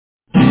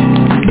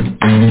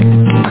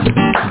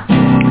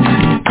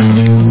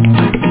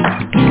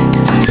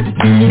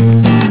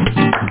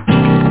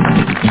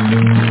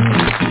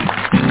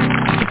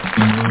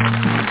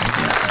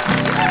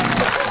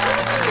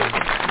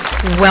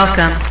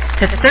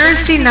to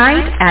Thursday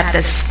night at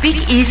the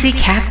SpeakEasy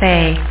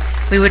Cafe.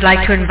 We would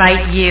like to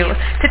invite you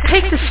to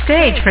take the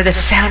stage for the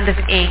Sound of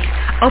Ink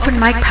Open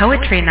Mic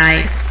Poetry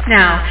Night.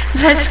 Now,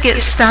 let's get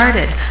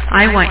started.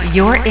 I want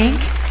your ink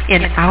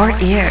in our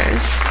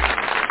ears.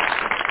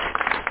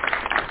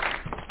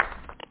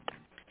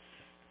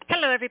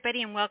 Hello,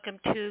 everybody, and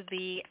welcome to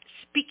the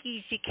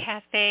SpeakEasy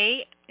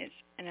Cafe. It's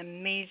an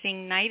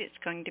amazing night. It's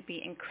going to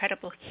be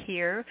incredible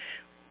here.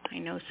 I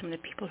know some of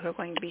the people who are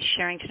going to be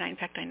sharing tonight. In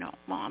fact, I know,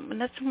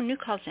 that's someone new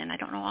calls in. I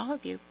don't know all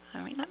of you.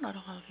 I might not know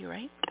all of you,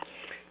 right?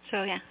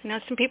 So, yeah, I know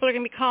some people are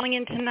going to be calling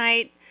in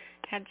tonight,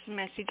 had some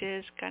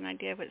messages, got an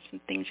idea of what some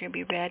things are going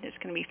to be read. It's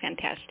going to be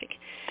fantastic.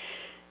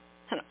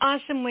 An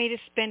awesome way to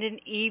spend an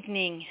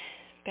evening.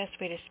 Best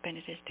way to spend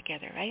it is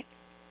together, right?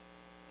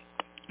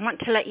 I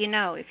want to let you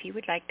know if you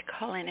would like to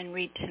call in and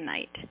read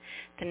tonight.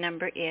 The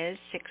number is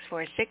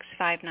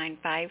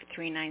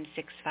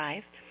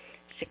 646-595-3965.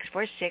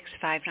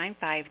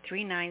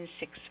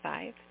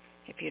 646-595-3965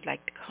 if you'd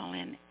like to call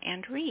in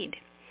and read.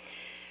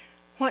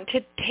 Want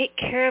to take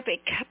care of a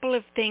couple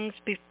of things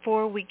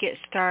before we get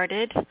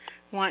started.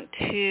 Want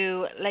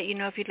to let you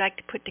know if you'd like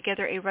to put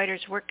together a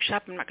writer's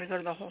workshop. I'm not going to go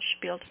to the whole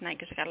spiel tonight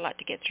because I've got a lot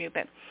to get through,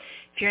 but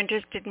if you're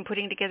interested in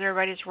putting together a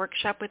writer's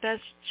workshop with us,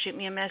 shoot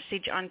me a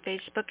message on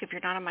Facebook. If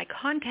you're not on my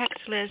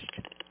contacts list,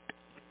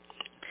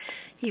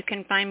 you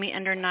can find me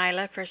under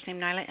Nyla, first name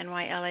Nyla,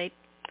 N-Y-L-A,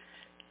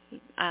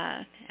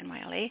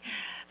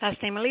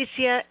 last name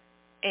Alisia,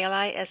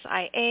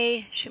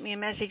 A-L-I-S-I-A. Shoot me a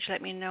message.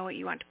 Let me know what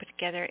you want to put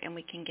together, and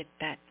we can get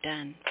that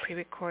done,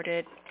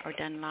 pre-recorded or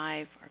done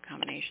live or a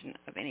combination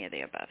of any of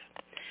the above.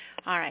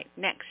 All right,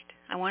 next,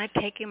 I want to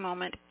take a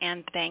moment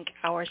and thank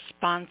our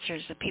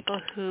sponsors, the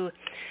people who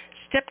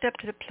stepped up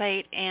to the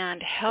plate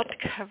and helped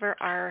cover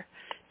our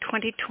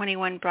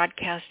 2021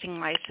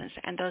 broadcasting license,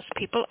 and those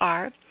people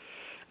are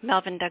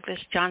Melvin Douglas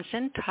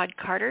Johnson, Todd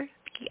Carter,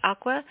 Vicky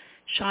Aqua,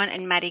 Sean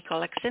and Maddie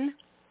Gullickson,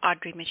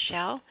 Audrey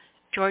Michelle,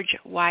 George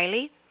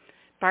Wiley,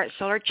 Bart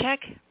Solarchek,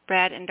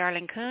 Brad and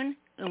Darlene Kuhn,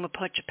 Uma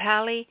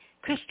Pochapalli,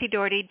 Christy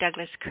Doherty,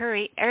 Douglas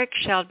Curry, Eric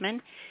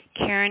Sheldman,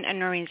 Karen and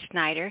Noreen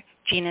Snyder,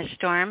 Gina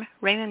Storm,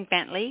 Raymond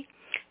Bentley,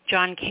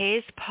 John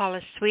Kays,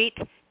 Paula Sweet,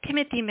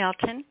 Timothy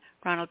Melton,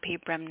 Ronald P.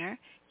 Bremner,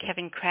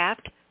 Kevin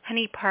Kraft,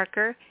 Honey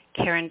Parker,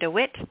 Karen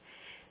DeWitt,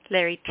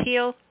 Larry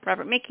Teal,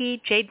 Robert Mickey,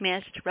 Jade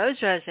Mist,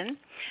 Rose Rosen,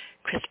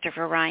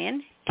 Christopher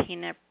Ryan,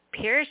 Tina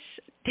Pierce,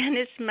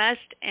 Dennis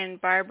Must, and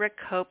Barbara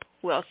Cope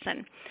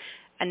Wilson.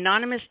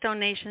 Anonymous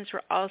donations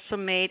were also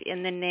made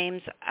in the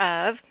names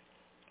of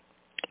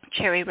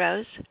Cherry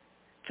Rose,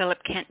 Philip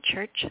Kent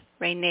Church,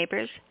 Ray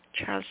Neighbors,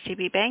 Charles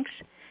C.B. Banks,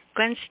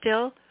 Glenn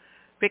Still,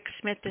 Rick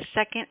Smith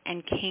II,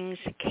 and King's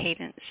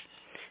Cadence.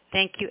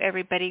 Thank you,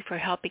 everybody, for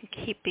helping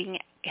to keep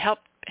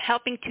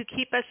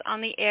us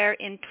on the air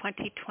in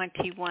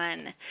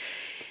 2021.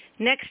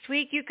 Next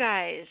week, you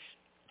guys,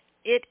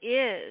 it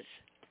is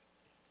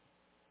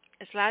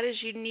as loud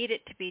as you need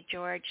it to be,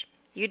 George.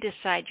 You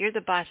decide. You're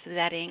the boss of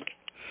that ink.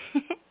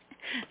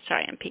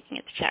 Sorry, I'm peeking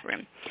at the chat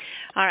room.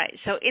 All right,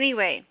 so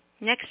anyway,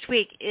 next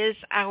week is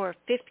our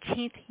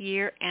 15th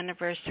year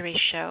anniversary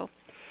show.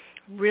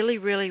 Really,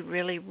 really,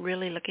 really,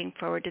 really looking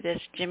forward to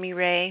this. Jimmy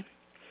Ray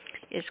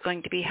is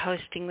going to be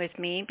hosting with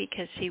me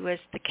because he was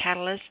the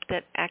catalyst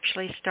that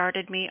actually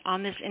started me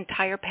on this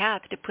entire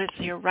path to put us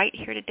here right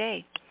here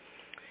today,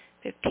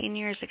 15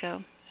 years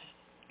ago.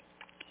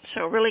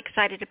 So really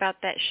excited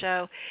about that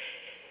show.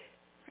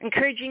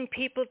 Encouraging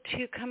people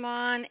to come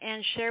on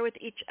and share with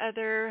each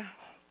other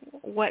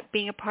what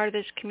being a part of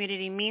this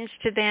community means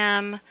to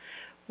them,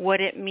 what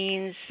it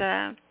means,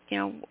 how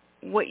you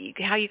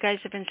guys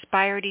have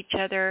inspired each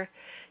other,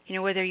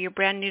 whether you're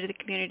brand new to the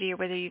community or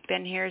whether you've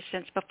been here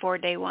since before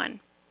day one.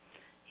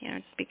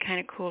 It'd be kind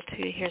of cool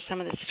to hear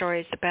some of the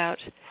stories about,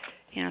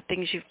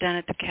 things you've done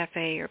at the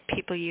cafe or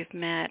people you've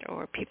met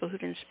or people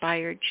who've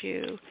inspired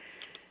you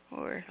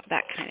or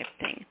that kind of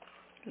thing.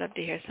 Love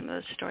to hear some of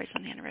those stories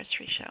on the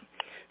anniversary show.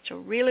 So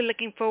really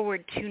looking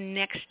forward to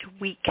next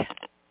week.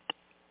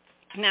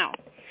 Now,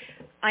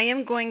 I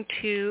am going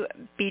to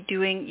be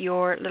doing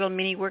your little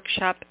mini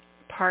workshop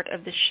part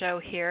of the show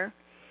here,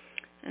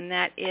 and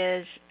that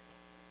is,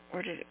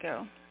 where did it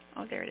go?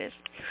 Oh, there it is.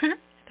 I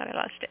thought I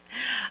lost it.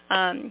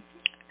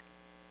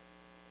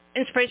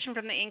 Inspiration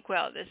from the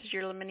Inkwell. This is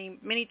your little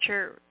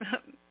miniature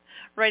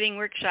writing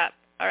workshop.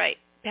 All right,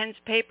 pens,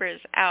 papers,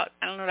 out.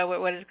 I don't know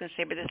what it's going to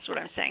say, but this is what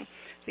I'm saying.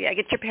 So yeah,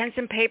 get your pens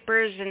and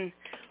papers and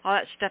all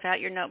that stuff out,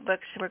 your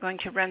notebooks. We're going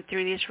to run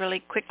through these really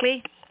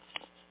quickly.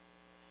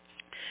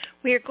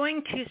 We are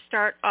going to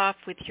start off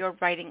with your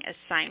writing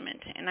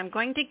assignment, and I'm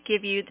going to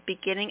give you the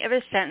beginning of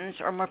a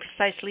sentence, or more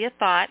precisely a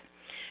thought,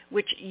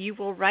 which you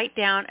will write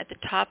down at the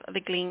top of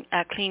a clean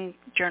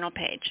journal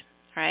page,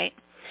 all right?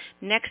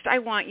 Next, I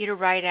want you to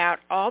write out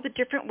all the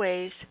different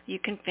ways you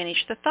can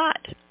finish the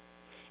thought,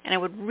 and I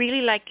would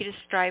really like you to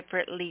strive for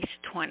at least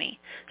 20.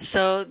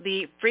 So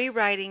the free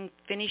writing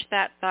finish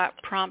that thought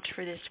prompt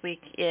for this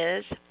week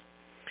is,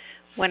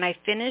 when I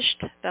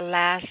finished the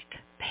last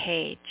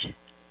page.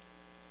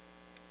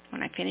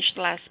 when I finish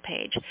the last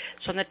page.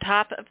 So on the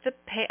top of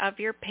of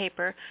your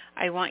paper,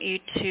 I want you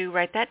to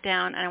write that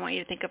down, and I want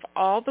you to think of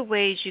all the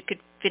ways you could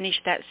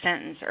finish that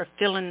sentence or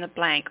fill in the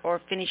blank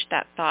or finish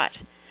that thought.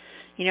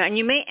 And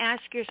you may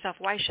ask yourself,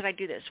 why should I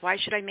do this? Why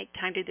should I make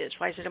time to do this?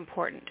 Why is it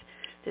important?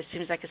 This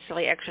seems like a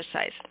silly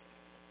exercise.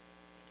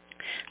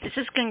 This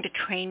is going to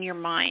train your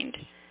mind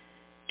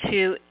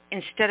to,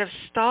 instead of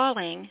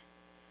stalling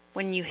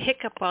when you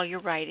hiccup while you're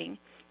writing,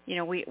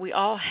 we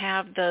all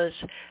have those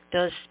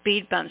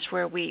speed bumps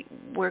where we're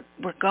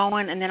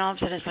going, and then all of a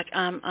sudden it's like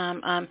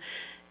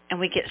and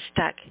we get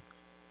stuck.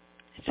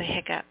 It's a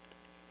hiccup,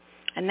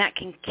 and that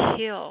can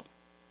kill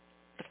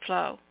the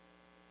flow.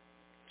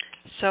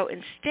 So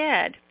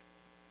instead,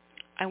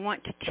 I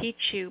want to teach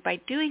you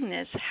by doing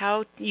this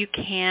how you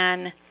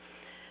can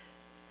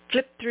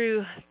flip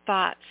through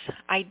thoughts,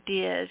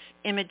 ideas,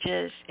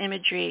 images,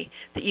 imagery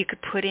that you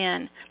could put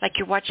in, like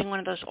you're watching one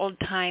of those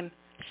old-time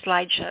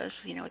slideshows,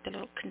 with the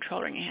little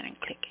controller in your hand and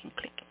click and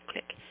click and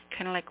click,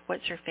 kind of like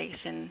What's Her Face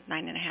in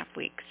 9.5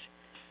 Weeks.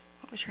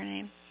 What was her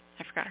name?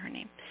 I forgot her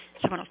name.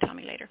 Someone will tell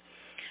me later.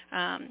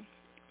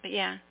 But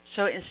yeah,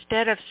 so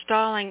instead of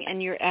stalling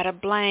and you're at a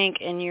blank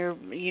and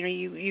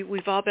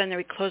we've all been there,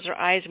 we close our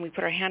eyes and we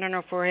put our hand on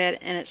our forehead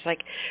and it's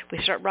like we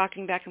start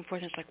rocking back and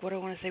forth and it's like, what do I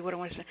want to say? What do I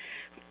want to say?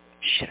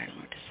 Shit, I don't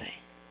know what to say.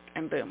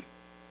 And boom.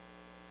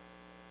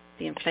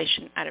 The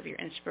inflation out of your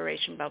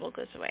inspiration bubble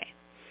goes away.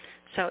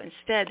 So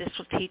instead, this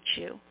will teach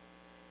you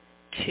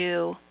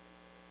to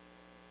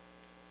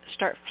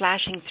start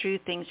flashing through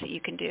things that you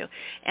can do.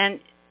 And,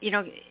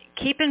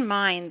 keep in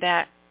mind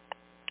that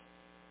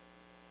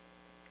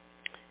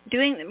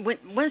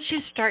once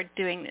you start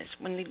doing this,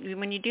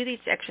 when you do these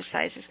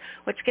exercises,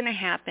 what's going to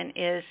happen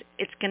is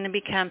it's going to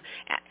become,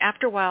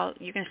 after a while,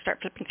 you're going to start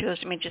flipping through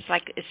those images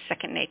like it's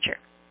second nature.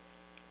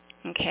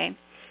 Okay?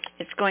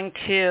 It's going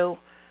to,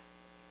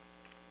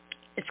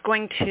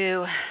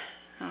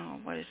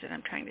 what is it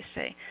I'm trying to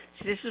say?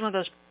 So this is one of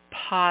those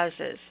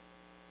pauses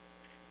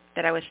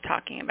that I was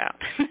talking about.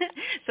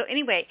 So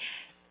anyway,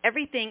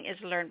 everything is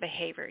learned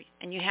behavior,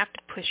 and you have to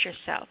push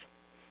yourself.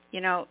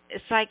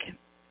 It's like,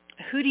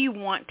 who do you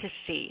want to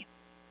see?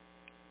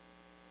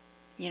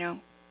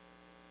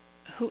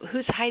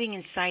 Who's hiding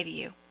inside of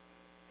you?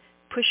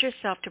 Push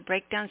yourself to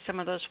break down some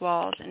of those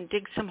walls and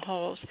dig some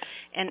holes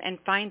and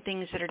find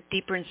things that are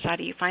deeper inside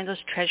of you. Find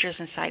those treasures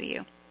inside of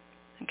you.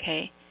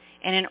 Okay?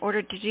 And in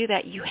order to do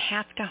that, you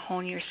have to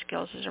hone your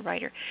skills as a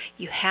writer.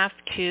 You have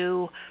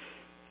to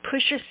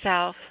push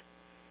yourself.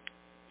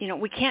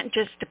 We can't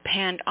just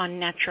depend on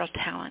natural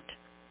talent.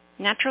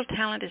 Natural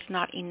talent is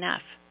not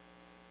enough.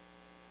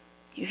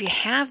 If you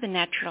have the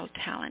natural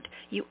talent,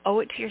 you owe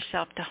it to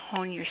yourself to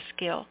hone your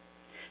skill,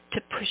 to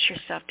push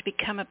yourself, to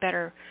become a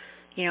better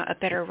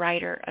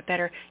writer,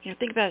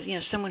 think about,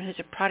 someone who's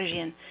a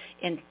prodigy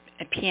in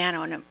a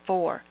piano and a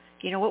 4.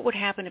 What would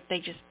happen if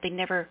they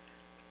never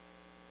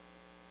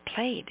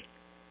played,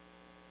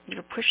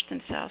 never pushed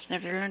themselves,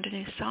 never learned a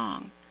new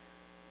song?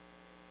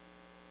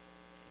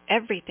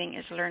 Everything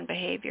is learned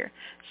behavior.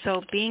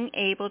 So being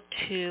able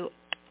to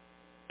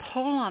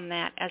pull on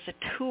that as a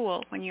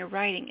tool when you're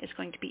writing is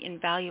going to be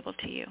invaluable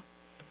to you.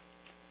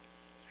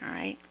 All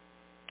right?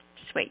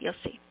 Just wait. You'll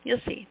see. You'll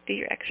see. Do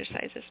your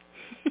exercises.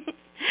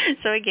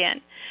 So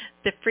again,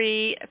 the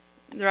free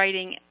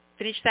writing,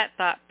 finish that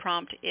thought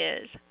prompt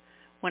is,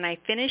 when I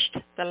finished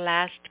the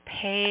last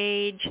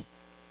page,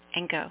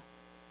 and go.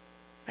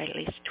 Write at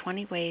least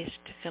 20 ways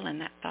to fill in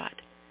that thought.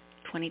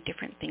 20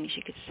 different things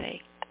you could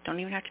say. Don't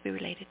even have to be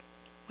related.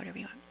 Whatever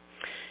you want.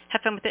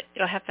 Have fun with it.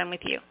 It'll have fun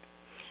with you.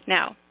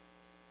 Now,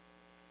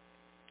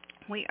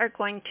 we are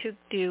going to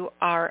do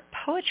our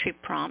poetry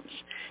prompts.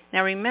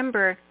 Now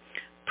remember,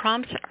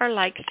 prompts are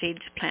like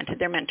seeds planted.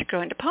 They're meant to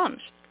grow into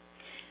poems.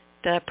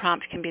 The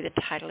prompt can be the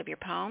title of your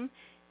poem.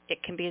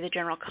 It can be the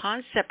general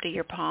concept of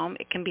your poem.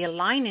 It can be a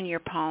line in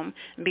your poem.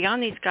 And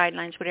beyond these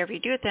guidelines, whatever you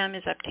do with them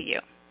is up to you.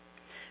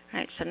 All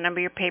right, so number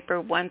your paper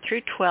 1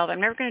 through 12.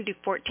 I'm never going to do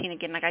 14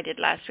 again like I did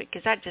last week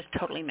because that just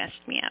totally messed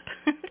me up.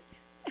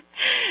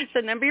 So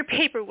number your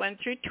paper 1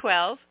 through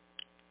 12.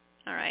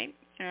 All right,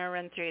 and I'll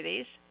run through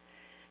these.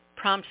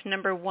 Prompt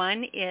number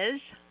 1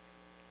 is,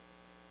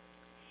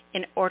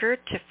 in order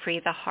to free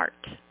the heart.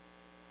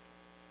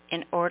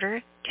 In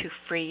order to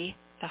free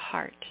the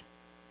heart.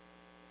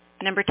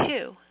 Number 2,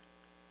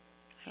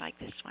 I like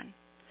this one,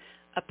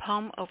 a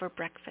poem over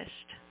breakfast.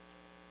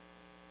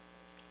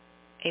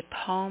 A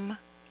poem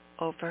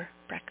over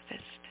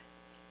breakfast.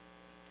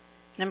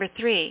 Number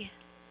 3,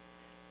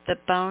 the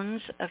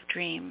bones of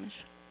dreams.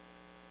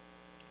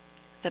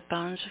 The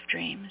bones of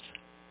dreams.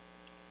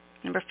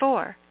 Number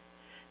 4,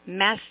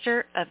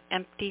 master of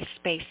empty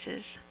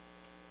spaces.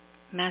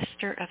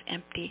 Master of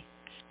empty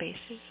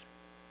spaces.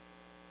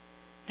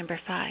 Number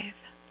 5,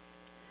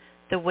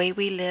 the way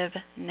we live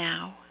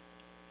now.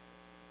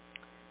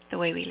 The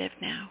way we live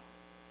now.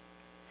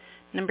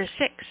 Number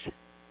 6,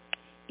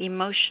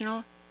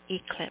 emotional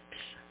eclipse.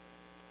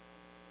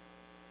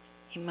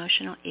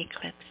 Emotional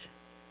eclipse.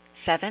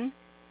 7,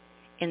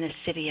 in the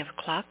city of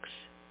clocks.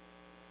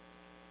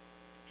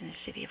 In the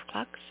city of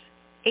clocks.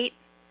 8,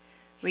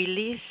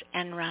 release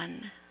and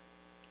run.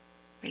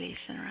 Release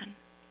and run.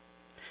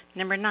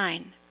 Number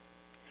 9,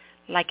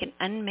 like an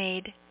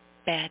unmade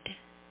bed.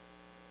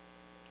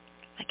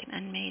 Like an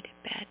unmade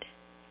bed.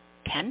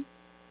 10,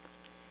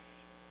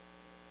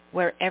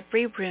 where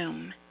every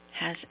room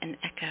has an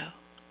echo.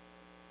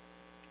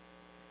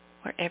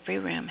 Where every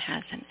room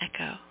has an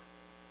echo.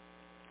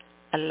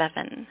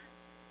 11,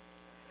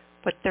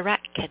 what the rat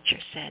catcher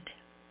said.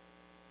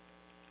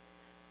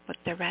 What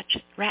the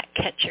rat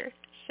catcher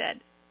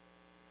said.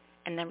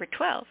 And number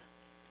 12,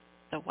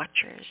 the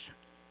watchers.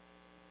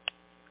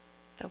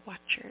 The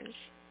watchers.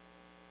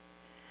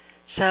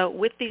 So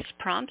with these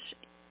prompts,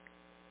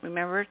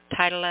 remember,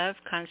 title of,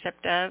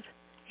 concept of,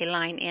 a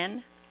line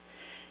in.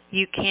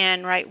 You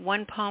can write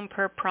one poem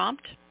per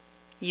prompt.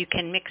 You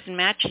can mix and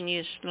match and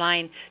use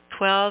line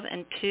 12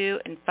 and 2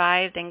 and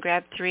 5, then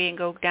grab 3 and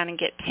go down and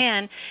get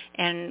 10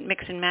 and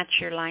mix and match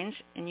your lines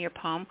in your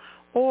poem.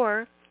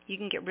 Or you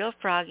can get real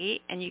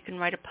froggy and you can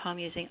write a poem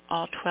using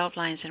all 12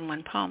 lines in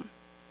one poem.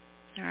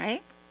 All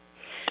right?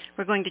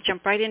 We're going to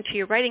jump right into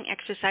your writing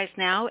exercise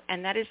now,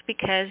 and that is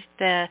because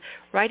the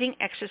writing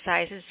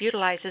exercises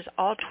utilizes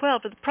all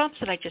 12 of the prompts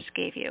that I just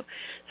gave you.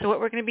 So what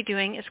we're going to be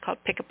doing is called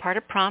Pick Apart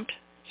a Prompt.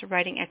 It's a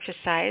writing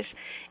exercise,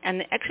 and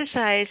the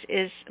exercise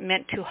is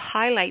meant to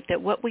highlight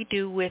that what we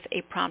do with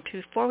a prompt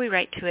before we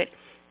write to it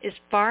is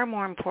far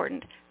more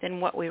important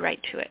than what we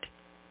write to it.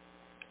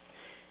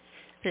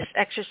 This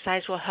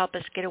exercise will help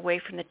us get away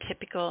from the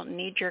typical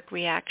knee-jerk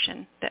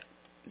reaction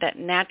that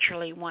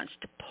naturally wants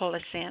to pull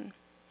us in.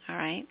 All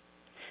right?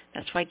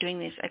 That's why doing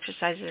these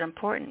exercises are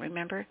important,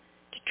 remember,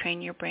 to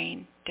train your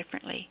brain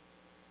differently.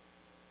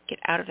 Get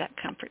out of that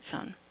comfort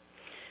zone.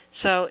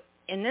 So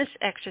in this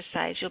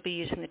exercise, you'll be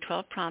using the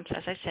 12 prompts,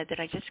 as I said, that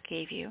I just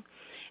gave you.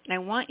 And I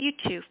want you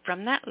to,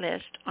 from that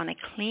list, on a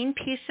clean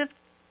piece of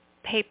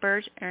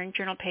paper, or in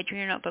journal page or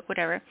your notebook,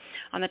 whatever,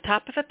 on the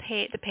top of the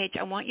page,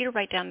 I want you to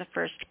write down the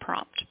first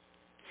prompt.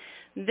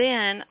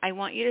 Then I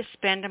want you to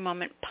spend a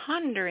moment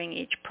pondering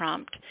each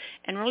prompt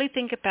and really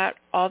think about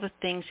all the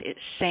things it's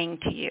saying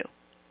to you,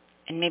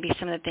 and maybe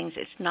some of the things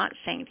it's not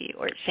saying to you,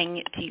 or it's saying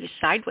it to you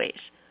sideways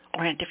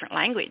or in a different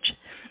language.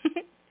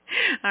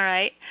 All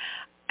right?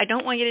 I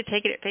don't want you to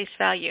take it at face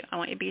value. I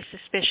want you to be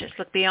suspicious.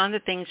 Look beyond the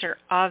things that are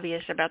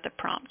obvious about the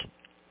prompt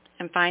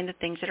and find the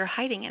things that are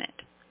hiding in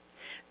it.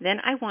 Then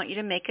I want you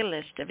to make a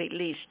list of at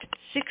least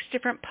 6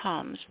 different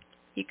poems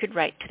you could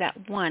write to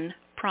that one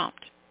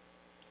prompt.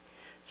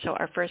 So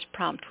our first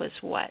prompt was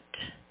what?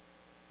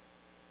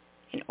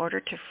 In order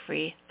to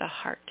free the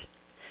heart.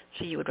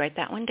 So you would write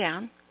that one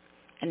down,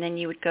 and then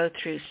you would go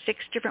through 6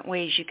 different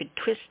ways you could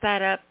twist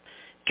that up,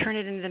 turn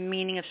it into the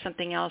meaning of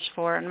something else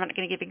for. I'm not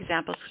going to give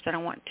examples because I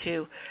don't want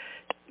to,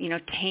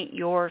 taint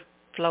your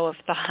flow of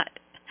thought.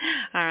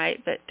 All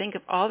right, but think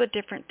of all the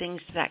different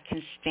things that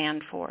can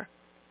stand for.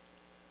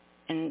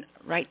 And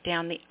write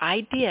down the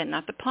idea,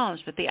 not the poems,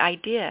 but the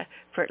idea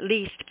for at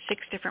least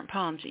 6 different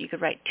poems that you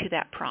could write to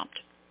that prompt.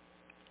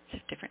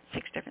 6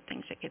 different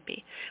things it could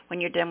be. When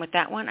you're done with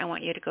that one, I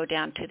want you to go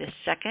down to the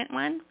second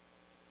one,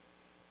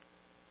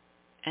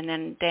 and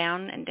then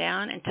down and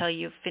down until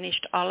you've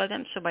finished all of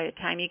them. So by the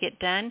time you get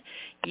done,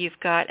 you've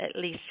got at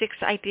least 6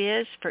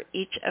 ideas for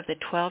each of the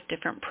 12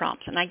 different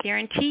prompts. And I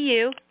guarantee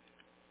you,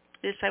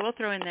 this I will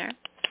throw in there,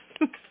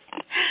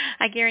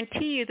 I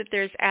guarantee you that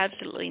there's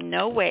absolutely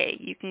no way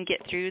you can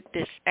get through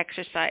this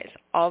exercise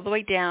all the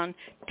way down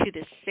to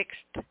the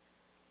 6th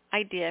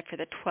idea for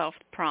the 12th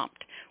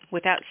prompt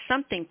without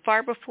something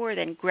far before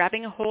then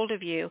grabbing a hold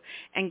of you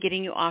and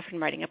getting you off and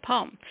writing a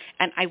poem.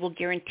 And I will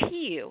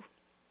guarantee you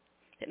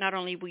that not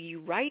only will you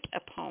write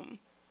a poem,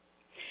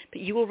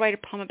 but you will write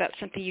a poem about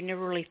something you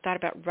never really thought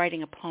about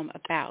writing a poem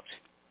about.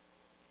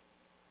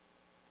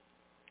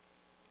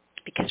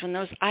 Because when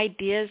those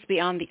ideas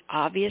beyond the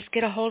obvious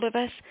get a hold of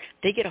us,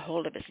 they get a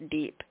hold of us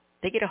deep.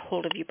 They get a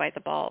hold of you by the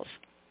balls,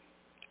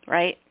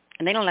 right?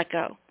 And they don't let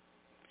go.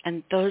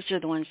 And those are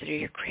the ones that are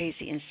your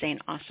crazy, insane,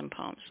 awesome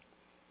poems.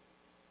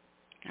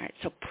 All right,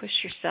 so push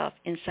yourself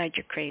inside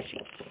your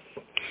crazy.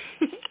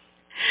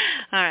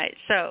 All right,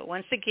 so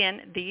once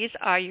again, these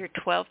are your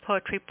 12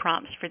 poetry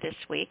prompts for this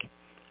week.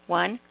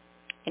 1,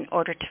 in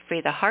order to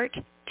free the heart.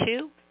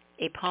 2,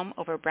 a poem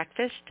over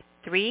breakfast.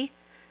 3,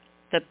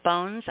 the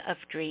bones of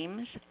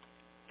dreams.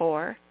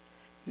 4,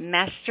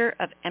 master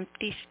of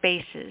empty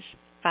spaces.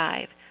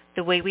 5,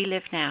 the way we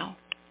live now.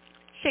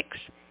 6,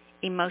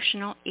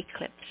 emotional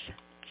eclipse.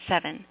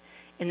 7,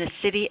 in the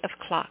city of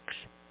clocks.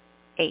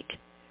 8,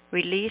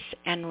 release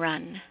and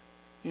run.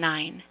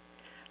 9,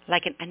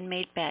 like an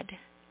unmade bed.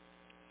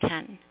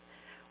 10,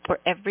 where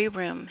every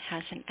room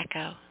has an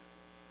echo.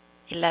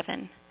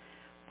 11,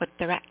 what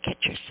the rat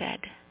catcher said.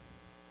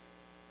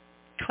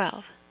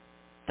 12,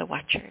 the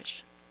watchers.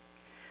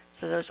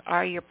 So those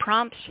are your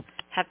prompts.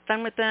 Have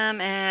fun with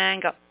them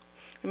and go.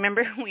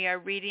 Remember, we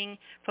are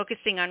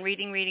focusing on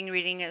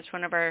reading as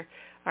one of our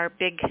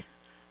big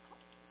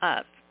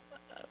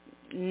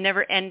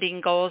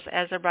never-ending goals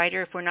as a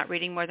writer. If we're not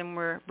reading more than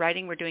we're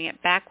writing, we're doing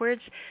it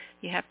backwards.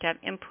 You have to have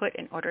input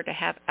in order to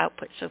have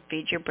output, so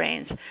feed your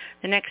brains.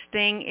 The next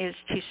thing is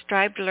to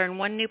strive to learn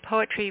one new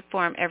poetry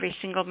form every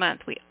single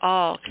month. We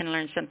all can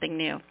learn something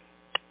new.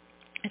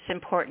 It's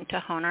important to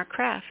hone our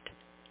craft.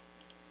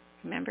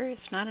 Remember,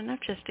 it's not enough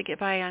just to get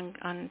by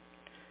on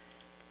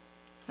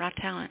raw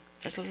talent.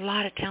 There's a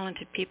lot of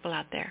talented people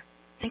out there.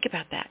 Think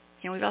about that.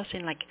 You know, we've all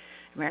seen, like,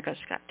 America's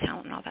Got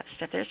Talent and all that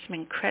stuff. There's some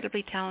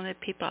incredibly talented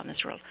people out in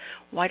this world.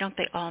 Why don't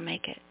they all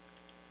make it?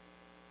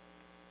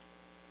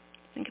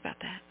 Think about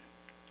that.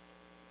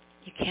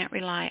 You can't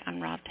rely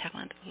on raw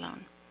talent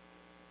alone.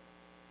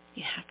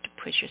 You have to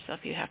push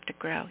yourself. You have to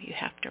grow. You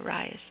have to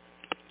rise.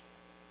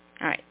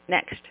 All right,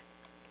 next.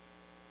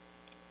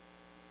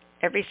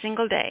 Every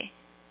single day,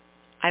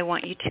 I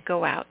want you to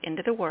go out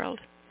into the world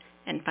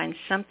and find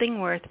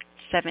something worth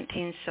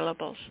 17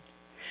 syllables.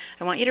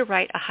 I want you to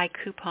write a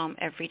haiku poem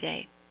every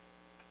day.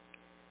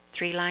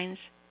 3 lines,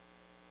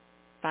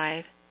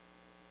 5,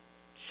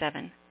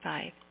 7,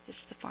 5 is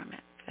the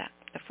format for that,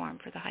 the form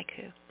for the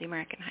haiku, the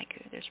American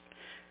haiku. There's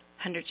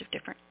hundreds of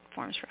different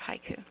forms for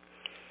haiku.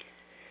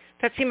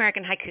 That's the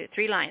American haiku,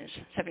 3 lines,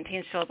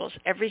 17 syllables.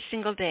 Every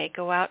single day,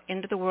 go out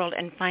into the world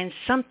and find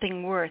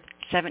something worth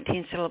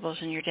 17 syllables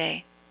in your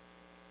day.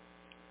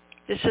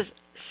 This is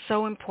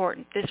so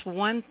important. This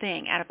one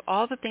thing, out of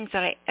all the things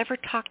that I ever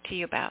talked to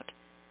you about,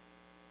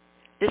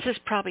 this is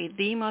probably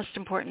the most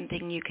important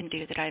thing you can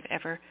do that I've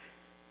ever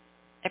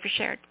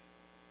shared.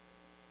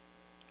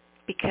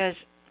 Because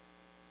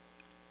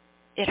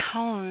it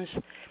hones,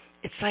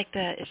 it's like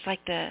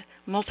the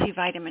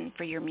multivitamin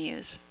for your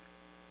muse.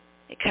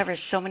 It covers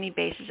so many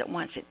bases at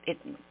once. It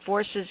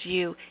forces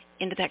you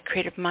into that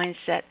creative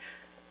mindset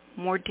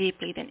more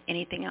deeply than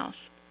anything else.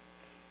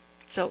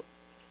 So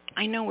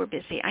I know we're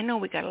busy. I know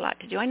we got a lot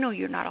to do. I know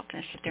you're not all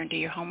going to sit there and do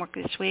your homework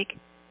this week.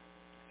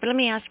 But let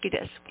me ask you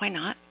this. Why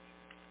not?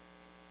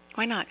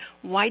 Why not?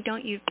 Why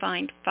don't you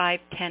find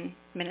 5-10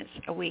 minutes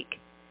a week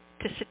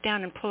to sit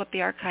down and pull up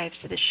the archives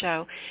to the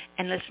show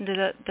and listen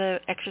to the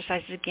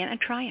exercises again and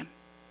try them?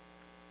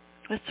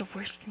 What's the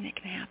worst thing that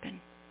can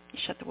happen? You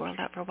shut the world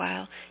out for a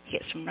while. You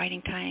get some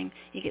writing time.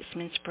 You get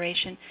some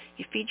inspiration.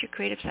 You feed your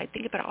creative side.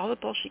 Think about all the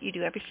bullshit you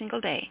do every single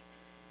day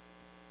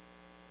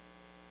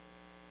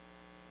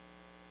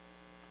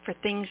for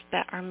things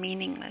that are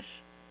meaningless,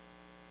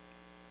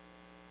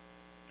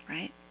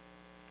 right?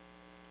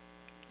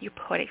 Your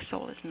poetic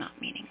soul is not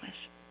meaningless.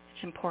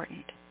 It's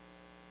important.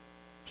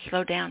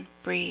 Slow down,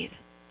 breathe,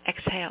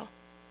 exhale,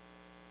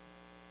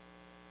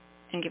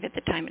 and give it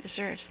the time it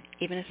deserves,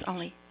 even if it's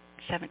only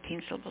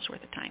 17 syllables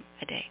worth of time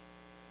a day.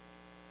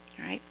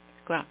 All right?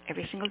 Go out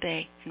every single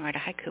day and write a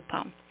haiku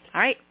poem.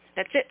 All right?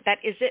 That's it. That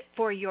is it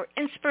for your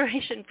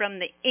inspiration from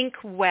the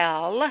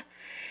inkwell.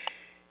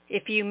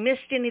 If you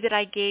missed any that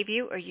I gave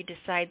you, or you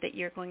decide that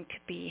you're going to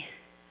be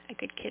a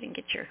good kid and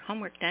get your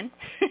homework done,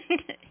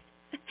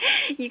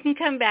 you can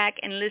come back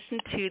and listen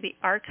to the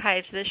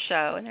archives of the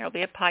show, and there will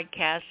be a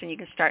podcast, and you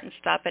can start and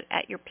stop it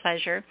at your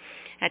pleasure,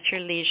 at your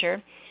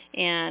leisure,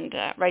 and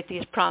write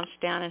these prompts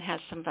down and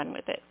have some fun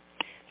with it.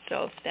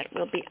 So that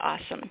will be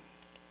awesome.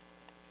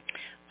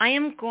 I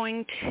am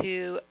going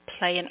to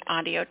play an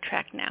audio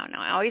track now.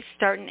 Now, I always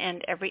start and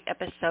end every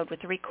episode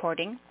with a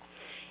recording.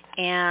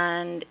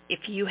 And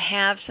if you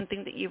have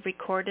something that you've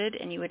recorded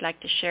and you would like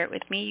to share it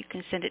with me, you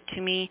can send it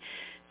to me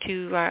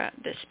to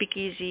the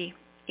SpeakEasy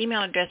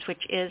email address,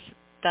 which is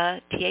the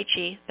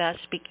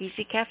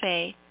SpeakEasy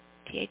Cafe,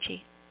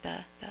 the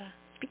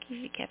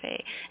SpeakEasy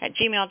Cafe at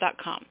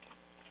gmail.com.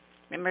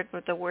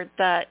 Remember, the word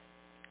 "the"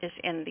 is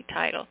in the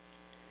title.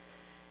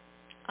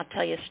 I'll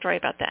tell you a story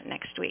about that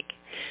next week.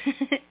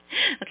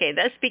 Okay,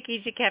 the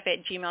SpeakEasy Cafe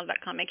at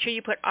gmail.com. Make sure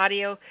you put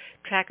audio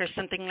track or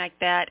something like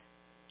that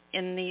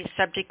in the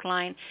subject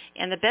line,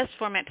 and the best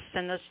format to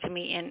send those to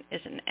me in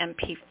is an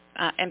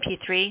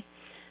MP3.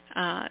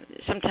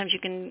 Sometimes you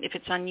can, if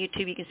it's on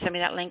YouTube, you can send me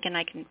that link and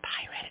I can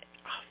pirate it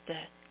off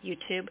the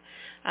YouTube.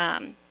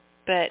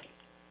 But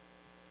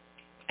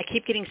I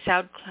keep getting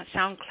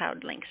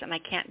SoundCloud links and I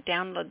can't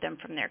download them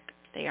from there.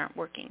 They aren't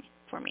working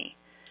for me.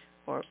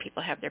 Or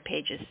people have their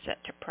pages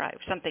set to private.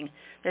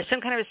 There's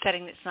some kind of a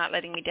setting that's not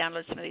letting me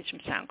download some of these from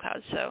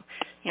SoundCloud. So,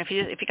 if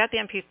you got the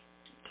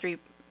MP3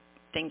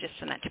 thing, just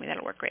send that to me.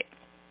 That'll work great.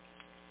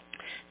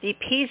 The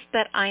piece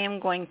that I am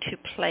going to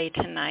play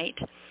tonight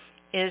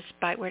is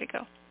by, where'd it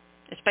go?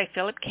 It's by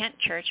Philip Kent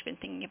Church. I've been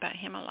thinking about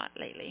him a lot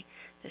lately,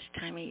 this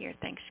time of year,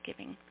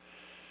 Thanksgiving,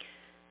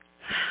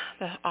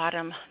 the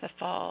autumn, the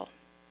fall.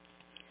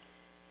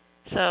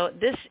 So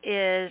this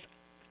is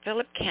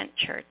Philip Kent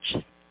Church,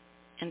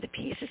 and the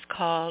piece is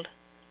called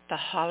The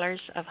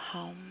Hollers of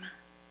Home.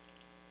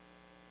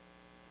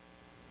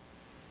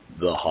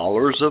 The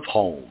Hollers of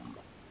Home,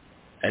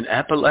 an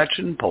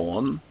Appalachian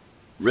poem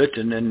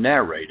written and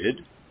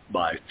narrated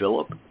by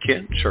Philip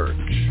Kent Church.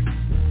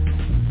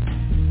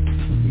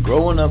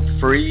 Growing up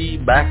free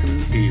back in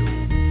the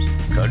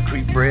fields,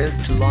 country bred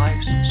to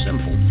life's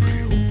simple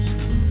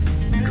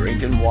thrills,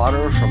 drinking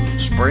water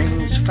from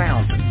springs,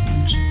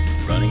 fountains,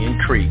 running in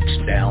creeks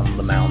down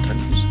the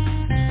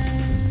mountains,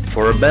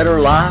 For a better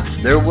life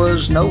there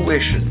was no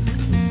wishing.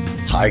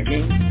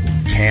 Hiking,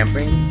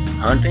 camping,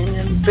 hunting,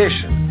 and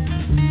fishing.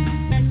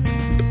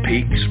 The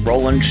peaks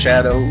rolling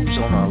shadows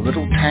on a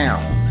little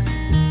town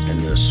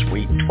in the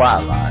sweet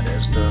twilight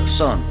as the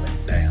sun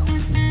went down.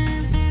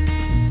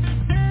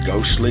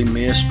 Ghostly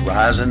mist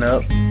rising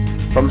up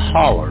from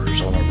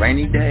hollers on a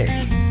rainy day,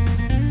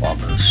 while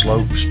the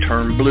slopes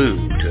turned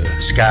blue to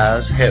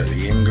skies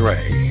heavy and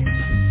gray.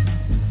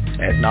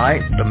 At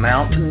night the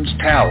mountains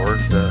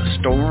towered, the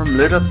storm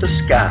lit up the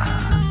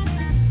sky.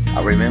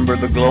 I remember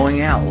the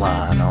glowing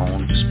outline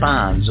on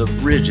spines of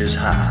ridges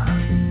high.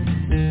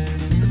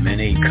 The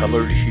many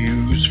colored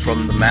hues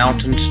from the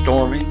mountain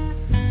storming,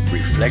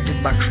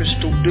 reflected by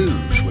crystal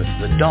dews with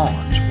the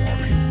dawn's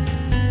warming.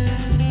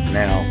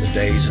 Now the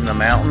days in the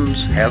mountains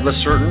have a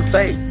certain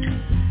fate.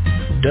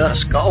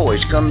 Dusk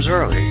always comes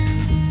early,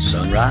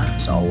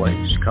 sunrise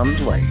always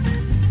comes late.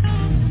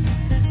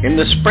 In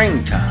the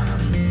springtime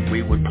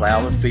we would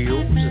plow the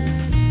fields,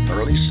 and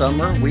early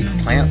summer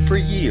we'd plant for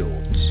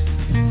yields.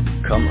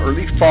 Come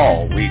early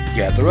fall we'd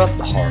gather up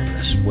the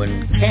harvest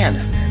when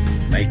canning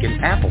and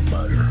making apple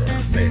butter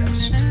are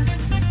best.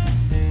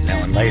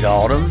 Now in late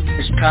autumn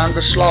it's time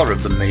to slaughter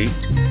the meat,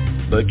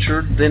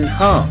 butchered then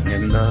hung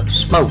in the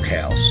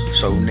smokehouse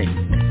so neat.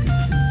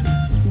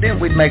 Then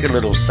we'd make a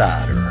little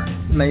cider,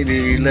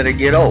 maybe let it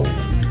get old.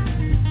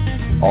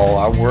 All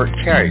our work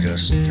carried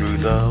us through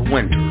the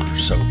winter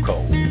so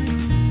cold.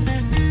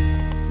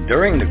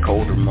 During the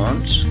colder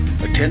months,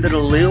 attended a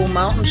little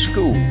mountain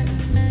school.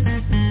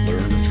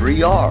 Learned the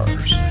 3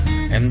 R's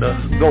and the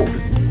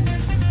golden rule.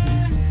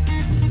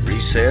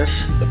 Recess,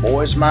 the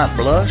boys might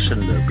blush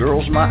and the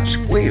girls might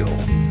squeal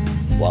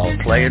while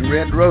playing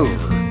Red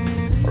Rover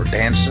or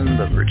dancing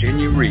the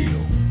Virginia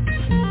Reel.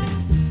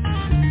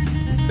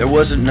 There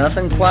wasn't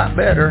nothing quite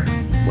better,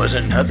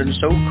 wasn't nothing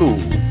so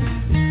cool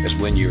as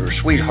when your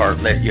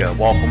sweetheart let you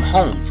walk 'em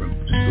home from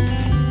school.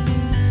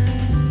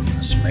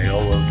 The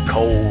smell of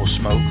coal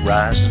smoke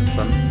rising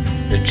from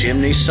the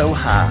chimney so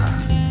high.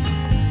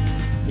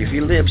 If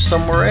you lived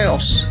somewhere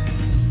else,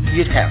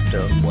 you'd have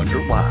to wonder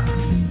why.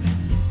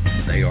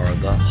 They are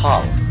the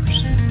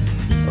hollers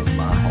of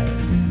my home.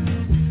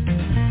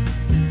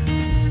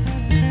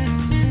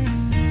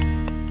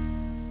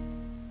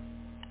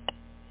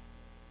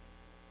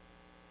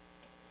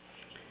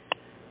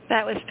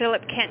 That was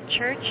Philip Kent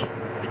Church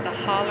with the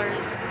Hollers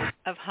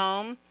of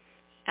Home.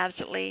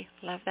 Absolutely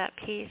love that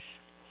piece.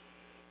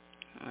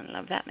 I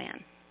love that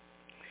man.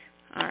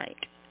 All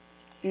right.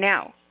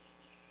 Now,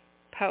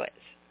 poets,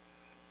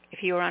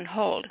 if you are on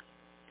hold,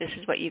 this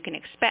is what you can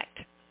expect.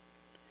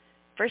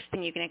 First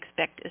thing you can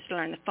expect is to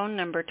learn the phone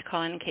number to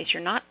call in case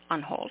you're not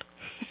on hold.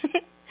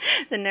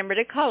 The number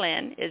to call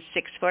in is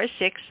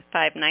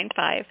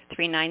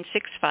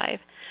 646-595-3965.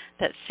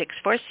 That's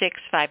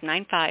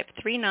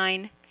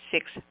 646-595-3965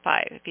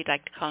 if you'd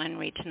like to call in and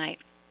read tonight.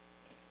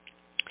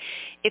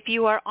 If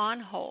you are on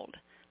hold,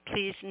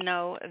 please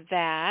know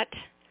that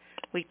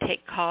we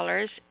take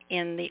callers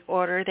in the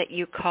order that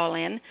you call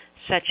in,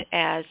 such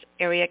as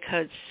area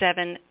code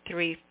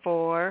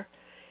 734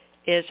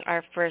 is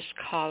our first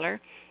caller,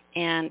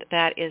 and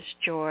that is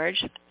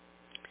George,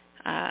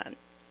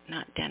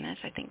 not Dennis.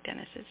 I think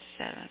Dennis is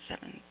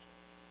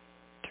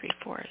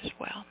 734 as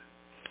well.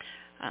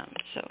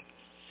 So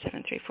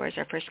 734 is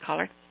our first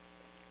caller.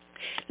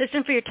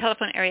 Listen for your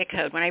telephone area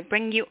code. When I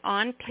bring you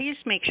on, please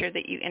make sure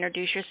that you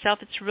introduce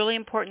yourself. It's really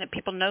important that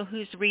people know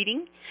who's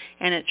reading,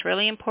 and it's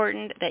really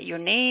important that your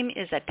name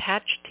is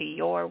attached to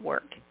your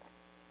work.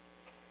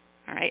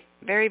 All right?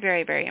 Very,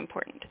 very, very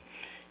important,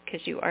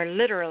 because you are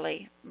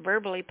literally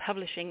verbally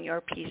publishing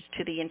your piece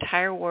to the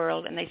entire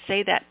world, and they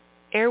say that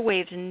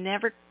airwaves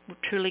never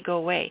truly go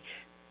away,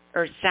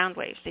 or sound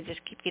waves. They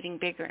just keep getting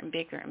bigger and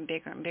bigger and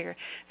bigger and bigger.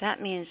 That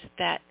means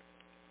that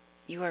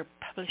you are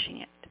publishing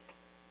it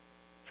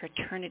for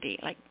eternity,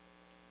 like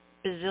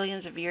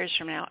bazillions of years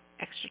from now,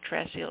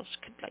 extraterrestrials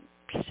could like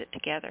piece it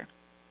together.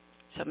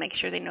 So make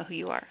sure they know who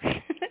you are.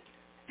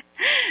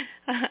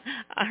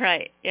 All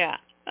right, yeah.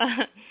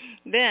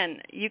 Then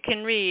you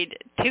can read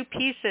 2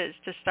 pieces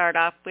to start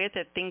off with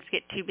if things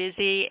get too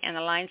busy and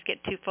the lines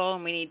get too full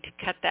and we need to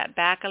cut that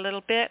back a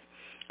little bit.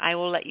 I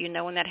will let you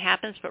know when that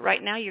happens, but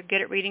right now you're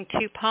good at reading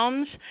 2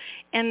 poems.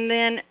 And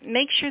then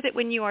make sure that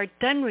when you are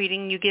done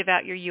reading, you give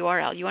out your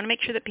URL. You want to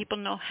make sure that people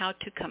know how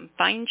to come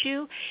find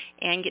you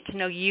and get to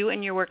know you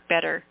and your work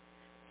better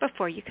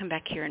before you come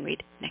back here and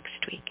read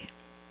next week.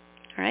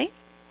 All right?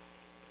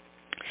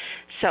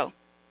 So,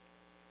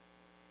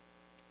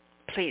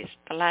 please,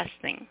 the last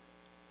thing,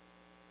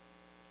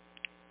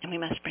 and we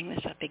must bring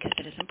this up because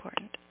it is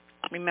important.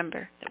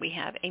 Remember that we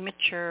have a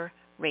mature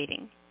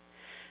rating.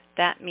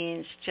 That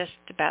means just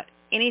about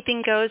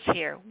anything goes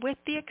here, with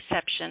the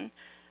exception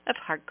of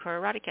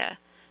hardcore erotica.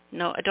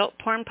 No adult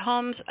porn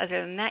poems.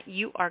 Other than that,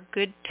 you are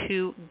good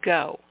to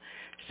go.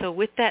 So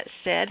with that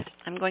said,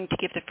 I'm going to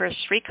give the first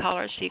 3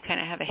 callers so you kind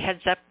of have a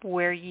heads up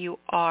where you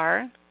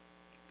are.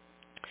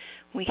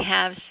 We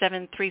have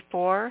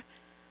 734,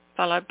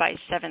 followed by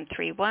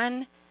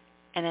 731,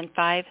 and then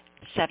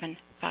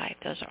 575.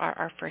 Those are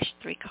our first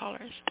 3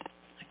 callers.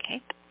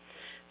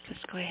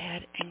 just go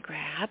ahead and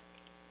grab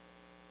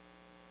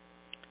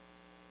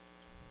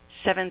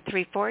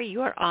 734.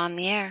 You are on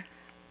the air.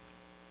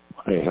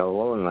 Hey,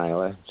 hello,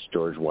 Nyla. It's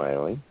George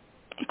Wiley.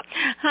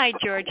 Hi,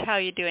 George. How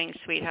are you doing,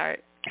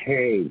 sweetheart?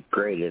 Hey,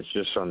 great. It's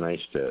just so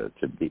nice to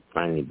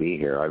finally be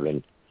here.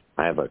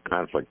 I have a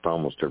conflict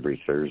almost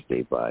every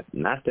Thursday, but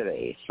not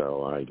today,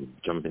 so I'm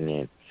jumping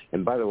in.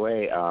 And by the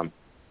way,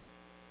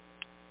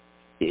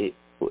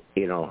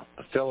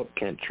 Philip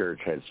Kent Church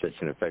had such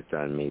an effect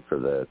on me for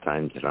the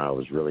times that I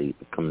was really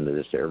coming to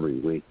this every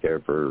week there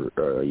for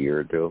a year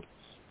or two.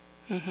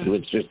 Mm-hmm. It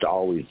was just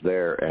always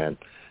there, and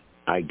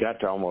I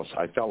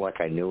felt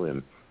like I knew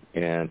him.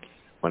 And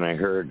when I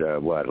heard,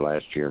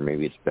 last year,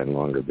 maybe it's been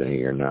longer than a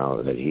year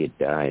now, that he had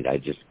died, I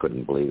just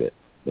couldn't believe it.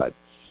 But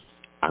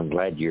I'm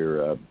glad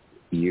you're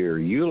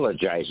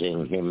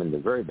eulogizing him in the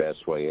very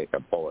best way a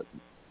poet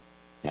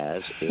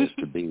has, is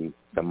to be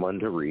someone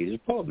to read his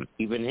poem,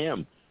 even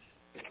him,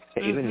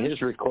 even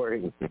his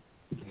recording.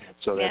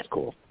 So that's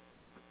cool.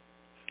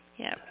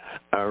 Yeah.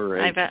 All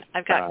right.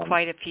 I've got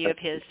quite a few of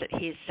his that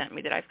he's sent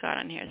me that I've got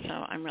on here, so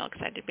I'm real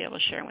excited to be able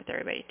to share them with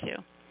everybody too.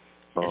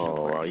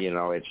 Oh, well,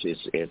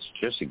 it's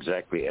just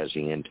exactly as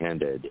he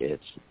intended.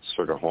 It's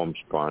sort of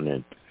homespun,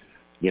 and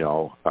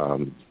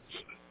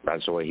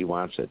that's the way he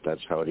wants it.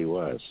 That's how he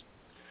was.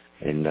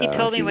 And he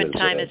told me one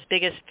time his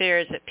biggest fear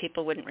is that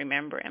people wouldn't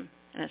remember him,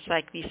 and it's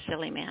like, you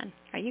silly man,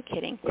 are you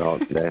kidding? Well,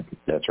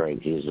 that's right.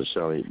 That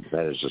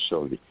is a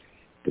silly,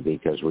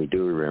 because we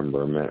do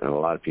remember him, and a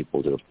lot of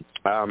people do.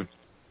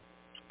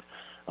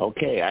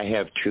 Okay, I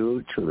have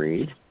two to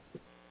read.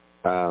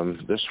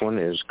 This one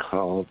is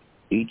called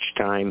Each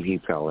Time He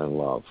Fell in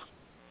Love.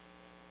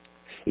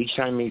 Each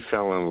time he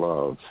fell in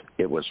love,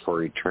 it was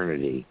for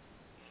eternity,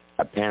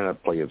 a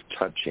panoply of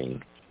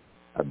touching,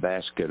 a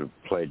basket of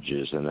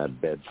pledges and a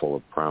bed full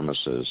of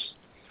promises,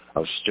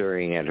 of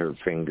staring at her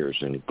fingers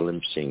and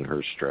glimpsing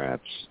her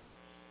straps.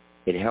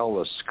 It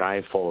held a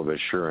sky full of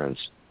assurance,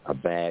 a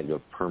bag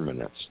of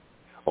permanence,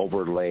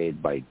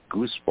 overlaid by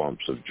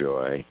goosebumps of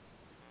joy,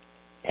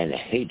 and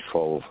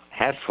hatful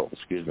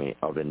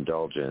of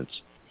indulgence.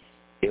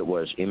 It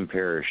was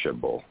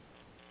imperishable.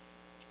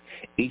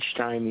 Each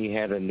time he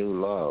had a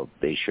new love,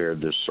 they shared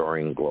the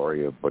soaring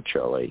glory of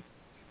Bocelli,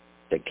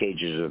 the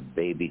cages of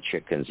baby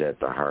chickens at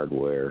the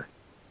hardware,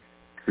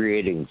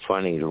 creating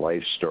funny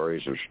life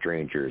stories of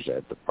strangers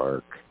at the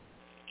park,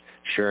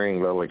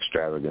 sharing little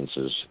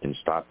extravagances and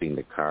stopping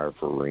the car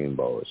for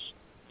rainbows,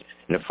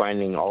 and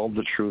finding all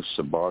the truths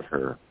about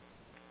her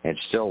and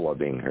still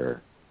loving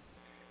her.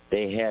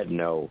 They had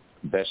no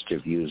best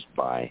if used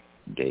by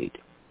date.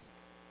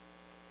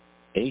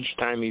 Each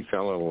time he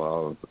fell in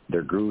love,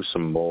 there grew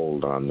some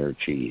mold on their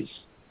cheese,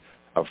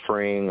 a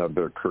fraying of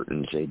their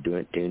curtains, a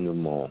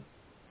denouement,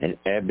 an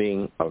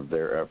ebbing of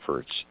their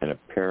efforts, and a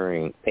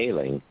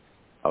paling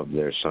of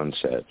their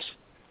sunsets.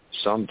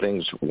 Some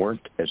things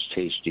weren't as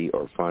tasty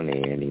or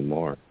funny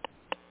anymore.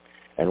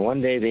 And one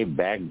day they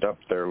bagged up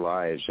their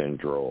lives and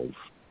drove.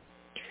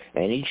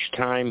 And each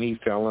time he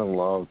fell in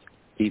love,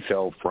 he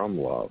fell from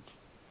love.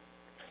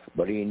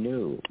 But he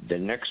knew the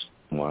next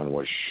one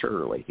was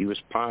surely, he was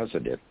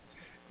positive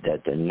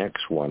that the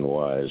next one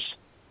was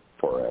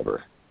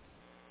forever.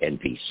 And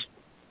peace.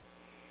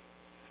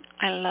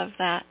 I love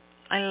that.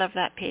 I love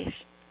that piece.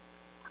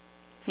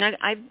 Now,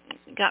 I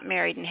got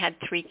married and had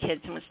 3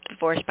 kids and was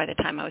divorced by the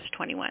time I was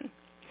 21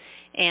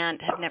 and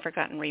have never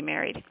gotten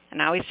remarried.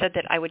 And I always said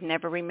that I would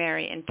never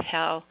remarry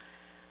until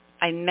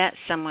I met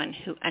someone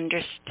who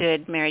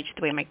understood marriage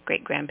the way my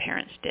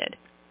great-grandparents did.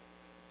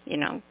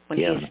 When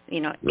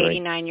he's,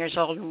 89 years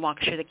old and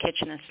walks through the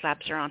kitchen and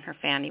slaps her on her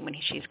fanny when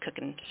she's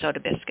cooking soda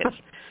biscuits.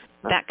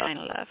 That kind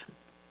of love.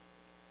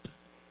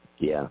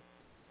 Yeah.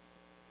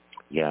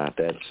 Yeah,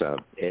 that's,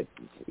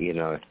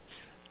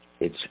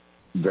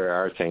 there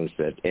are things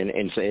that,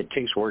 and so it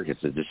takes work.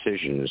 It's a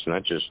decision. It's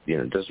not just,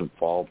 it doesn't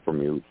fall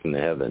from you from the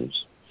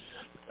heavens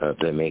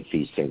to make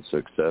these things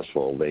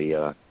successful. They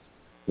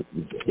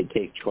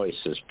take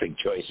choices, big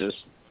choices,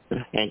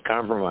 and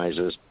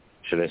compromises.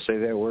 Should I say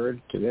that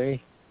word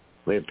today?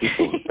 We have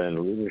people in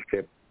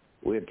leadership.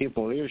 We have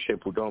people in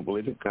leadership who don't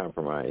believe in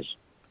compromise,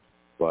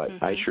 but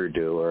I sure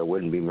do, or I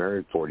wouldn't be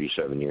married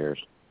 47 years.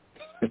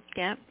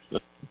 Yep.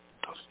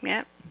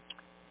 Yep.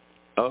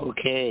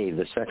 Okay,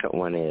 the second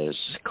one is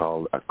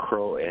called A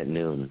Crow at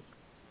Noon.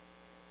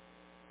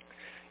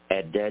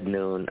 At dead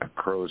noon, a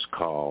crow's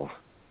call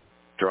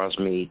draws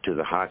me to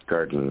the hot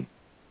garden.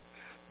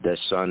 The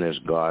sun is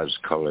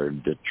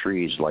gauze-colored, the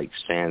trees like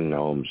sand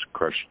gnomes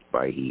crushed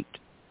by heat.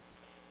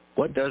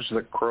 What does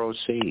the crow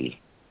see?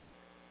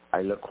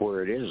 I look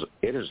where it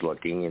is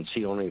looking and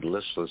see only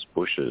listless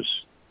bushes.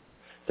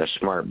 The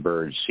smart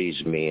bird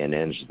sees me and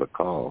ends the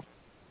call,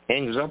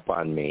 hangs up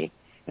on me,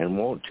 and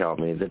won't tell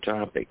me the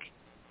topic.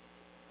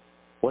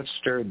 What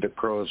stirred the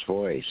crow's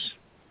voice?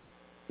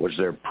 Was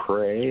there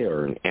prey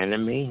or an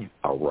enemy,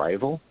 a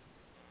rival?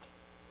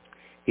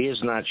 He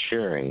is not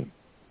sharing,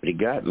 but he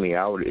got me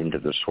out into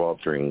the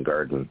sweltering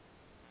garden.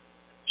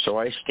 So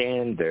I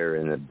stand there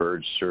in the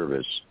bird's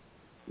service,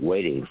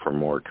 waiting for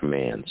more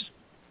commands.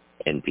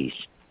 And peace.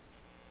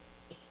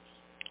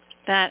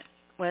 That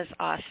was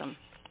awesome.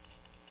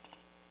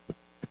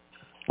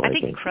 Well, I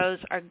think crows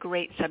are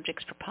great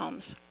subjects for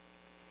poems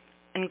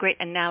and great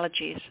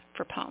analogies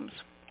for poems.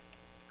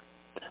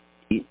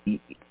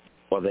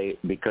 Well,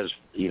 because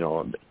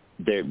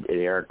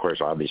they are, of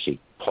course, obviously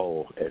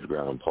Poe, Edgar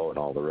Allan Poe, and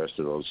all the rest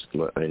of those.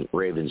 And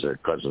ravens are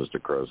cousins to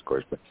crows, of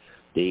course. But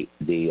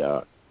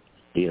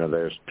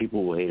there's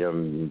people who hate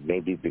them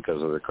maybe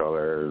because of their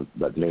color,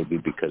 but maybe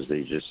because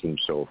they just seem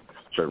so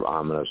sort of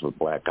ominous with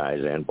black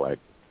eyes and black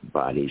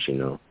bodies,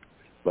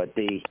 But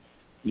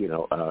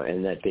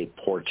and that they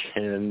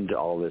portend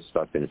all this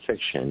stuff in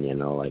fiction,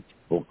 like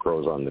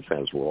crows on the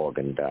fence, we're all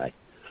going to die.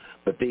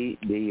 But the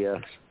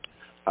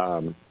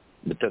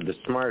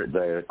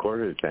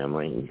Quartered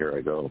family, and here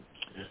I go,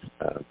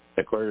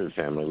 the Quartered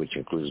family, which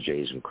includes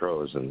jays and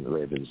crows and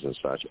ravens and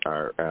such,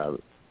 are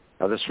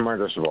the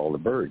smartest of all the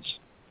birds.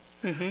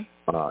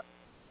 Mm-hmm.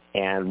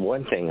 And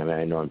one thing, and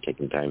I know I'm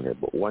taking time here,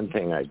 but one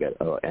thing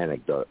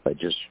anecdote, I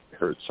just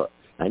heard,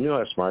 I knew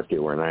how smart they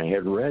were, and I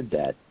had read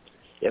that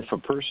if a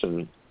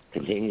person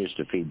continues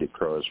to feed the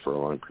crows for a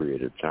long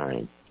period of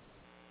time,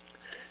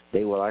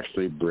 they will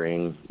actually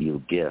bring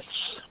you gifts.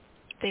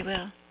 They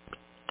will.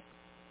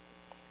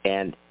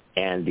 And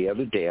the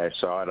other day I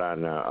saw it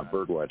on a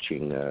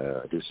birdwatching,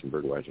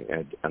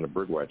 on a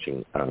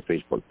birdwatching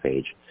Facebook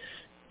page,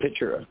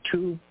 picture of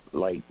two,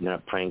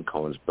 not pine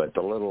cones, but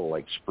the little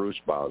spruce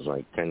boughs,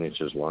 10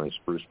 inches long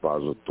spruce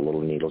boughs with the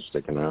little needles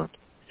sticking out.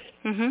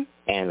 Mm-hmm.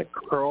 And a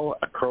crow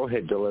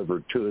had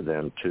delivered two of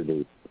them to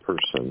the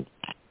person,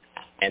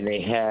 and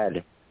they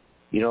had,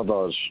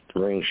 those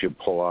rings you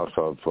pull off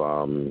of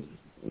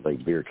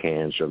beer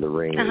cans, or the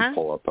ring you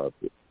pull up of.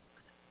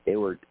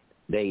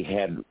 They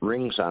had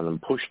rings on them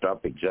pushed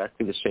up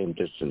exactly the same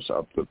distance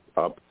up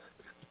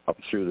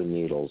through the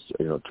needles,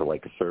 to a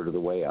third of the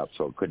way up,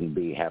 so it couldn't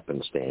be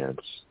happenstance.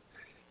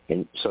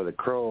 And so the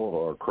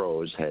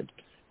crows had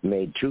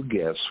made two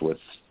gifts with,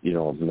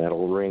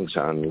 metal rings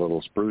on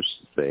little spruce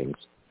things,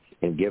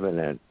 and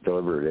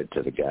delivered it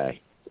to the guy.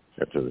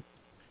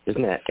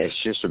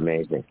 It's just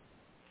amazing.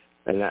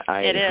 And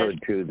I had heard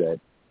too that,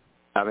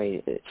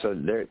 so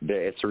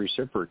it's a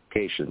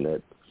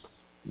reciprocation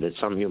that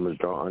some humans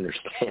don't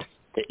understand.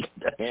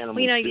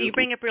 You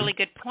bring up a really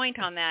good point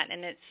on that,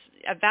 and it's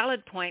a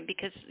valid point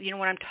because,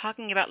 when I'm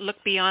talking about look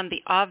beyond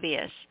the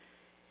obvious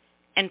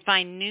and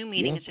find new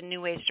meanings and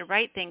new ways to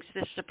write things,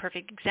 this is a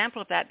perfect example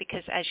of that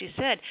because, as you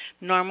said,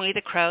 normally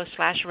the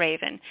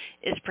crow/raven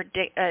is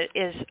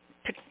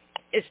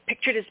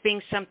pictured as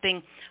being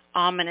something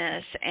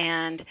ominous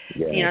and,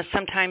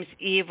 sometimes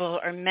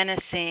evil or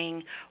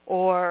menacing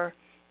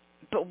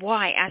but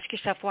why? Ask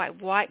yourself why.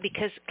 Why?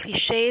 Because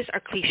cliches are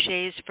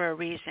cliches for a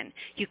reason.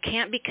 You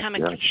can't become a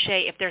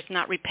cliche if there's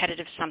not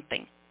repetitive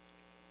something.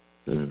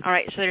 Mm. All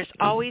right, so there's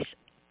always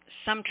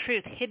some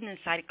truth hidden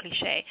inside a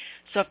cliche.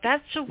 So if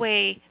that's the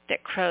way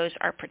that crows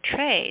are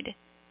portrayed,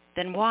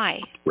 then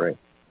why? Right.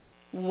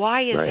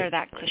 Why is there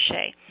that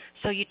cliche?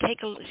 So you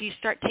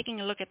start taking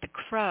a look at the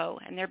crow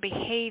and their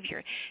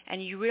behavior,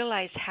 and you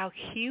realize how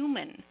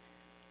human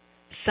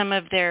some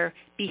of their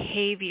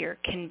behavior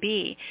can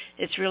be.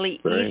 It's really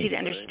easy to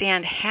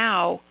understand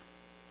how,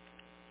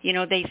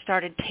 they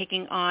started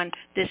taking on,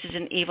 this is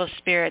an evil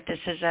spirit, this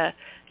is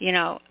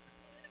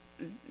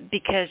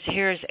because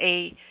here's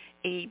a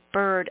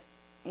bird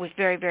with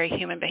very, very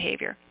human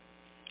behavior.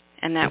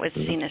 And that was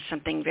seen as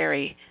something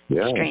very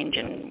strange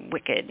and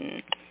wicked.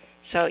 And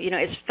so,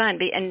 it's fun.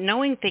 And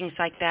knowing things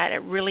like that,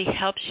 it really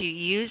helps you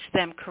use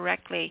them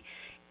correctly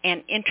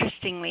and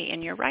interestingly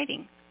in your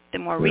writing. The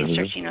more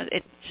research,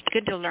 it's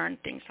good to learn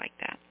things like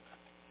that.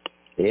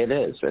 It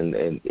is, and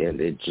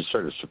it just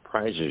sort of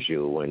surprises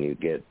you when you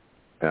get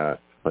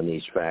on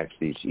these facts.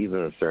 Even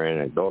if they're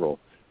anecdotal,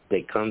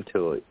 they come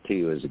to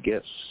you as a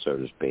gift, so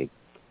to speak.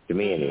 To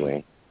me,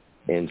 anyway.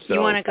 And so you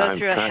want to go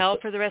through a hell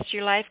for the rest of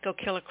your life? Go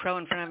kill a crow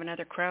in front of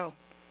another crow.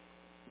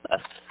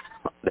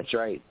 That's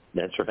right.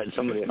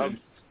 Somebody else.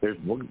 There's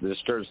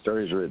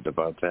stories written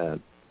about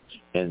that,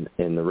 and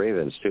the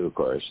ravens too, of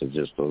course. It's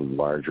just a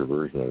larger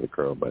version of the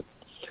crow, but.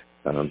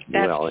 That's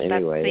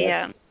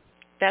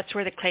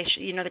where the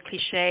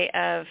cliche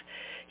of,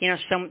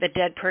 the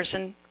dead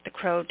person, the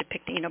crow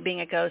depicting,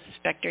 being a ghost, a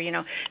specter,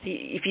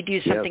 if you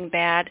do something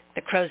bad,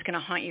 the crow's going to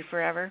haunt you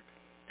forever.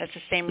 That's the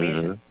same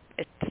reason.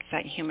 It's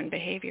that human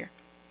behavior.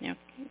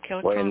 Kill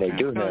a crow and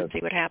see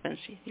what happens.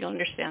 You'll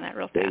understand that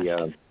real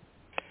fast.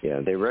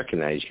 They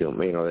recognize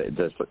human.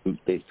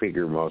 They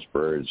figure most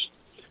birds,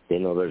 they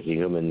know there's a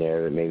human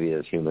there. Maybe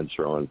there's humans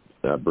throwing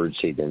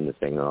birdseed in the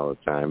thing all the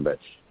time, but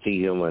see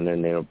human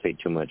and they don't pay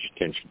too much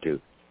attention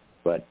to.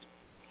 But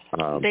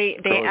they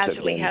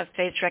absolutely have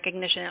face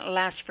recognition. It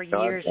lasts for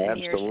years and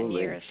years and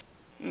years.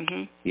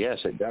 Mm-hmm. Yes,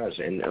 it does.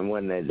 And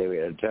when they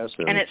test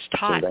them, and it's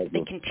taught.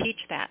 They can teach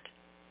that.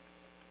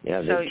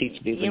 Yeah, so they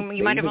teach.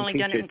 You might have only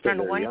done it in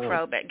front of one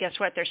crow, but guess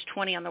what? There's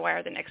 20 on the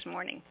wire the next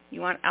morning. You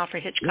want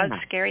Alfred Hitchcock's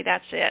scary?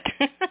 That's it.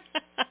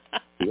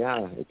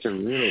 Yeah, it's a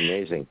really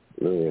amazing,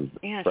 really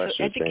impressive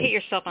so educate thing.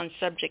 yourself on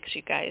subjects,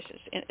 you guys.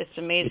 It's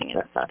amazing.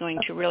 It's going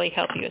to really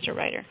help you as a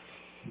writer.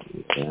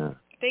 Yeah.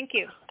 Thank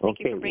you. Thank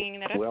you for bringing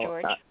that up,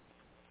 George.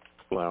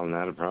 Well,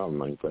 not a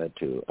problem. I'm glad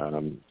to.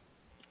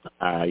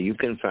 You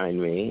can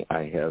find me.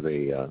 I have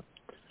a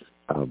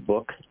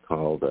book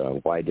called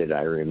Why Did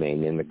I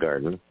Remain in the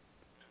Garden,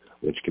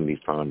 which can be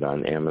found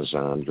on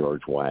Amazon,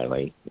 George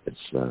Wiley. It's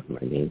my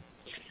name.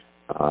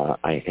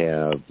 I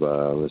have,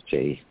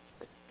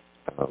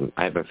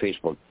 I have a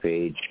Facebook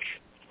page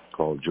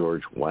called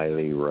George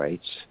Wiley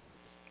Writes,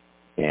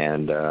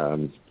 and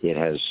it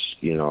has,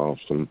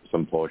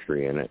 some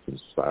poetry in it and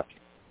stuff,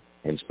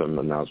 and some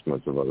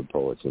announcements of other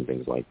poets and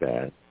things like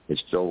that. It's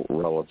still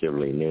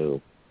relatively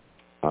new.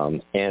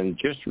 And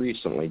just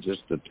recently,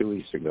 just 2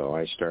 weeks ago,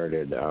 I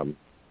started a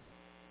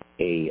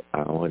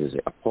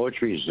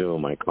poetry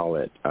Zoom. I call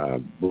it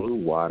Blue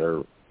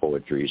Water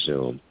Poetry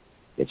Zoom.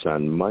 It's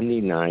on Monday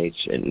nights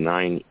at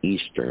 9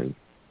 Eastern,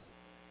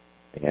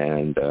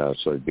 and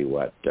so it'd be 6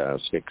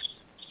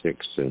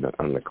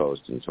 on the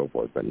coast and so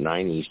forth, but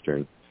 9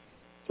 Eastern.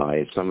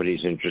 If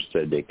somebody's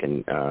interested, they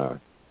can.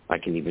 I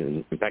can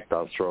even, in fact,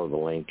 I'll throw the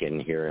link in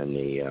here in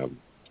the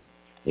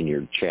in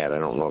your chat. I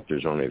don't know if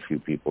there's only a few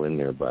people in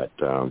there, but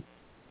the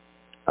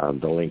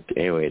link.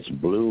 Anyway, it's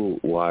Blue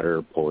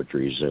Water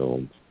Poetry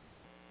Zoom,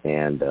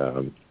 and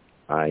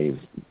I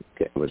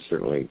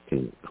certainly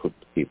can hook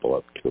people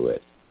up to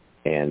it.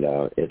 And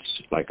it's,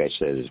 like I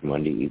said, it's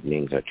Monday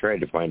evenings. I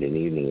tried to find an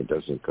evening that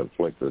doesn't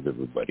conflict with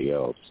everybody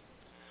else,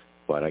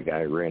 but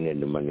I ran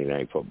into Monday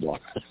Night Football.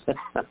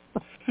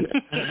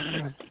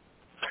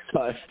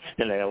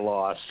 And I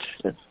lost.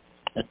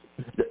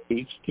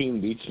 Each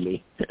team beats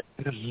me.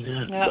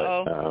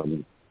 Uh-oh.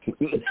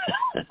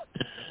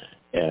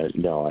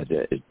 No, I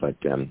did. But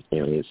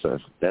anyway,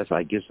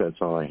 I guess that's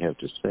all I have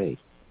to say.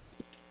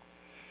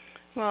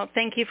 Well,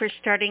 thank you for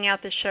starting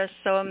out the show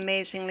so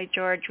amazingly,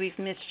 George. We've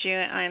missed you.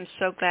 I am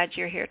so glad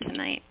you're here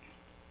tonight.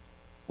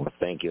 Well,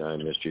 thank you. I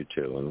missed you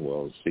too, and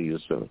we'll see you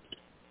soon.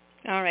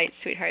 All right,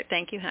 sweetheart.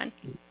 Thank you, hon.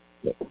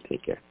 Yeah,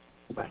 take care.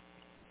 Bye.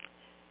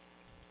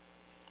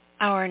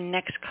 Our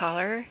next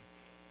caller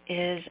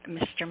is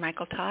Mr.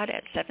 Michael Todd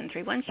at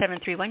 731.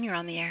 731, you're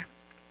on the air.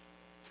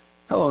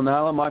 Hello,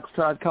 Nyla. Michael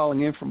Todd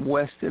calling in from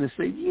West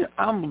Tennessee.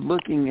 I'm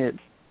looking at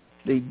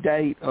the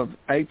date of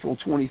April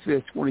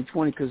 25th,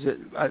 2020, because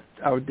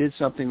I did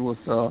something with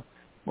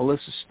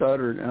Melissa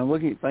Studdard, and I'm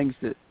looking at things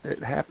that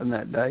happened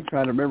that day,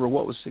 trying to remember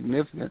what was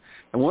significant.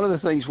 And one of the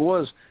things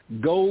was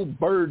Gold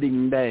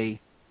Birding Day,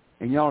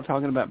 and y'all are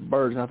talking about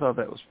birds, and I thought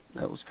that was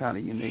kind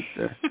of unique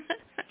there.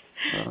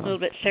 A little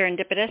bit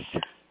serendipitous.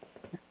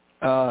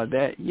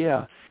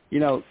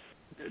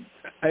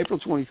 April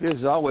 25th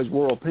is always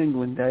World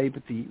Penguin Day,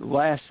 but the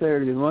last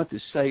Saturday of the month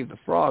is Save the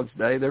Frogs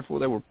Day. Therefore,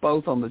 they were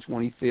both on the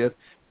 25th.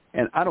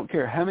 And I don't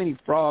care how many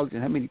frogs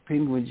and how many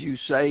penguins you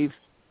save,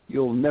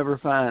 you'll never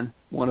find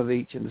one of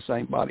each in the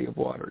same body of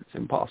water. It's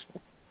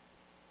impossible.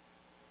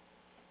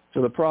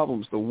 So the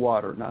problem's the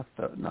water,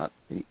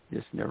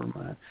 just never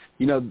mind.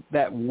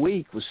 That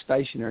week was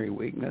Stationary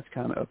Week, and that's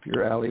kind of up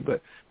your alley.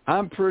 But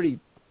I'm pretty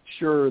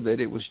sure that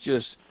it was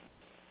just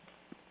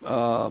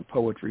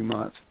Poetry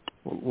Month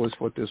was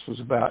what this was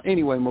about.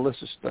 Anyway,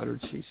 Melissa Studdard,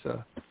 she's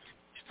a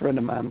friend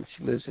of mine.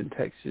 She lives in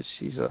Texas.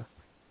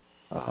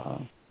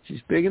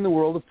 She's big in the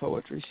world of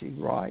poetry. She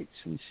writes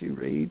and she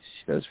reads.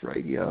 She does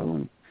radio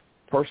and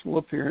personal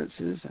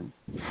appearances. And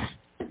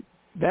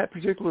that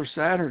particular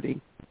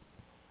Saturday,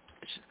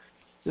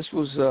 this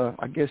was,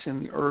 I guess,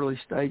 in the early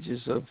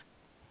stages of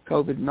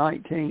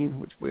COVID-19,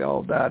 which we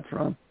all died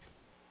from.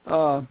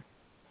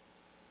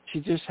 She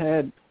just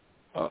had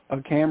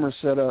a camera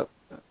set up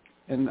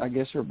in, I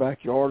guess, her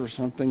backyard or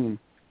something,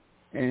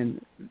 and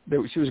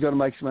she was going to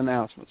make some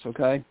announcements,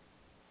 okay?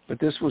 But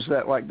this was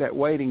that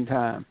waiting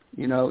time,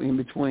 in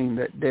between,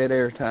 that dead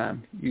air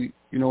time. You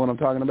know what I'm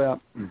talking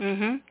about?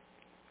 Mm-hmm.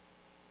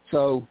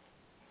 So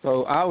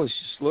I was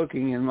just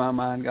looking, and my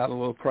mind got a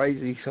little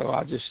crazy, so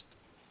I just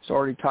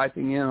started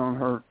typing in on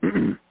her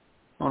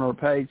on her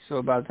page.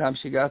 So by the time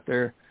she got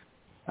there,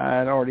 I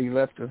had already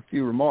left a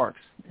few remarks,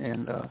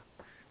 and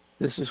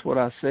this is what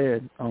I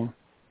said on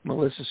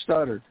Melissa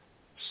Studdard,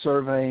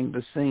 surveying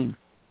the scene.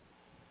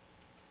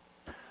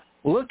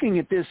 Looking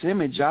at this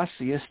image, I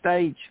see a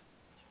stage.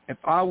 If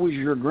I was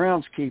your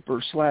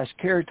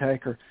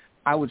groundskeeper/caretaker,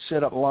 I would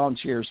set up lawn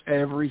chairs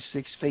every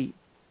 6 feet.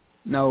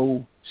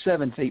 No,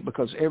 7 feet,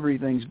 because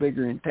everything's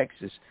bigger in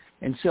Texas,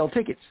 and sell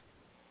tickets.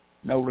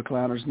 No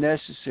recliners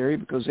necessary,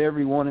 because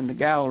everyone in the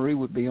gallery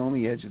would be on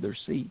the edge of their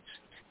seats.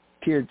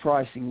 Tiered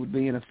pricing would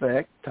be in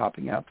effect,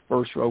 topping out the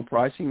first row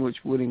pricing,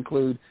 which would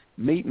include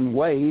meet and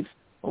wave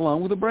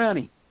along with a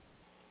brownie.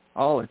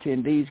 All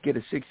attendees get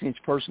a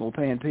 6-inch personal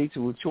pan pizza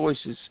with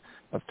choices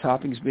of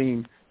toppings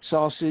being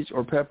sausage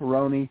or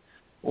pepperoni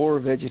or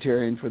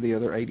vegetarian for the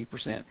other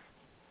 80%.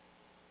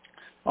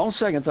 On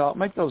second thought,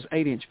 make those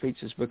 8-inch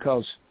pizzas,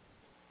 because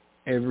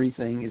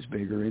everything is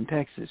bigger in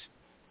Texas.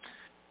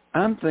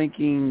 I'm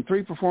thinking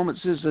 3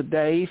 performances a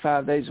day,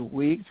 5 days a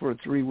week for a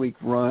 3-week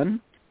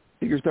run.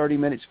 Figure 30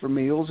 minutes for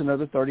meals,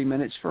 another 30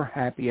 minutes for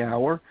happy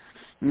hour.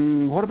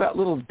 What about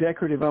little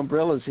decorative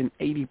umbrellas and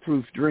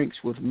 80-proof drinks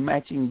with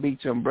matching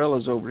beach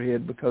umbrellas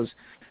overhead? Because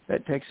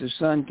That Texas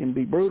sun can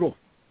be brutal.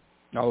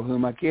 Oh, who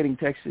am I kidding?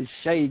 Texas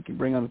shade can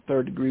bring on a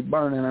third-degree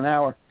burn in an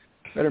hour.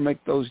 Better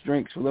make those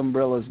drinks with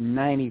umbrellas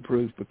 90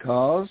 proof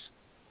because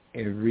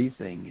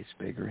everything is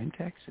bigger in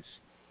Texas.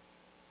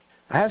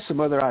 I have some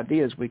other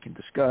ideas we can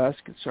discuss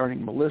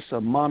concerning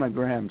Melissa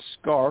monogram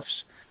scarves,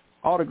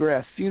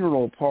 autographed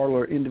funeral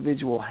parlor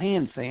individual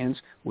hand fans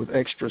with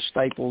extra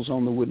staples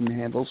on the wooden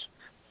handles,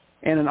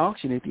 and an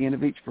auction at the end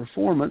of each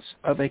performance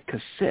of a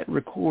cassette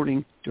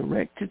recording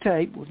direct to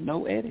tape with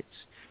no edits.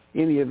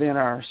 In the event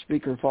our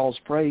speaker falls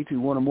prey to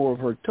one or more of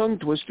her tongue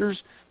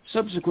twisters,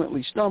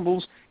 subsequently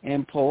stumbles,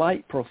 and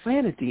polite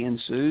profanity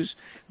ensues,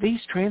 these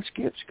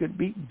transcripts could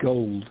be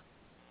gold.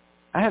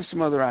 I have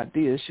some other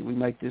ideas. Should we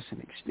make this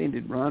an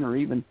extended run or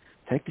even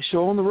take the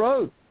show on the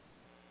road?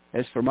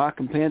 As for my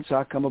compence,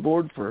 I come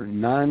aboard for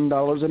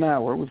 $9 an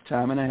hour with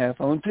time and a half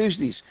on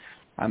Tuesdays.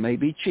 I may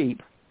be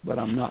cheap, but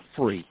I'm not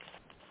free.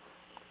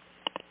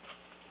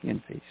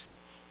 In peace.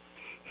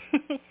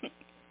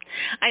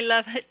 I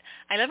love it.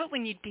 I love it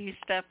when you do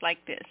stuff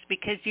like this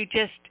because you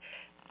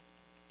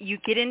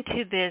get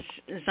into this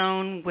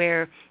zone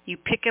where you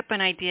pick up an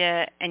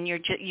idea and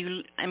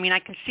I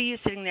can see you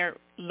sitting there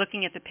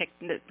looking at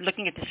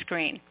the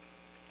screen,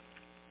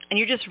 and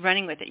you're just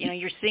running with it.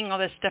 You're seeing all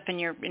this stuff in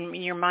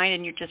your mind,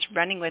 and you're just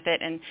running with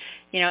it. And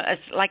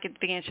it's like at the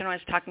beginning, when I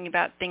was talking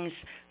about things,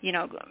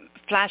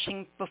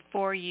 flashing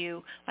before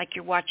you, like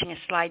you're watching a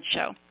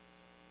slideshow.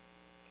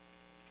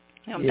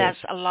 Yes. That's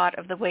a lot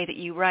of the way that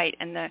you write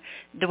and the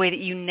way that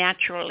you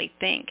naturally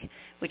think,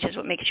 which is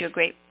what makes you a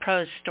great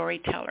prose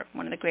storyteller.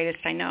 One of the greatest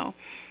I know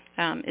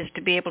is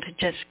to be able to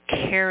just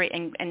carry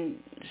and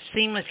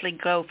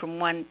seamlessly go from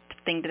one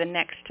thing to the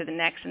next. And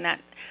that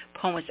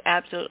poem was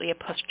absolutely a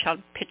poster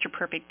child,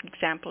 picture-perfect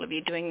example of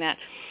you doing that.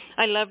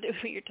 I loved it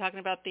when you're talking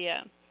about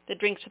the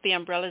drinks with the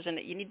umbrellas in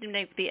it. You need to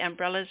make the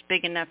umbrellas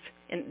big enough,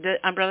 and the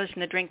umbrellas in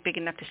the drink big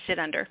enough to sit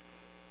under,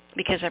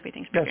 because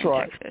everything's bigger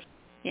in Texas.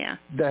 Yeah.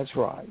 That's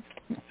right.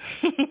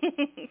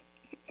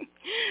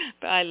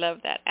 But I love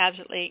that.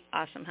 Absolutely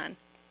awesome, hon.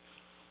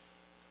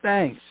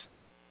 Thanks.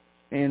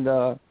 And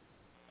also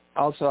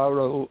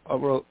I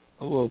wrote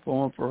a little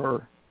poem for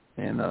her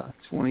in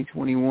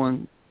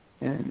 2021,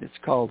 and it's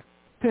called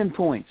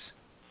Pinpoints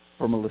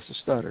for Melissa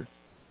Stutter.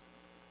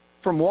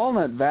 From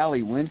Walnut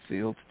Valley,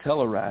 Winfield to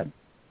Telluride,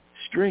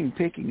 string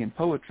picking and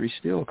poetry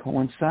still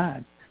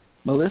coincide.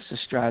 Melissa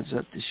strides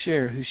up to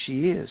share who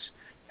she is,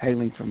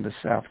 hailing from the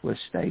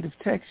southwest state of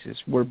Texas,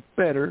 where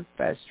better,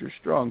 faster,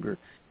 stronger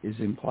is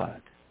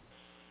implied.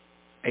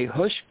 A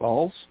hush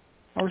falls,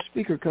 our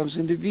speaker comes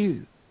into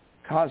view.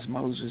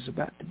 Cosmos is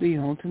about to be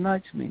on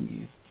tonight's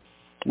menu.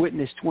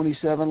 Witness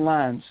 27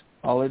 lines,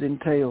 all it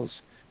entails,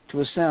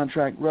 to a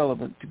soundtrack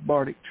relevant to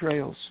bardic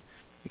trails.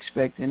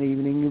 Expect an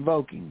evening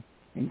evoking,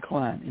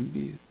 incline in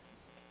view.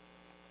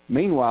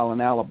 Meanwhile, in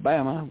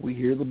Alabama, we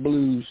hear the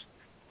blues.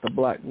 The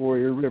Black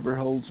Warrior River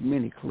holds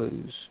many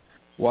clues.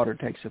 Water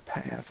takes a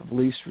path of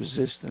least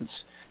resistance.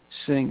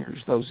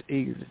 Singers, those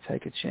eager to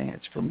take a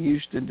chance, from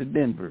Houston to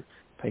Denver,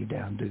 pay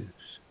down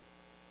dues.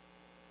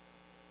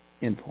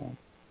 End poem.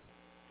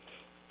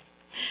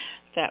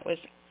 That was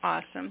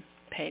awesome.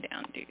 Pay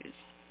down dues.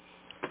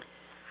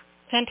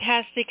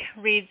 Fantastic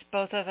reads,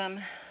 both of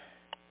them.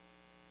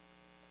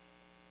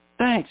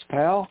 Thanks,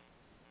 pal.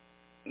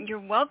 You're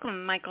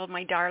welcome, Michael,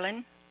 my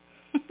darling.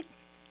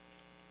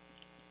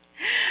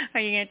 Are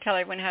you going to tell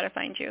everyone how to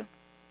find you?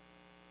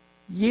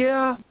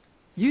 Yeah,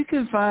 you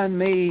can find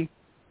me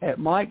at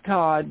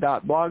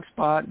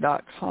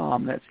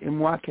miketodd.blogspot.com. That's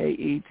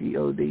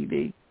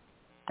MYKETODD.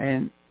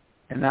 And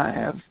I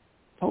have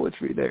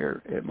poetry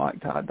there at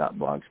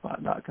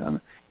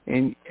miketodd.blogspot.com.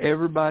 And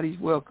everybody's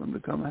welcome to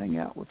come hang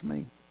out with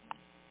me.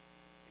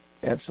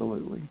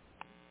 Absolutely.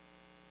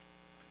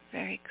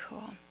 Very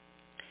cool.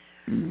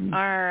 Mm-hmm.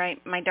 All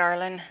right, my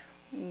darling.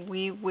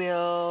 We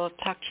will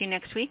talk to you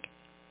next week.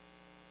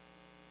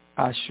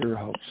 I sure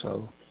hope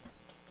so.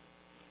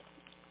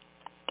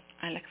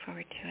 I look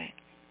forward to it.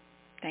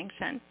 Thanks,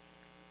 son.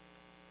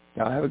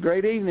 Y'all have a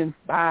great evening.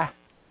 Bye.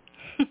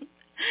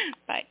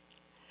 Bye.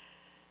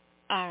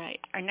 All right.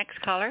 Our next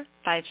caller,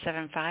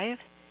 575.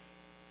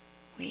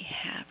 We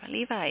have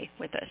Levi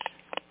with us.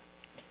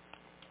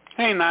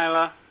 Hey,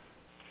 Nyla.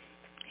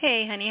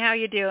 Hey, honey. How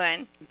you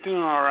doing?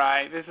 Doing all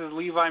right. This is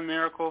Levi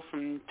Miracle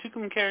from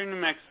Tucumcari, New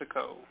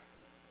Mexico.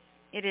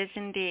 It is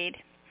indeed.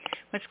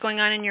 What's going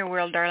on in your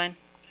world, darling?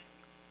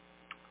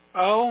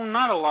 Oh,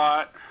 not a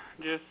lot.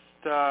 Just,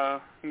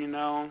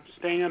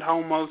 staying at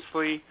home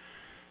mostly,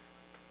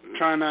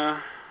 trying to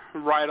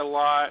write a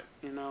lot,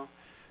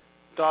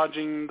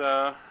 dodging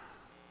the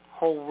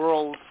whole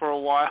world for a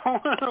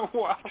while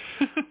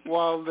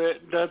while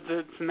it does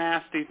its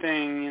nasty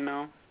thing,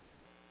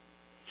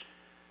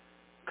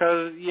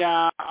 Because,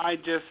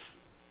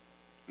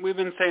 we've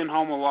been staying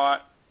home a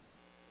lot,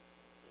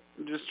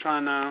 just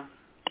trying to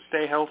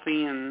stay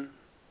healthy and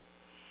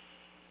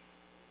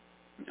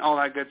all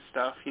that good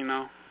stuff,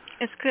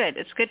 It's good.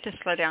 It's good to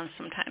slow down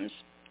sometimes.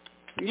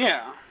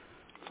 Yeah,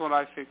 that's what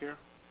I figure.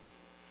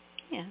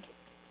 Yeah.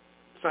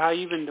 So how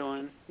you been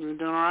doing? You been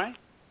doing all right?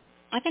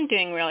 I've been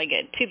doing really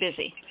good. Too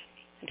busy.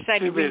 I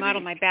decided to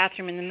remodel my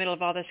bathroom in the middle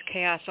of all this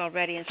chaos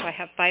already, and so I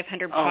have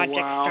 500 projects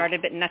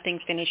started, but nothing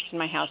finished, and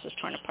my house is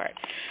torn apart.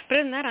 But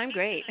other than that, I'm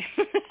great.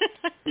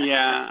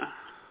 Yeah.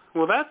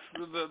 Well, that's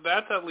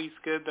at least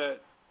good.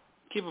 That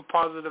keep a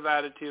positive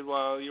attitude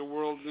while your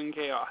world's in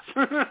chaos.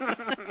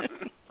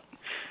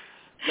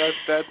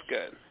 That's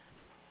good.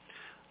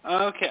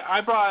 Okay,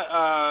 I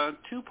brought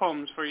 2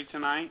 poems for you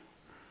tonight.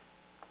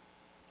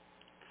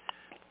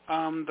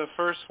 The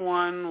first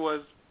one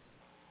was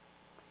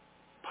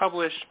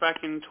published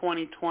back in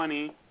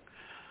 2020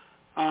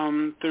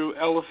 through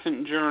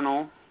Elephant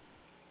Journal,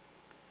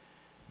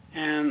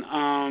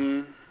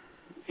 and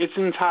it's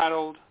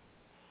entitled,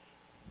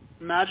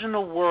 "Imagine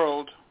a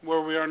World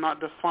Where We Are Not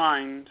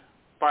Defined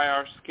by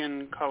Our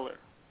Skin Color."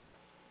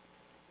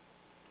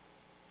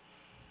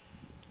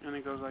 And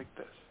it goes like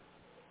this.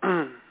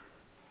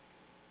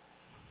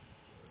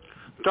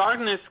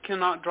 Darkness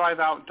cannot drive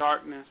out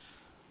darkness.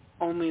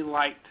 Only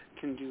light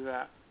can do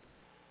that.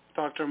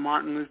 Dr.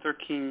 Martin Luther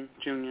King,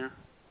 Jr.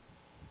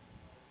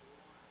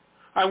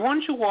 I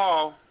want you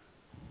all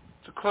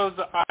to close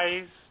the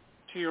eyes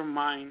to your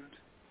mind.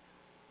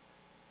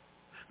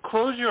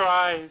 Close your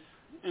eyes,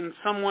 and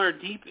somewhere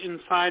deep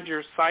inside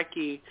your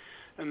psyche,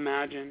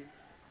 imagine.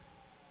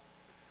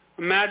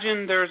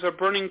 Imagine there's a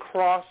burning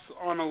cross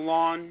on a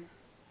lawn,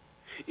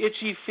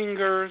 itchy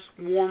fingers,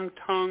 warm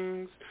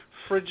tongues,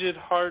 frigid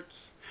hearts.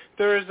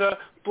 There is a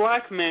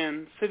black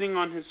man sitting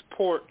on his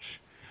porch,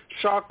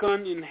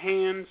 shotgun in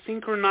hand,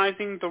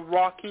 synchronizing the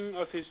rocking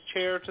of his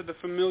chair to the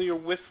familiar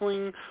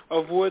whistling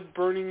of wood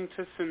burning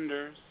to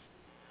cinders.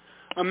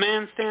 A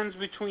man stands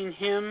between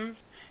him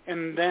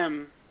and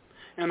them,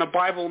 and a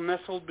Bible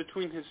nestled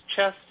between his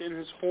chest and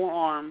his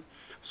forearm,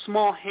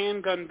 small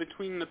handgun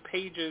between the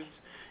pages,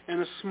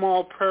 and a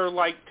small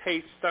prayer-like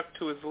taste stuck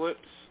to his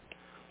lips.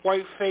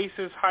 White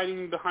faces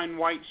hiding behind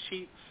white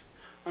sheets,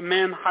 a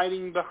man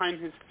hiding behind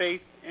his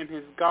faith and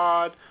his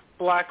God,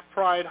 black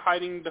pride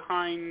hiding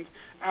behind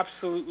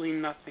absolutely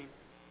nothing.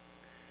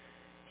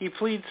 He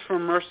pleads for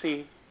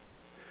mercy,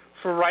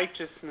 for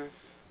righteousness,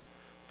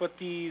 but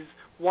these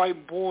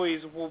white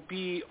boys will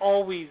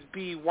always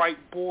be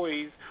white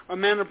boys. A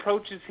man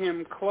approaches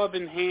him, club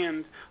in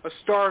hand, a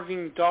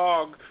starving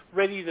dog,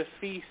 ready to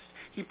feast.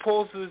 He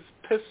pulls his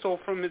pistol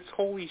from its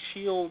holy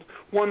shield,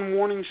 one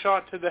warning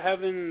shot to the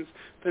heavens,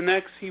 the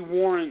next he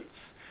warrants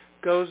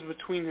goes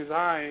between his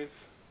eyes.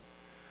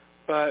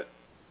 But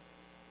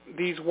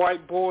these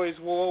white boys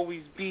will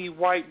always be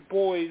white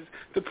boys.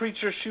 The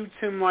preacher shoots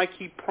him like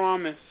he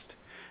promised,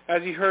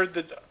 as the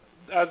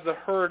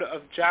herd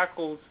of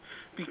jackals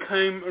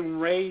became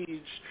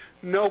enraged.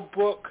 No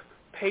book,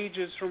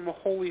 pages from a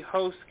holy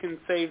host can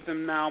save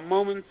them now.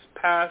 Moments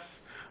pass,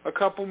 a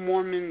couple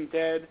more men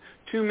dead.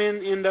 2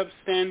 men end up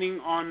standing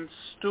on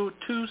 2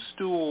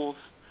 stools,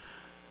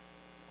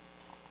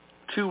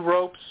 2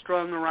 ropes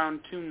strung around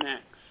 2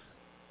 necks.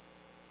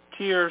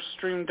 Tears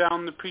stream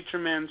down the preacher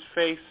man's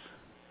face,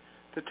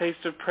 the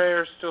taste of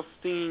prayer still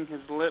stinging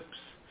his lips.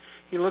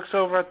 He looks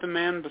over at the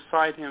man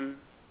beside him.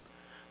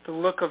 The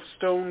look of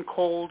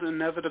stone-cold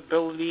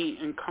inevitability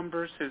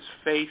encumbers his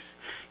face.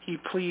 He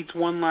pleads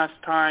one last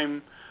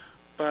time,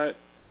 but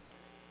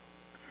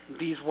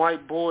these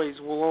white boys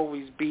will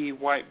always be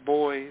white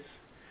boys.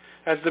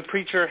 As the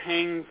preacher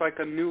hangs like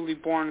a newly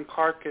born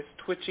carcass,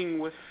 twitching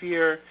with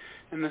fear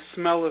and the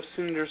smell of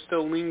cinder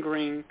still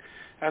lingering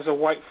as a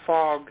white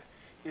fog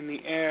in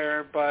the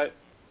air, but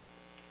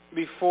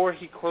before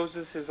he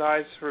closes his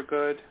eyes for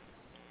good,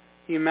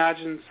 he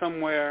imagines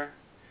somewhere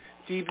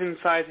deep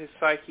inside his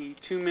psyche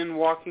 2 men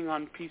walking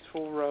on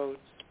peaceful roads.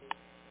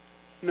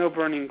 No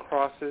burning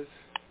crosses.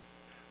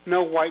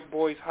 No white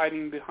boys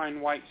hiding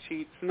behind white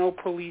sheets. No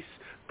police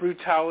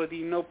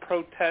brutality. No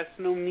protest.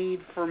 No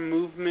need for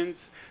movements.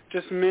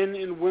 Just men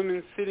and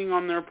women sitting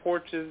on their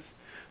porches.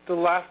 The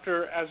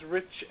laughter as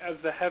rich as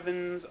the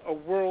heavens. A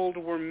world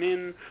where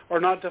men are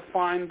not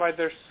defined by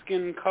their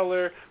skin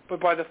color,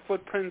 but by the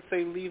footprints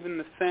they leave in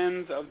the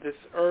sands of this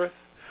earth.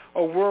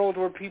 A world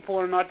where people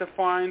are not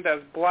defined as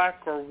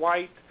black or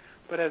white,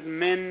 but as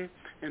men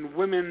and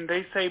women.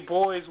 They say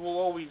boys will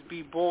always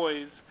be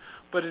boys,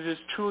 but it is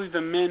truly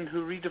the men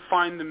who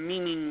redefine the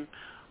meaning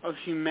of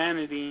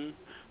humanity.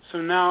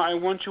 So now I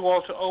want you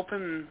all to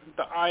open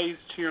the eyes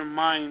to your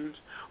mind.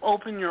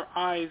 Open your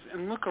eyes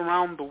and look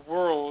around the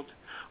world.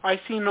 I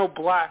see no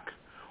black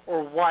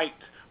or white,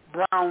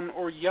 brown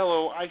or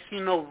yellow. I see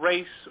no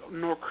race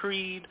nor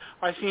creed.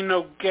 I see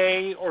no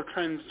gay or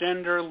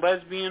transgender,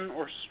 lesbian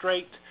or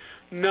straight.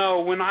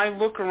 No, when I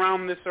look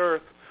around this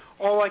earth,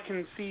 all I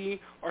can see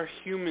are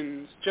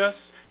humans, just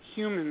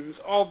humans,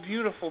 all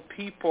beautiful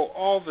people,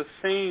 all the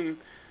same.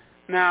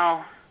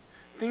 Now,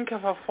 think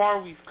of how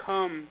far we've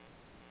come.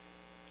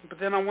 But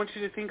then I want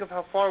you to think of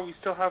how far we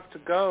still have to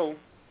go.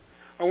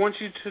 I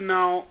want you to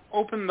now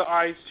open the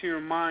eyes to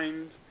your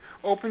mind.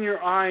 Open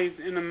your eyes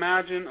and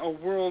imagine a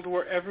world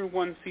where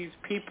everyone sees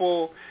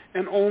people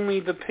and only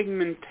the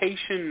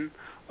pigmentation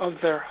of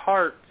their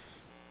hearts.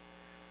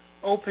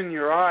 Open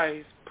your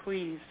eyes,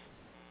 please.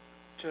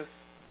 Just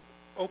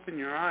open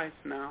your eyes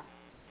now.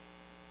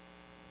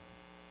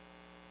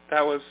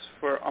 That was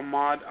for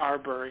Ahmaud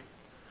Arbery.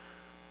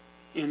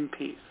 In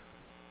peace.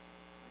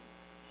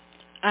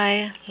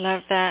 I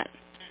love that.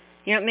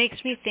 You know, it makes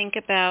me think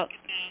about,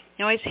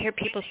 you always hear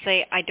people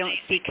say, I don't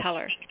see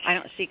color. I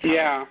don't see color.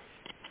 Yeah.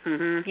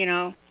 Mm-hmm. You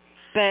know,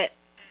 but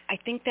I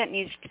think that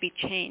needs to be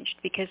changed,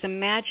 because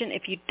imagine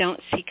if you don't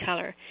see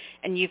color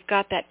and you've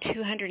got that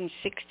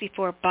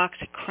 264 box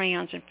of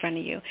crayons in front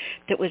of you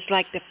that was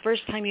like the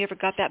first time you ever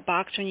got that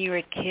box when you were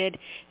a kid,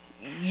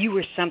 you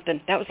were something.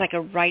 That was like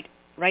a rites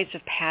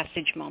of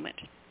passage moment.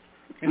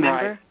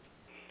 Remember? Right.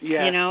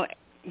 Yeah. You know,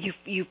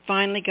 you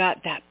finally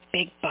got that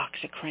big box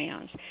of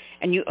crayons,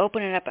 and you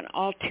open it up and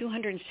all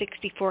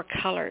 264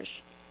 colors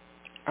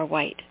are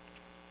white.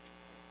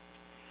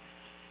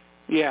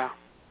 Yeah.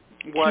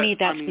 To me,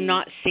 that's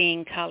not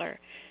seeing color.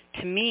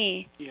 To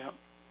me, yep.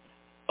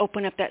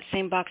 Open up that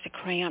same box of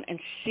crayon and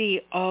see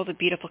all the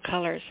beautiful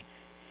colors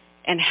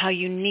and how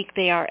unique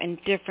they are and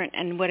different,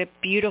 and what a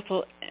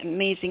beautiful,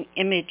 amazing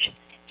image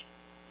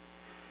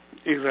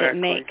it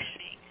makes.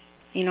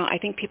 You know, I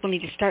think people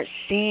need to start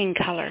seeing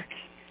color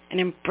and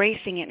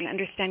embracing it and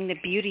understanding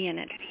the beauty in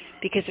it.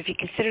 Because if you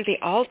consider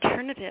the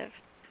alternative,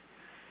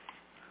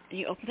 and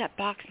you open that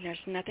box and there's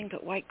nothing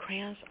but white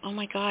crayons, oh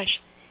my gosh,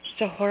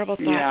 it's a horrible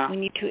thought. Yeah. We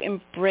need to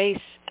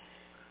embrace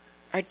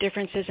our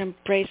differences,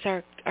 embrace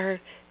our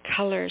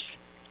colors.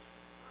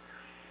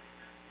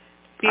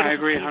 Beautiful I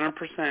agree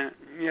piece. 100%.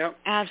 Yep.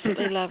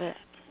 Absolutely love it.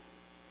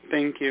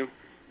 Thank you.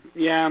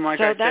 Yeah, and like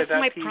I said, that's that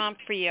my piece...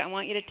 prompt for you. I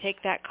want you to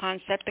take that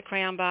concept, the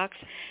crayon box,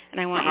 and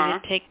I want you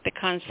to take the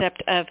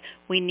concept of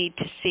we need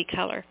to see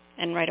color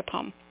and write a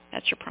poem.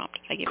 That's your prompt.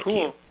 I give it to you.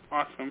 Cool.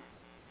 Awesome.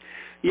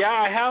 Yeah,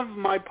 I have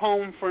my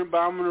poem for it, but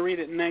I'm going to read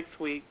it next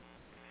week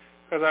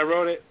because I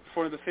wrote it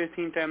for the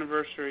 15th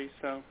anniversary.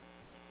 So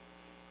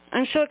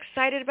I'm so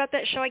excited about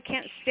that show. I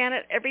can't stand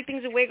it.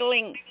 Everything's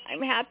wiggling.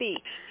 I'm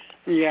happy.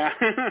 Yeah.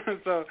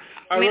 So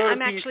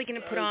I'm actually going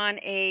to put on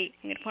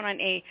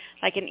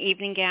like an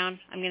evening gown.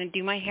 I'm going to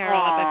do my hair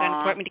all up. I've got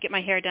an appointment to get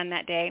my hair done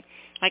that day.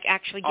 Like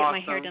actually get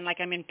my hair done like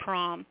I'm in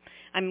prom.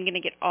 I'm going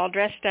to get all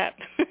dressed up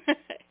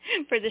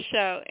for the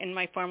show in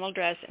my formal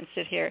dress and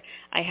sit here.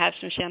 I have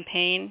some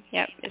champagne.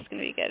 Yep, it's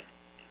going to be good.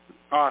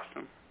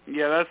 Awesome.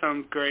 Yeah, that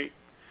sounds great.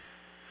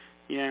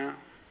 Yeah.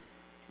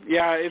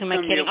 Yeah, it's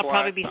going to be a blast. I'll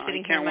probably be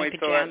sitting here in my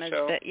pajamas,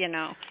 but you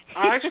know.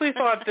 I actually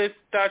thought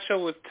that show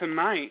was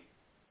tonight.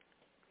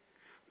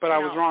 But I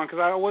was wrong because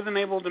I wasn't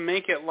able to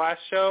make it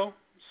last show,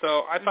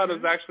 so I thought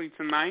it was actually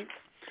tonight.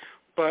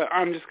 But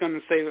I'm just going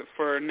to save it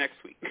for next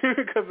week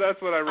because that's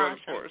what I wrote it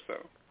for.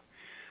 So,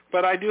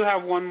 but I do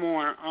have one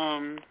more.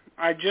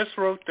 I just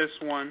wrote this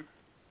one,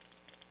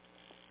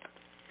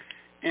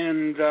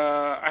 and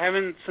I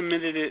haven't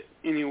submitted it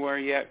anywhere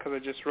yet because I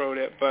just wrote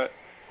it. But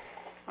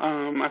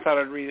I thought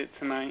I'd read it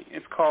tonight.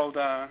 It's called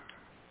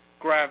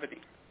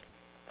Gravity.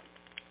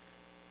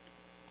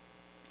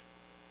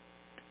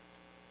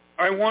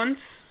 I once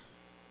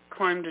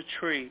climbed a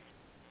tree.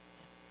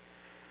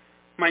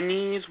 My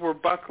knees were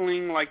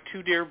buckling like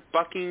two deer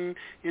bucking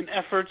in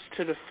efforts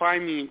to defy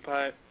me,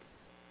 but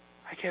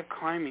I kept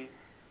climbing.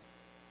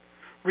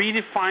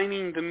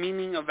 Redefining the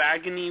meaning of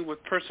agony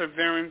with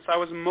perseverance, I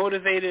was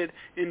motivated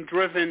and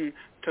driven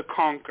to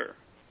conquer.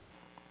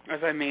 As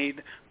I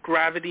made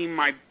gravity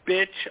my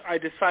bitch, I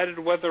decided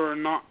whether or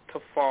not to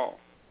fall.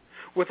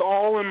 With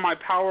all in my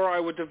power, I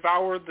would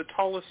devour the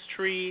tallest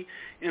tree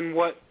in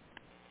what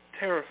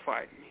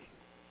terrified me.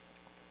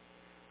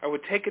 I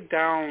would take it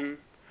down,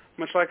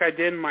 much like I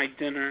did my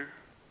dinner.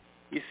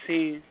 You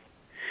see,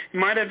 it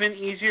might have been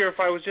easier if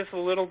I was just a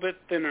little bit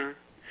thinner,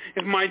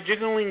 if my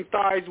jiggling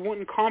thighs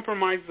wouldn't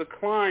compromise the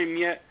climb,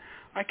 yet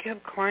I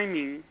kept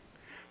climbing.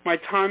 My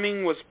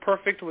timing was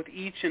perfect with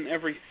each and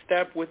every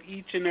step, with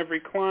each and every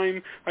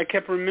climb. I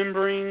kept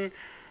remembering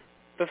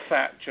the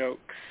fat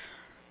jokes,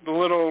 the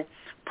little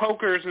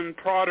pokers and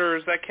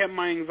prodders that kept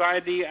my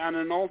anxiety at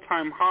an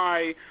all-time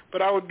high,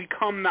 but I would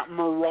become that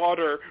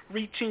marauder,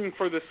 reaching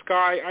for the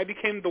sky. I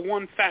became the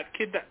one fat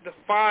kid that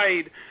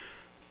defied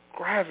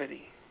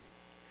gravity.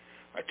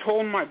 I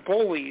told my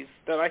bullies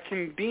that I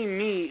can be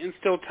me and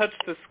still touch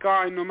the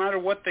sky. No matter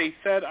what they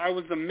said, I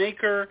was the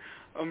maker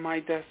of my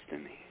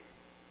destiny.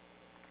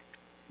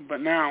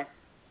 But now,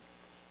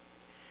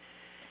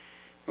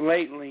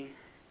 lately,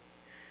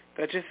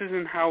 that just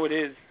isn't how it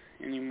is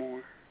anymore.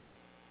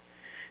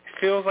 It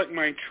feels like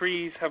my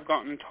trees have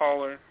gotten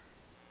taller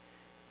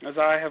as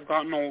I have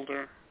gotten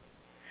older,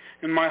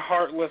 and my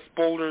heart less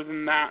bolder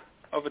than that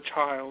of a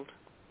child.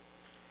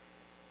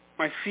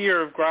 My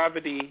fear of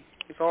gravity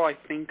is all I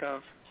think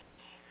of.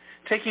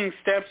 Taking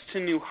steps to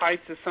new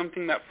heights is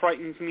something that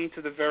frightens me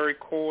to the very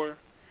core.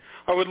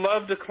 I would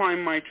love to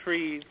climb my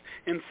trees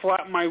and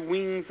flap my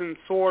wings and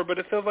soar, but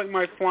it feels like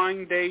my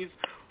flying days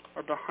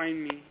are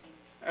behind me.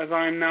 As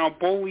I am now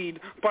bullied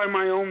by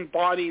my own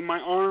body, my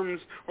arms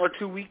are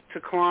too weak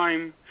to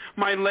climb,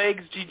 my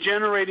legs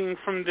degenerating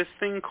from this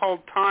thing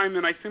called time,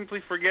 and I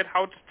simply forget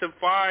how to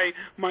defy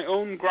my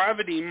own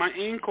gravity, my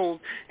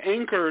ankles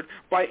anchored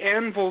by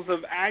anvils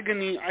of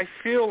agony. I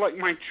feel like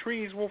my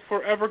trees will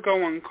forever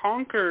go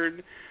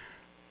unconquered.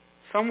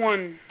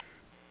 Someone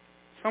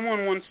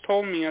Someone once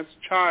told me as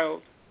a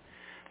child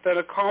that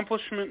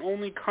accomplishment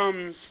only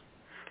comes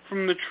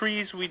from the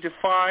trees we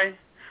defy,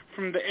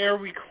 from the air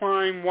we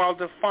climb while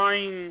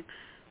defying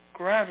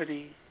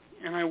gravity.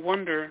 And I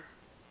wonder,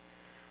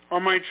 are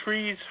my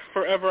trees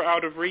forever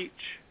out of reach?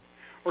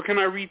 Or can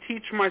I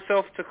reteach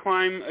myself to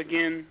climb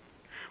again?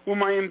 Will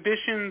my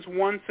ambitions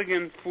once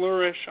again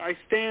flourish? I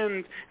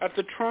stand at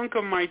the trunk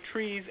of my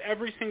trees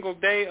every single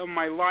day of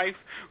my life,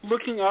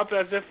 looking up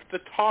as if the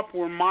top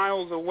were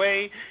miles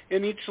away,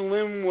 and each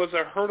limb was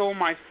a hurdle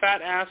my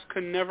fat ass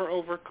could never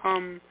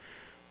overcome.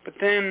 But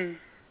then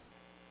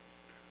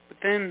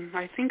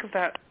I think of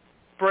that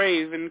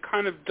brave and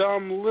kind of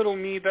dumb little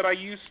me that I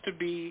used to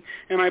be,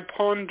 and I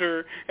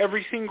ponder,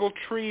 every single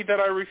tree that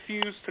I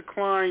refuse to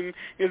climb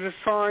is a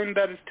sign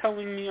that is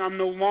telling me I'm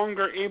no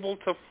longer able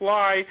to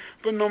fly,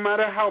 but no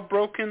matter how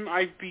broken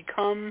I've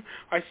become,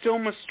 I still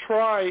must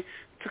try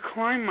to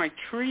climb my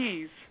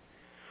trees.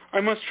 I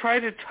must try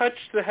to touch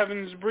the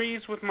heavens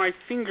breeze with my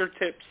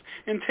fingertips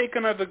and take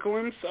another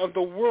glimpse of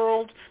the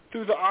world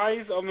through the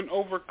eyes of an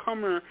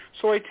overcomer.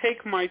 So I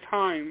take my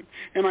time,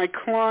 and I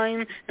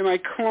climb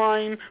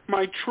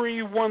my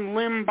tree one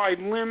limb by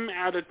limb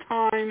at a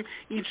time,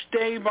 each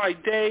day by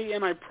day,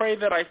 and I pray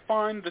that I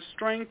find the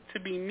strength to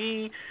be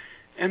me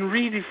and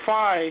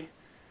redefy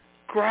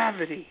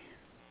gravity.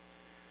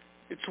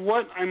 It's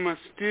what I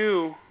must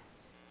do,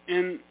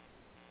 and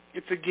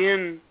it's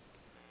again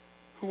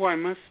who I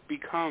must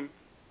become.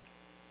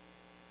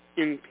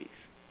 In peace.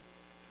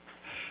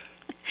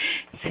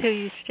 It's who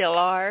you still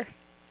are.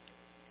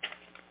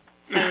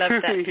 I love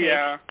that too.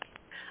 Yeah.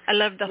 I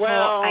love the whole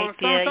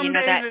idea. Some you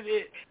know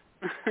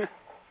that.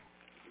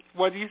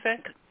 What do you say?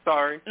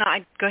 Sorry. No,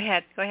 go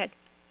ahead.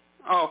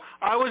 Oh,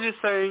 I was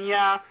just saying,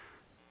 yeah.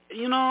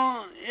 You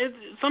know,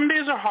 some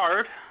days are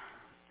hard,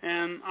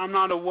 and I'm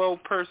not a well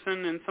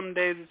person, and some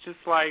days it's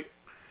just like,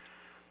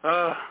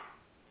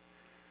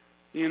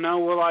 you know,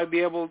 will I be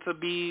able to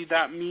be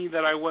that me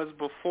that I was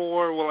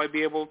before? Will I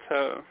be able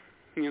to,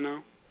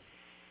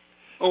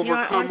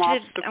 overcome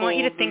obstacles? I want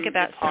you to think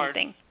about hard.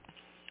 something.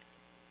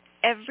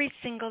 Every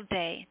single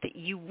day that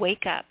you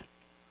wake up,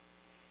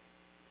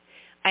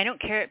 I don't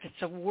care if it's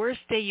the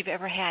worst day you've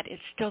ever had,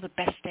 it's still the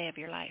best day of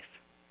your life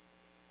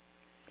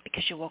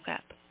because you woke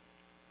up.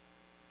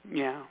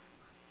 Yeah.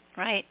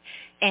 Right?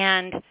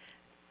 And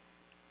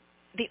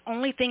the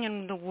only thing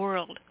in the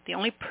world, the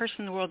only person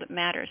in the world that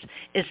matters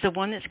is the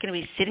one that's going to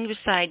be sitting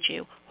beside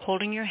you,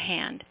 holding your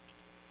hand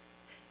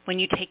when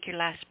you take your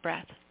last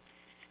breath.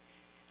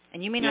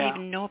 And you may not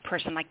even know a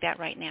person like that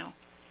right now.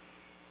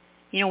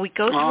 You know, we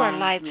go through our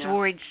lives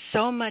worried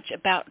so much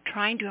about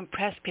trying to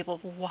impress people.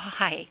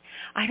 Why?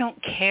 I don't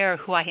care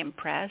who I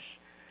impress.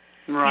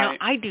 Right. You know,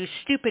 I do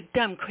stupid,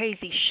 dumb,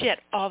 crazy shit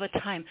all the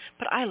time,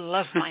 but I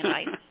love my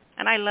life.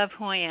 And I love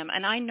who I am,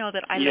 and I know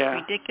that I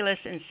look ridiculous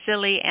and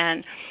silly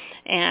and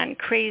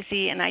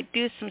crazy, and I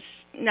do some.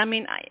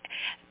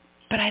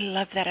 But I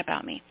love that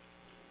about me,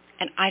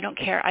 and I don't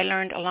care. I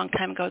learned a long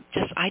time ago.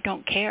 I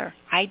don't care.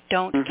 I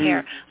don't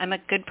care. I'm a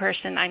good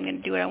person. I'm going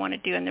to do what I want to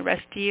do, and the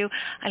rest of you,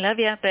 I love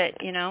you.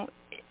 But you know,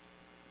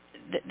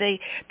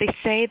 they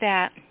say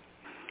that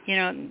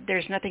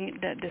there's nothing.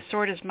 The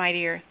sword is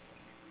mightier,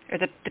 or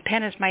the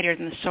pen is mightier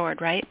than the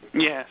sword, right?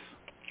 Yes.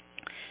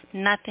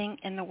 Nothing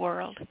in the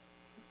world,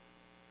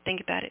 think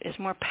about it, is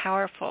more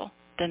powerful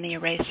than the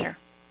eraser.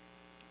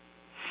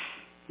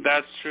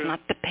 That's true. It's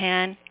not the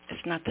pen,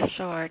 it's not the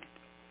sword,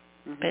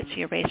 but it's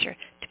the eraser.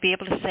 To be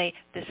able to say,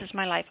 this is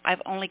my life.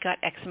 I've only got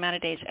X amount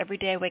of days. Every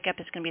day I wake up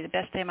is going to be the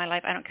best day of my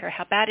life. I don't care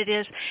how bad it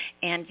is,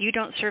 and you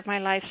don't serve my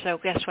life, so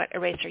guess what,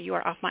 eraser, you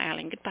are off my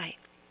island. Goodbye.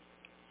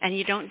 And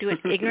you don't do it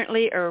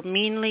ignorantly or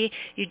meanly.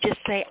 You just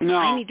say, no.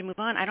 I need to move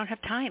on. I don't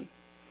have time.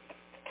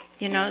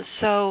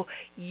 So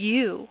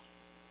you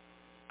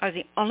are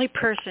the only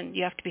person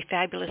you have to be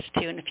fabulous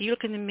to. And if you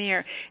look in the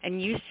mirror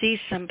and you see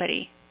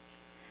somebody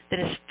that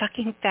is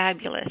fucking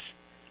fabulous,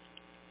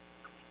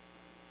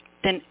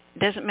 then it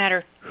doesn't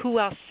matter who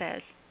else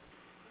says,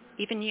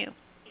 even you,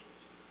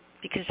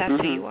 because that's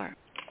who you are.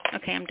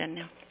 Okay, I'm done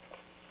now.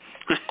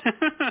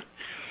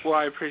 Well,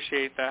 I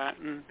appreciate that.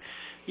 And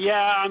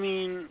I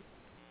mean,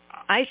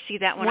 I see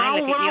that when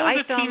I look at you.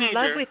 I fell in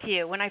love with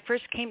you when I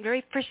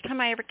very first time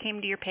I ever came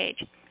to your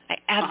page. I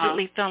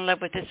absolutely fell in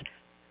love with this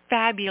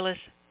fabulous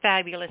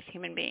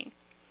human being.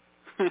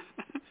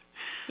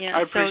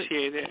 I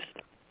appreciate it.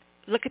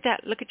 Look at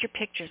that. Look at your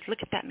pictures. Look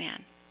at that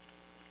man.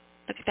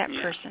 Look at that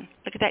person.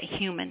 Look at that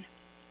human.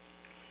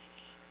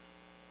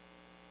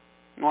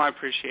 Well, I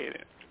appreciate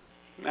it.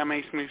 That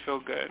makes me feel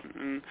good.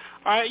 And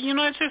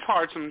it's just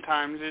hard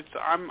sometimes.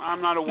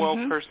 I'm not a well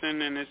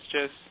person, and it's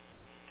just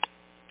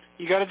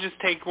you got to just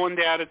take one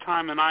day at a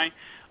time. And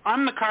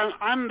I'm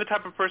the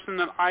type of person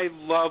that I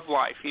love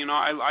life.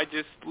 I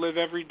just live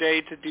every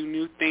day to do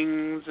new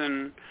things.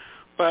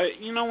 But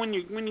when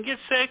you get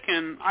sick,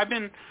 and I've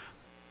been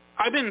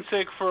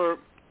sick for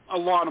a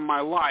lot of my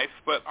life,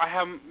 but I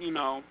haven't.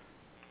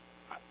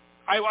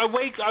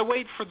 I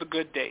wait for the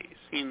good days.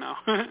 And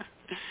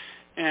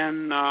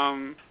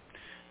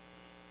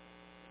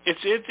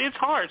it's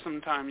hard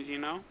sometimes.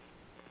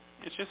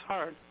 It's just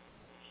hard.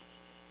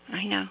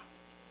 I know.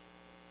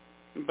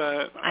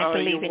 But I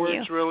believe your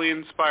words really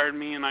inspired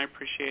me, and I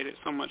appreciate it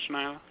so much,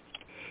 Nyla.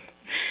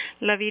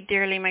 Love you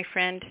dearly, my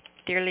friend.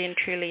 Dearly and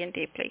truly and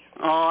deeply.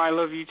 Oh, I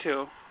love you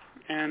too.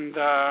 And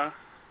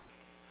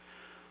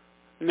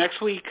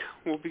next week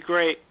will be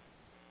great.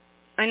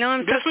 I know,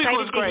 I'm so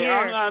excited to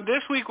hear.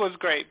 This week was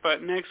great,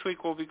 but next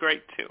week will be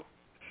great too.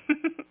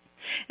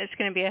 It's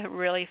going to be a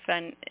really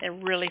fun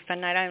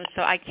night.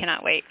 So I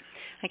cannot wait.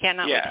 I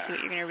cannot wait to see what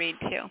you're going to read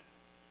too.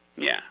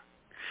 Yeah.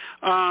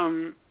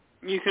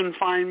 You can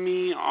find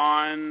me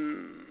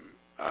on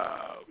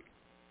blah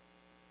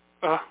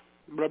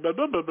blah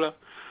blah blah blah.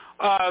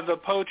 The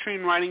Poetry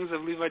and Writings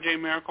of Levi J.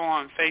 Miracle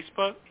on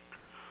Facebook.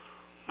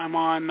 I'm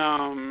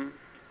on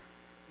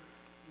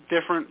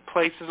different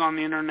places on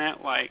the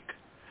internet like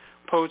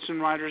Poets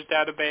and Writers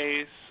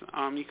Database.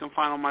 You can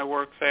find all my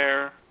work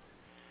there,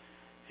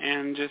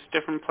 and just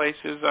different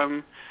places.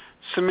 I'm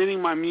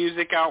submitting my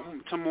music out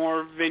to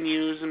more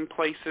venues and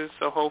places,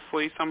 so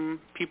hopefully some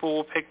people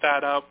will pick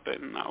that up,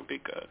 and that'll be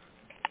good.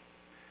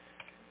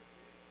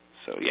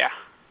 So, yeah.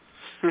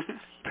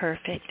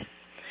 Perfect.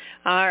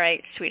 All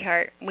right,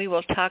 sweetheart. We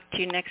will talk to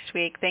you next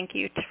week. Thank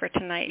you for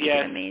tonight. Yes.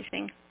 You're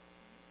amazing.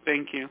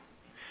 Thank you.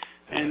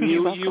 And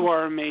you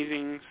are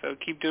amazing, so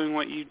keep doing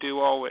what you do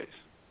always.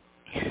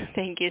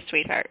 Thank you,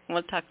 sweetheart.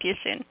 We'll talk to you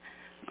soon.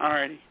 All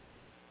righty.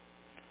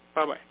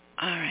 Bye-bye.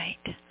 All right.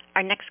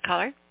 Our next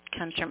caller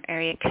comes from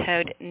area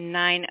code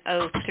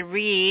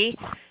 903.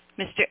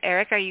 Mr.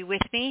 Eric, are you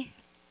with me?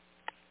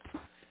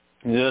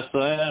 Yes,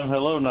 I am.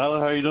 Hello, Nyla.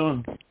 How are you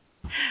doing?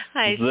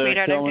 Hi,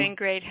 sweetheart. I'm doing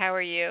great. How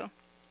are you?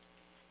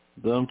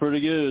 Doing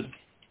pretty good.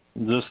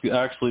 Just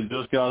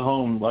got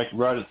home like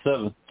right at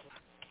 7.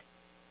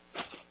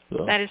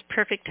 So. That is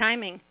perfect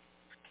timing.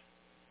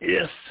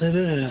 Yes, it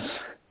is.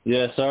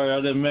 Yeah, sorry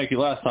I didn't make it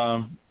last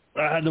time.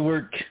 I had to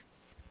work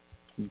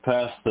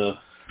past the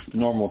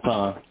normal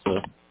time, so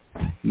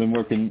I've been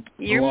working.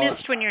 You're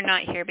missed when you're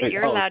not here, but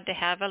you're allowed to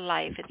have a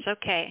life. It's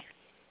okay.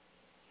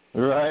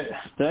 Right.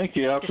 Thank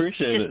you. I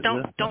appreciate it.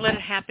 Don't let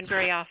it happen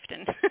very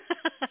often.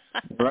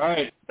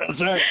 Right.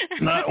 That's right.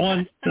 Not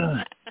one.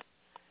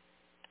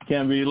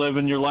 Can't be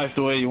living your life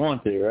the way you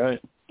want to, right?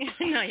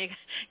 No,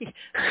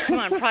 come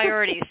on,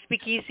 priorities.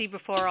 Speak easy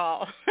before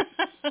all.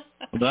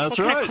 That's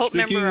right.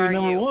 Speak easy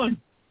number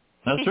one.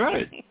 That's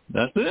right.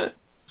 That's it.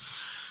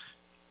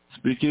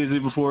 Speak easy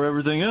before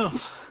everything else.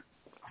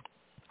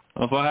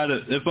 If I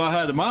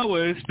had it my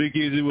way, speak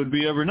easy would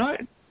be every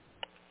night.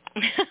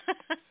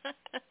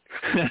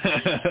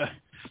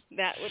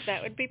 That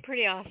would be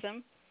pretty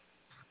awesome.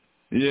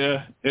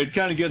 Yeah, it'd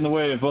kind of get in the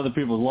way of other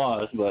people's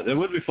lives, but it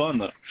would be fun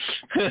though,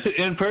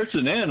 in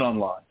person and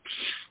online.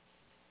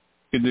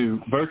 You could do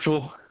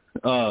virtual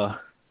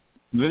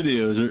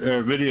videos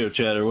or video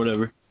chat or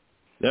whatever.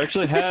 They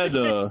actually had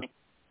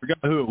forgot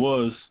who it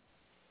was.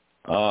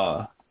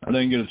 I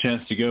didn't get a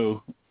chance to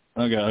go.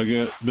 I got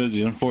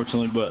busy,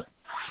 unfortunately, but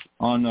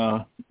on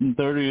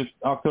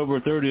October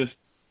 30th,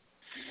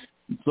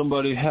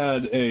 somebody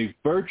had a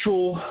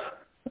virtual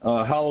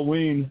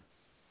Halloween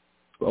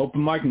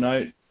open mic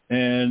night,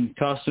 and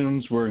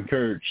costumes were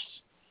encouraged.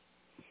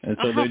 And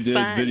so they did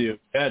video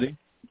chatting,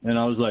 and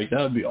I was like,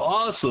 that would be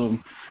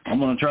awesome. I'm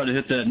going to try to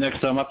hit that next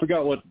time. I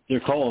forgot what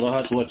they're called. I'll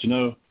have to let you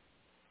know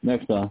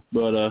next time.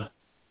 But I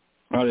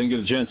didn't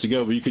get a chance to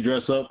go, but you could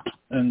dress up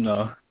and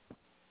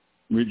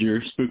read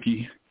your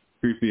spooky,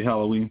 creepy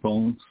Halloween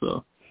poems.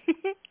 So,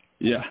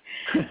 yeah.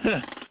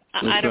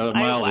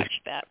 I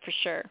watch that for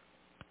sure.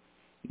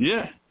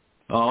 Yeah.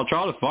 I'll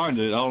try to find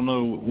it. I don't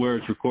know where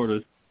it's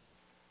recorded.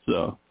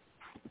 So,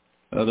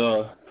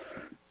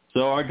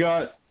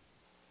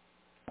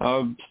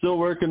 I'm still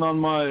working on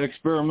my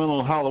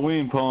experimental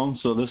Halloween poem,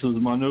 so this is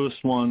my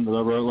newest one that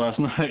I wrote last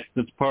night.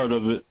 It's part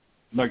of it.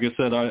 Like I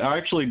said, I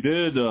actually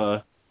did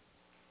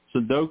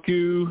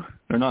Sudoka.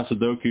 It's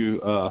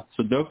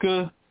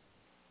Sedooka,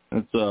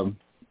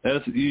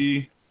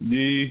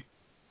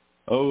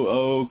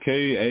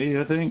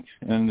 I think,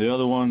 and the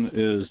other one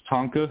is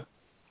Tonka.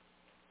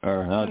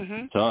 Or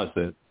that's how I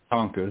say it.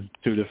 Tonka,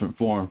 2 different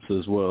forms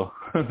as well.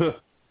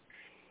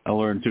 I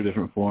learned 2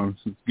 different forms.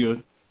 It's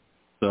good.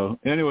 So,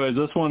 anyways,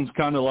 this one's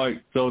kind of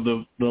like, so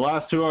the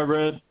last 2 I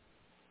read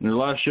in the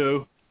last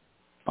show,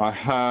 I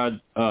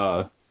had,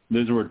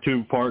 these were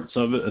 2 parts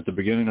of it at the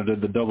beginning. I did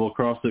the double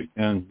acrostic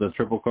and the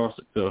triple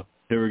acrostic. So,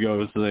 here we go.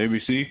 This is the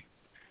ABC.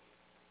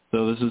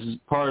 So, this is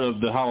part of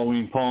the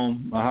Halloween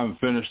poem. I haven't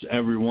finished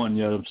every one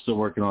yet. I'm still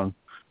working on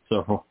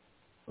several.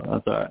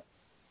 That's all right.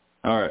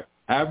 All right.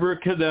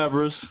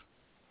 Abracadabras.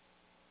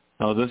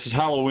 Oh, this is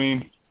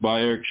Halloween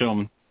by Eric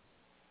Shulman.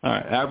 All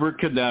right.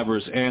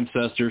 Abracadabra's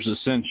ancestors'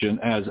 ascension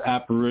as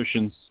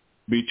apparitions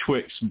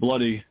betwixt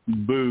bloody,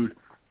 booed,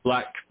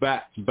 black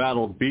bats,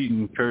 battled,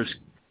 beaten, cursed,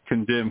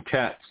 condemned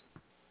cats,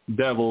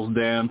 devils,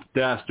 damned,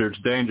 dastards,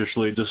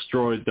 dangerously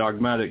destroyed,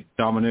 dogmatic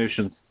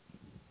dominations,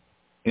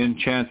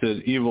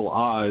 enchanted, evil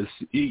eyes,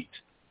 eat,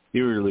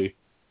 eerily,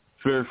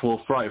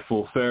 fearful,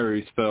 frightful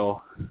fairies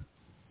fell,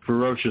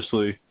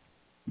 ferociously,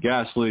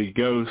 ghastly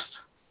ghost,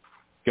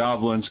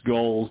 Goblins,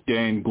 goals,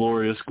 gain,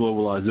 glorious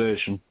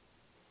globalization.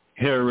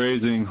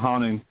 Hair-raising,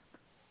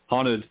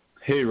 haunted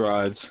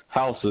hayrides,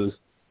 houses,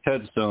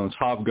 headstones,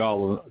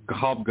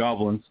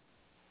 hobgoblins,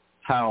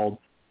 howled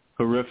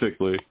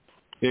horrifically.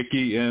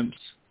 Icky imps,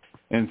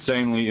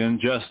 insanely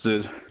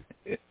ingested,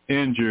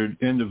 injured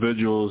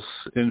individuals,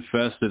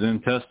 infested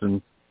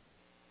intestines.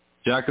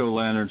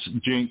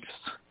 Jack-o'-lanterns, jinxed,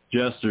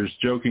 jesters,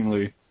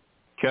 jokingly,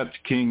 kept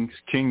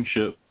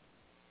kingship.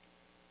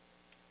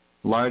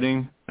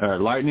 Lightning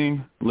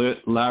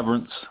lit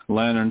labyrinths,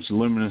 lanterns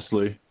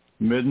luminously.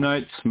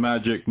 Midnight's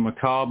magic,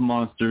 macabre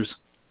monsters,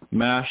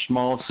 mashed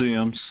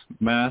mausoleums,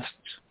 masked,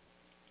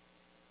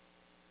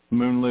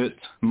 moonlit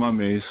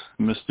mummies,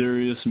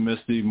 mysterious,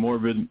 misty,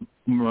 morbid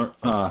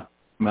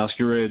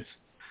masquerades,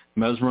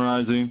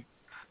 mesmerizing,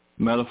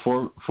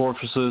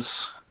 metamorphosis,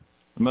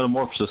 my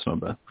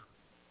bad.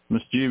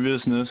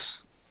 Mischievousness,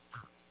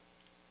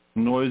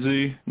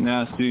 noisy,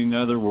 nasty,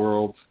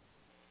 netherworld,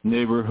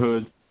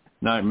 neighborhood,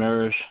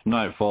 nightmarish,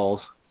 nightfalls,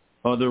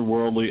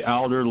 otherworldly,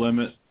 outer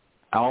limit,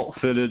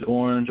 outfitted,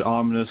 orange,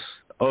 ominous,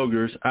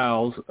 ogres,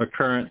 owls,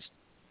 occurrence,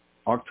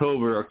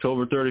 October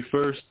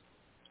 31st,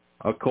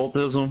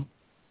 occultism,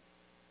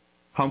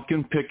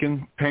 pumpkin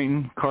picking,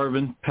 painting,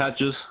 carving,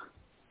 patches,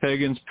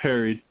 pagans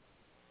parried,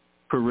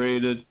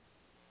 paraded,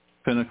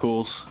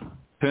 pinnacles,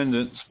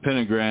 pendants,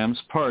 pentagrams,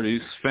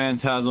 parties,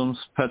 phantasms,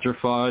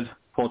 petrified,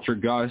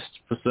 poltergeist,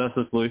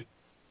 possessively,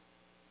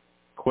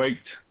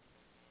 quaked,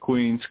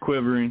 queens,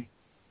 quivering,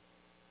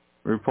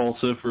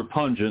 repulsive,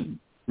 repugnant,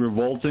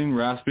 revolting,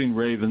 rasping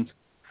ravens,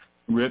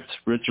 ripped,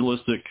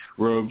 ritualistic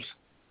robes,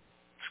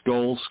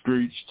 skulls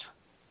screeched,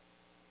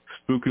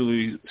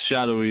 spookily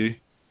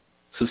shadowy,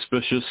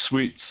 suspicious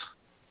sweets,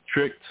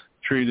 tricked,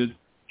 treated,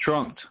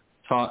 trunked,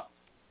 taught,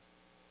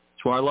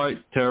 twilight,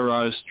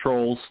 terrorized,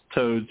 trolls,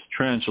 toads,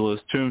 tarantulas,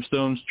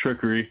 tombstones,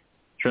 trickery,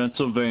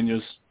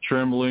 Transylvania's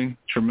trembling,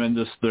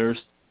 tremendous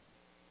thirst,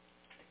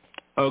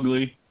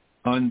 ugly,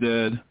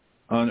 undead,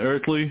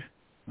 unearthly,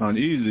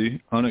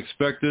 uneasy,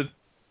 unexpected,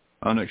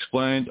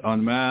 unexplained,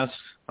 unmasked,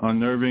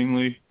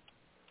 unnervingly,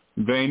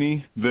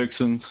 veiny,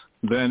 vixens,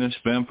 vanished,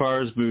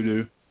 vampires,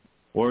 voodoo,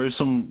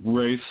 worrisome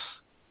race,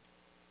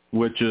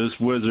 witches,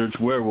 wizards,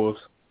 werewolves,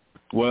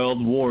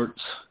 wild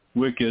warts,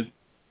 wicked,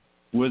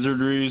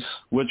 wizardries,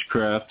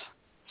 witchcraft,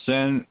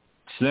 thin,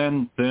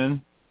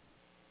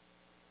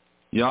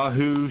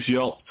 yahoos,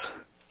 yelled,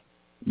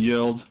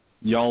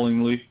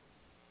 yawlingly,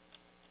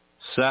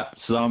 sapped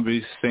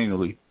zombies,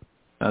 sanely.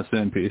 That's the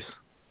end piece.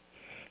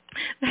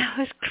 That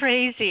was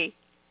crazy.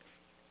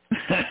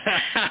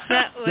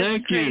 That was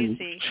Thank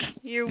crazy.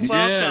 You. You're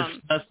welcome.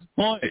 Yes, that's the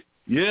point.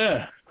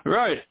 Yeah,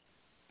 right.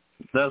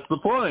 That's the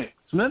point.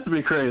 It's meant to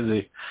be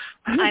crazy.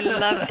 I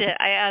loved it.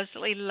 I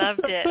absolutely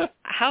loved it.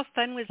 How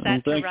fun was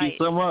that to write? Thank you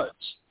so much.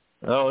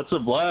 Oh, it's a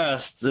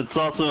blast. It's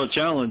also a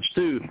challenge,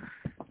 too.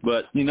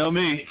 But you know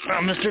me,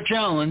 I'm Mr.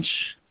 Challenge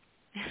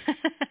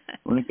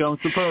when it comes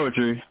to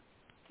poetry.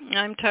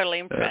 I'm totally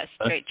impressed.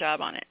 Great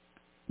job on it.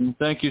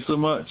 Thank you so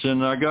much.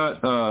 And I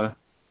got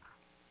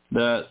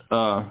that,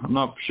 I'm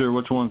not sure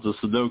which one's the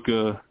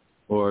Sudoku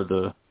or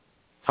the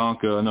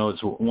Tonka. I know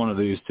it's one of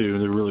these two.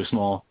 They're really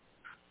small.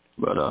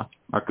 But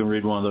I can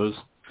read one of those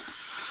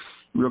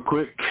real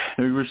quick.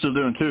 We're still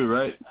doing two,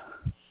 right?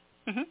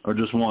 Mm-hmm. Or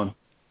just one?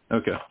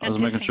 Okay. I was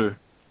making sure.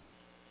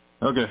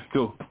 Okay,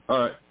 cool.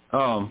 All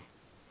right.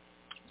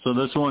 So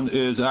this one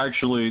is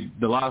actually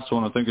the last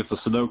one. I think it's a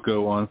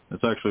Sudoku one.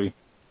 It's actually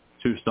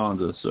 2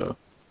 stanzas. So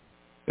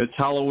it's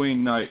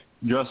Halloween night,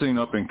 dressing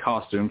up in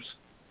costumes,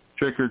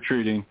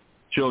 trick-or-treating,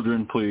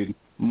 children plead,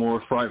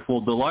 more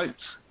frightful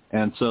delights,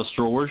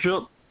 ancestral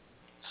worship,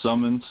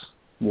 summons,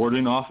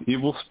 warding off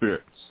evil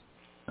spirits.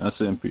 That's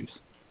the end piece.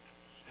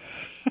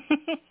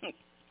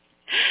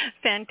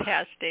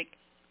 Fantastic.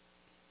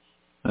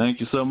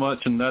 Thank you so much.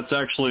 And that's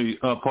actually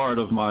a part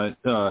of my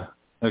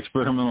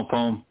experimental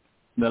poem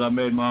that I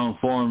made my own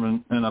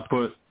form, and I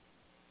put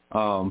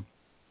 9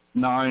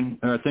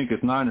 or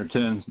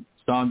 10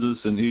 stanzas,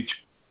 and each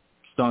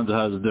stanza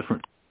has a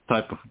different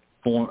type of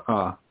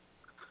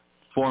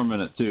form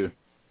in it too.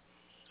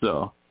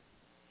 So,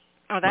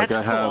 that's like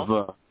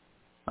cool.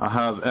 I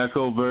have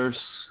echo verse,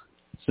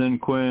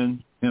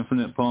 cinquin,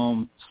 infinite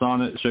poem,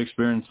 sonnet,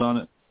 Shakespearean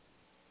sonnet,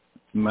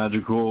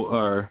 magical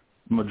or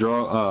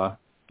madrigal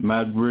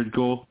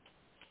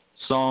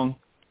song,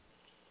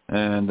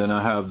 and then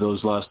I have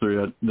those last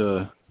 3.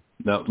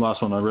 That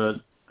last one I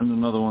read, and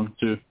another one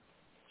too.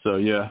 So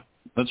yeah,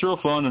 that's real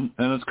fun and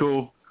it's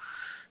cool,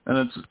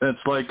 and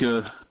it's like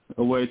a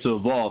way to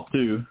evolve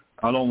too.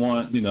 I don't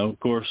want, of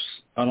course,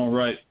 I don't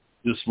write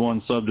just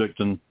one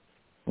subject in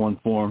one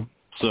form.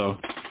 So,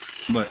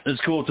 but it's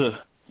cool to,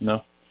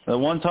 at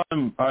one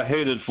time I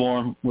hated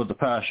form with a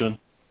passion,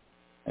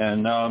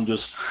 and now I'm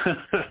just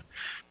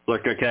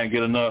like I can't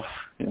get enough,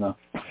 And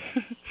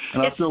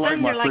it's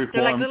fun. They're like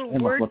little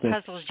word puzzles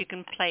puzzles you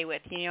can play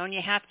with, and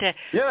you have to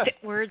fit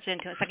words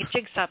into it. It's like a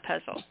jigsaw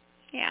puzzle.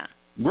 Yeah.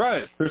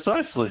 Right,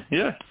 precisely.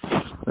 Yeah,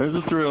 there's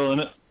a thrill in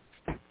it.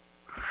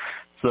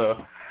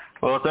 So,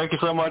 Well, thank you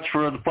so much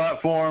for the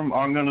platform.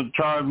 I'm going to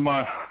try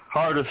my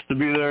hardest to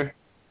be there.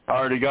 I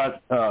already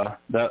got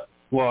that.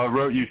 Well, I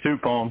wrote you 2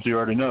 poems you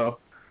already know.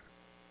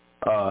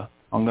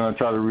 I'm going to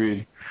try to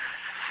read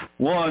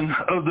one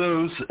of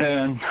those,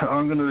 and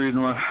I'm going to read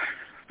my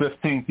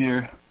 15th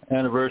year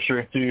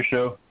anniversary to your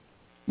show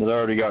that I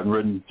already gotten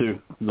written too,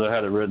 because I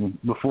had it written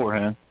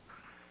beforehand.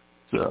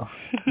 So,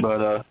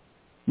 but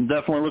I'm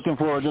definitely looking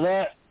forward to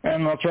that,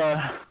 and I'll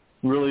try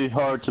really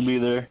hard to be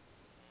there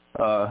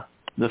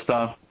this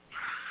time.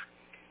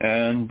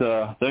 And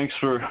thanks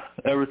for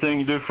everything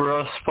you do for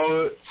us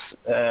poets,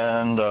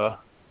 and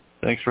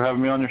thanks for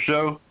having me on your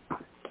show.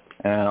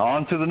 And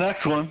on to the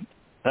next one,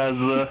 as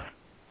the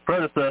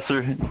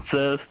predecessor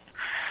says,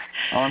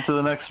 on to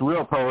the next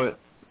real poet.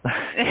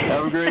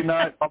 Have a great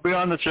night. I'll be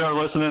on the show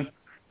listening.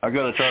 I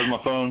got to charge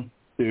my phone,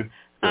 too.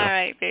 So. All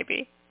right,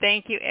 baby.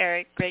 Thank you,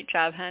 Eric. Great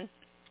job, hon.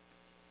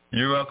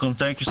 You're welcome.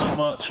 Thank you so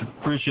much.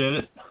 Appreciate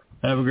it.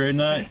 Have a great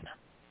night.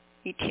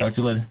 You too. Talk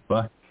to you later.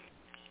 Bye.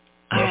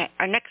 All right.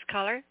 Our next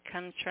caller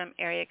comes from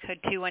area code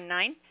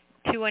 219.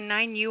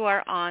 219, you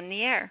are on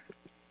the air.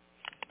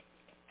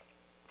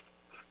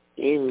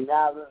 Hey,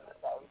 Nyla.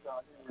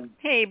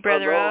 Hey,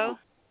 Brother O.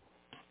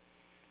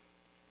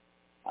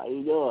 How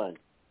you doing?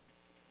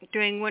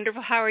 Doing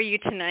wonderful. How are you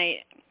tonight?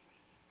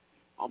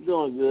 I'm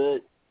doing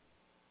good.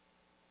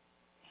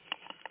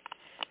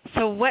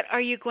 So what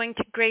are you going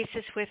to grace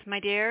us with, my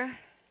dear?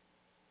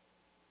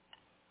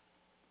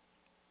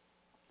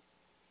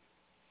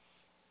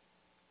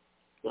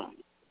 Yeah.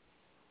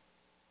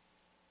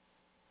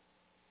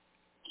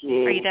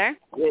 Are you there?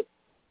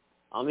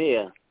 I'm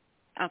here.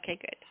 Okay,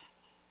 good.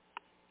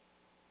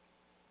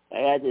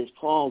 I got this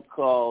poem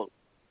called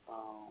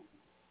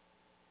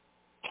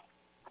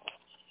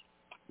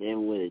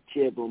Then With a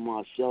Chip on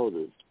My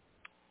Shoulders.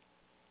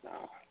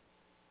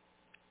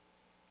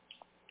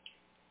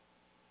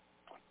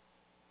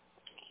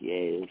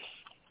 Yes.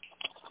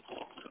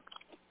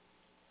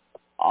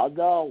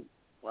 Although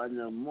one of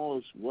the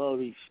most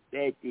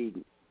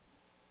well-respected,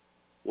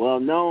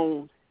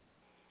 well-known,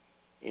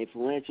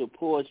 influential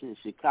poets in the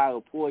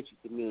Chicago poetry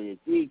community,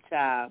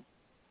 3-time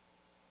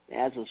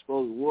National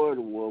Spoken Word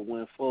Award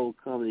winner for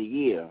Come of the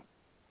Year.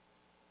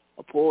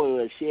 A poet who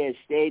has shared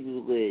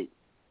stages with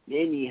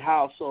many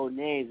household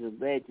names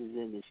and legends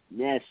in the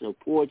national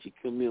poetry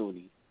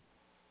community.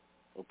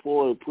 A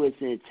poet who puts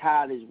in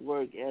tireless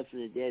work, effort,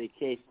 and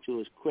dedication to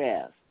his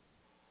craft.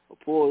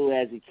 A poet who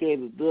has the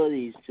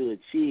capabilities to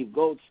achieve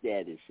GOAT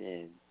status.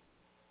 And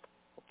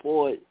a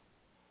poet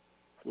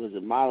who was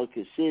a model of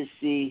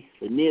consistency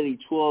for nearly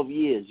 12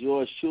 years.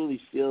 Yours truly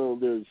still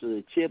lives with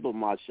a chip on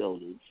my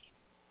shoulders.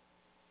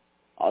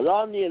 Although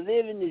I'm the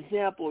living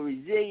example of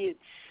resilience,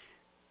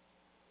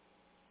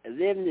 a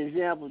living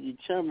example of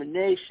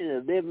determination, a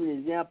living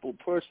example of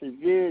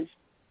perseverance,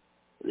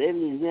 a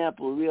living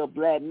example of real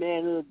black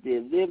manhood, the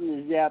living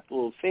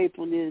example of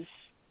faithfulness,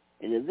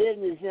 and a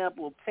living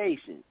example of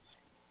patience.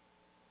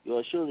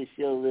 Yours surely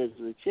still lives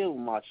with a chip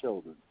on my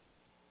shoulder.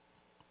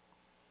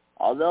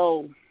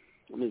 Although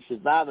I'm a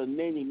survivor of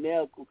many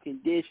medical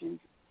conditions,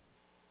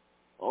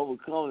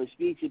 overcoming a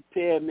speech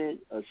impairment,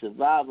 a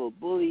survivor of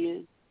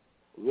bullying,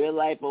 a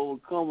real-life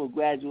overcomer,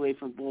 graduate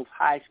from both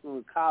high school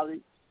and college,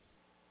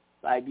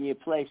 like being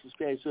placed in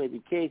special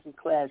education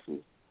classes,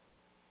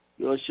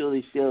 yours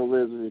surely still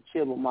lives with a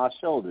chip on my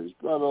shoulders.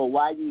 Brother,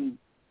 why do you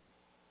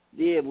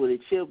live with a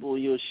chip on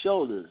your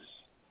shoulders?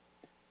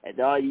 And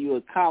all you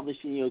accomplish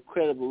in your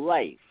incredible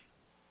life?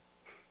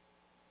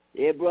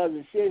 Dear brothers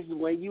and sisters,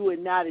 when you were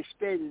not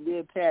expected to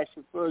live past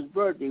your first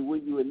birthday,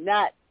 when you were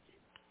not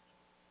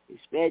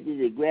expected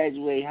to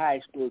graduate high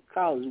school or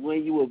college,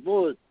 when you were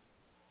voted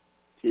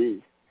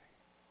to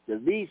the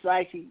least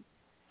likely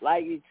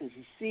to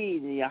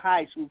succeed in your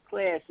high school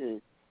class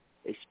and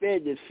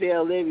expected to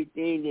fail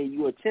everything that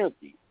you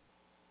attempted,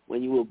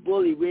 when you were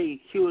bullied,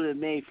 ridiculed,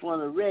 and made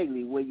fun of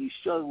regularly, when you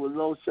struggled with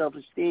low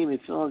self-esteem and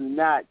feeling of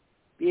not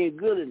being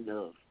good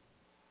enough,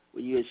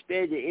 when you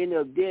expected to end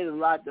up dead and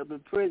locked up in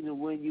prison,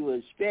 when you were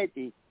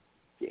expected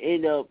to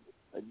end up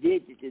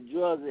addicted to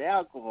drugs and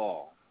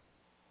alcohol,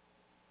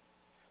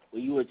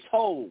 when you were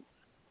told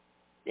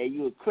that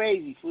you were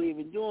crazy for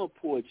even doing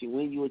poetry,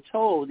 when you were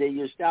told that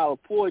your style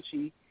of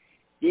poetry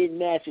didn't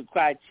match the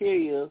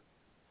criteria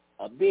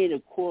of being a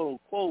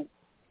quote-unquote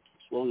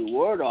spoken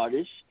word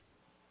artist,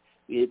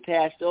 you were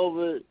passed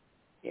over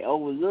and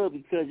overlooked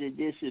because of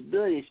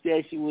disability,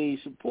 especially when you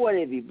support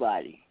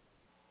everybody.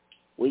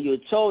 When you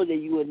were told that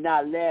you would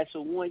not last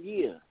for 1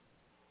 year.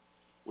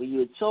 When you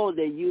were told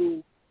that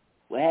you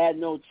would have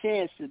no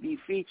chance to be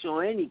featured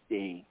on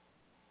anything.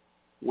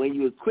 When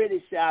you were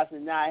criticized for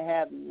not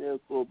having the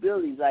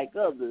abilities like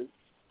others.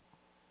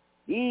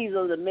 These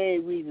are the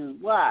main reasons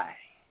why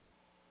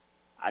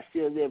I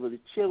still live with a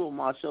chip on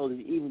my shoulders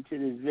even to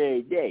this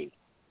very day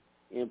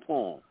in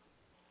poem.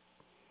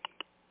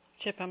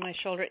 Chip on my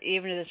shoulder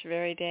even to this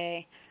very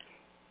day.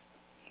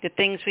 The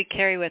things we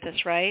carry with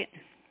us, right?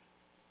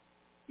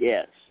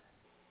 Yes.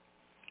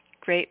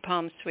 Great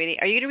poem, sweetie.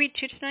 Are you going to read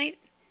 2 tonight,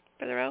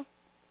 Brother O?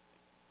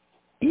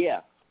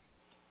 Yeah.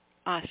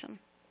 Awesome.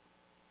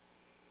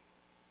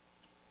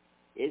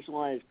 This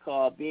one is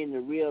called Being a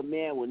Real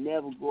Man Will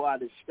Never Go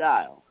Out of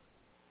Style.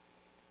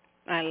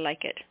 I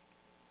like it.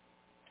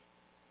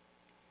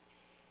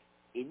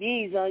 In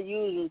these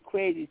unusual,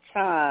 crazy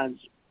times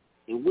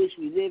in which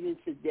we live in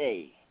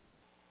today,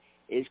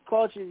 it's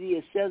culturally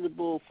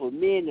acceptable for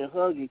men to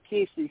hug and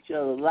kiss each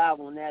other live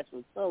on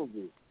national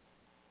television.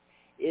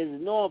 It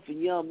is normal for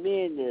young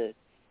men to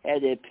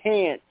have their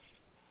pants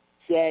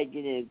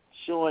sagging and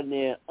showing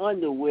their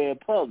underwear in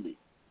public.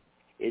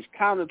 It's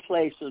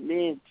commonplace for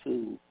men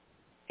to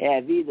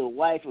have either a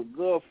wife or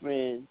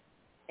girlfriend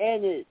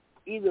and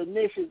either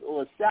missus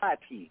or a side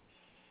piece.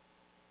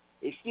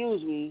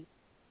 Excuse me,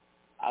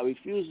 I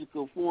refuse to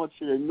conform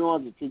to the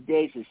norms of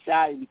today's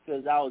society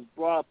because I was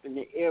brought up in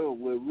the era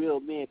where real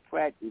men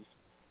practiced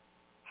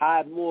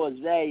high morals,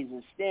 values,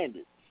 and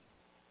standards.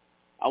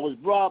 I was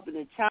brought up in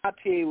a time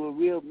period where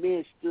real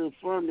men stood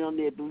firmly on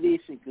their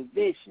beliefs and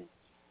convictions.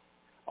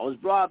 I was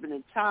brought up in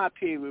a time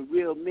period where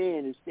real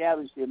men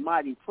established their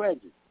mighty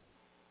presence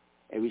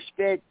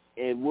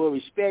and were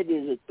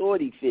respected as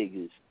authority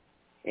figures.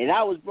 And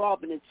I was brought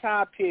up in a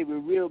time period where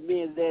real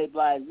men led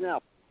by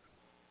example.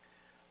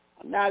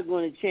 I'm not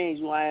going to change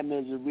who I am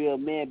as a real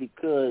man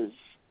because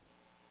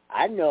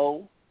I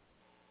know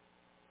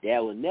that I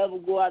will never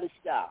go out of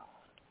style.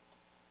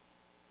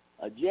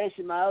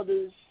 Addressing my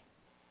others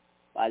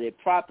by their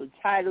proper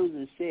titles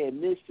and saying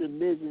Mr.,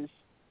 Mrs.,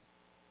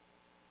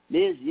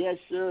 Ms., yes,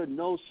 sir,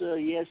 no, sir,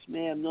 yes,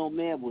 ma'am, no,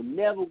 ma'am, will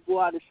never go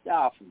out of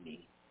style for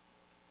me.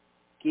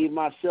 Keep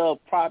myself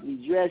properly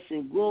dressed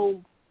and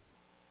groomed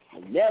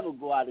will never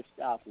go out of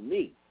style for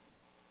me.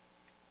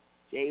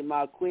 Taking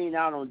my queen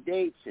out on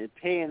dates and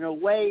paying her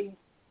way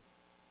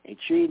and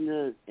treating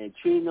her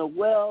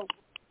well,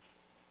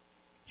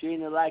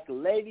 treating her like a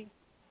lady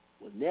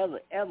will never,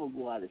 ever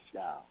go out of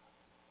style.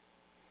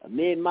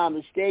 Admit my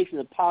mistakes and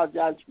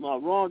apologize for my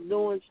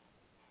wrongdoings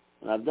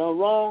when I've done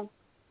wrong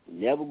will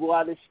never go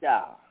out of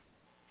style.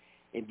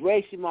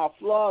 Embracing my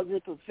flaws,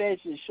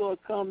 imperfections, and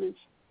shortcomings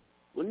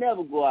will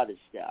never go out of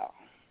style.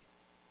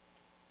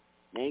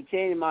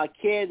 Maintaining my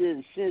character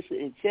and sense of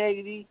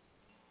integrity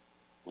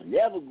will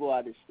never go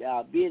out of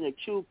style. Being a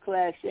true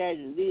class act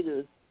and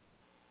leader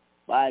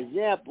by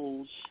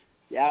examples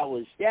that I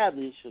will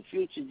establish for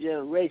future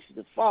generations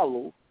to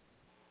follow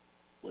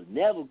will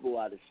never go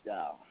out of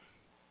style.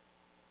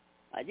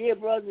 My dear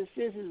brothers and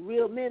sisters,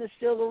 real men are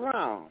still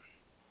around.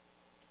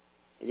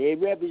 And they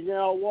represent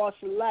all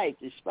walks of life,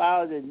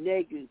 despite the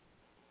negative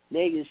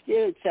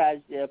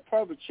stereotypes that are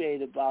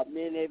perpetrated about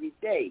men every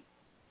day.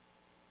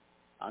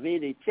 I'm here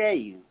to tell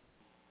you,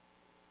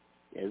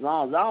 as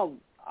long as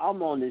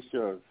I'm on this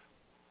earth,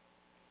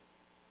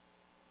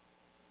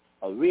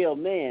 a real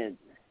man,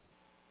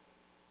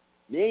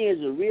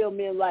 millions of real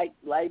men like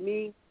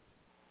me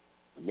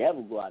will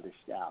never go out of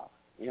style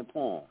in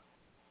porn.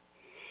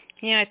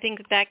 Yeah, I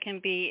think that can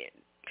be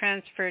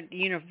transferred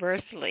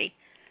universally,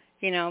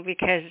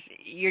 because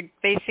you're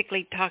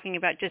basically talking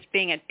about just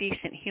being a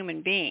decent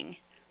human being.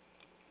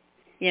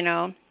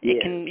 Yeah.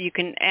 You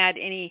can add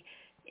any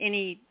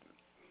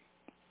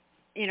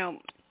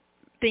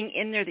thing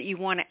in there that you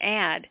want to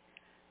add,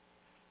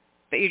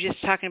 but you're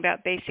just talking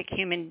about basic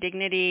human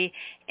dignity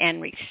and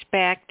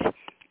respect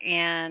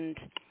and,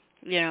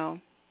 the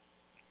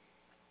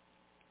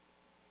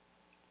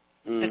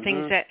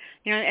things that,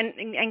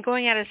 and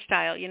going out of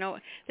style.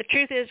 The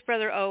truth is,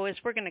 Brother O, is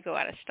we're going to go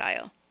out of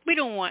style. We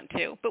don't want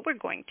to, but we're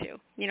going to.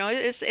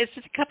 It's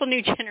just a couple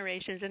new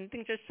generations, and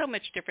things are so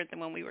much different than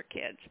when we were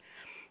kids.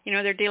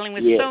 They're dealing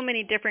with so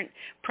many different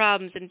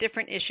problems and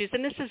different issues,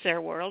 and this is their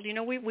world.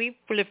 We've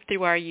lived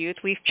through our youth.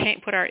 We've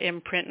put our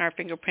imprint and our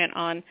fingerprint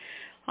on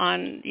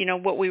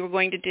what we were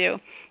going to do.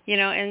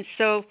 And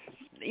so,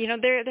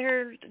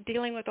 they're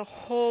dealing with a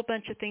whole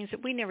bunch of things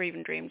that we never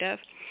even dreamed of.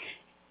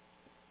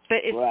 But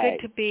it's good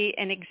to be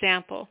an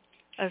example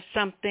of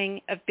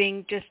something, of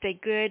being just a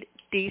good,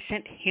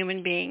 decent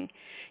human being.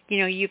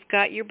 You've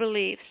got your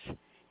beliefs.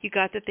 You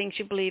got the things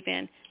you believe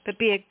in, but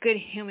be a good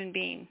human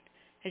being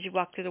as you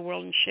walk through the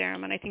world and share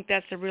them. And I think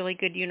that's a really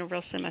good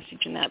universal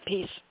message in that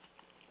piece.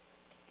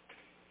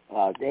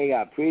 Oh, thank you.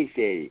 I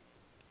appreciate it.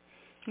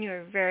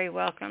 You're very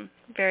welcome.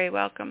 Very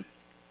welcome.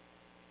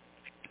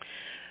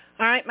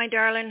 All right, my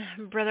darling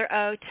Brother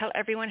O, tell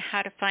everyone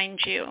how to find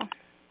you.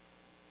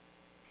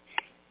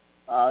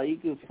 You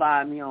can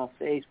find me on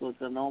Facebook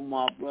and on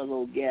my Brother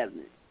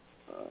O'Gavin.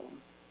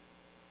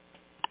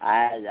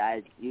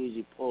 I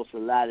usually post a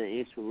lot of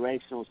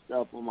inspirational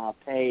stuff on my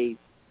page.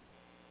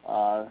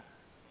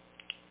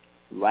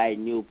 Write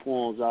new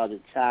poems all the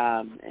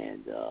time,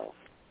 and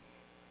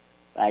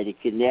like to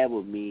connect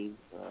with me.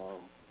 I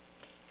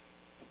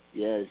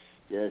just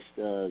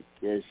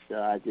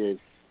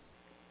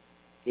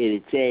here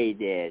to tell you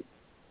that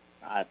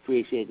I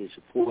appreciate the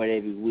support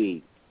every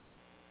week.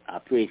 I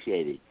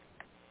appreciate it.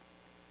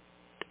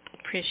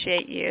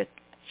 Appreciate you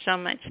so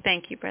much.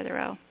 Thank you, Brother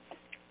O.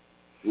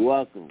 You're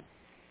welcome.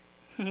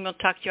 We'll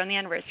talk to you on the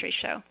anniversary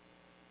show.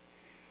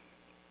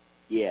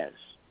 Yes.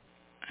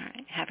 All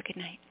right. Have a good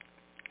night.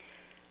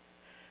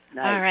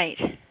 Night. All right.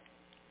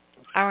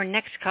 Our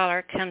next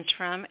caller comes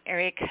from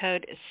area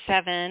code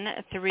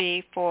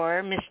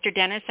 734. Mr.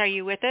 Dennis, are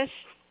you with us?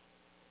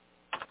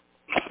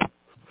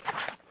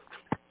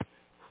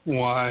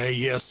 Why,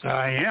 yes,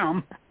 I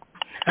am.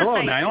 Hello,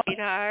 Hi, Nyla.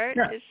 sweetheart.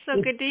 It's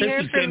so good to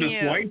hear from Dennis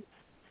you. White.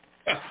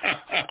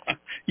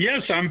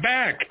 Yes, I'm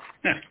back.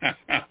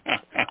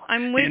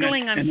 I'm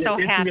wiggling. I'm so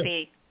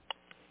happy.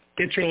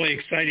 It's really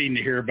exciting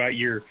to hear about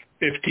your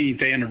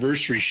 15th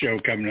anniversary show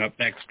coming up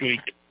next week.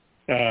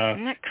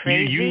 Isn't that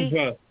crazy?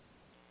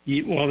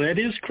 Well, that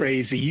is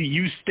crazy.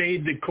 You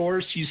stayed the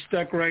course. You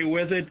stuck right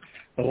with it.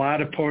 A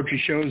lot of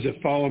poetry shows have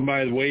fallen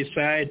by the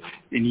wayside,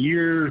 and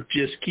you're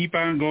just keep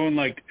on going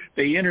like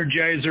the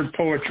Energizer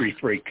poetry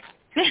freak.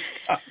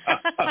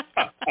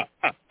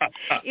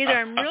 Either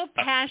I'm real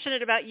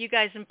passionate about you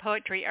guys in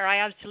poetry, or I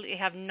absolutely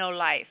have no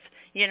life.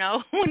 You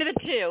know, one of the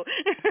two.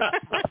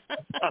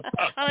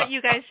 I'll let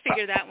you guys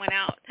figure that one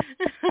out.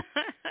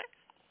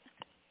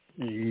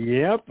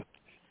 Yep.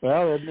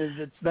 Well,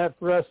 it's not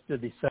for us to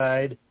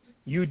decide.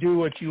 You do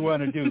what you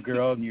want to do,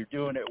 girl, and you're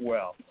doing it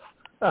well.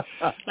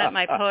 Let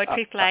my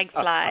poetry flag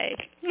fly.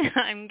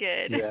 I'm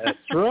good. That's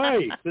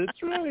right.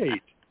 That's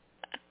right.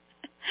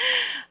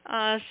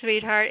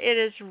 Sweetheart, it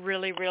is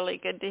really, really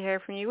good to hear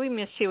from you. We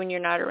miss you when you're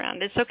not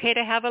around. It's okay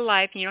to have a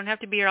life, and you don't have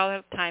to be here all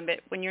the time,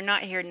 but when you're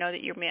not here, know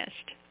that you're missed.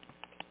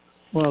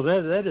 Well,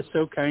 that is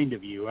so kind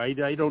of you. I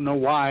don't know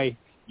why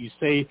you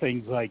say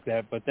things like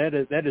that, but that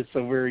is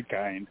so very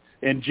kind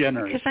and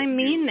generous. Because I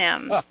mean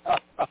them.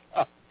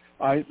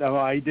 I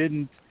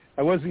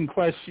wasn't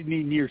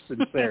questioning your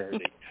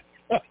sincerity.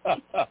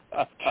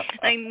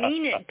 I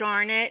mean it,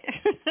 darn it.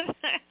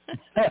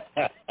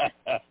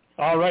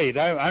 All right,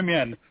 I'm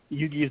in.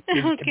 You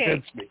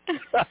convinced me.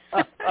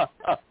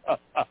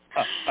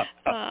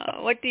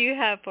 What do you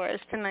have for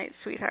us tonight,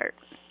 sweetheart?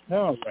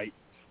 All right.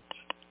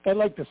 I'd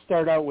like to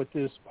start out with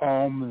this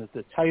poem.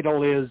 The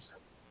title is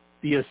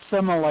The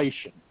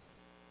Assimilation.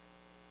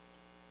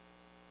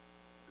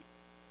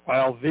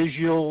 While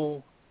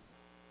visual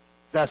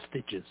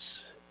vestiges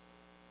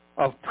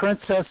of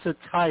princess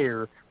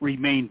attire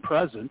remain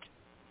present,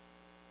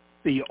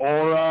 the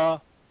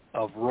aura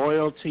of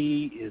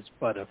royalty is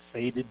but a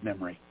faded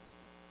memory.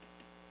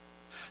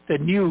 The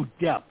new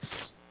depths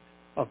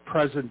of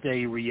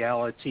present-day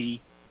reality,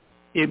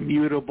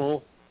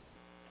 immutable,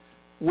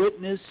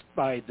 witnessed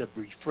by the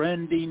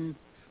befriending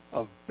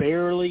of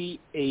barely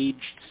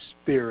aged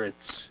spirits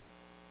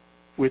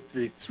with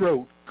the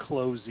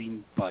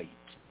throat-closing bite.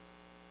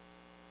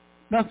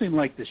 Nothing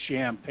like the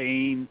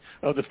champagne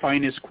of the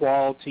finest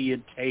quality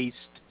and taste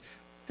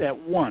that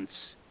once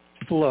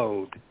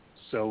flowed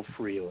so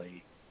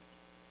freely.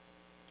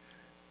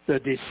 The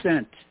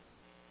descent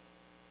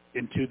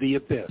into the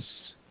abyss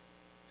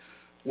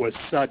was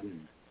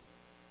sudden,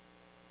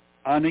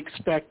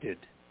 unexpected,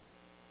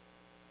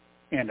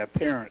 and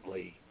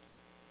apparently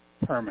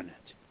permanent.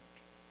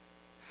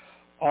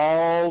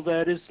 All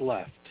that is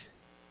left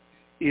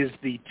is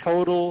the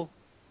total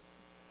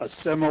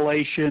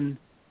assimilation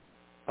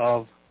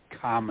of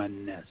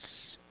commonness.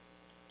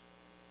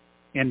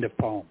 End of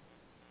poem.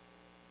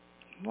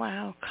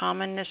 Wow,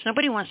 commonness.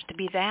 Nobody wants to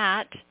be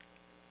that.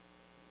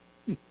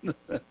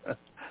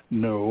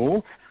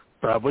 No,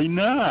 probably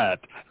not.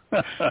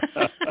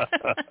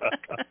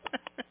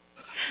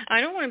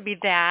 I don't want to be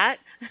that.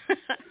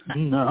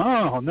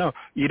 No,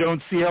 you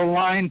don't see a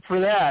line for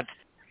that.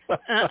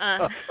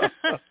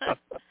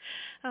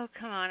 Oh,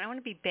 come on. I want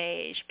to be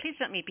beige. Please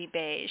let me be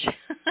beige.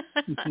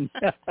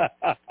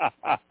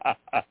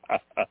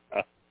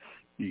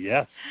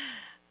 Yes.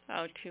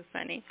 Oh, too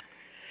funny.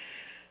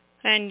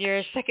 And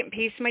your second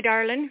piece, my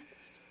darling?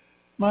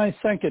 My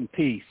second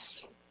piece.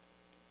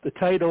 The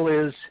title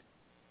is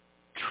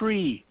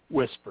Tree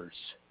Whispers.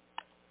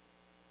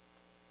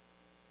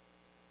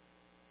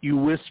 You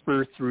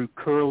whisper through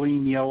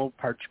curling yellow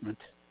parchment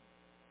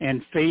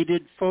and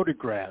faded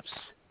photographs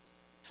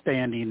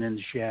standing in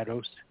the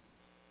shadows,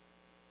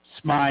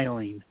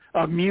 smiling,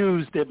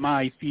 amused at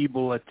my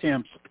feeble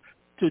attempts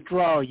to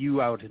draw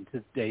you out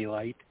into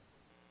daylight.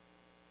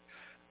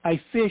 I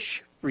fish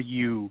for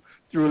you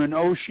through an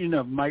ocean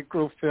of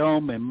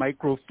microfilm and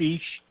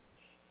microfiche,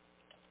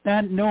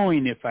 not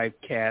knowing if I've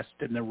cast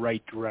in the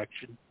right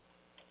direction.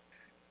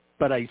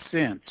 But I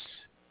sense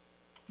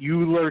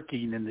you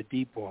lurking in the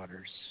deep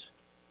waters.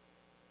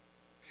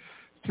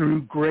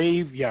 Through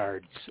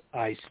graveyards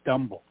I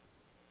stumble,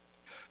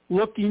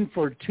 looking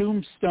for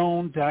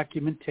tombstone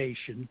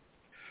documentation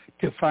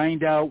to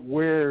find out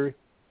where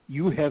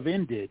you have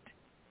ended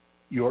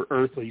your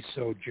earthly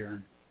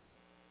sojourn.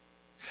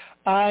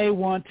 I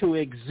want to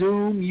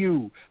exhume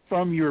you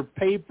from your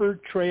paper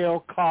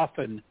trail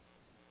coffin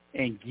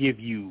and give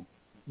you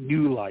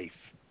new life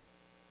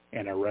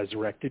and a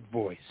resurrected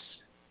voice.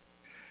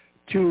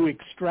 To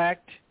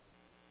extract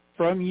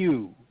from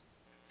you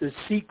the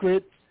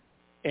secret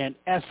and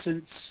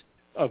essence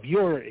of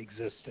your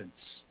existence.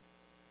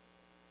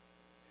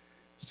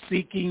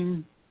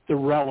 Seeking the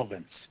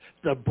relevance,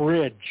 the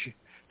bridge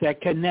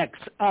that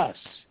connects us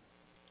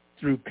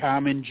through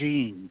common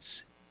genes,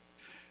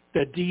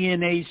 the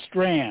DNA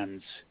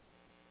strands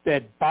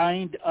that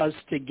bind us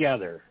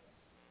together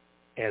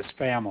as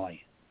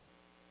family.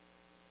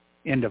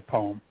 End of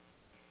poem.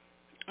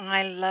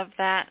 I love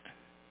that.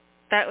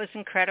 That was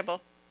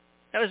incredible.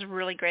 That was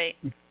really great.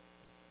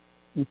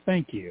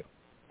 Thank you.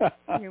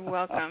 You're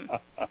welcome.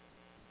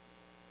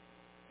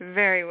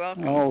 Very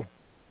welcome. Oh,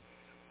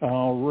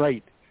 all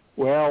right.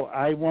 Well,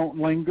 I won't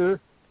linger.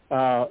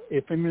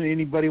 If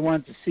anybody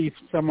wants to see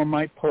some of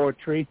my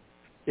poetry,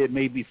 it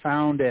may be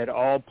found at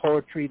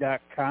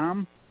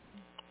allpoetry.com.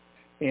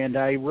 And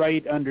I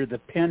write under the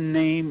pen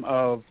name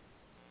of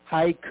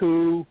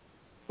Haiku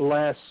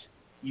Bless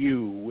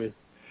You, with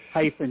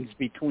hyphens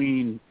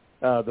between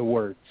the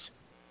words.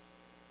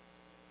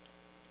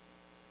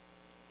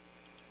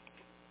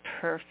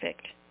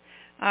 Perfect.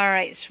 All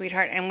right,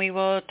 sweetheart. And we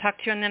will talk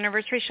to you on the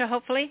anniversary show,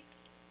 hopefully?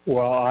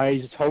 Well,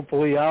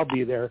 hopefully I'll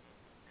be there.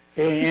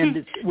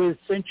 And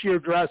since you're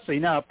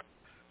dressing up,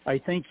 I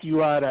think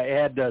you ought to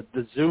add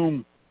the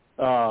Zoom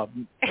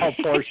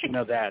portion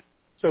of that,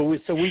 so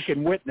we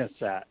can witness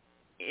that.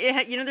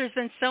 Yeah, there's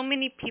been so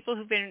many people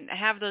who've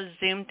have those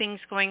Zoom things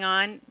going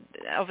on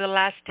over the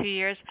last 2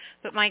 years.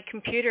 But my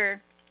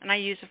computer, and I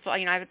use I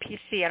have a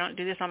PC. I don't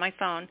do this on my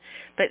phone,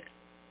 but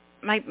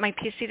my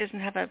PC doesn't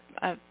have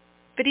a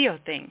video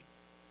thing.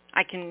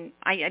 I don't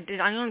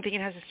think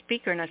it has a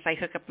speaker unless I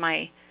hook up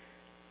my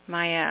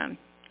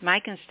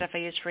mic and stuff I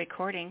use for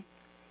recording.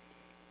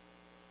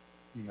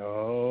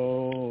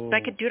 No. But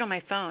I could do it on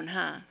my phone,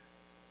 huh?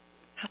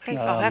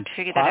 I'll have to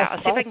figure that out. I'll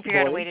see if I can figure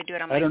out a way to do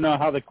it on my phone. I don't know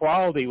how the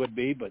quality would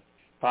be, but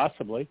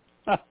possibly.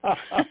 You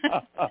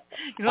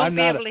won't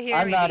be able to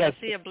hear me. You'll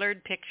see a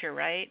blurred picture,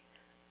 right?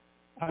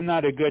 I'm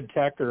not a good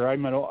techer.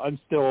 I'm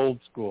still old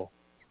school.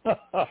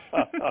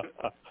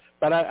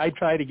 But I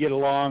try to get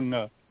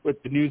along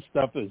with the new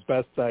stuff as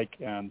best I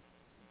can.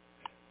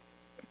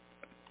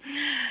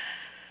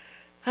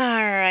 All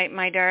right,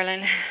 my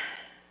darling.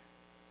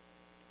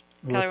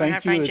 Well,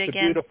 thank you. It's a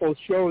beautiful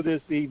show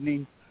this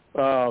evening.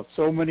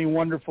 So many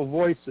wonderful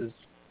voices.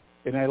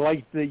 And I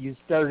like that you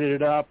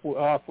started it off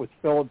with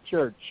Philip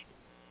Church.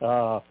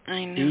 I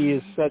know. He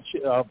is such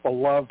a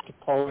beloved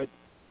poet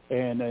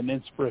and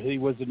he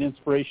was an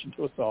inspiration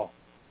to us all.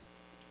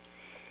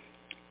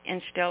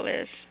 And still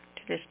is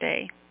to this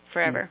day,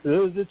 forever.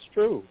 It's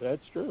true.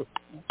 That's true.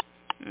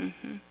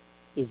 Mm-hmm.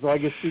 His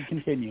legacy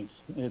continues.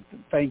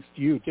 Thanks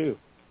to you, too.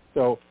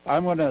 So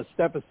I'm going to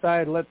step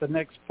aside and let the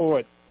next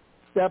poet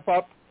step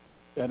up,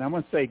 and I'm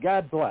going to say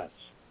God bless.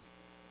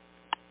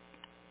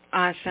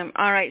 Awesome.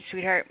 All right,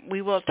 sweetheart.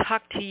 We will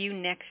talk to you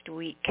next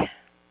week.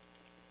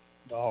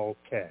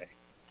 Okay.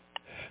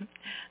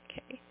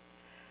 Okay.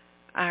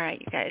 All right,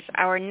 you guys.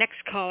 Our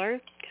next caller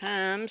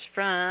comes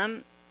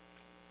from,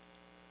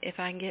 if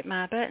I can get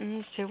my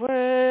buttons to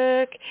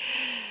work.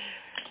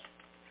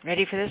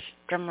 Ready for this?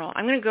 Drum roll.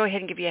 I'm going to go ahead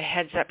and give you a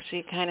heads up so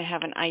you kind of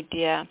have an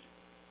idea.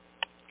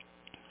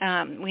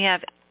 We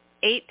have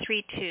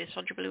 832,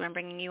 Soldier Blue, I'm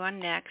bringing you on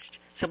next.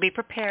 So be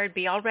prepared.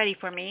 Be all ready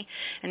for me.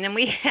 And then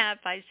we have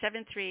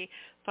 573,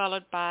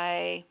 followed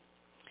by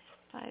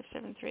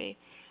 573.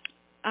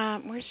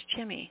 Where's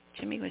Jimmy?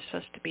 Jimmy was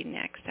supposed to be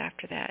next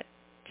after that.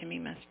 Jimmy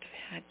must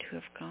have had to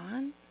have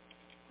gone.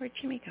 Where'd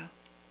Jimmy go?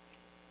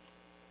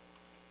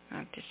 I'll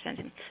have to send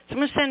him. So I'm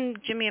going to send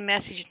Jimmy a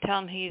message and tell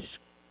him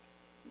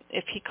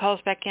if he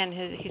calls back in,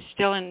 he's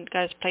still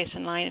got his place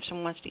in line if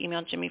someone wants to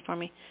email Jimmy for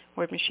me,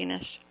 Word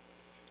Machinist.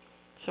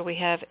 So we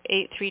have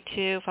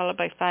 832, followed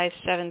by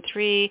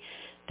 573,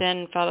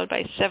 then followed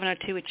by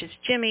 702, which is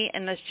Jimmy,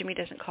 unless Jimmy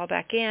doesn't call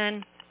back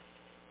in.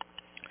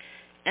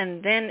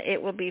 And then it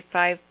will be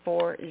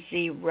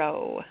 540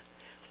 will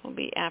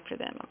be after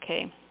them,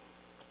 okay?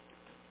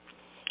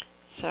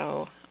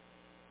 So,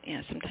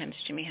 sometimes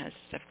Jimmy has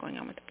stuff going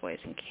on with the boys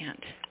and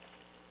can't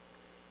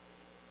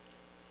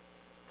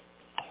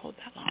hold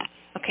that long.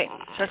 Okay,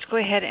 so let's go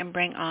ahead and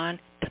bring on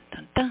dun,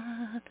 dun,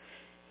 dun,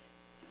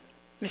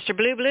 Mr.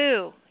 Blue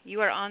Blue.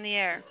 You are on the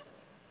air.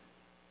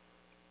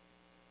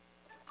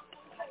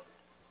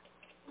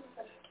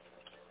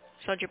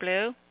 Soldier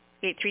Blue,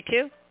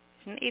 832.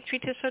 Isn't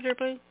 832 Soldier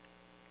Blue?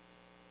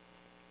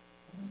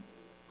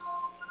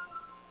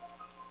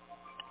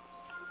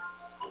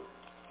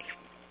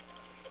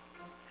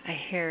 I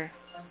hear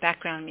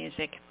background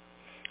music.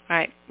 All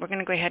right, we're going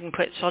to go ahead and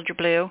put Soldier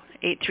Blue,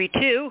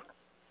 832.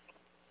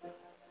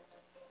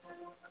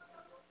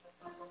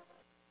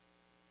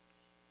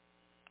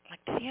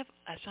 Does he have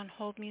us on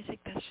hold music?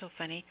 That's so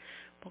funny.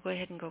 We'll go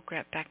ahead and go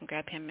back and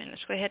grab him. And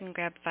let's go ahead and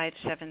grab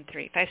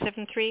 573.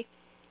 573,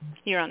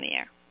 you're on the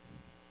air.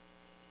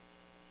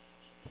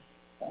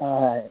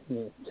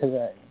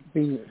 To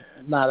be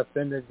not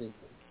offended,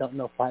 don't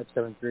know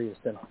 573 is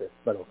sensitive,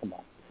 but come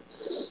on.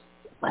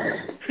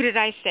 Who did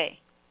I say?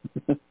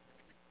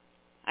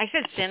 I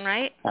said Sin,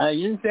 right?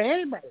 You didn't say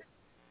anybody.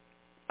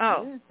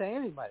 Oh. You didn't say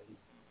anybody.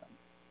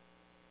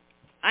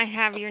 I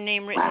have your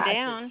name written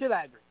down. Should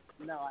I?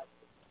 No,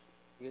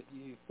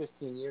 you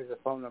 15 years of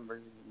phone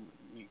numbers,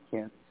 you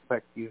can't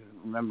expect you to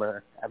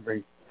remember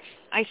every...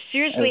 I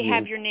seriously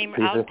have your name.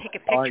 I'll take a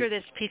picture of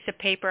this piece of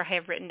paper I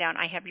have written down.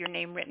 I have your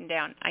name written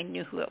down. I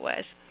knew who it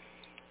was.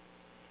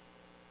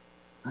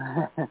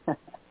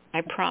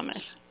 I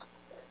promise.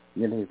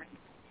 You need.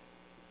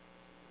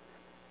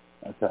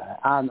 That's right.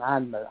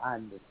 I'm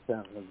the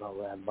son of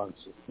the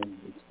rambunctious thing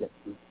that's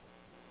getting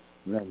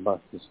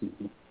rambunctious.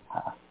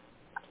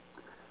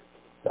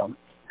 So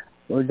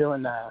we're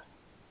doing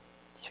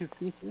 2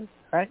 pieces,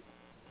 right?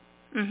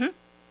 Mhm.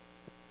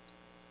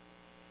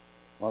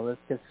 Well,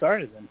 let's get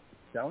started then,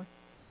 shall we?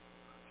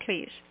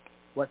 Please.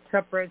 What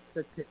separates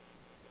the two?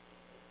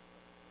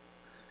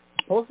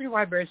 Pulsing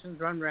vibrations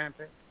run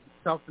rampant,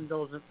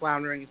 self-indulgent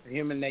flounderings of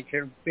human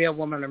nature, be a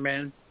woman or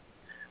man,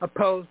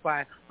 opposed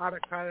by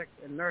autocratic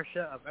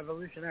inertia of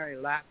evolutionary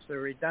lapse, the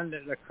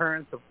redundant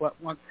occurrence of what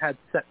once had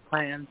set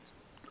plans.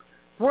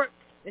 For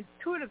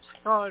intuitive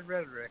solid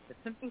rhetoric,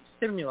 attempting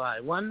stimuli,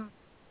 one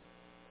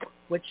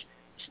which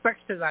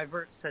expects to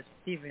divert such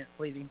deviant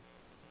fleeting,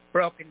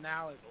 broken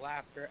now as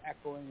laughter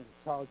echoing in the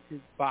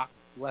solitude box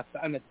left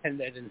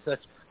unattended in such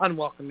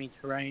unwelcoming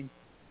terrain.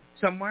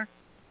 Somewhere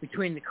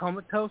between the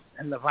comatose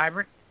and the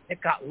vibrant,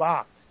 it got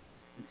lost,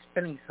 and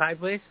spinning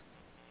sideways,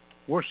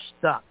 we're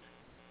stuck.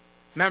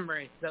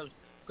 Memories, those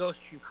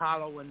ghosts you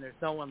coddle when there's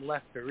no one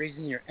left to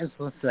reason your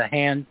insolence to the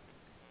hand.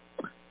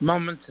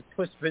 Moments of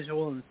twist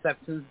visual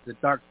inceptions, the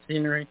dark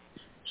scenery,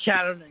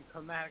 shadowed and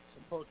chromatic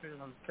sepulchres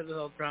on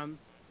citadel drums,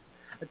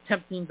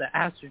 attempting to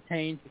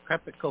ascertain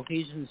decrepit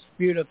cohesion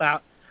spewed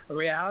about a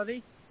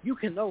reality you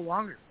can no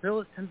longer feel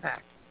its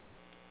impact.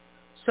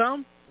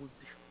 Some would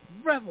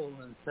revel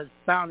in such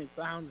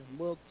bounty-bound and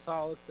willed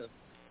solace of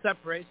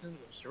separations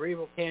of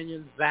cerebral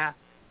canyons vast.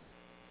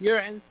 Your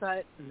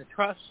insight in the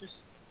atrocious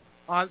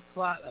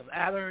onslaught of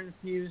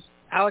adder-infused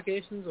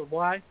allegations of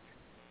why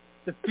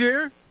the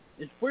fear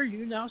is where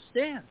you now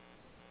stand,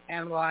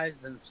 analyzed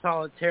and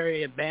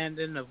solitary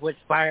abandon of which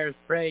fire's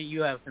prey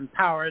you have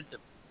empowered the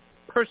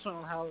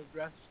personal hell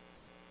address.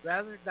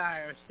 Rather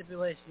dire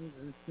stipulations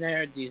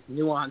ensnared these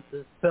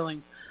nuances,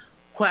 filling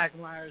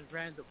quagmires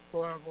ran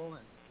deplorable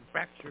and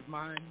fractured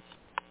minds.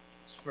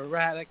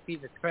 Sporadic be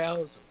the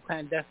trails of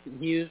clandestine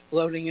hues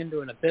floating into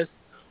an abyss,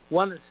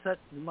 one as such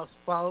you must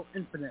follow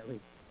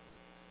infinitely.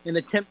 In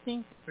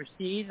attempting to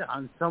proceed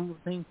on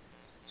something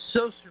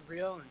so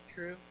surreal and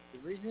true, the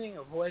reasoning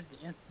avoids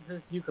the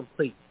instances you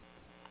complete.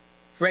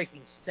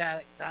 Breaking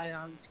static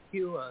ions,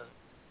 cue a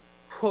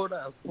quota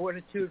of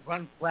fortitude,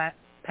 run flat,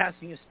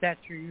 passing a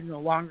stature you no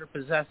longer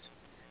possess.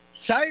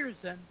 Shires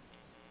then,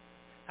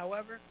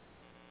 however,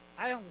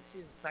 I only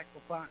see the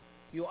cyclophon.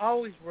 You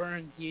always were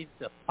indeed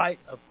the fight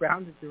of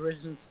grounded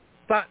derisions,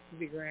 thought to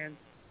be grand,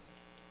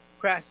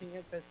 crashing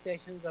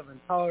infestations of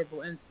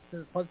intolerable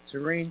instances once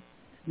serene,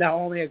 now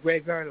only a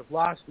graveyard of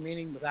lost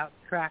meaning without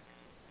tracks.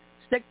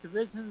 Stick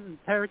divisions and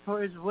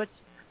territories of which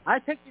I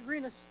take the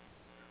greenest,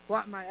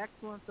 flaunt my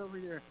excellence over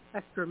your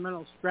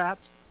excremental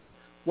scraps,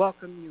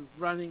 welcome you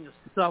running of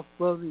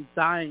self-loathing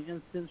dying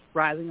instants,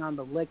 writhing on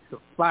the lakes of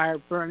fire,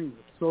 burning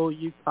the soul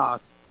you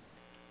toss.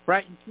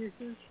 Brighten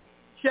futures,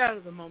 shadow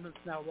the moments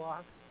now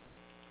lost.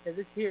 It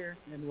is here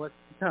and what's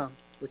to come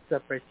which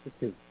separates the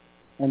two.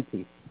 And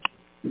peace.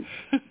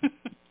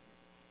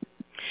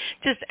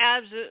 Just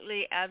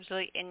absolutely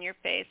in your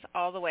face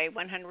all the way,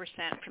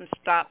 100% from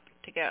stop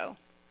to go,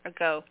 or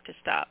go to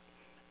stop,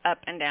 up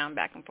and down,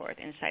 back and forth,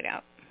 inside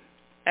out,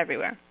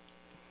 everywhere.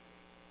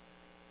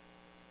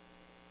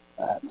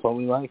 That's what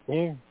we like to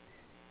hear.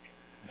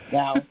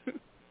 Now,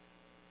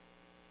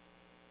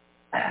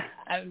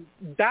 I'm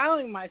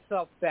dialing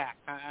myself back.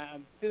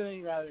 I'm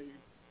feeling rather,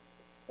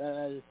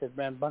 as I said,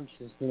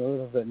 rambunctious, a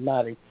little bit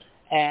nutty.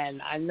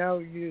 And I know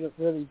you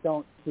really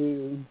don't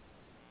do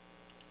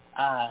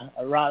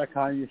erotic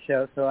on your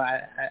show, so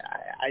I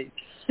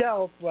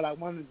shelved what I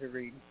wanted to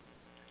read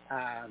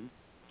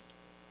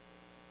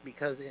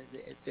because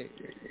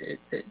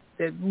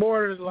it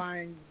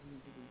borderline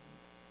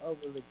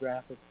overly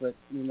graphic, but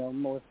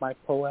more with my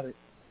poetic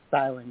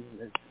styling.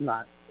 It's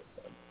not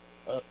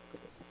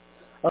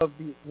of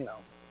the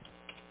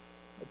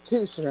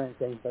obtuse or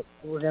anything, but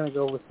we're gonna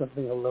go with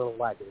something a little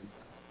lighter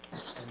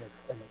and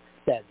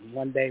instead.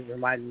 One day,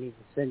 remind me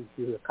to send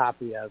you a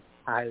copy of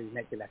Highly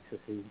Naked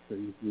Ecstasy so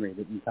you can read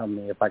it and tell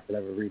me if I could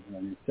ever read it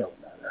on your show or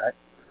not. All right?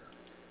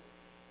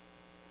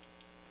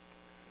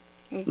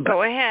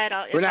 Go ahead.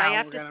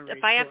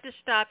 If I have to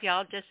stop you,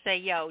 I'll just say,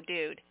 "Yo,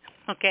 dude."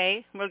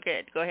 Okay, we're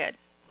good. Go ahead.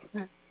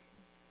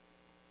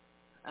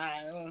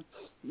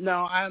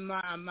 No, I'm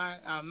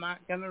not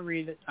gonna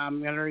read it.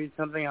 I'm gonna read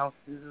something else.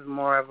 This is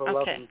more of a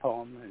loving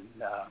poem,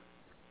 and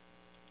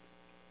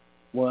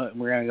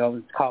we're gonna go.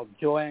 It's called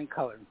Joy and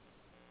Color.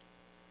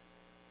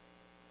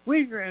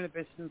 Weave your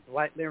inhibitions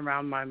lightly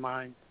around my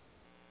mind.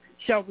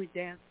 Shall we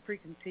dance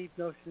preconceived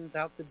notions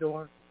out the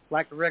door,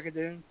 like a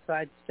rigadoon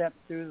sidestep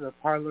through the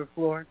parlor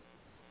floor?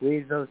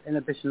 Weave those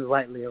inhibitions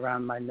lightly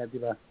around my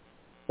nebula,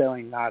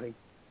 feeling naughty.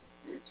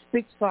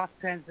 Speak soft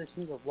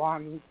transitions of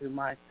longing through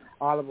my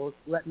audibles.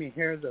 Let me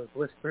hear those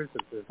whispers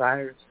of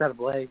desire set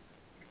ablaze.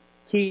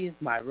 Tease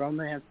my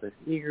romance with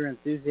eager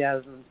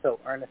enthusiasm so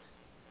earnest.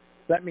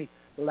 Let me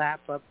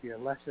lap up your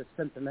lesser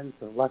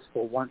sentiments of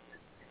lustful want,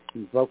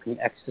 invoking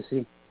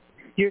ecstasy.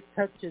 Your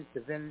touch is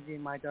divinity,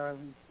 my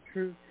darling,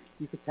 true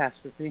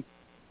catastrophe.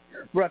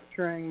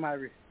 rupturing my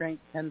restraint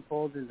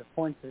tenfold into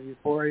points of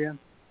euphoria.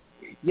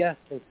 Yes,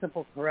 a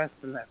simple caress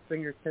from that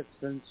fingertip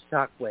sends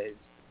shockwaves,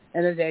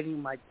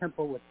 inundating my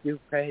temple with due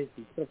praise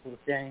and pitiful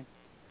shame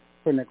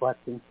for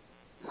neglecting.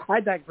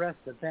 I digress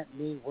to bent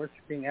knee,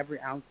 worshipping every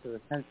ounce of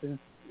attention,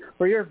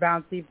 for your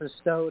bounty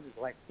bestowed is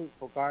like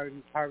fruitful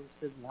gardens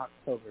harvested in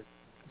October.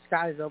 The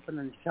skies open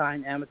and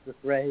shine amethyst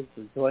rays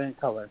of joy and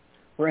color,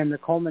 for in the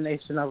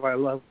culmination of our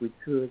love we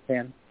truly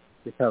can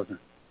be chosen.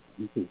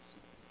 In peace.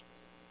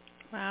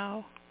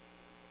 Wow.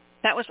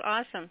 That was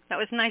awesome. That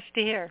was nice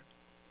to hear.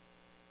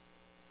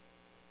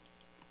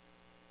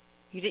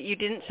 You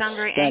didn't sound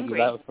very angry.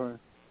 That was for...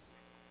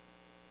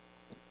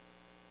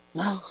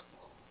 No.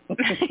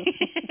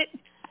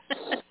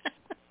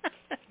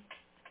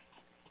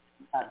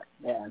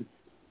 Man.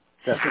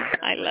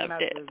 I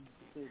loved it.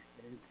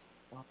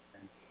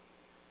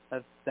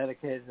 That's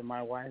dedicated to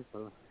my wife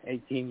for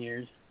 18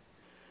 years.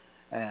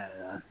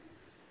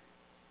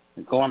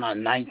 Going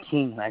on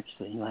 19,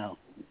 actually. Well,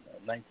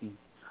 19.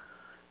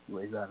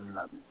 Ways out of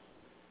nothing.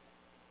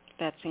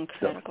 That's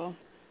incredible.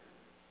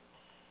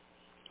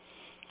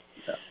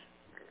 So.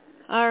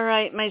 All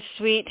right, my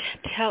sweet.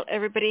 Tell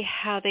everybody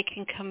how they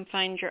can come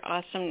find your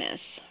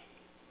awesomeness.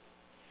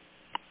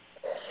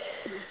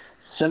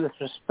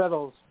 Sinister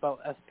Spittle, spelled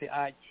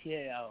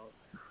S-P-I-T-A-L.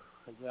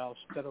 Because we all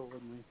spittle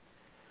when we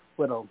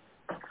whittle.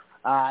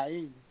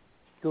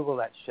 Google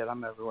that shit.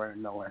 I'm everywhere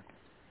and nowhere.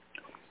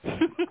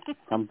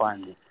 Come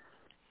find me.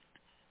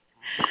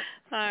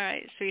 All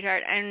right,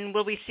 sweetheart. And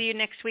will we see you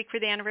next week for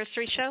the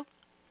anniversary show?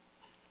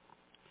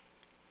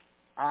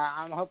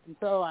 I'm hoping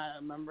so. I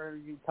remember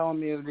you telling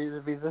me it would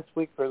either be this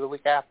week or the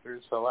week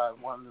after, so I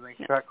wanted to make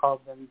sure I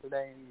called them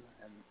today.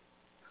 And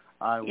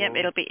I will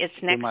it's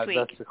next do my week.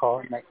 best to call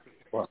it next week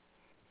as well.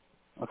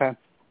 Okay.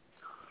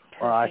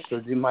 Well, I shall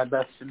do my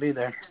best to be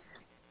there.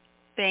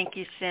 Thank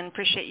you, Sin.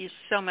 Appreciate you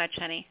so much,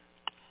 honey.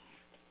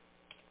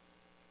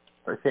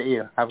 Appreciate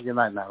you. Have a good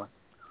night, Nyla.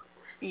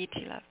 You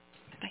too, love.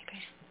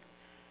 Bye-bye.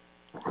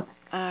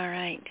 All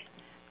right.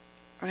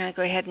 We're going to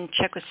go ahead and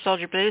check with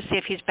Soldier Blue, see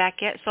if he's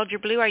back yet. Soldier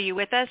Blue, are you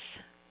with us?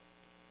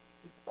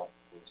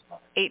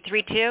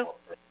 832?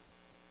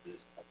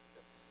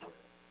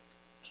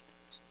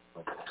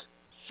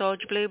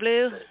 Soldier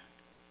Blue.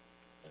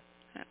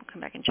 We'll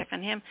come back and check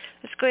on him.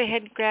 Let's go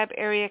ahead and grab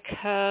area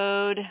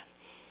code.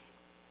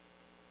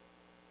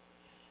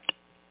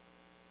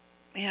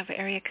 We have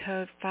area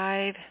code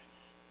 5.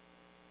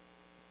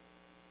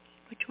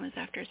 Which one's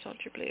after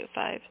Soldier Blue?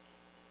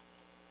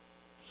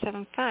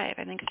 575.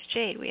 I think it's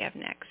Jade we have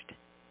next.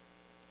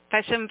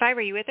 575,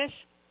 are you with us?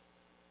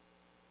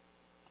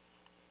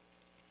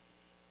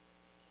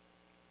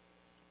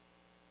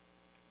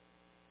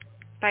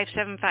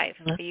 .575.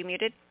 Hello? Are you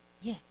muted?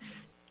 Yes.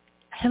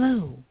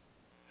 Hello.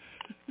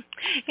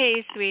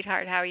 Hey,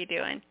 sweetheart. How are you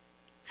doing?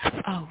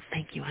 Oh,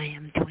 thank you. I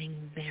am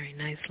doing very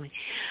nicely.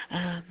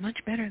 Much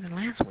better than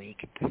last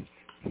week.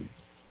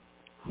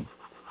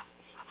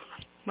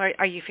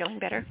 Are you feeling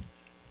better?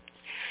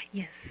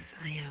 Yes,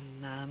 I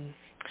am.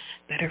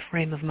 Better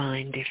frame of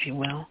mind, if you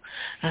will.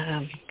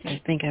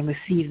 I think I'm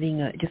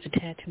receiving just a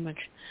tad too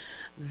much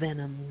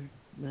venom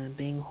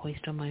being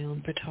hoisted on my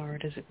own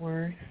petard, as it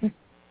were.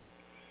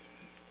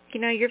 You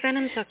know, your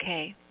venom's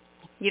okay.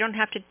 You don't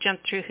have to jump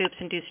through hoops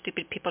and do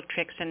stupid people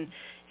tricks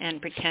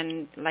and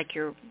pretend like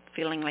you're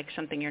feeling like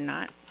something you're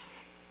not.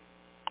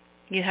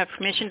 You have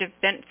permission to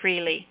vent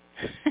freely.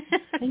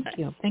 Thank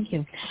you.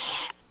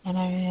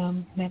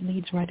 And that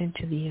leads right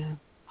into the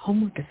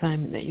homework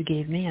assignment that you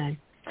gave me. I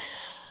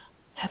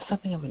have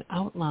something of an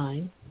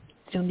outline.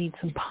 Still need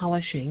some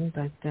polishing,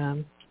 but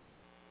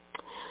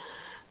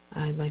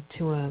I'd like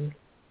to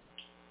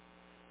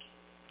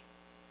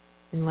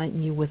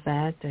enlighten you with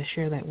that,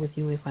 share that with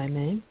you if I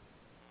may.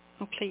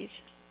 Oh, please.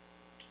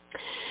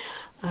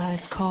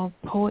 It's called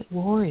Poet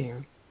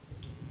Warrior.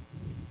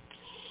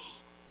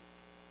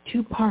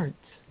 2 parts.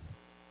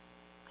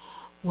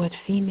 What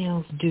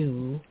females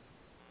do: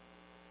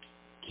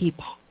 keep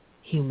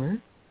humor,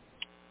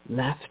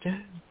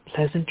 laughter,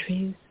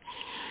 pleasantries.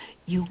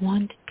 You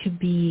want to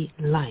be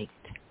liked.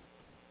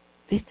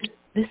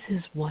 This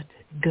is what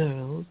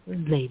girls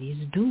and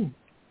ladies do.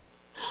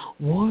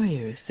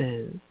 Warrior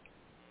says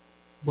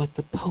what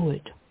the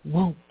poet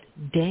won't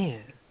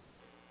dare.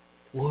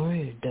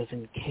 Warrior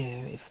doesn't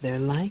care if they're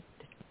liked.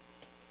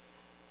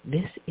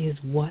 This is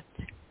what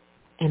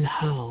and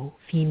how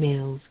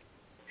females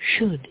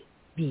should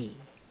be.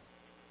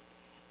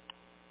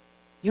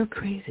 You're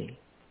crazy.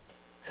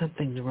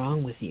 Something's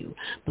wrong with you.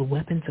 The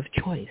weapons of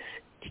choice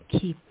to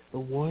keep the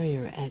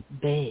warrior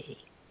at bay.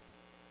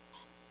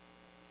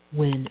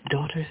 When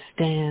daughter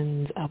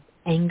stands up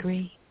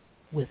angry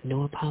with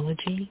no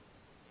apology,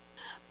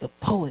 the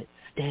poet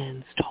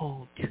stands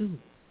tall too,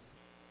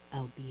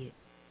 albeit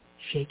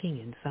shaking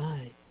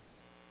inside.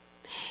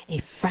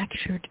 A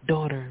fractured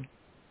daughter,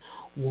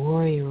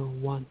 warrior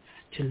wants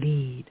to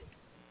lead.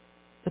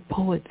 The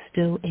poet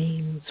still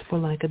aims for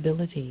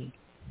likability.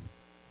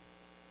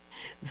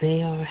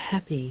 They are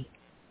happy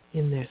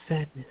in their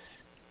sadness.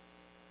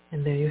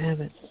 And there you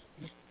have it.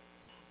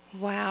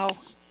 Wow.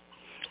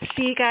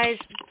 See, guys,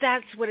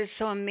 that's what is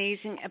so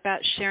amazing about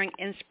sharing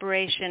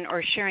inspiration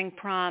or sharing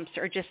prompts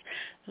or just,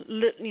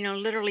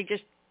 literally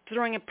just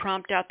throwing a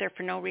prompt out there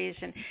for no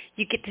reason.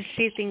 You get to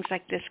see things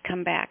like this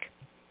come back.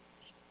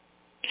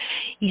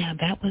 Yeah,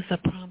 that was a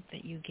prompt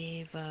that you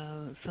gave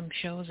some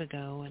shows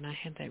ago, and I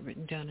had that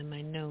written down in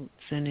my notes,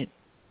 and it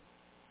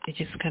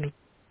just kind of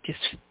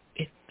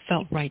it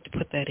felt right to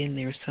put that in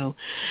there. So,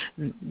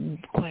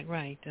 quite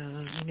right.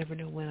 You never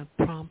know when a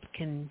prompt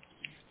can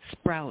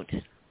sprout.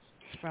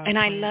 And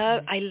I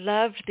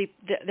love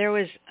there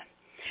was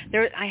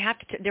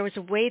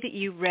a way that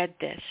you read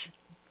this.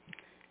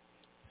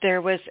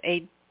 There was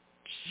a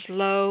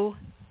slow,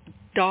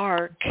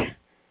 dark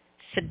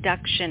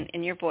seduction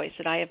in your voice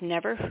that I have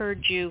never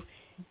heard you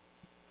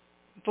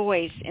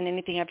voice in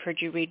anything I've heard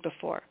you read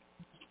before.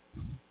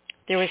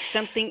 There was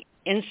something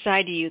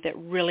inside of you that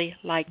really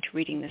liked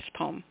reading this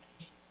poem.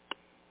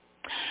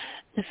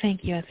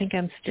 Thank you. I think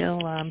I'm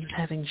still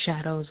having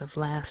shadows of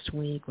last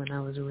week when I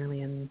was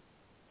really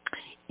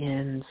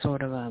in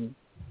sort of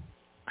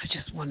I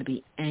just want to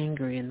be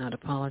angry and not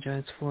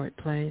apologize for it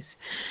place.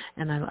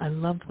 And I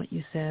loved what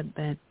you said,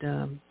 that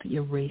the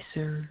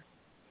eraser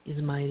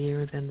is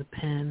mightier than the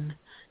pen.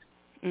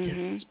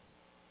 Mm-hmm. Just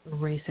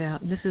erase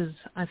out.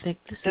 I think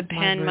the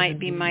pen might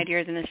be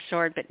mightier than the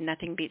sword, but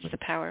nothing beats the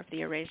power of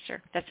the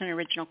eraser. That's an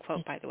original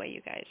quote, by the way,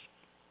 you guys.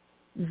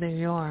 There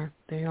you are.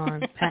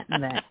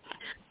 Patent that.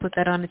 Put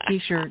that on a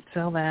T-shirt.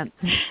 Sell that.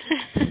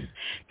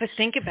 But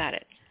think about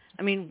it.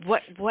 I mean,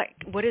 what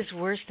is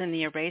worse than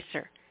the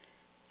eraser?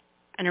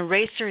 An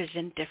eraser is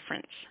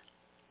indifference.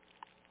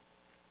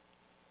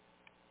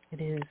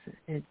 It is.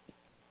 It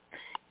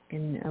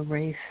can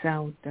erase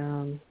out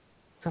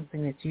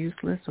something that's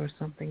useless or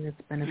something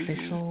that's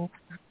beneficial.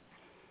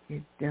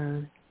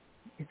 Mm-hmm.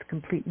 It's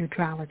complete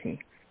neutrality.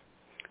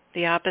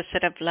 The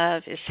opposite of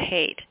love is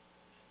hate.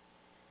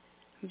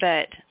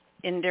 But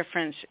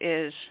indifference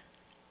is,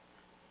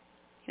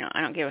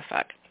 I don't give a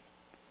fuck.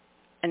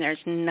 And there's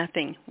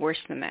nothing worse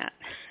than that.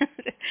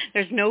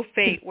 There's no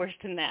fate worse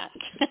than that.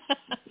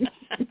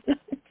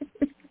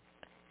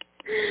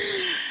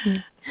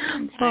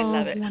 I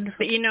love it.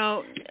 Wonderful.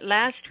 But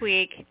last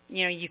week,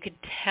 you could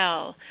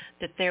tell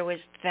that there was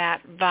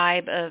that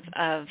vibe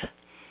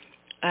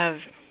of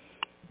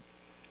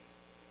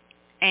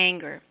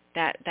anger,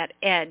 that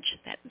edge,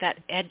 that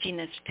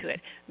edginess to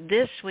it.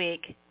 This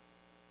week,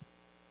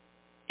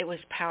 it was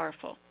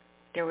powerful.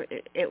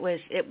 It was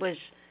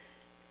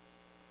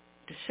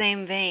the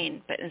same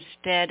vein, but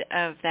instead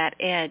of that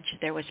edge,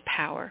 there was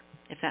power,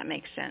 if that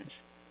makes sense.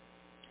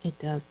 It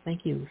does.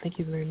 Thank you. Thank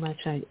you very much.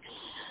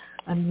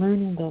 I'm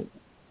learning that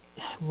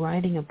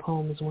writing a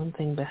poem is one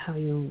thing, but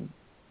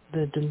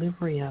the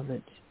delivery of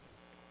it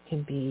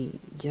can be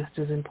just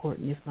as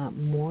important, if not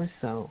more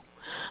so.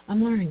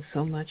 I'm learning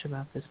so much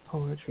about this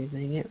poetry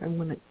thing.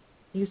 When I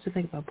used to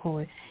think about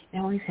poetry, it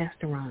always has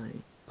to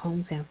rhyme.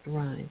 Poems have to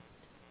rhyme.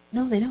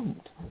 No, they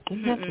don't. They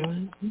have to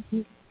rhyme.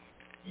 Mm-hmm.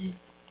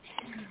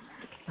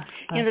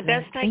 The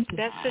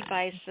best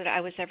advice that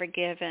I was ever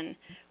given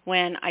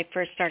when I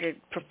first started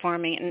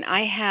performing, and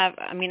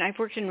I've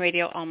worked in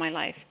radio all my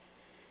life,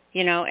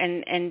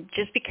 and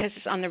just because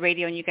it's on the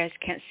radio and you guys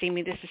can't see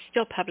me, this is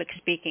still public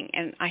speaking,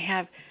 and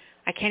I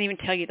can't even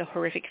tell you the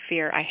horrific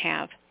fear I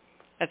have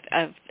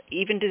of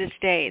even to this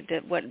day,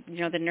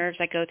 the nerves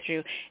I go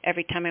through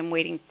every time I'm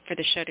waiting for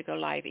the show to go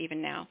live,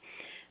 even now.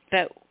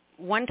 But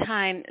one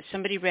time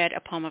somebody read a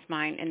poem of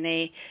mine, and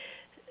they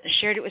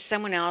shared it with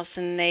someone else,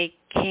 and they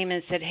came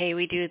and said, hey,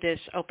 we do this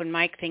open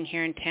mic thing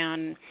here in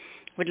town.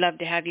 We'd love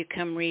to have you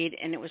come read.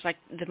 And it was like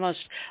the most,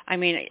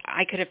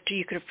 you could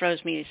have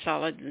froze me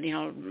solid,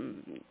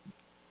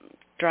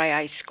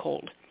 dry ice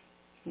cold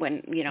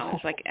when,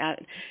 it's like,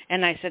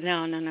 and I said,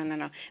 no.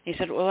 And he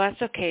said, well,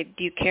 that's okay.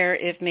 Do you care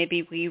if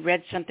maybe we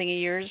read something of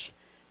yours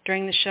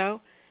during the show?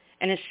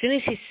 And as soon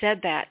as he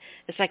said that,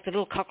 it's like the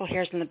little cockle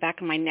hairs in the back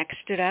of my neck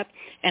stood up,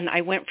 and I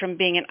went from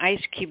being an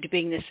ice cube to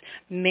being this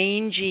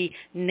mangy,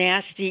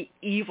 nasty,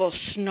 evil,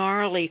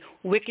 snarly,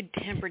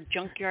 wicked-tempered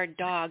junkyard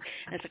dog.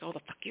 And it's like, oh, the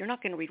fuck, you're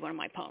not going to read one of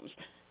my poems.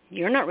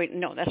 You're not reading.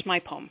 No, that's my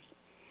poem.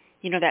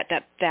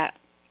 That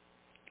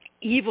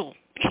evil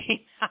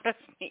came out of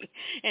me,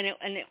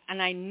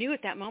 and I knew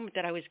at that moment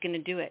that I was going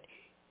to do it,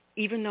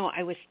 even though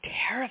I was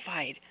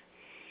terrified.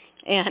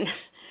 And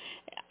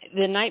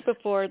the night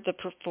before the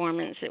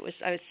performance,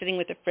 I was sitting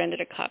with a friend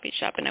at a coffee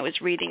shop, and I was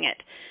reading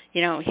it.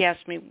 He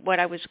asked me what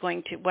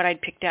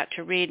I'd picked out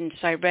to read, and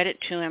so I read it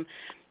to him.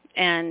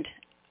 And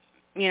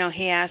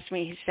he asked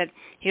me.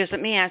 He goes,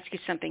 let me ask you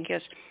something. He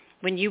goes,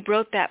 when you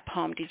wrote that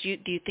poem, do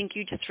you think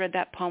you just read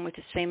that poem with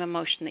the same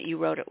emotion that you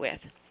wrote it with?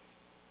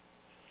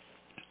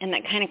 And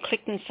that kind of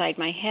clicked inside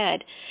my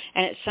head,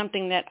 and it's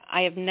something that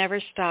I have never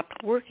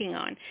stopped working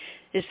on.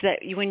 Is that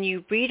when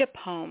you read a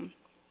poem,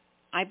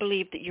 I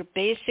believe that you're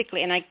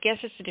basically, and I guess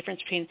it's the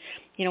difference between,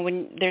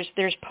 when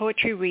there's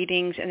poetry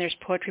readings and there's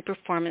poetry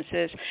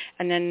performances,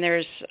 and then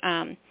there's,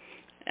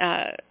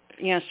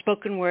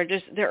 spoken word.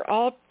 They're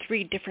all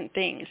three different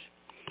things.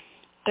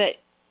 But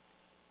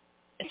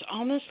it's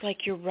almost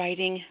like you're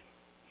writing,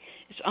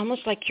 It's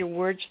almost like your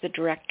words the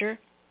director,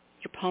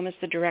 your poem is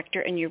the director,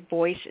 and your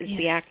voice is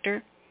the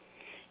actor.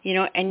 You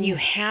know, and you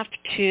have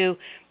to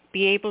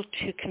be able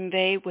to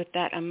convey with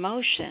that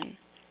emotion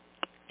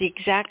the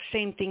exact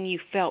same thing you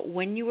felt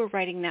when you were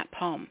writing that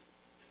poem.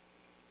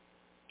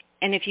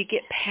 And if you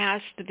get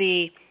past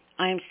the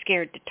I'm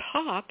scared to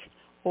talk,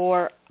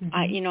 or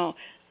I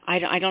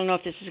don't know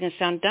if this is going to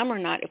sound dumb or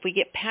not, if we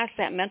get past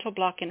that mental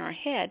block in our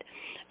head,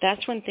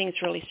 that's when things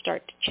really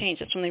start to change.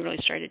 That's when they really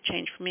started to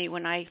change for me,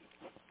 when I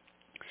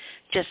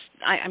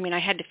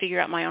had to figure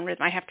out my own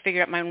rhythm. I have to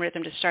figure out my own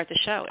rhythm to start the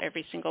show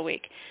every single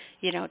week,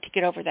 you know, to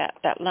get over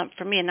that lump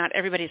for me. And not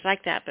everybody's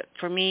like that, but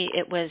for me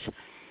it was,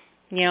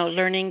 you know,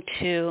 learning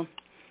to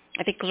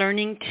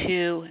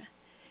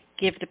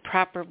give the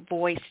proper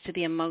voice to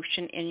the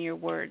emotion in your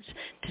words,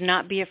 to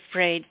not be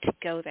afraid to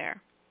go there,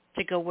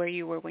 to go where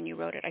you were when you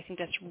wrote it. I think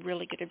that's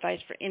really good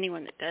advice for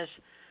anyone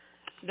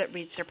that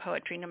reads their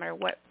poetry, no matter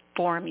what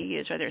form you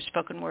use, whether it's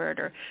spoken word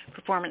or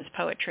performance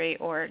poetry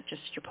or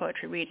just your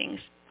poetry readings.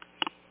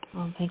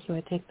 Oh, thank you.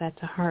 I take that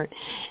to heart.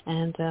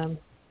 And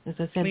as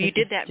I said, well, you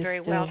did that very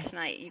well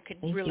tonight. You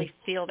could really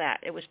feel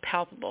that. It was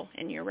palpable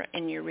in your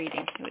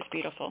reading. It was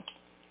beautiful.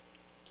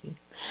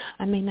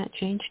 I may not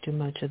change too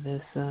much of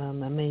this. I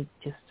may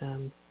just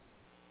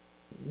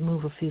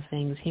move a few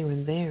things here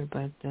and there,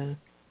 but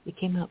it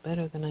came out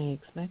better than I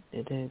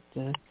expected. It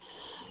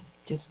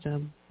just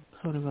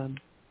sort of a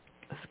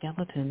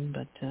skeleton,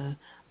 but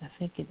I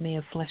think it may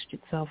have fleshed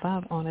itself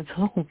out on its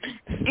own.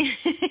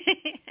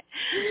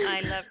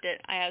 I loved it.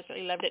 I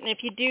absolutely loved it. And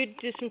if you do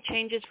some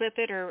changes with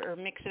it or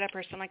mix it up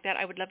or something like that,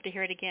 I would love to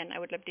hear it again. I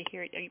would love to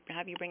hear it,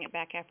 have you bring it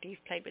back after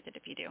you've played with it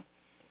if you do.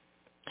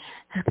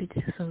 Happy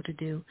to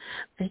do.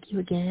 Thank you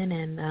again,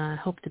 and I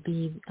hope to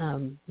be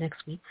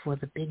next week for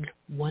the big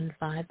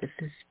 1-5 to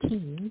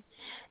 15,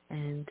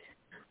 and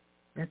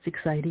that's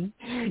exciting.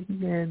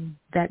 And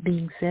that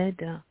being said,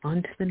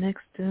 on to the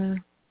next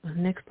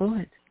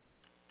poet.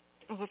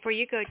 Well, before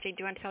you go, Jay, do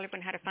you want to tell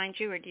everyone how to find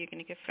you, or are you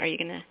going to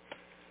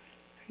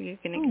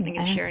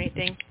share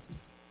anything?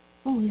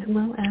 Oh, yeah,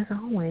 well, as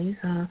always,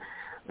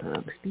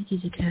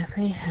 Speakeasy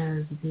Cafe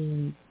has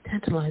the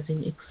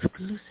tantalizing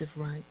exclusive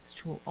rights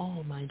to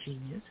all my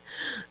genius.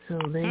 So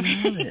there you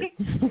have it.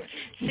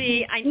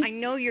 See, I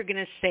know you're going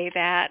to say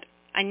that.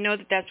 I know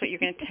that that's what you're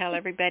going to tell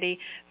everybody,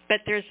 but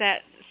there's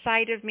that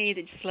side of me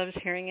that just loves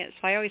hearing it,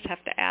 so I always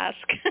have to ask.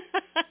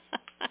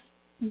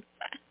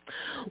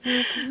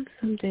 Well,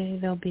 someday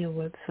there'll be a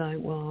website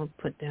where I'll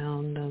put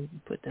down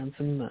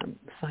some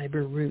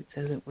cyber roots,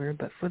 as it were.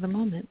 But for the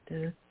moment,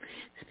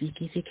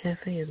 Speakeasy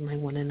Cafe is my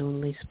one and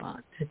only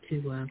spot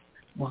to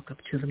walk up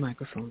to the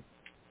microphone.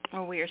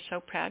 Oh, we are so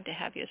proud to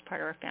have you as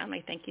part of our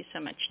family. Thank you so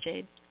much,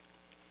 Jade.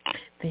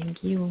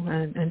 Thank you.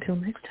 Until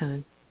next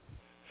time.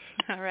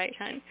 All right,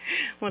 hon.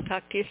 We'll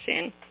talk to you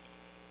soon.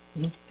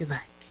 Goodbye.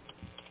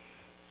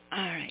 All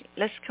right.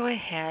 Let's go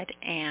ahead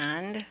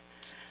and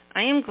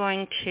we're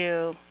going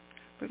to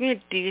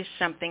do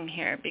something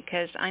here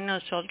because I know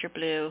Soldier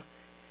Blue.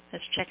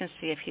 Let's check and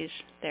see if he's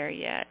there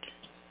yet.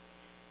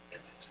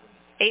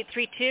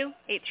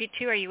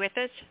 832, are you with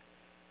us?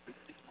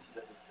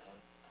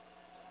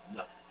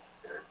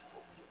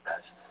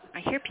 I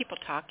hear people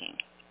talking.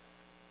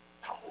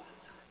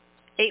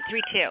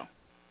 832.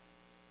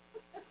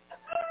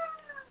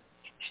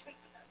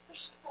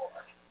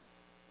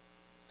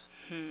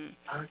 You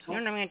know what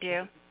I'm going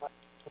to do?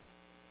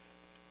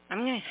 I'm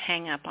going to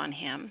hang up on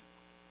him,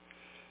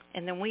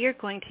 and then we are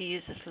going to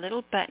use this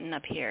little button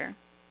up here,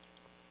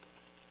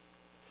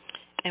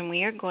 and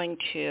we are going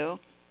to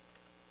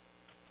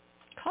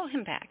call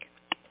him back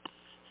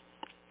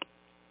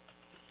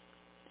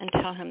and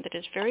tell him that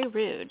it's very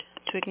rude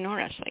to ignore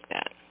us like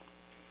that.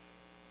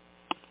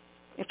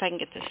 If I can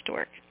get this to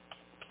work.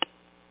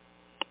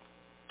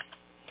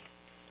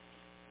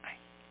 All right.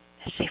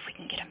 Let's see if we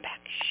can get him back.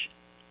 Shh.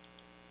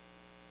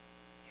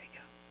 Here we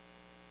go.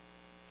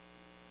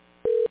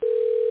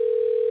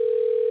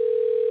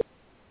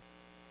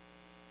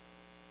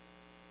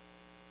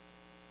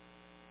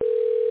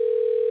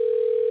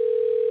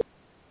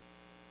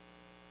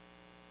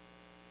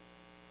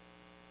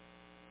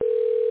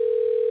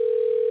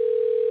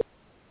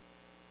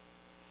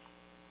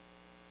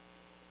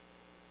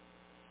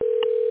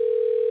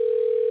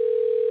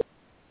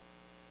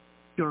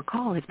 Your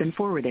call has been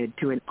forwarded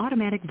to an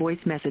automatic voice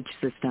message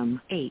system.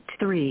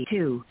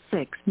 832-690-2.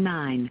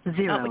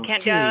 Oh, we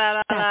can't do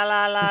la la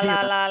la la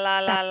la la la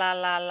la la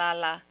la la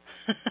la.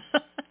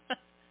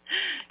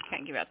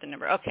 Can't give out the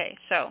number. Okay,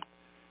 so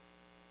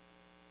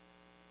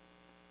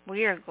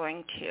we are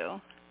going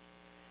to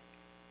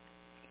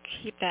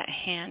keep that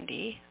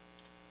handy,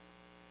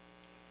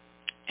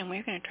 and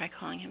we're going to try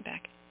calling him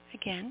back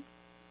again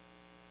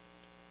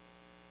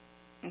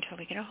until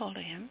we get a hold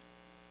of him.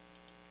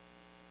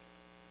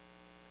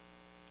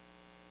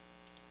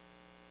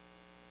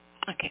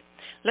 Okay,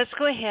 let's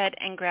go ahead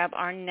and grab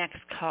our next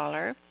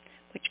caller,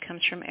 which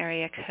comes from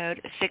area code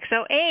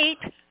 608.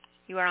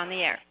 You are on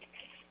the air.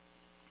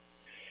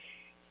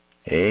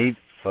 Hey,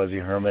 Fuzzy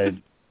Hermit.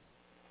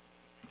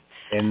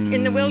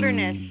 In the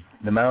wilderness.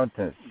 The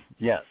mountains,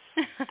 yes.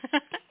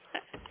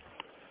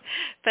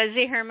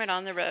 Fuzzy Hermit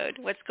on the road.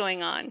 What's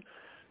going on?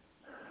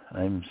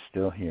 I'm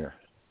still here.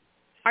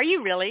 Are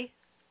you really?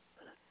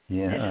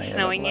 Yeah. Is it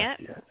snowing yet?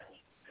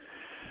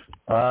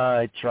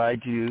 I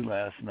tried to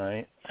last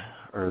night,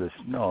 or this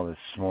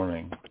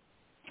morning.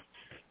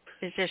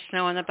 Is there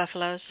snow on the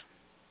Buffaloes?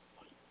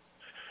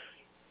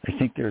 I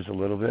think there's a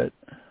little bit.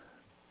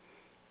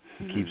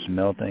 It keeps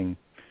melting.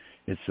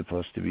 It's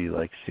supposed to be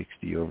like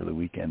 60 over the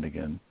weekend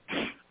again.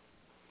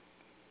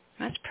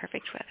 That's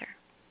perfect weather.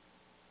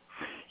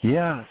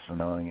 Yeah, so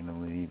now I'm going to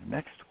leave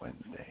next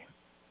Wednesday.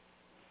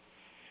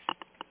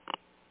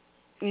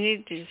 You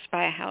need to just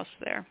buy a house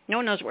there. No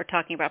one knows what we're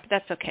talking about, but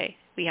that's okay.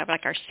 We have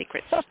like our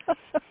secrets.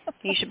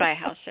 You should buy a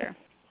house there.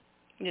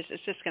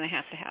 It's just going to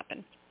have to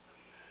happen.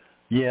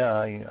 Yeah,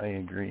 I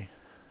agree.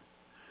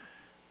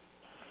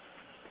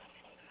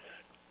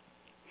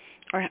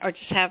 Or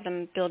just have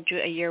them build you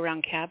a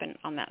year-round cabin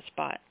on that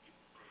spot.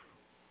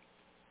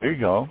 There you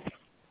go.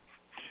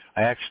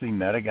 I actually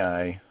met a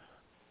guy,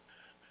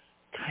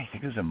 I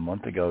think it was a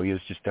month ago. He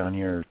was just down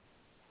here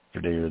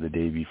today or the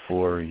day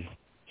before.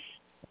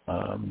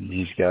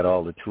 He's got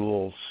all the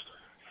tools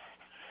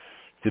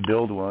to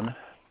build one.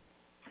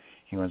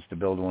 He wants to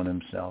build one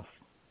himself.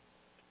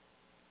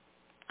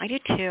 I do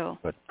too.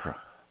 But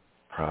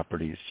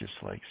property is just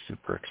like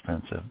super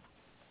expensive.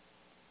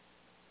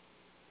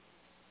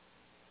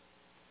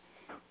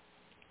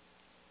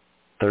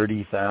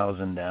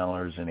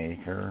 $30,000 an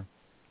acre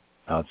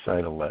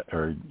outside of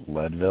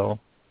Leadville.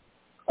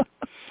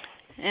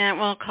 Yeah,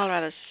 well,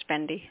 Colorado's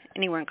spendy.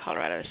 Anywhere in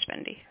Colorado is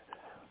spendy.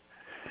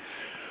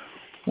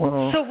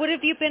 Well, so what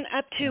have you been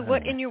up to?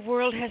 What in your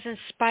world has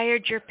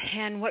inspired your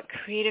pen? What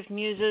creative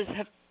muses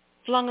have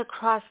flung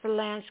across the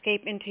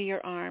landscape into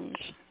your arms?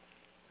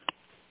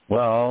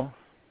 Well,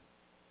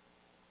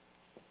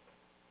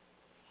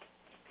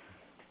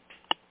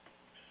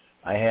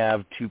 I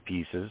have two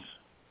pieces.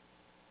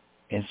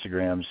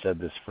 Instagram said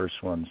this first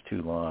one's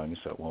too long,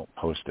 so it won't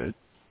post it.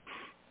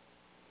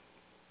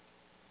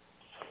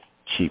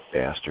 Cheap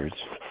bastards.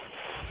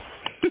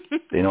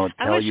 They don't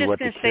tell you what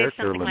the character limit is. I was just going to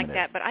say something like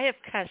that, but I have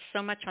cussed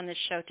so much on this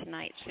show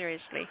tonight,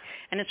 seriously,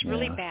 and it's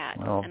really bad,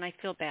 and I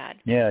feel bad.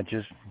 Yeah,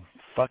 just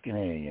fucking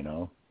A, you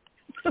know.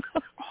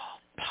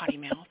 Potty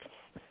mouth.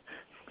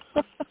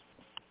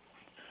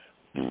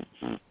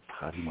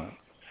 Potty mouth.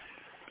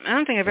 I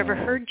don't think I've ever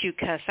heard you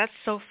cuss. That's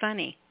so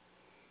funny.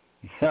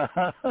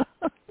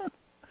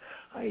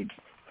 I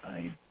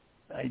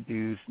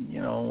do,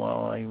 you know,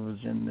 while I was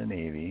in the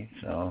Navy,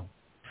 so.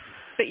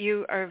 But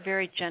you are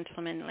very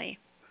gentlemanly.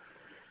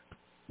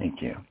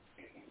 Thank you.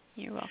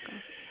 You're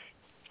welcome.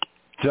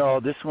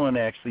 So this one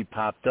actually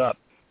popped up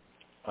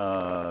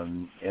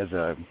as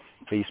a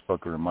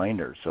Facebook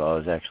reminder, so I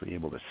was actually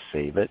able to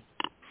save it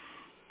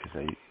because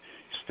I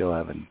still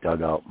haven't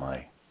dug out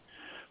my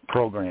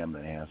program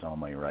that has all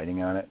my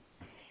writing on it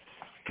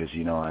because,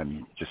 you know,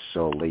 I'm just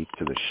so late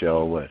to the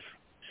show with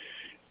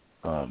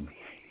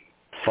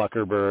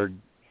Fuckerberg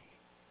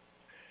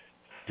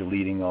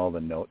deleting all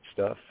the note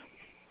stuff.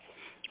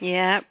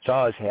 Yeah. So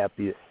I was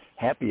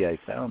happy I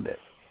found it.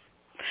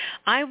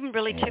 I'm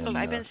really tickled.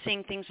 I've been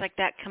seeing things like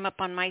that come up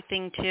on my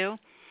thing too,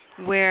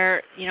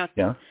 where, you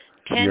know,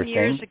 10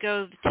 years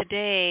ago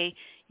today,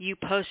 you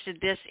posted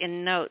this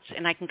in notes,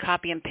 and I can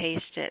copy and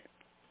paste it.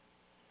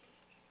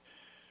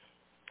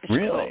 It's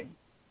really? Cool.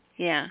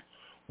 Yeah.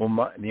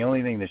 Well, the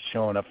only thing that's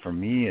showing up for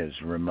me is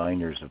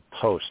reminders of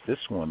posts. This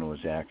one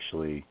was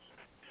actually,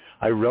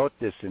 I wrote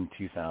this in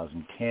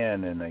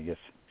 2010, and I guess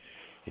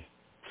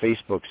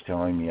Facebook's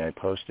telling me I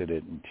posted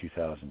it in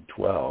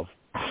 2012.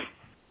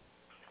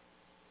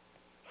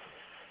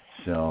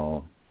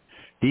 So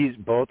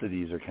both of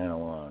these are kind of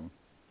long.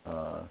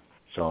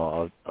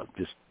 So I'll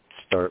just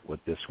start with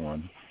this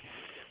one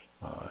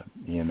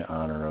in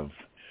honor of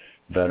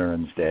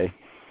Veterans Day.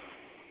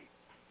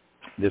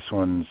 This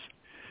one's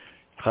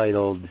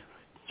titled,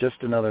 Just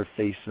Another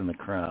Face in the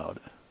Crowd.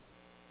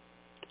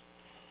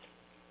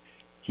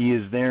 He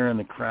is there in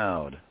the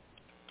crowd,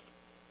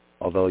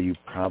 although you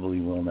probably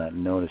will not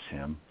notice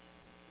him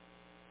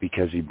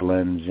because he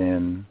blends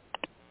in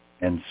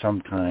and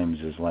sometimes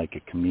is like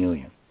a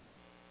chameleon.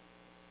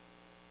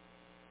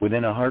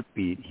 Within a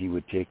heartbeat, he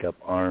would take up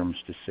arms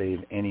to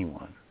save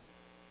anyone,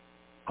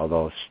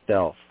 although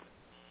stealth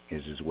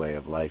is his way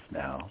of life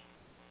now.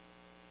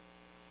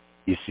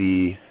 You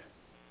see,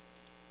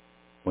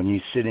 when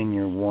you sit in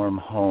your warm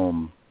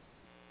home,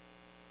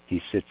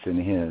 he sits in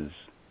his,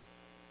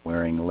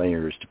 wearing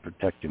layers to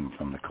protect him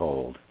from the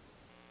cold.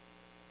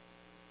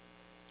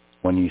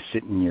 When you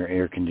sit in your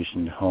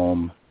air-conditioned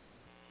home,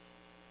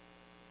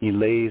 he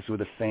lays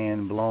with a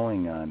fan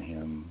blowing on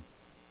him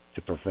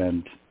to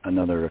prevent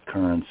another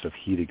occurrence of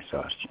heat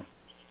exhaustion.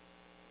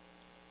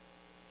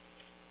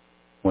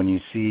 When you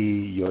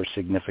see your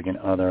significant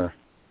other,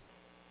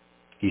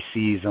 he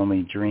sees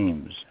only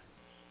dreams,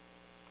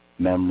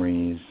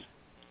 memories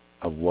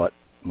of what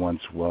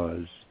once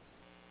was,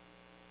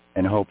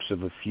 and hopes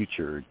of a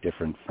future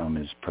different from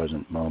his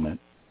present moment.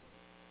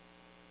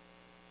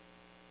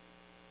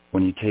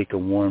 When you take a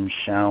warm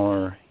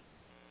shower,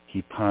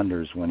 he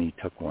ponders when he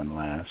took one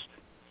last,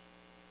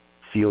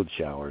 field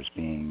showers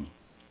being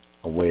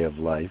a way of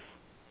life.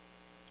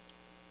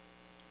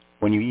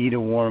 When you eat a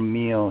warm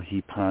meal,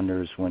 he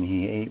ponders when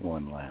he ate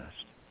one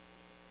last.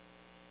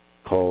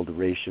 Cold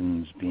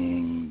rations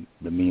being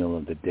the meal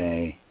of the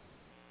day.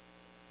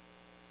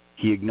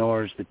 He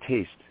ignores the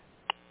taste,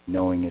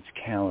 knowing its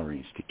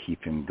calories to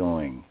keep him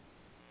going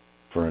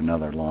for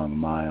another long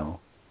mile.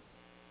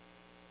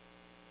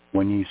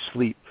 When you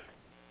sleep,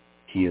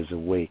 he is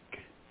awake,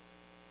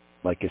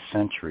 like a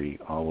sentry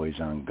always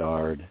on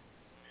guard,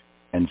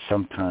 and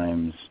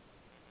sometimes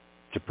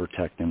to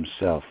protect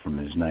himself from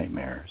his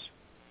nightmares.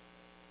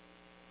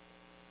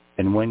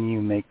 And when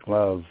you make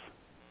love,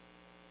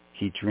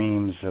 he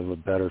dreams of a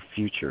better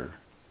future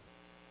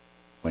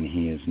when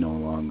he is no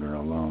longer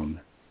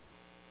alone.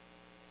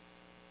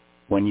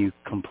 When you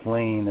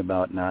complain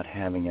about not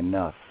having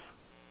enough,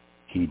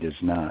 he does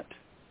not,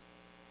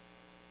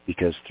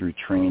 because through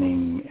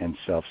training and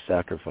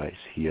self-sacrifice,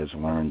 he has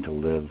learned to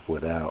live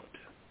without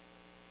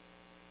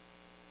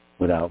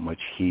much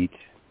heat,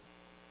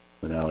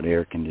 without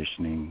air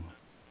conditioning,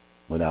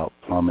 without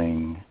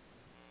plumbing,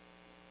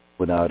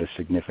 without a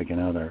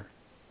significant other.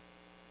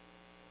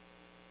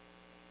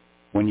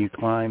 When you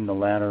climb the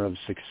ladder of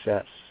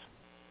success,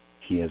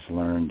 he has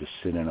learned to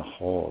sit in a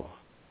hole.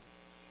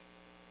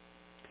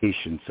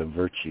 Patience of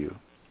virtue,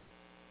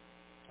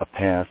 a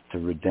path to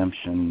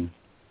redemption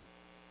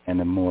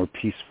and a more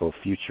peaceful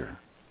future.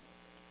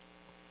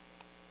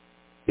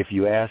 If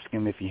you ask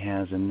him if he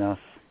has enough,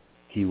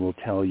 he will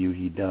tell you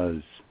he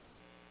does,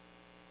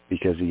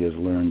 because he has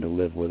learned to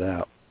live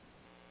without,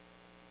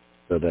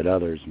 so that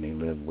others may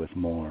live with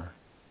more.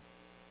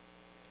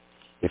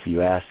 If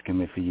you ask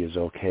him if he is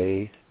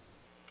okay,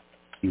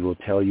 he will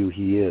tell you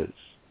he is,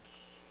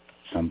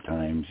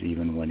 sometimes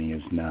even when he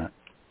is not.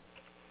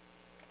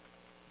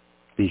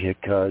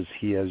 Because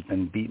he has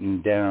been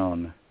beaten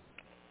down,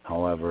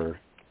 however,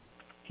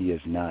 he has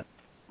not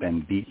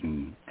been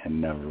beaten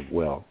and never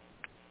will.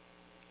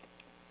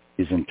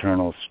 His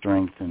internal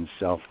strength and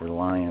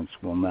self-reliance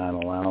will not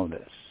allow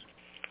this.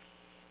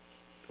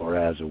 For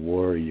as a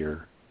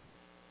warrior,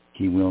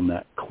 he will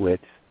not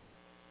quit.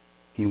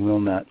 He will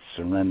not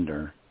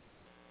surrender.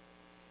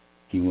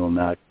 He will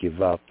not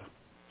give up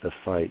the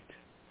fight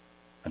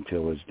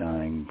until his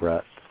dying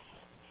breath.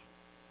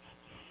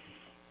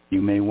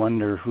 You may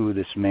wonder who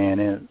this man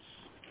is.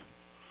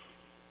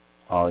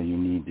 All you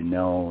need to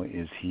know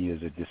is he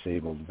is a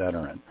disabled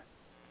veteran,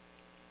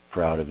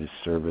 proud of his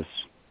service,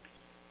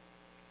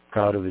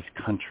 proud of his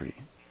country,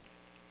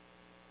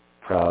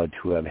 proud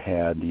to have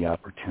had the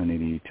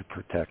opportunity to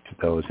protect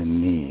those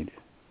in need.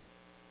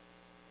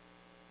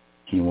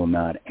 He will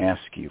not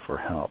ask you for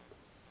help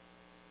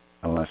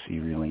unless he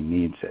really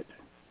needs it,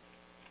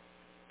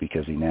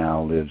 because he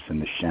now lives in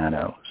the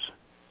shadows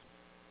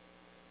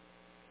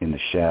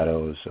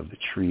of the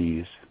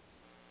trees,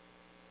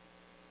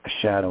 a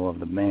shadow of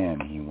the man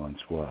he once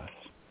was.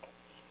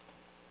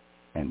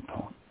 End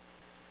poem.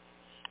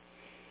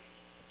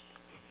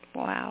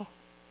 Wow.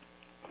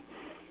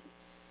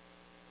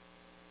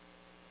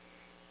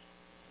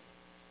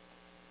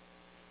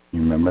 You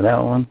remember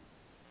that one?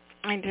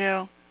 I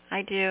do.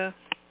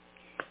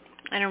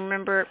 I don't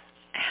remember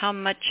how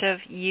much of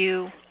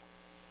you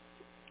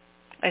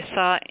I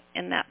saw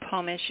in that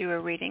poem as you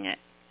were reading it.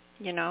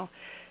 You know,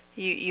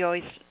 you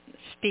always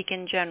speak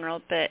in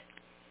general, but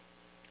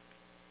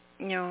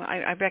you know,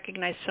 I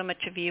recognize so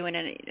much of you, and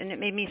it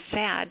made me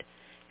sad.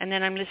 And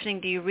then I'm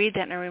listening to you read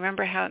that, and I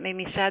remember how it made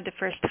me sad the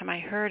first time I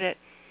heard it.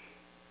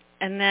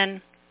 And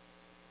then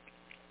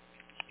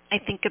I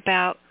think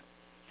about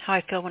how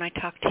I feel when I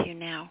talk to you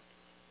now,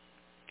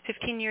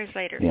 15 years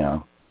later. Yeah.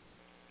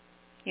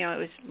 You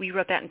know, we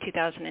wrote that in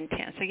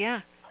 2010. So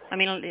yeah, I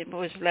mean, it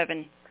was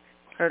 11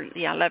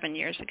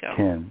 years ago.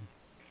 10.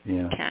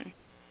 Yeah. 10.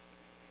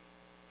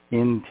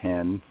 In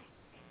 10,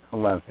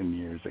 11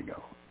 years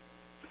ago.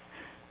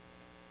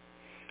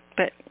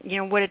 But, you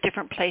know, what a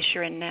different place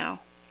you're in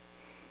now.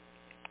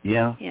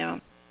 Yeah. You know,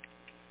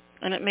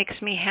 and it makes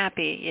me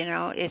happy, you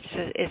know. It's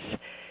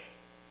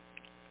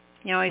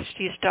you know, I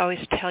used to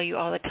always tell you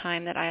all the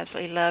time that I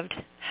absolutely loved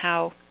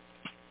how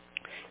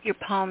your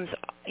poems,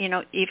 you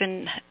know,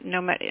 even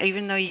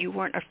though you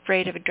weren't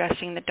afraid of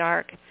addressing the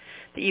dark,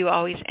 that you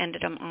always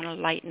ended them on a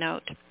light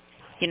note.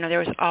 You know, there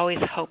was always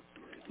hope.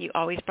 You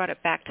always brought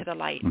it back to the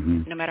light,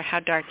 no matter how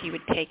dark you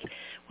would take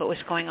what was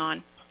going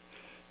on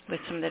with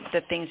some of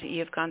the things that you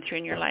have gone through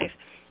in your life.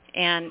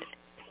 And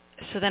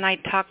so then I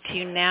talk to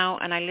you now,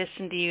 and I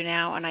listen to you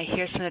now, and I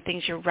hear some of the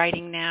things you're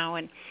writing now.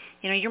 And,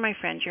 you know, you're my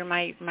friend. You're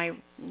my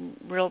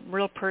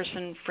real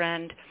person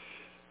friend.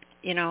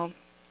 You know,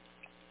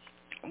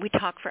 we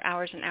talk for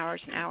hours and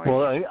hours and hours.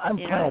 Well, I'm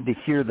glad to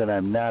hear that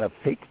I'm not a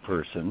fake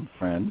person,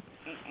 friend.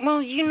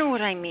 Well, you know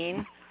what I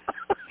mean.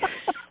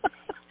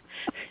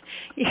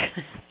 Yeah.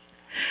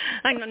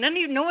 I know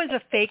no one's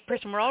a fake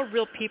person. We're all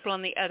real people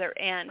on the other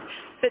end.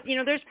 But, you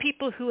know, there's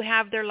people who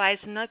have their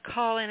lives, and they'll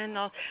call in, and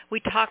we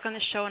talk on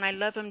the show, and I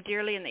love them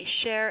dearly, and they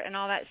share and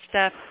all that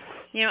stuff.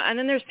 You know, and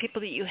then there's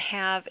people that you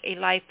have a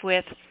life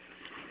with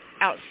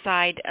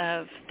outside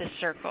of the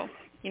circle.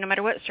 no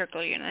matter what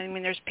circle you're in. I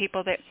mean, there's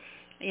people that,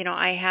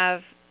 I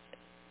have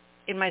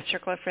in my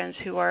circle of friends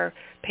who are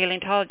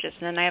paleontologists,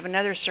 and then I have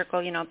another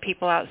circle,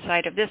 people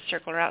outside of this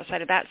circle or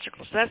outside of that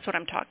circle. So that's what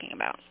I'm talking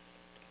about.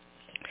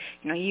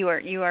 You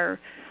are,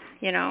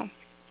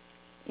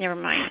 never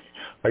mind.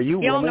 Are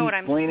you Y'all woman know what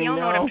I'm, explaining y'all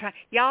now? know what I'm trying.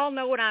 Y'all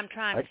know what I'm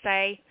trying to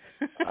say.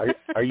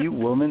 Are you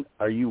woman?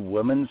 Are you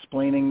woman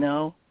explaining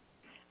now?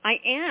 I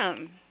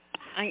am.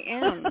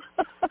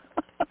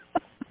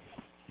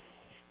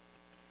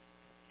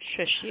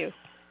 Shush you.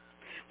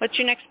 What's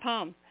your next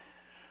poem?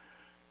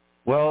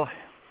 Well,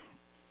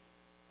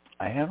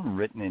 I haven't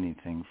written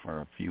anything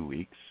for a few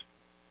weeks,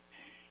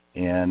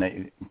 and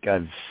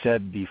I've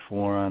said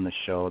before on the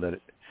show that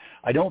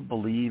I don't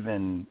believe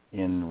in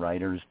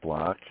writer's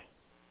block.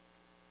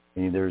 I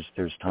mean, there's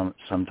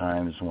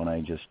sometimes when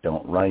I just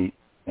don't write,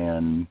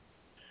 and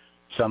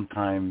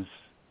sometimes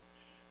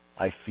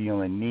I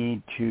feel a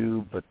need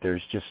to, but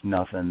there's just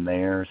nothing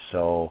there.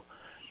 So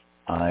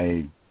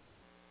I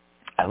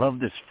love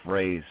this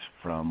phrase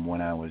from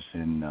when I was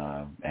in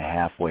a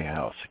halfway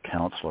house, a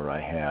counselor I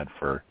had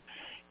for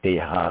day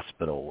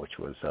hospital, which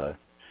was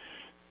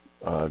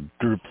a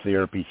group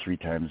therapy 3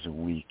 times a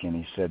week, and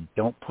he said,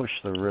 "Don't push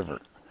the river."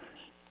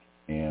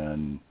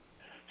 And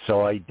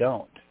so I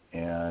don't.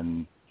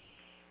 And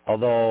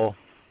although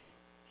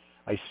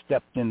I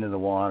stepped into the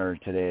water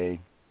today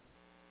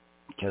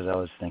because I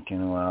was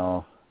thinking,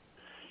 well,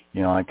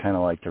 I kind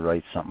of like to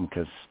write something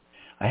because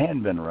I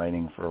hadn't been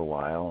writing for a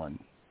while, and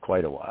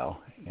quite a while.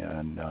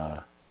 And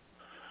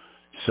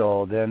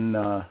so then,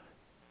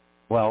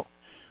 well,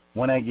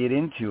 when I get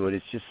into it,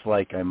 it's just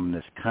like I'm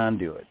this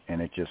conduit,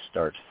 and it just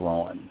starts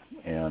flowing.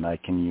 And I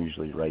can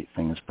usually write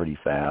things pretty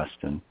fast.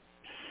 And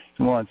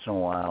once in a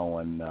while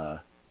when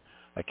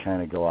I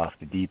kind of go off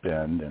the deep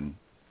end, and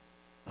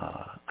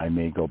I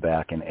may go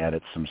back and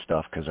edit some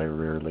stuff because I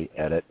rarely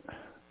edit.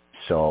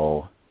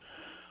 So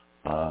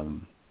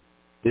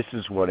this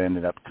is what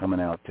ended up coming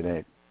out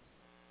today.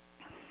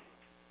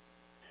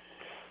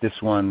 This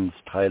one's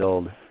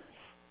titled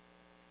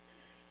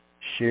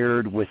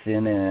Shared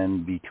Within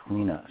and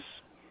Between Us.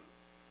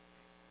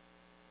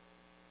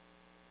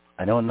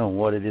 I don't know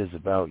what it is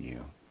about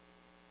you.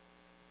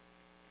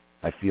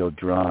 I feel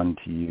drawn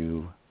to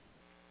you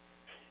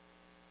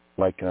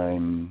like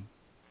I'm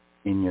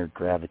in your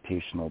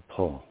gravitational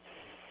pull.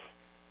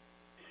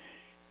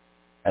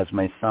 As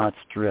my thoughts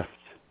drift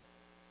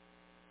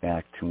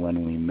back to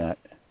when we met,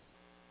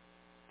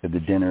 to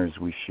the dinners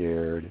we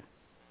shared,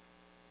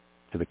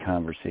 to the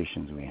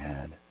conversations we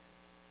had,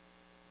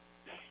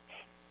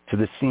 to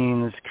the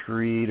scenes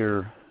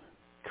Creator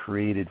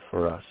created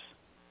for us,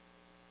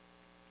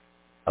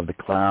 of the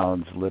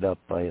clouds lit up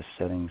by a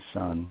setting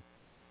sun,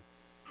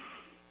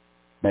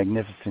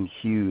 magnificent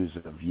hues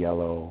of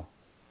yellow,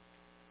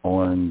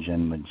 orange,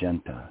 and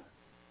magenta.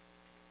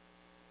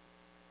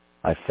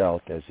 I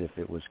felt as if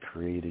it was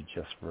created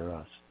just for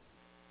us.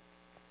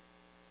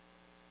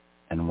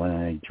 And when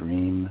I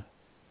dream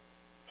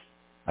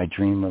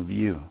of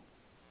you.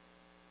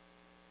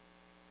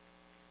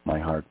 My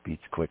heart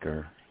beats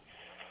quicker.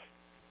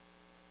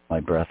 My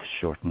breath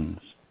shortens.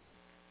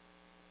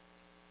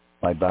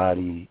 My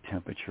body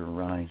temperature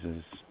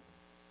rises,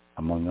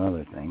 among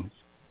other things.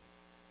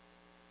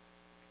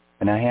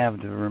 And I have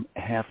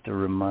to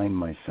remind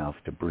myself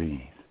to breathe.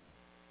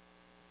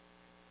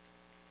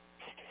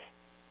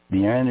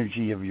 The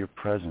energy of your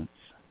presence,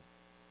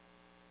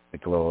 the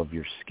glow of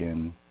your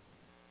skin,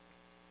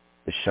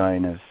 the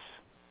shyness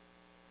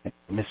and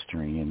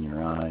mystery in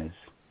your eyes,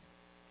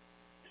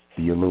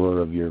 the allure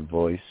of your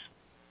voice,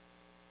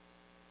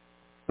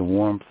 the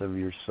warmth of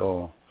your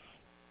soul,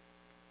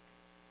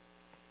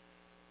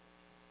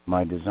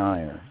 my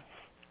desire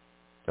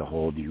to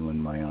hold you in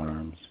my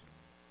arms,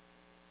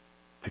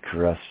 to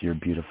caress your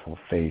beautiful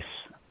face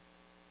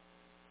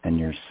and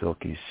your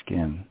silky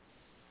skin,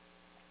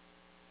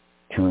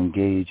 to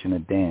engage in a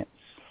dance,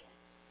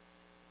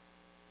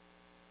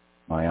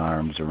 my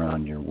arms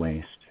around your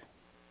waist,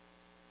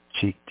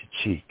 cheek to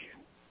cheek,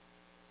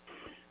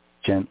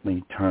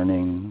 gently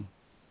turning,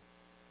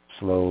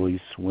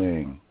 slowly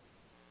swing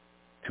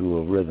to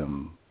a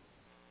rhythm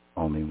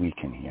only we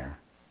can hear.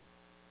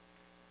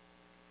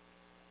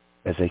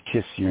 As I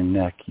kiss your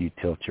neck, you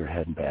tilt your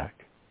head back,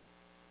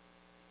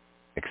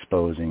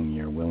 exposing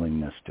your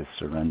willingness to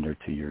surrender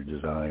to your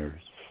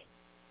desires.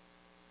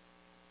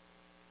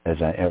 As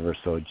I ever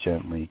so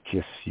gently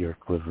kiss your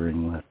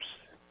quivering lips,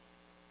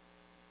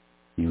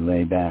 you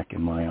lay back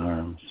in my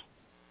arms.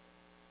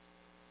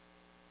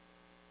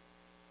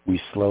 We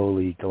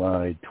slowly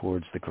glide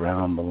towards the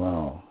ground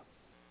below,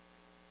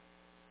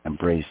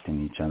 embraced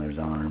in each other's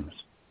arms.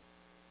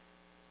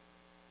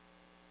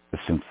 The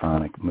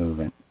symphonic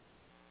movement,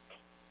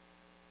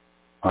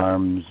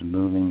 arms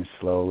moving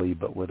slowly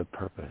but with a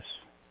purpose.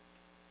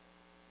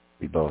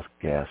 We both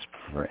gasp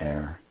for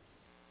air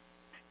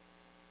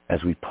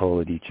as we pull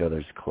at each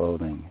other's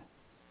clothing.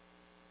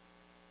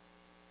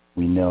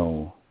 We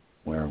know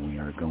where we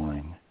are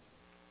going.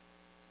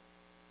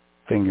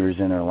 Fingers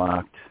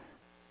interlocked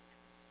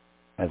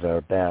as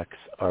our backs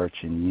arch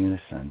in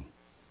unison.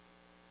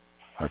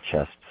 Our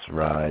chests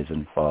rise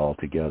and fall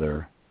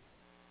together.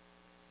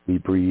 We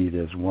breathe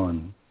as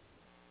one.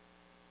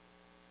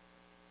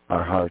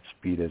 Our hearts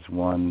beat as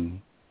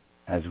one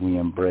as we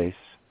embrace.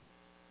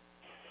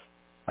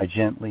 I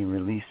gently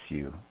release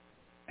you,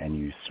 and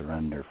you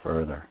surrender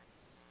further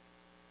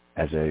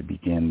as I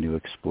begin to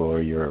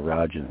explore your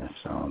erogenous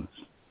zones.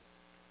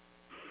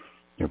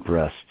 Your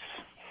breasts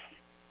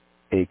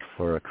ache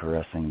for a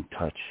caressing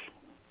touch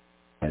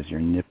as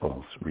your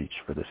nipples reach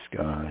for the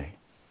sky.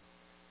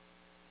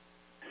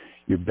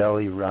 Your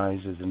belly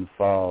rises and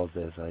falls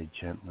as I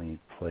gently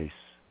place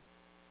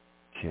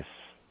kiss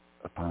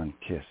upon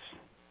kiss.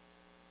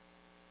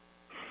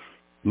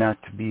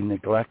 Not to be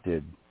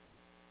neglected,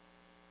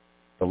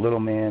 the little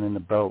man in the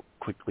boat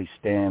quickly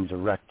stands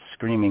erect,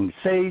 screaming,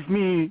 "Save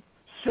me!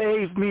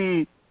 Save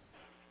me!"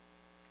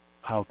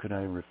 How could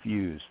I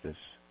refuse this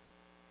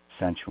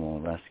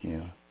sensual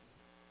rescue?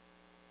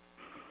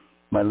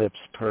 My lips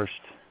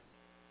pursed,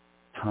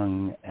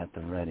 tongue at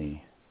the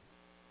ready.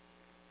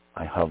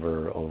 I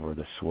hover over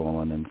the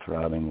swollen and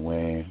throbbing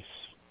waves.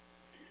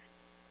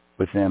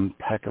 With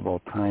impeccable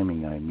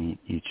timing, I meet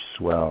each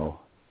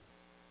swell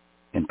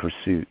in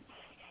pursuit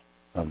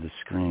of the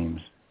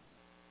screams.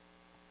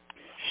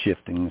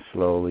 Shifting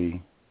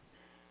slowly,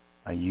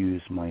 I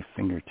use my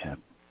fingertip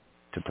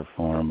to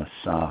perform a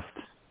soft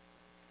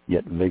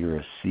yet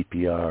vigorous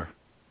CPR.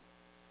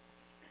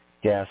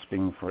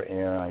 Gasping for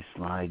air, I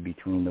slide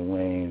between the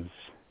waves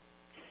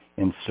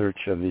in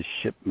search of his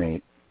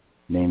shipmate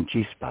named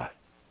G-Spot.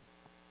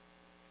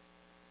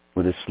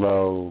 With a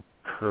slow,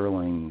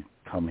 curling,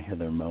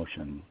 come-hither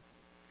motion,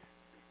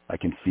 I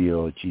can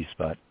feel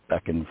G-Spot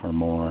beckon for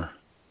more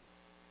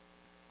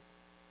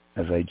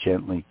as I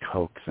gently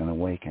coax an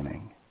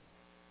awakening.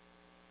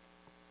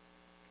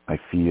 I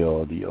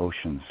feel the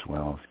ocean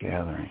swells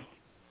gathering.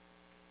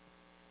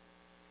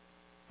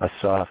 A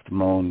soft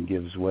moan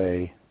gives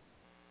way.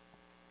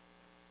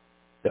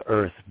 The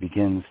earth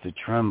begins to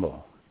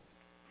tremble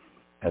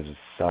as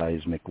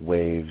seismic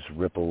waves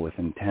ripple with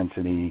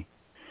intensity.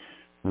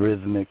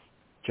 Rhythmic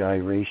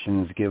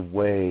gyrations give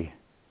way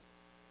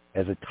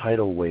as a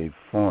tidal wave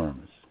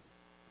forms.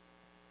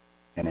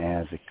 And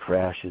as it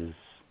crashes,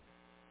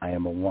 I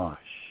am awash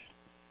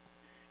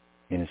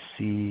in a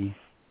sea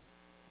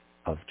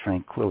of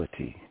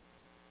tranquility.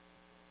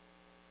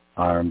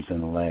 Arms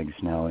and legs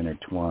now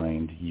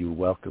intertwined, you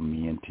welcome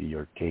me into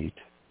your gate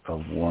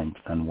of warmth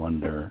and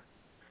wonder.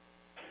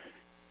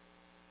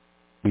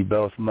 We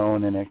both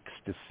moan in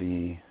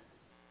ecstasy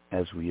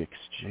as we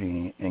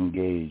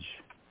engage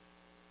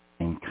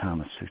in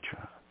Kama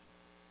Sutra.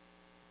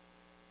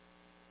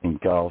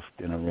 Engulfed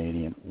in a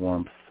radiant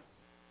warmth,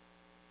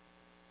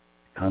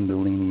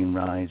 Kundalini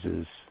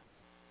rises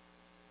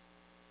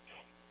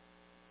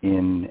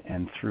in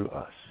and through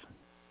us,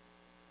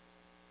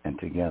 and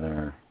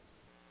together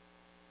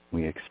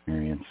we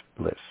experience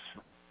bliss.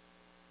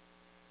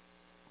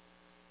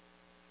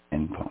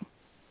 End poem.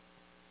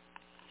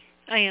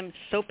 I am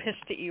so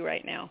pissed at you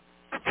right now.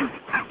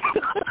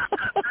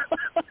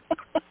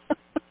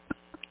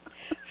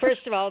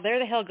 First of all, there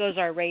the hell goes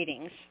our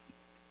ratings.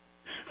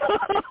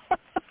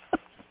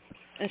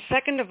 And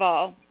second of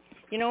all,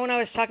 you know, when I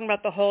was talking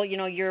about the whole,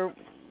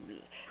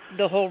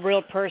 the whole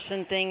real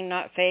person thing,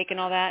 not fake and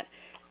all that,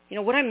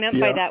 what I meant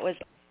by that was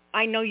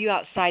I know you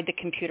outside the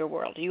computer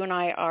world. You and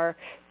I are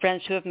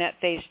friends who have met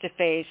face to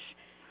face.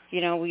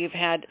 We've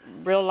had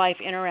real life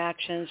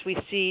interactions. We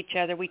see each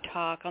other. We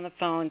talk on the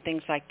phone,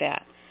 things like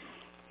that.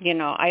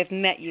 I've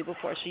met you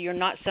before, so you're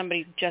not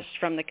somebody just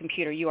from the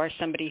computer. You are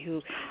somebody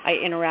who I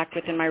interact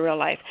with in my real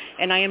life.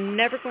 And I am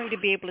never going to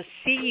be able to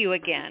see you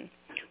again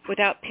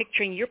without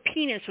picturing your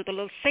penis with a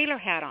little sailor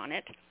hat on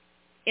it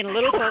in a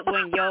little boat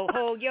going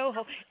yo-ho,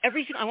 yo-ho.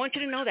 I want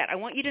you to know that. I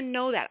want you to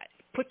know that.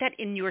 Put that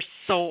in your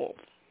soul,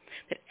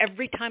 that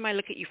every time I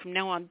look at you from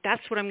now on,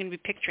 that's what I'm going to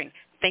be picturing.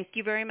 Thank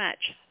you very much.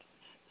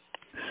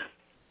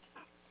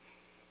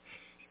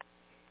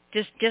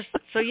 Just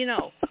so you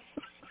know.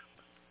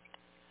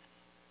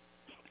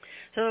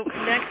 So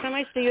next time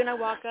I see you and I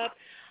walk up,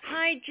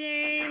 "Hi,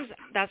 James,"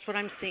 that's what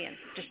I'm seeing.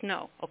 Just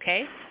know,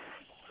 okay?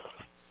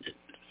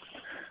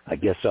 I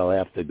guess I'll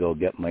have to go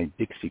get my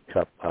Dixie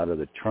cup out of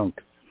the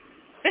trunk.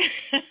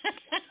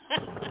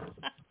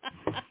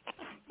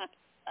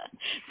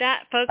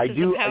 That, folks, is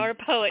the power of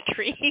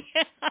poetry.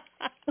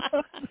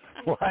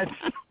 What?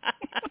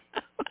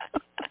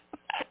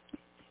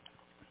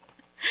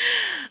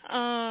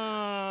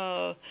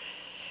 Oh,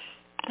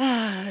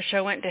 the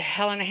show went to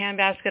hell in a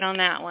handbasket on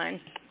that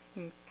one.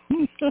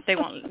 They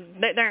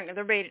won't.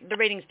 The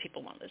ratings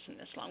people won't listen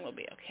this long. We'll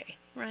be okay,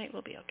 right?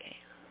 We'll be okay.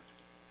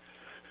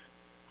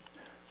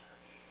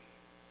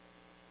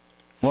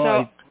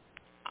 Well,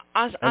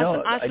 so,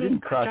 I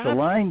didn't cross the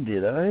line,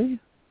 did I?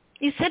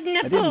 You said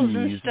nipples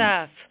and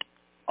stuff.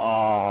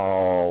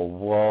 Oh,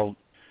 well,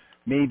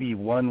 maybe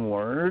one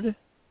word.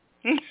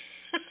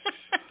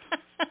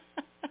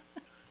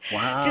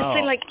 Wow. Just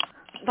say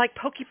like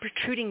pokey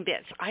protruding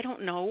bits. I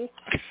don't know.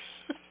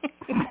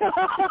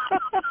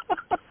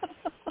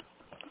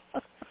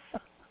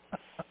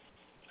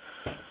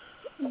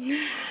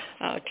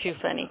 Oh, too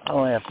funny.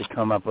 I'll have to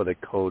come up with a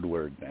code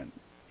word then.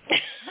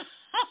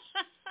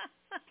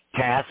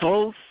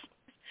 Tassels?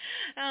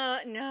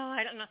 No,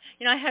 I don't know.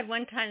 I had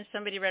one time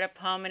somebody read a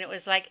poem, and it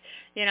was like,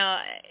 I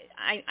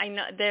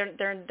know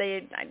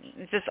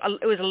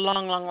it was a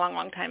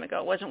long time ago.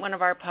 It wasn't one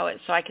of our poets,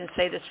 so I can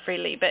say this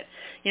freely. But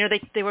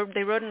they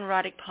wrote an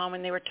erotic poem,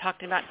 and they were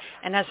talking about,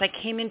 and as I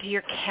came into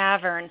your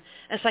cavern,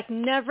 it's like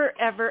never,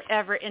 ever,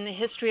 ever in the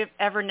history of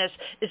everness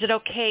is it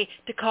okay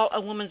to call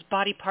a woman's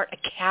body part a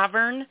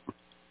cavern.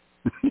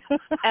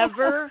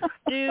 Ever,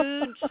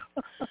 dudes?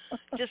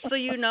 Just so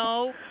you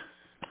know.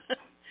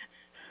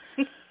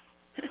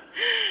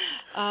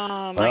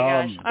 Oh my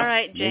gosh! All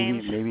right,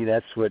 James. Maybe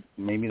that's what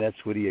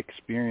he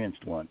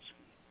experienced once.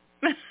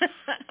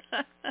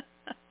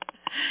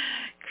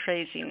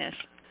 Craziness.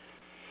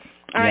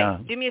 All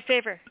right, do me a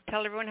favor.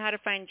 Tell everyone how to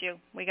find you.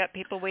 We got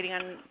people waiting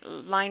on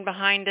line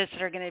behind us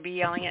that are going to be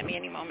yelling at me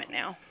any moment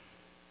now.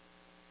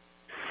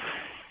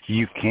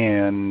 You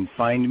can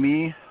find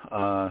me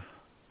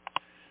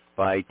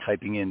by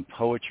typing in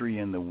 "Poetry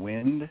in the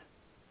Wind"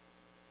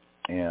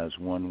 as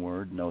one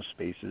word, no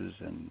spaces,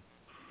 and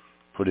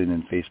put it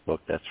in Facebook.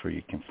 That's where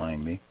you can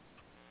find me.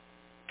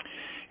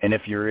 And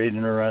if you're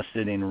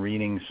interested in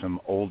reading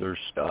some older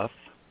stuff,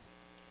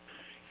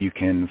 you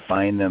can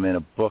find them in a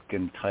book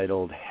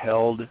entitled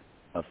Held,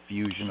 A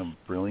Fusion of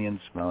Brilliance,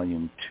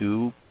 Volume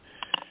 2,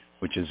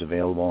 which is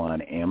available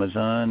on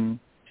Amazon,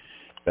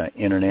 the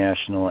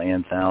international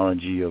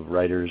anthology of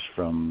writers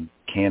from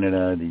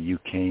Canada, the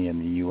UK,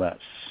 and the US.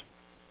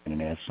 And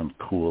it has some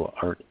cool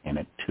art in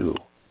it, too.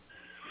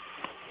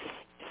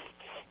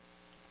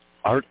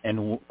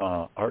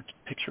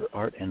 Picture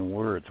art and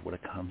words. What a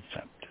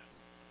concept.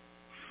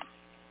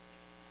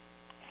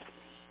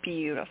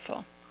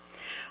 Beautiful.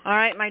 All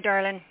right, my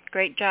darling.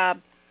 Great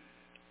job.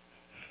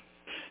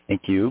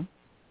 Thank you.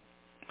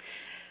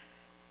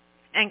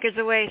 Anchors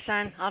away,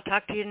 son. I'll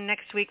talk to you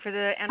next week for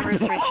the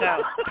anniversary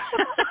show.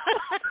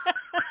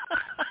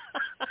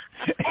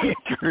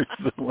 Anchors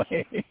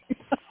away.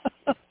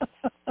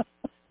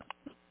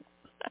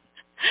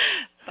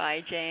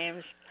 Bye,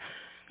 James.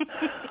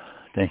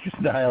 Thanks,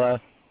 Nyla.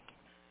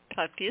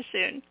 Talk to you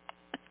soon.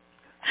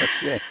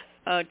 Okay.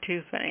 Oh,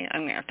 too funny.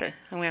 I'm gonna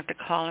have to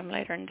call him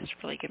later and just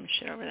really give him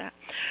shit over that.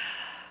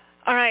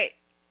 All right.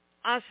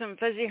 Awesome.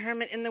 Fuzzy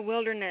Hermit in the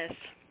Wilderness.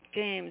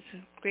 James,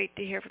 great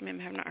to hear from him.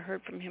 Have not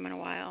heard from him in a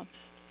while.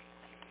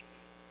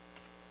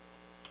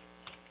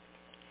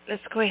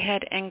 Let's go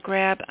ahead and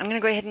I'm going to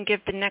go ahead and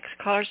give the next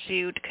caller so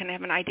you kind of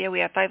have an idea.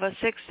 We have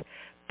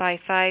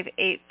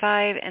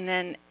 506-5585 and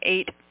then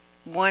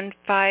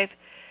 815.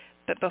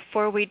 But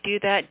before we do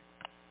that,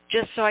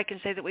 just so I can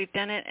say that we've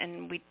done it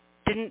and we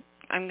didn't,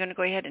 I'm going to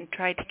go ahead and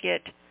try to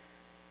get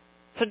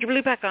Soldier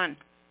Blue back on.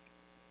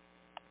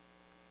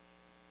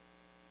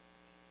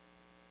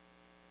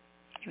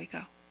 Here we go.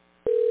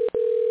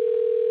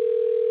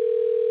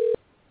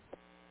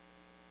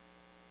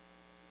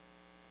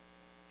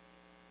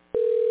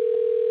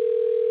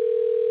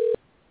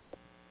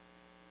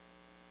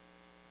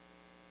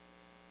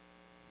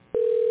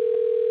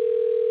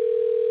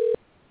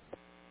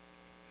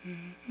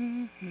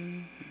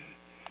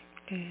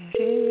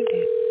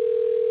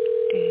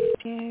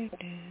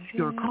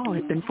 Your call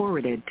has been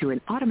forwarded to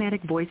an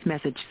automatic voice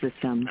message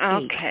system.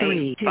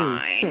 Okay,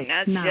 fine.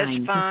 That's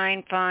just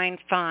fine.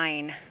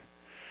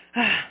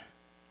 I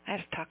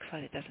have to talk so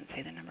it doesn't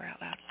say the number out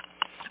loud.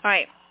 All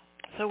right,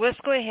 so let's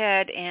go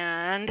ahead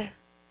and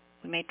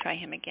we may try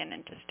him again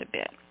in just a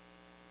bit.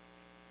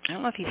 I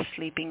don't know if he's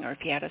sleeping or if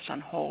he had us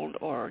on hold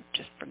or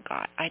just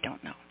forgot. I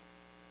don't know.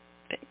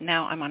 But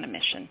now I'm on a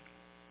mission.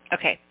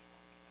 Okay.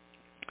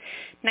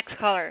 Next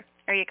caller,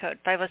 area code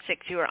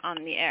 506. You are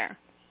on the air.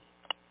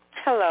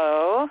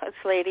 Hello, it's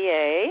Lady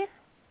A.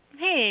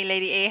 Hey,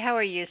 Lady A. How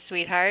are you,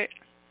 sweetheart?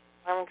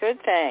 I'm good,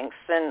 thanks.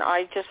 And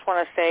I just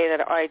want to say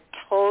that I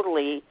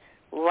totally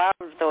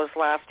loved those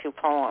last two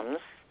poems.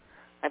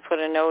 I put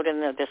a note in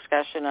the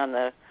discussion on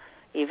the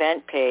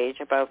event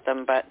page about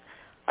them, but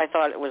I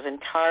thought it was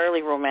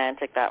entirely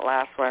romantic, that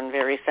last one,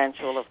 very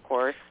sensual, of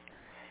course.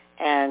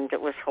 And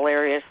it was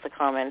hilarious, the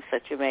comments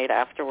that you made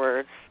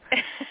afterwards.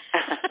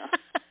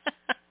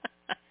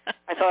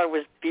 I thought it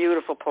was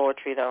beautiful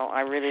poetry, though.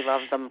 I really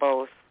loved them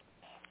both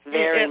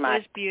very much. It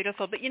was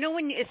beautiful. But,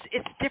 when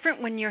it's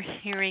different when you're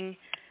hearing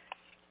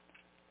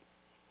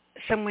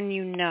someone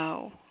you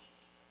know.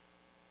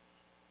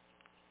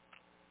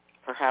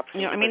 Perhaps.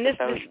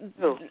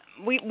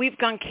 We've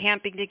gone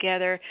camping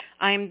together.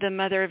 I'm the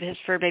mother of his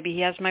fur baby. He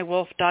has my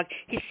wolf dog.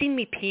 He's seen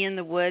me pee in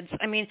the woods.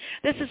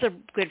 This is a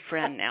good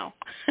friend now.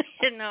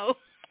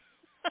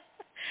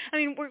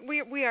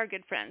 We are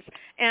good friends,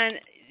 and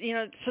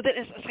so that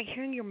it's like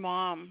hearing your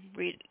mom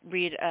read.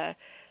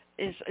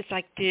 It's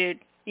like, dude,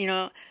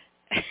 I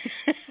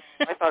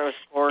thought it was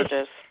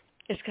gorgeous.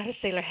 It's got a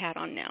sailor hat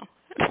on now.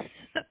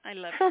 I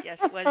love it. Yes,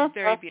 it was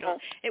very beautiful.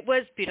 It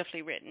was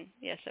beautifully written.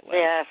 Yes, it was.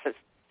 Yes, it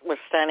was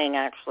stunning,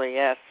 actually.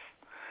 Yes,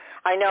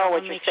 I know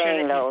what you're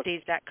saying, though. He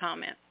sees that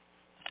comment.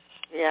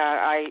 Yeah,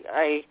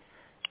 I.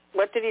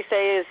 What did he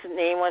say his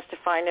name was to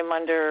find him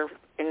under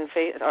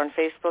on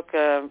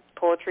Facebook,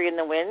 Poetry in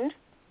the Wind?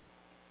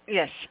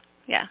 Yes.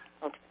 Yeah.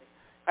 Okay.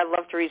 I'd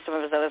love to read some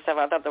of his other stuff.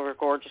 I thought they were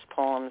gorgeous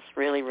poems,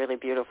 really, really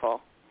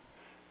beautiful.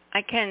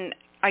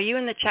 Are you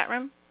in the chat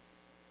room?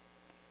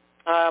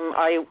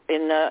 I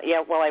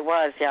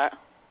was, yeah.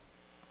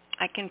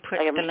 I can put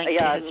the link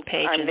to his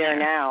page I'm in there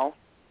now.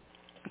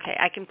 Okay,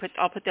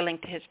 I'll put the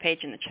link to his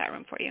page in the chat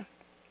room for you.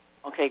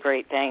 Okay,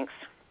 great, thanks.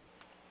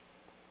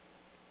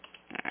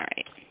 All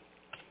right.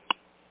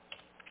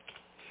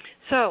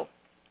 So,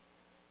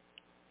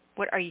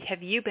 what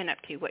have you been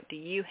up to? What do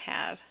you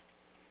have?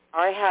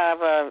 I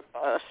have a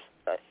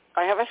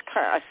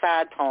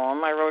sad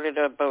poem. I wrote it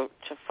about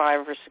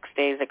 5 or 6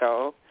 days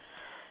ago.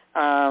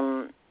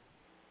 And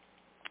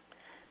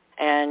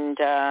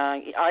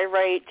I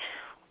write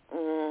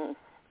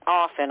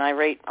often. I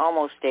write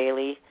almost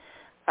daily.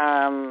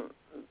 And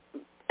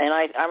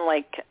I'm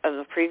like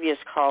the previous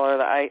caller,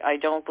 that I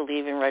don't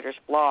believe in writer's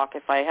block.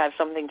 If I have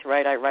something to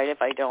write, I write.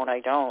 If I don't,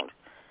 I don't.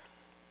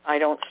 I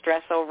don't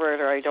stress over it,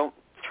 or I don't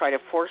try to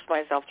force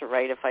myself to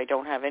write if I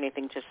don't have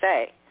anything to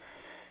say.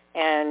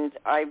 And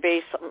I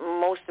base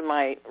most of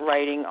my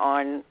writing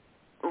on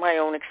my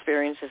own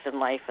experiences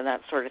in life and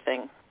that sort of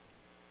thing.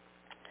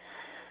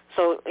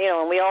 So,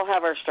 and we all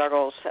have our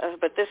struggles,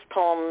 but this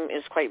poem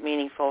is quite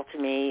meaningful to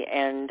me,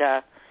 and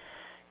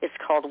it's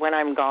called When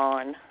I'm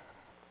Gone.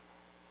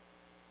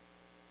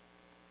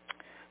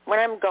 When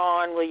I'm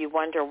gone, will you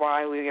wonder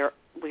why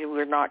we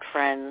were not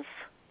friends?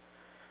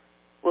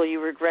 Will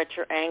you regret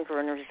your anger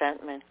and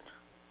resentment?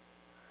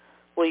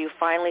 Will you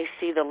finally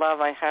see the love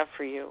I have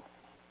for you?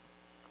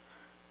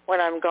 When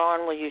I'm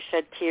gone, will you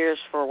shed tears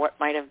for what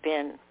might have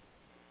been?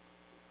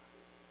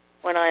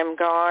 When I am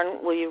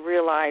gone, will you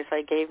realize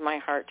I gave my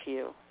heart to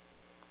you?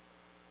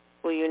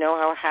 Will you know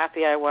how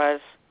happy I was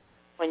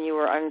when you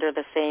were under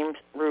the same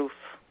roof?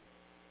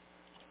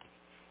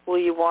 Will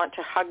you want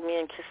to hug me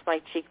and kiss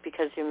my cheek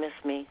because you miss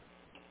me?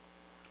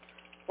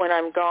 When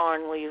I'm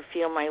gone, will you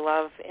feel my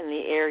love in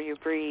the air you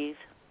breathe?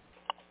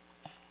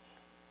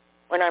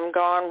 When I'm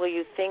gone, will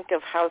you think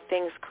of how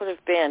things could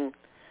have been?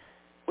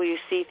 Will you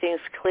see things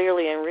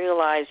clearly and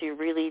realize you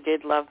really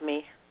did love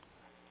me?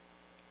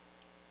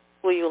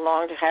 Will you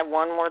long to have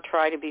one more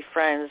try to be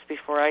friends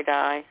before I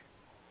die?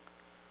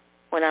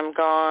 When I'm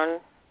gone,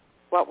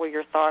 what will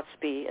your thoughts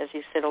be as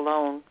you sit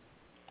alone?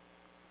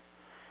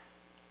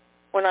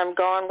 When I'm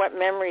gone, what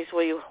memories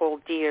will you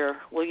hold dear?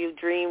 Will you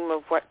dream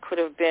of what could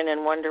have been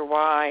and wonder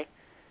why?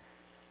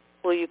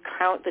 Will you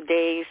count the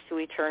days to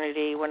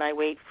eternity where I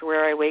wait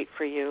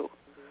for you?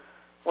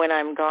 When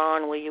I'm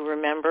gone, will you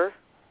remember?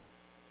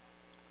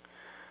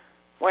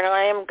 When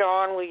I am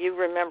gone, will you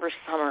remember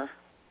summer?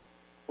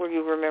 Will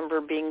you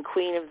remember being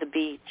queen of the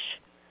beach?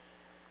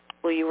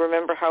 Will you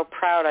remember how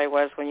proud I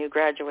was when you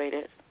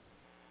graduated?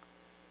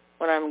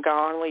 When I'm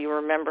gone, will you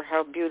remember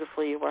how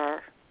beautiful you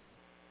are?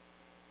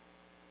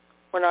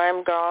 When I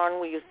am gone,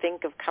 will you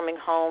think of coming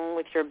home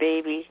with your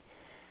baby?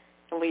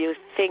 And will you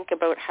think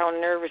about how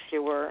nervous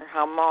you were,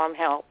 how Mom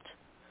helped?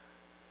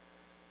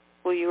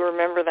 Will you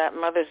remember that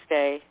Mother's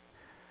Day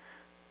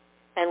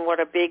and what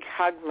a big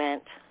hug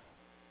meant?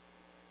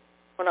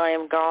 When I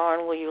am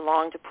gone, will you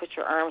long to put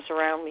your arms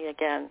around me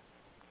again?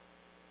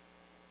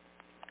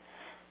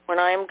 When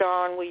I am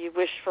gone, will you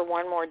wish for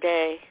one more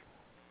day?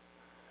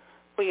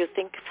 Will you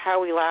think of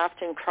how we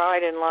laughed and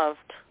cried and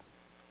loved?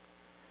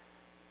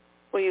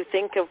 Will you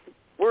think of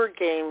word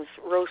games,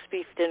 roast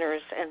beef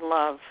dinners, and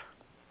love?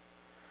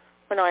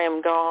 When I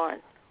am gone,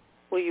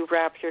 will you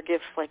wrap your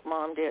gifts like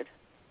Mom did?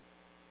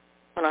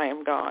 When I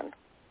am gone.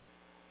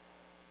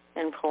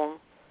 End poem.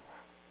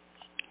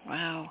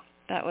 Wow,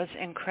 that was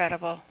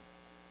incredible.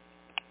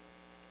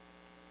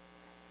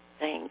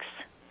 Thanks.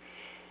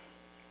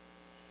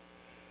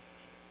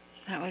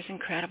 That was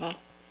incredible.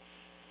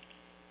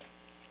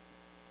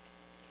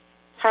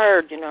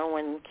 Hard,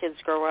 when kids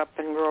grow up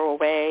and grow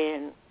away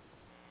and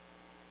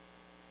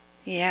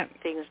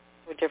things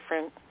are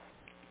different.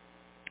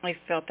 I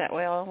felt that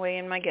way all the way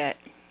in my gut.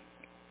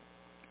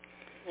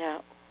 Yeah.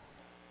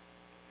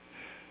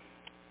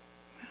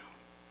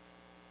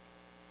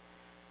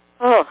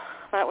 Oh,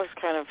 that was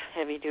kind of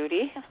heavy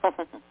duty.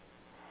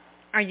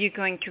 Are you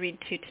going to read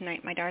 2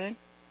 tonight, my darling?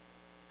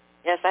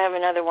 Yes, I have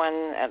another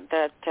one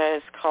that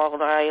is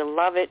called I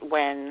Love It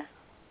When.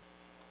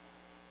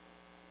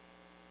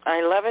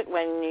 I love it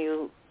when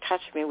you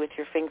touch me with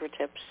your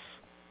fingertips,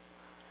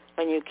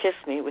 when you kiss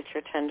me with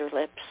your tender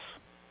lips.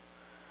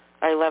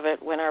 I love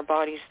it when our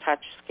bodies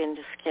touch skin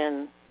to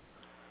skin,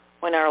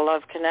 when our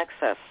love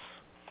connects us,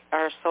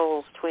 our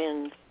souls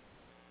twinned.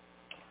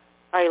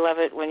 I love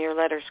it when your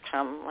letters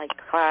come like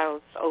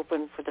clouds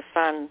open for the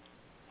sun,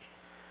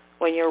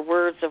 when your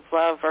words of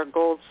love are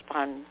gold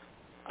spun.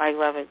 I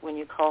love it when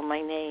you call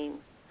my name.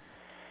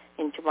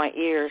 Into my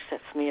ear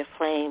sets me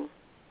aflame.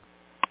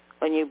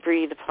 When you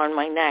breathe upon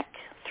my neck,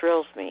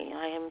 thrills me,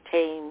 I am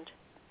tamed.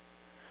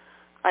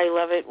 I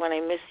love it when I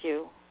miss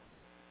you.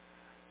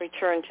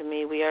 Return to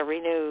me, we are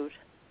renewed.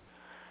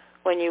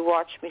 When you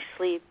watch me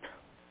sleep,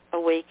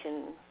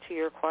 awaken to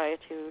your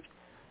quietude.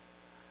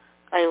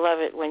 I love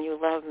it when you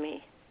love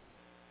me.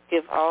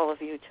 give all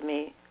of you to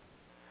me.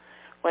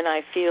 When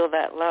I feel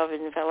that love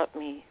envelop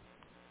me,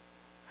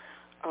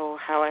 oh,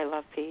 how I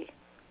love thee.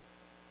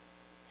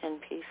 And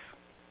peace.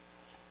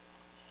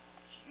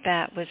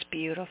 That was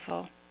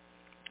beautiful.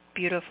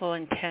 Beautiful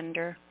and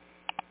tender.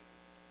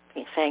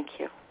 Thank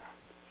you.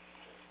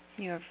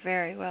 You're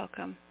very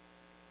welcome.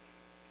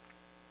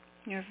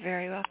 You're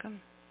very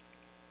welcome.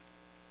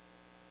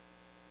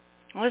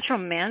 Well, there's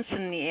romance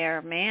in the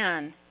air,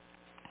 man.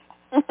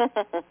 I'm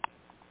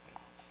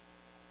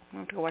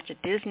going to go watch a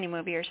Disney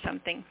movie or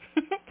something.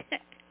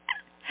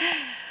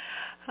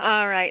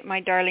 All right, my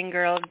darling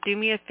girl, do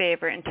me a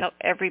favor and tell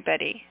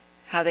everybody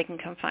how they can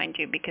come find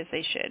you, because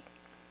they should.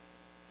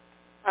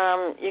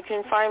 You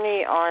can find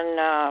me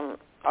on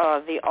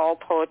the All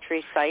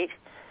Poetry site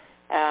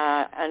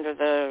under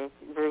the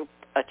group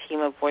A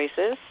Team of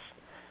Voices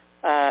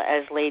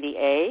as Lady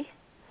A,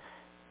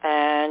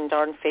 and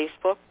on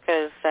Facebook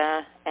as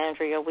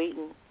Andrea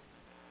Wheaton.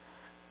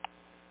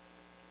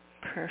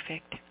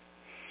 Perfect.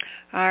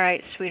 All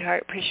right,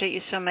 sweetheart. Appreciate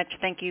you so much.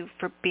 Thank you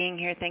for being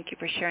here. Thank you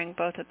for sharing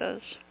both of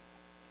those.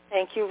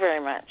 Thank you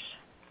very much.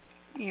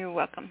 You're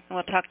welcome.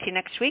 We'll talk to you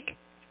next week.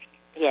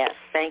 Yes,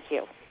 thank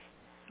you.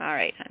 All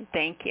right, hon.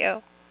 Thank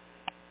you.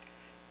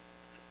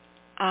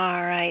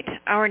 All right.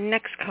 Our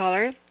next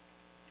caller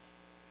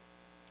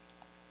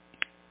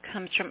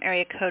comes from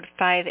area code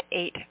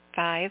 585.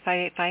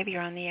 585,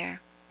 you're on the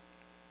air.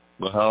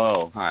 Well,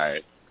 hello.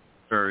 Hi.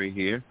 Curry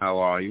here. How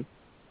are you?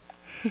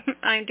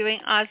 I'm doing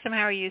awesome.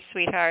 How are you,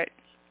 sweetheart?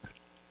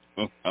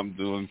 I'm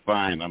doing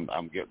fine.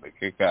 I'm getting a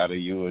kick out of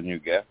you and your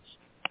guests.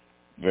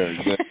 Very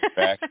good.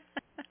 Back.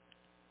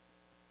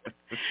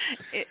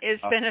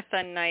 It's been a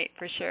fun night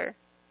for sure.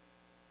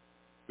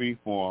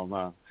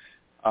 Freeform,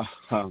 I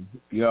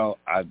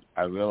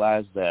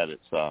realized that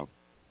it's I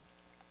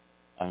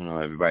don't know,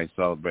 everybody's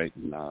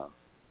celebrating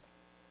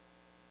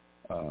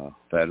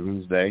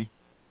Veterans Day,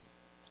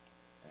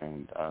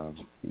 and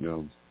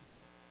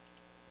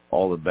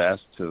all the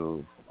best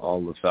to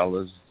all the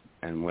fellas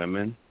and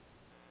women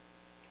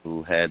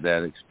who had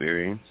that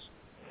experience.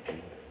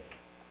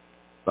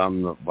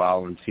 Some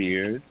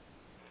volunteered,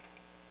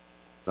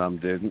 some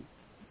didn't.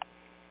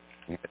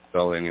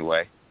 So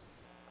anyway,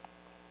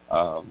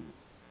 the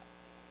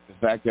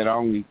fact that I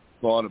only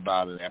thought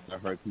about it after I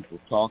heard people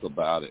talk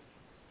about it,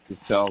 it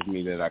tells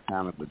me that I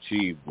kind of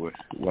achieved what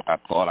I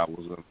thought I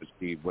was going to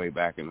achieve way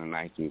back in the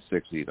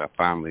 1960s. I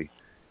finally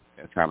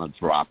kind of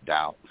dropped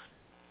out,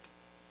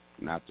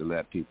 not to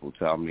let people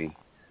tell me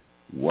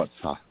what's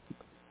a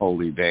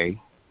holy day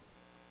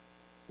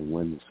and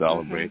when to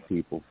celebrate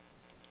people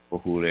for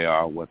who they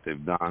are, what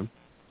they've done.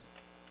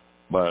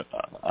 But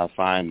I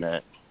find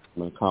that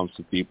when it comes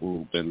to people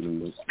who've been in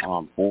the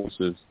armed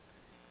forces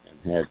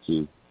and had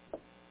to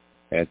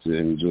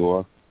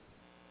endure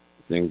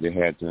things they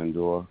had to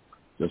endure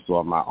just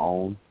on my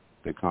own,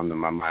 they come to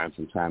my mind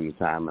from time to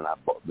time, and I've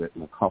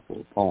written a couple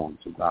of poems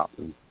about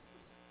them.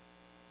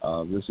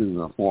 This is in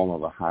the form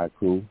of a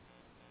haiku.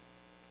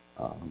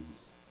 I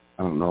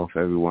don't know if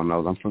everyone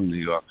knows, I'm from New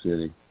York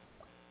City,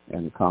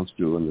 and it comes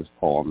through in this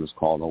poem. It's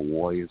called A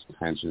Warrior's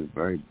Pension,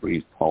 very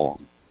brief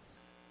poem.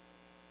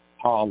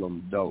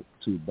 Harlem dope,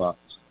 $2.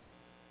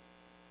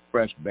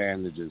 Fresh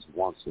bandages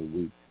once a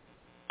week.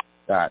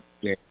 God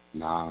damn,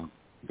 nah,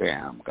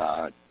 damn,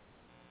 God.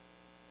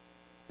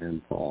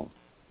 End poem.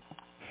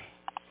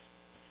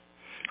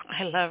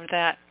 I love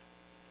that.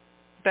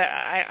 But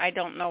I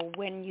don't know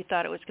when you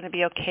thought it was going to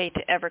be okay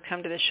to ever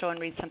come to the show and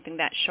read something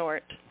that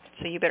short.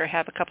 So you better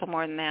have a couple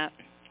more than that.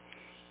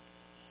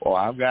 Well,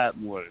 I've got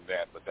more than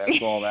that, but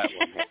that's all that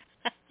one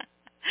had.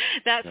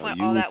 That's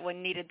all that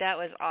one needed. That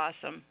was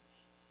awesome.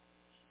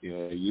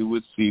 Yeah, you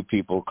would see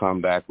people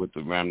come back with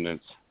the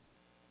remnants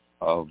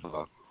of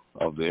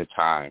their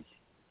time.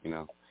 You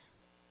know,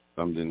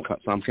 some didn't.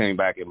 Some came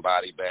back in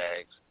body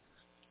bags.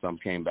 Some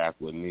came back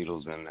with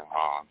needles in their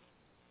arm.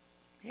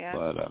 Yeah.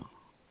 But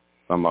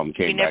some of them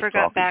came back. We never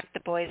got talking. back the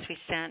boys we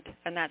sent,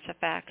 and that's a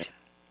fact.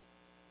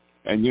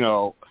 And you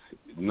know,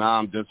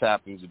 Nam just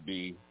happens to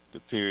be the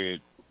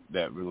period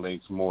that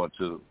relates more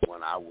to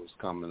when I was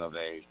coming of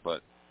age,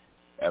 but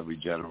every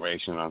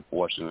generation,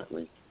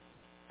 unfortunately,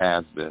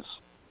 has this.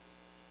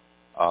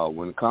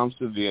 When it comes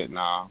to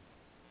Vietnam,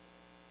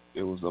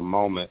 it was a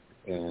moment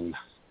in,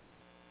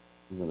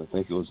 I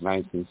think it was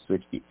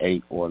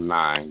 1968 or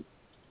 9,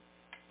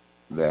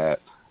 that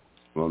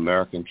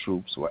American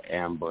troops were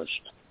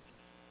ambushed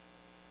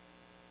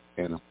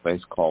in a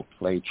place called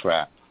Play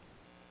Trap.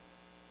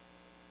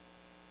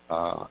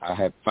 I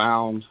had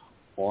found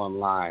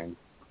online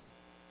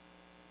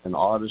an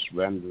artist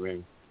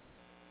rendering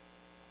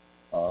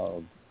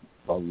of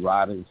a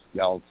rotting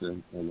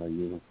skeleton in a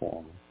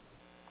uniform.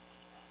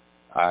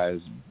 Eyes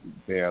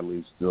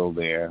barely still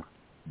there,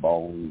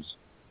 bones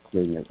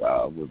clinging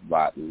with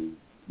rotten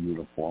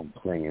uniform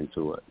clinging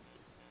to it.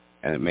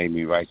 And it made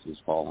me write this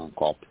poem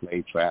called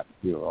Play Trap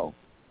Hero.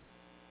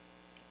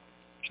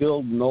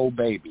 Killed no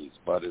babies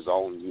but his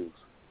own youth.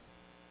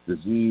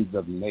 Disease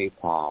of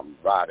napalm,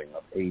 rotting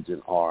of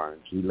Agent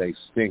Orange. He lay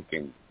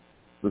stinking.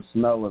 The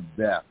smell of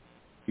death.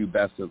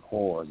 pubescent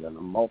whores and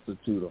a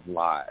multitude of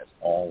lies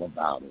all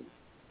about him.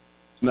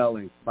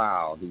 Smelling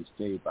foul, he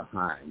stayed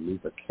behind,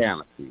 neath a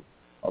canopy,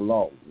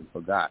 alone and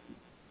forgotten,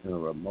 in a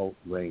remote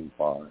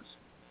rainforest.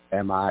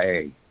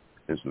 MIA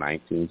since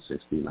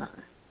 1969.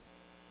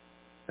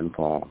 And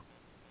poem.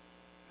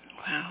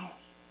 Wow.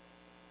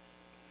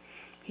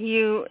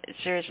 You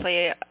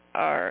seriously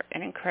are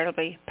an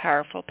incredibly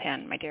powerful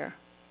pen, my dear.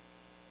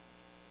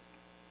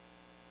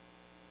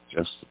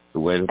 Just the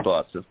way the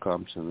thoughts have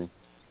come to me.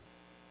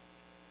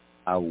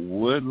 I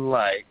would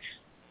like,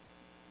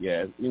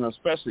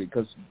 especially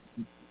because,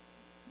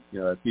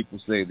 people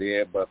say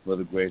there, but for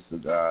the grace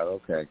of God,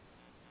 okay.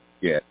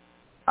 Yeah,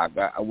 I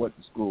went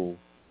to school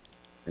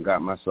and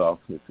got myself,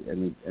 if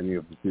any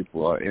of the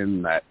people are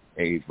in that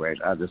age range,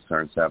 I just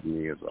turned 7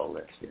 years old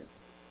last year.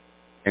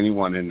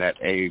 Anyone in that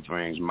age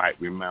range might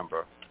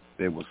remember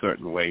there were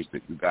certain ways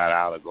that you got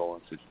out of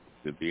going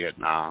to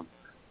Vietnam.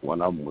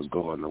 One of them was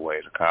going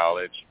away to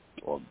college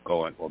or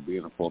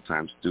being a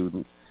full-time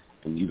student,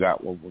 and you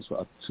got what was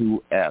a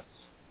 2S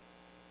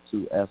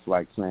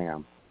like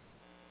Sam,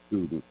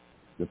 student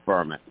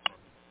deferment.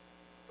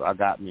 So I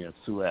got me a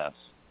 2S,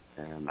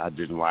 and I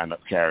didn't wind up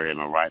carrying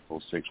a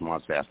rifle 6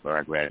 months after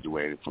I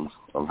graduated from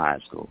high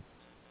school.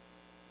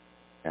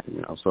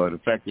 And, so it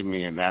affected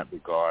me in that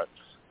regard.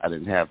 I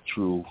didn't have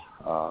true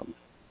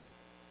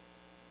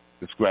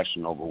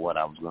discretion over what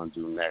I was going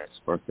to do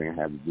next. First thing I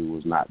had to do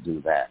was not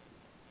do that.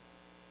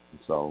 And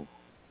so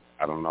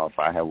I don't know if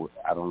I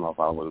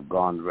would have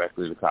gone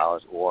directly to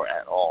college or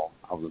at all.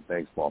 I was a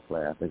baseball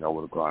player. I think I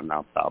would have gone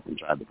out south and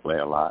tried to play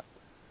a lot.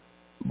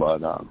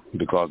 But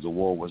because the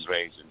war was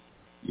raging,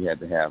 you had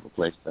to have a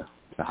place to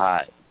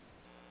hide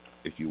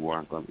if you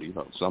weren't going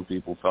to. Some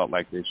people felt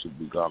like they should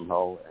be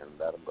gung-ho and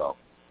let them go.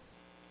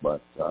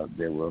 But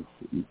there were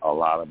a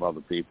lot of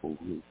other people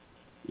who,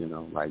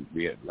 like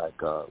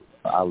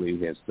Ali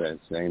had said,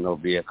 ain't no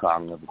Viet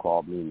Cong ever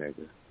called me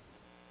nigger.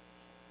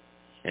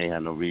 Ain't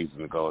had no reason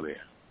to go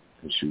there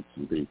and shoot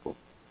some people.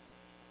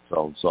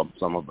 So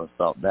some of us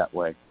felt that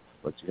way,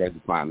 but you had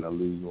to find a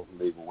legal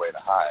way to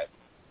hide.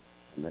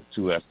 And that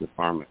 2S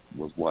deferment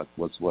was what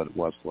it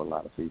was for a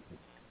lot of people.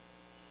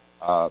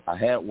 I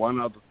had one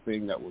other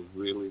thing that was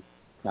really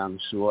kind of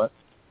short,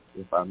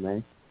 if I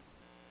may.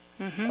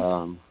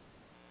 Mm-hmm.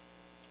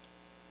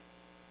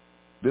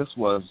 This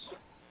was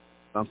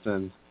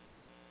something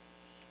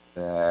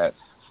that,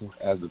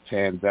 as the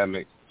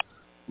pandemic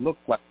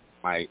looked like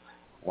it might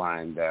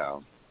wind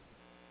down.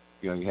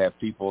 You have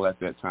people at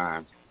that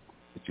time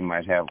that you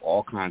might have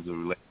all kinds of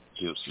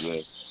relationships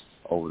with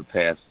over the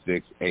past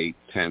 6, 8,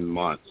 10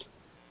 months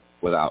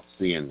without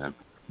seeing them,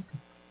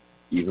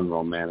 even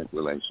romantic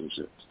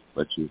relationships,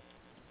 but you're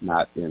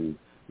not in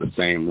the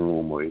same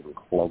room or even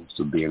close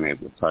to being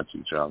able to touch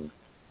each other.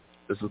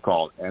 This is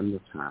called End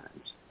of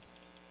Times.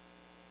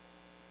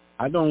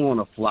 I don't want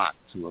to flock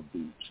to a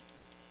beach,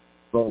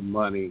 throw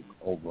money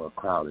over a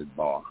crowded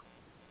bar,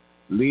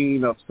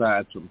 lean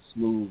upside some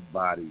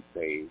smooth-bodied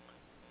babe,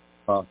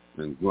 puff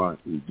and grunt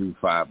and do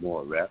 5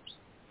 more reps,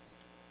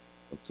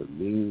 but to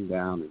lean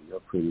down in your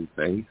pretty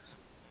face,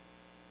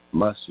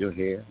 muss your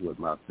hair with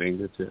my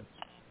fingertips,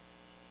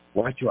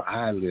 watch your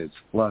eyelids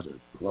flutter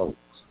close,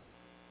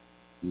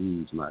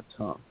 use my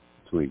tongue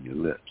between your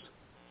lips,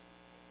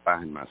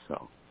 find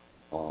myself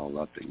all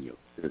up in your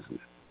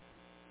business.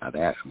 Now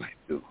that I might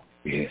do.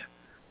 Yeah,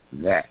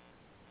 that.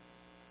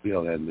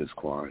 We'll end this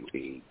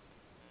quarantine.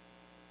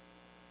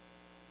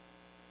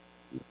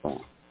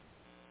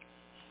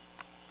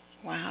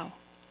 Wow.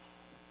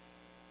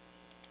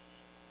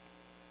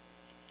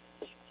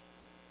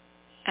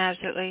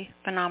 Absolutely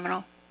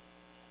phenomenal.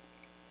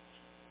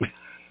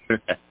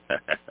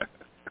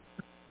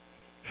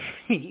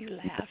 You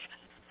laugh.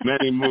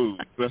 Many moves.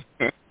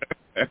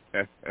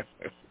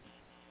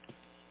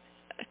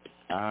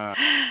 I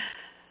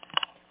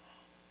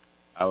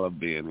love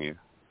being here.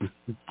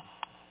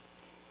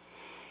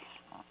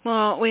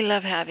 Well, we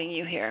love having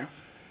you here.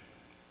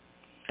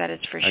 That is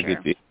for sure.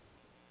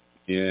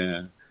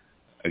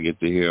 I get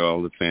to hear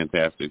all the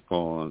fantastic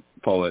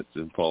poets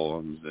and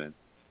poems, and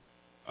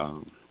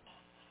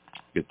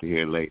get to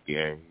hear Lady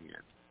A and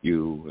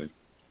you and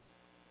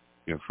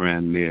your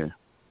friend Nia.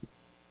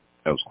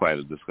 That was quite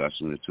a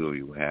discussion the two of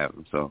you were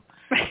having. So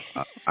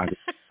I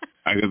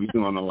could be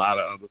doing a lot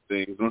of other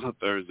things on a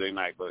Thursday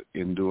night, but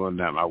in doing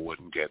them, I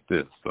wouldn't get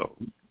this. So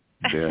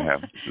there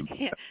have to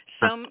be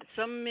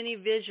so many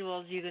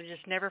visuals you can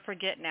just never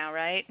forget now,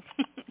 right?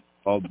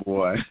 Oh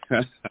boy.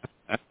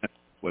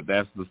 Well,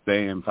 that's the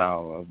staying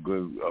power of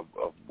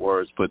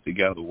words put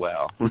together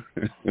well.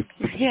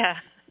 Yeah.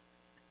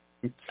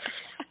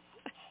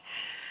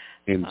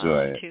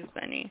 Enjoy it. Too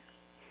funny.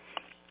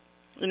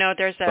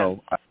 There's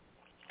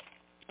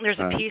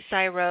a piece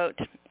I wrote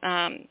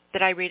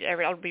that I read.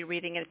 I'll be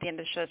reading it at the end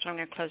of the show, so I'm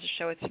going to close the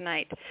show with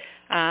tonight.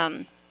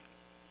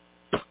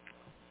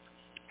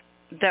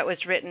 That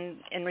was written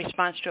in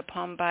response to a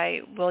poem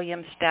by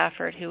William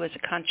Stafford, who was a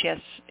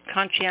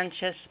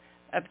conscientious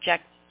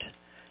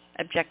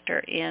objector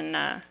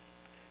in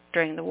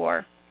during the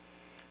war,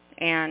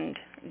 and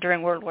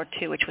during World War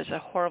II, which was a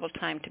horrible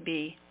time to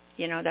be.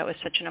 That was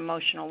such an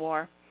emotional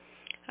war.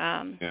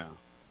 Yeah.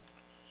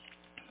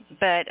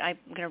 But I'm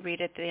going to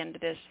read at the end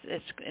of this.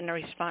 It's in a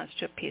response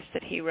to a piece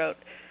that he wrote.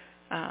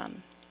 I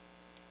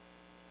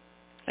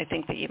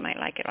think that you might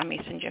like it. Let me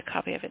send you a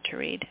copy of it to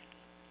read.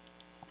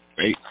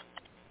 Great.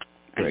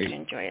 I can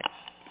enjoy it.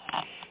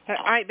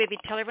 All right, baby,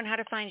 tell everyone how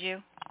to find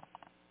you.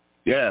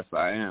 Yes,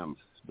 I am.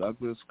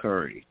 Douglas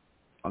Curry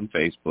on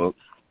Facebook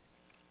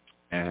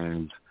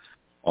and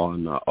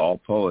on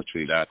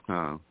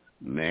allpoetry.com.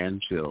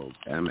 Manchilled,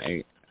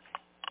 MAHILD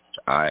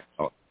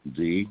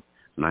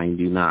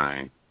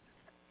 99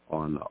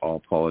 on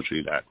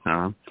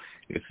allpoetry.com.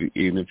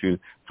 Even if you,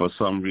 for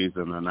some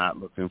reason, are not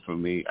looking for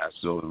me, I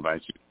still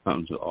invite you to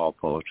come to All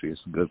Poetry.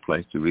 It's a good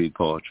place to read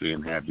poetry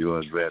and have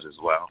yours read as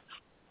well.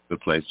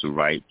 Good place to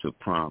write, to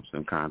prompts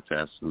and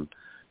contests, and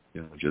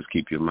just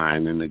keep your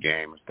mind in the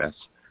game. If that's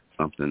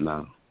something,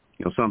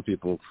 some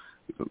people,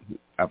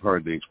 I've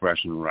heard the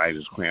expression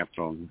 "writer's cramp"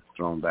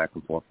 thrown back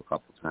and forth a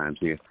couple of times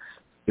here.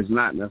 It's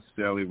not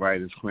necessarily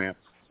writer's cramp.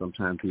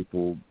 Sometimes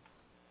people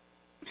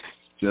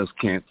just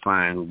can't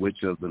find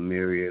which of the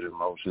myriad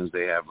emotions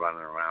they have running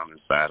around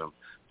inside them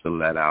to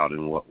let out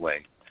in what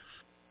way.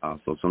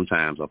 So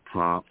sometimes a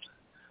prompt,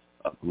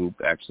 a group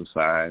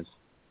exercise,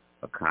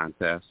 a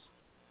contest,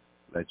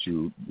 let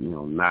you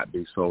not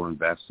be so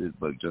invested,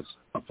 but just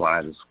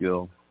apply the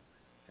skill,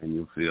 and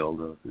you'll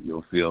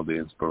feel the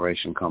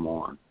inspiration come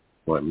on.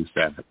 Or at least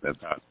that's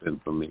how it's been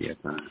for me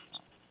at times.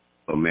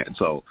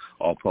 So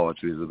All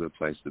Poetry is a good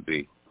place to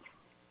be.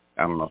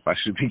 I don't know if I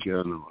should be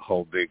giving a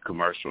whole big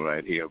commercial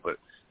right here, but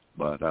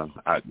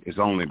it's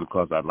only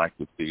because I'd like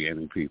to see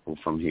any people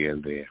from here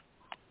and there.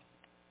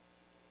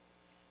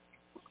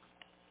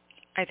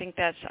 I think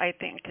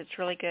it's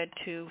really good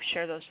to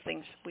share those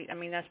things.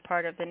 That's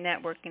part of the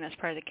networking. That's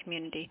part of the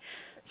community.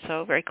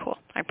 So very cool.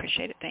 I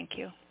appreciate it. Thank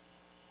you.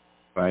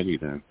 Righty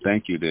then.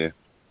 Thank you, dear.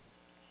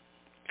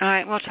 All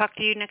right. We'll talk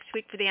to you next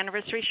week for the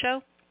anniversary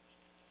show.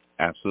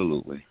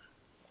 Absolutely.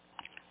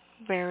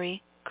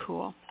 Very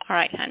cool. All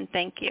right, hon.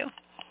 Thank you.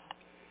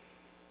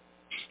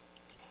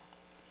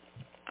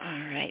 All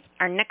right.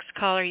 Our next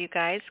caller, you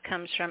guys,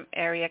 comes from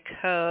area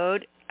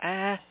code.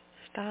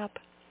 Stop.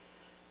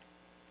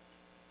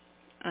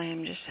 I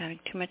am just having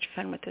too much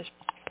fun with this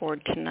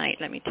board tonight,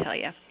 let me tell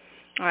you.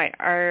 All right.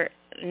 Our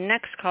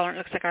next caller, it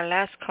looks like our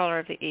last caller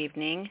of the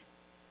evening,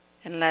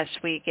 unless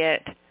we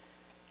get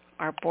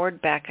our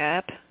board back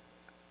up.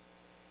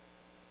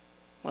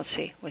 We'll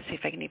see. We'll see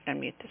if I can even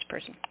unmute this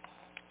person.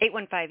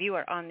 815, you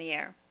are on the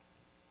air.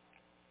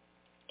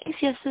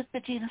 It's your sister,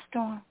 Gina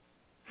Storm.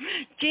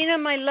 Gina,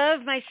 my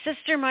love, my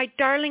sister, my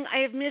darling, I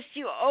have missed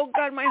you. Oh,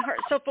 God, my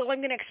heart's so full. I'm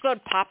going to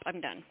explode. Pop,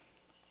 I'm done.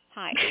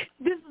 Hi.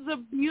 This is a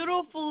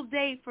beautiful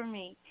day for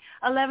me.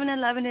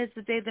 11/11 is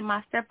the day that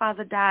my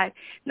stepfather died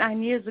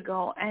 9 years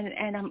ago,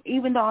 and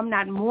even though I'm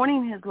not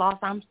mourning his loss,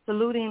 I'm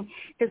saluting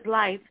his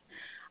life.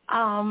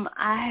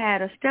 I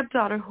had a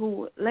stepdaughter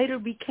who later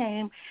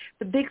became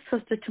the big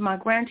sister to my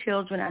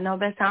grandchildren. I know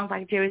that sounds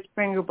like Jerry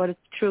Springer, but it's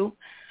true.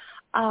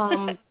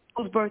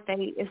 Whose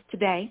birthday is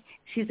today.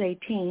 She's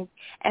 18.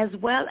 As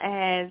well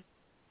as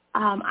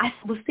I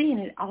was seeing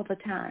it all the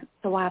time.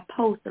 So I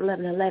post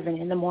 11/11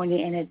 in the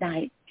morning and at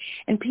night.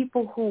 And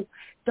people who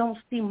don't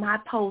see my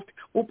post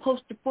will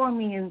post it for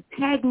me and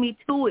tag me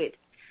to it.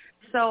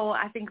 So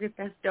I think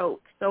that's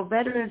dope. So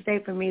Veterans Day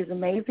for me is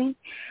amazing.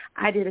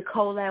 I did a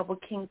collab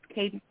with King's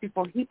Cadence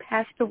before he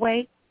passed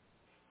away.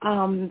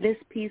 This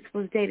piece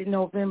was dated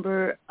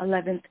November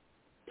 11th,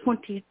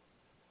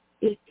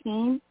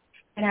 2018.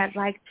 And I'd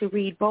like to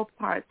read both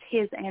parts,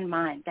 his and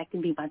mine. That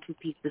can be my two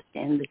pieces to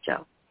end the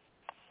show.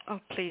 Oh,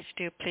 please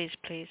do. Please,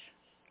 please.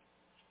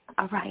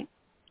 All right.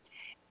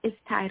 It's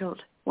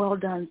titled, Well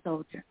Done,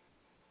 Soldier,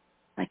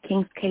 by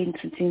King's Cadence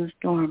and Gina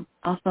Storm,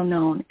 also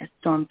known as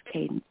Storm's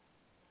Cadence.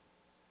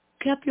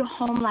 Kept your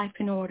home life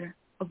in order,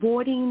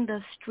 avoiding the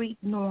street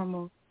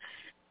normal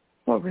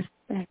for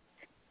respect.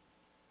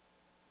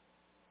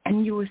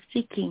 And you were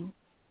seeking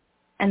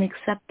an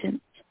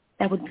acceptance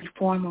that would be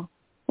formal.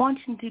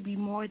 Wanting to be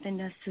more than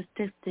a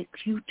statistic,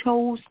 you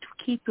chose to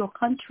keep your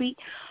country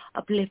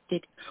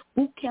uplifted.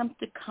 Boot camp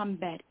to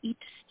combat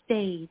each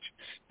stage.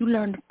 You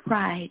learned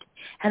pride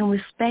and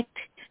respect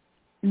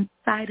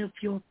inside of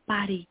your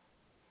body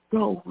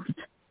rose.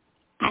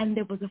 And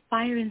there was a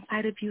fire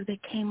inside of you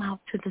that came out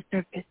to the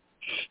surface.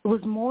 It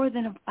was more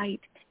than a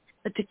fight,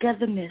 a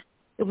togetherness.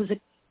 It was an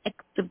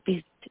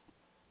exhibition.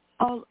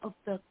 All of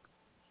the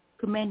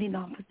commanding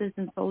officers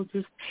and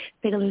soldiers,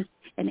 sailors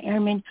and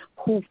airmen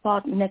who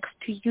fought next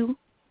to you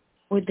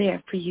were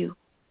there for you.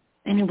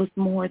 And it was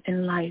more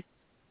than life.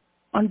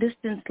 On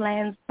distant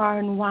lands far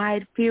and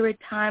wide, fear at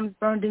times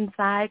burned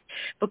inside,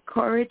 but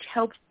courage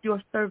helps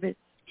your service.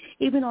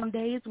 Even on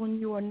days when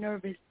you are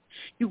nervous,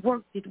 you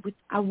worked it with,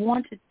 I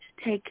wanted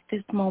to take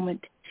this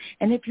moment.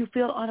 And if you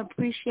feel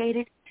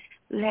unappreciated,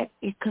 let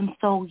it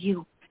console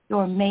you.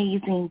 You're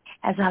amazing,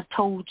 as I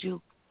told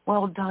you.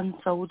 Well done,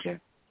 soldier.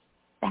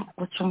 That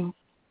was from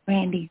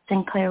Randy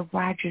Sinclair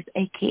Rogers,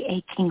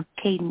 a.k.a. King's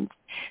Cadence.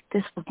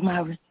 This was my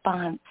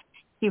response.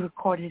 He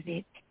recorded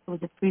it. It was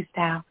a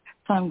freestyle,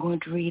 so I'm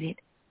going to read it.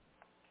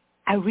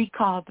 I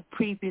recall the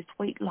previous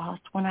weight loss.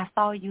 When I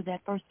saw you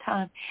that first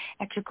time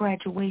at your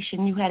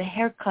graduation, you had a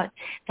haircut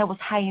that was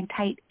high and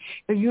tight.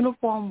 Your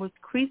uniform was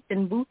creased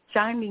and boots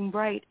shining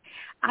bright.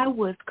 I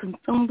was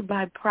consumed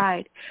by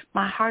pride,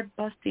 my heart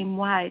busting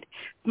wide,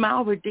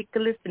 smile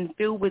ridiculous and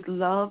filled with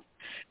love.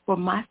 For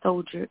my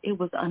soldier, it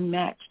was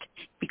unmatched,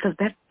 because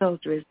that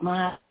soldier is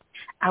mine.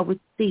 I would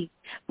see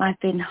my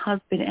then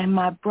husband and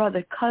my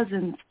brother,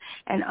 cousins,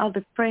 and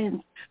other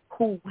friends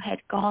who had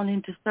gone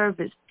into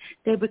service.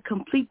 They would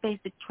complete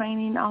basic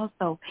training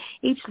also,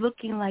 each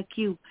looking like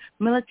you,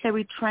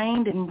 military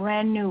trained and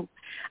brand new.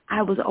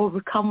 I was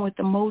overcome with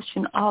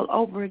emotion all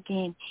over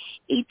again,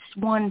 each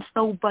one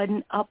so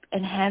buttoned up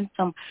and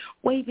handsome,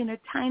 waving a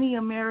tiny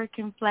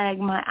American flag.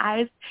 My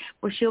eyes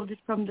were shielded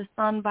from the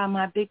sun by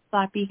my big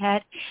floppy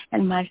hat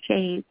and my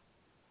shades.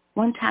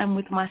 One time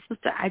with my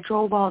sister, I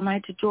drove all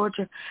night to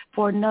Georgia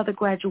for another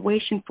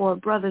graduation for a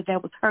brother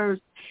that was hers.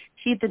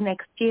 She, the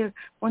next year,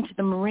 went to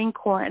the Marine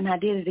Corps, and I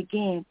did it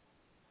again.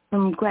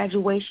 From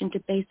graduation to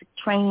basic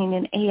training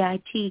and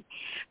AIT,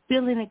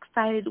 feeling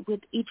excited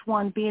with each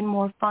one being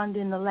more fun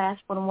than the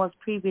last one was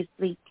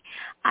previously.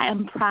 I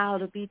am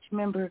proud of each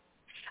member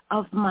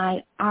of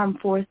my armed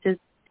forces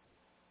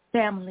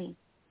family,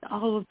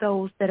 all of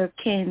those that are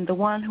kin, the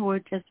one who are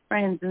just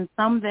friends, and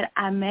some that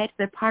I met,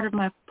 they're part of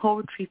my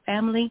poetry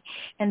family,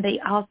 and they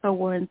also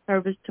were in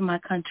service to my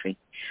country.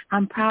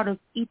 I'm proud of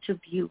each of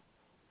you,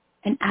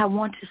 and I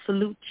want to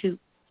salute you.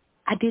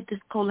 I did this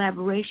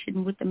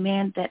collaboration with the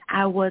man that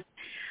I was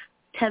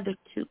tethered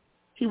to.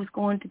 He was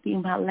going to be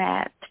my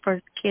last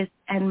first kiss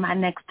and my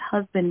next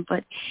husband,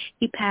 but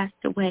he passed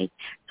away.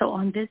 So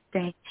on this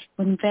day,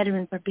 when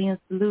veterans are being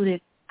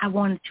saluted, I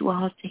wanted you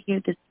all to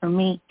hear this from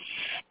me.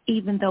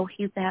 Even though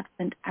he's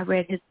absent, I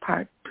read his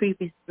part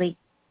previously.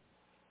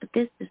 But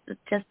this is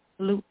just a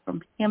salute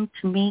from him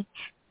to me,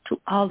 to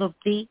all of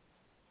thee,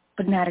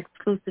 but not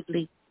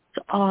exclusively,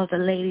 to all the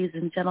ladies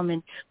and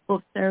gentlemen who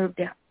have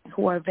served,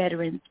 who are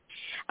veterans.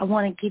 I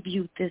want to give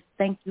you this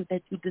thank you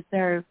that you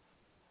deserve.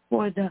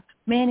 For the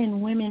men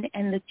and women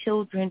and the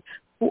children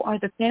who are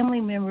the family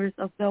members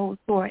of those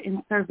who are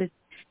in service,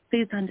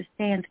 please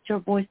understand that your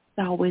voice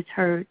is always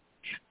heard.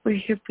 We're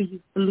here for you,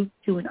 salute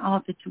you in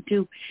all that you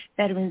do.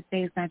 Veterans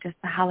Day is not just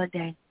a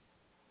holiday.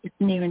 It's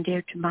near and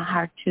dear to my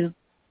heart, too.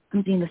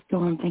 I'm Gina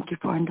Storm. Thank you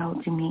for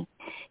indulging me.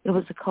 It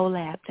was a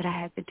collab that I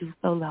had to do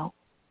solo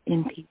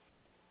in peace.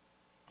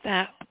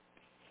 That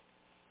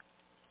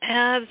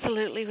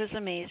absolutely was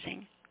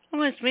amazing.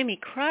 Almost made me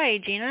cry,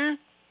 Gina.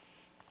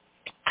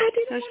 I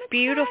didn't. It was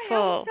beautiful. Cry. I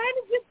was trying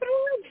to get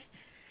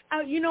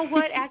through it. You know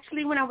what?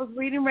 Actually, when I was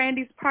reading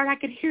Randy's part, I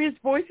could hear his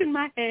voice in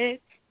my head.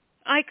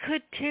 I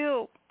could,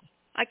 too.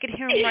 I could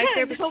hear him right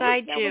there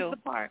beside you. That was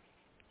the part.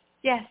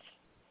 Yes,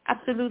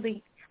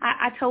 absolutely.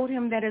 I told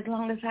him that as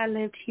long as I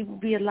lived, he would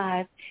be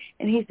alive.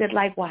 And he said,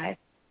 likewise.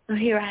 So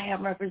here I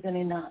am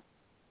representing us.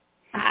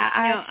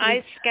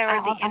 I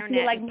scoured the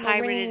internet like and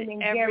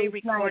pirated every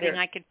recording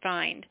I could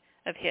find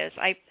of his.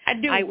 I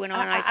do. I went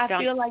on and I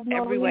feel like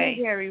every Noreen way.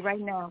 And Gary right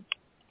now.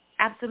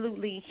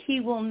 Absolutely.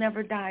 He will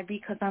never die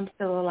because I'm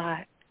still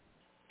alive.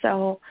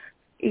 So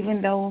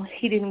even though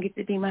he didn't get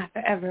to be my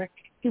forever,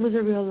 he was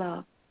a real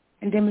love.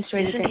 And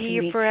demonstrated Isn't that he to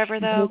your me. forever,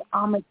 though? With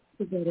homage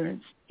to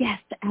veterans. Yes,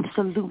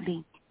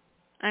 absolutely.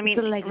 I mean,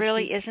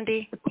 really, isn't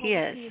he? He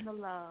is. And the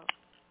love.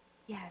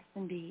 Yes,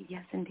 indeed.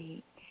 Yes,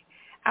 indeed.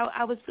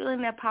 I was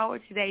feeling that power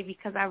today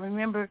because I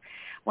remember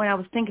when I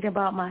was thinking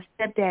about my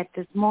stepdad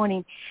this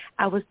morning,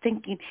 I was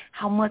thinking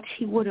how much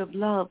he would have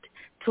loved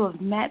to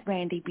have met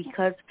Randy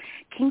because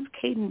King's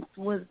Cadence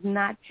was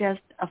not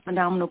just a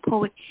phenomenal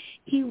poet.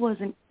 He was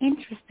an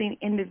interesting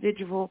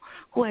individual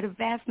who had a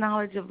vast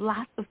knowledge of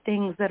lots of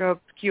things that are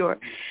obscure.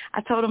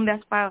 I told him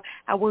that's why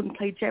I wouldn't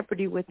play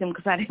Jeopardy with him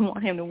because I didn't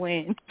want him to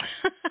win.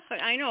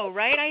 I know,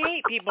 right? I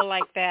hate people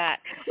like that.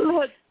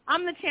 Look,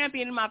 I'm the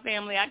champion in my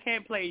family. I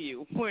can't play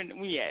you.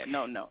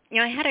 No. You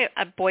know, I had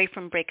a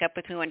boyfriend break up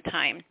with me one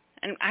time.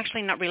 And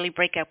actually not really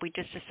break up. We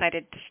just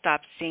decided to stop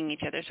seeing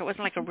each other. So it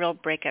wasn't like a real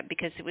breakup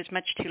because it was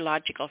much too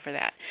logical for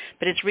that.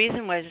 But his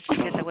reason was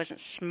because I wasn't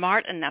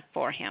smart enough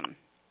for him.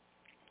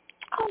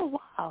 Oh,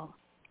 wow.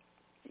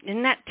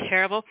 Isn't that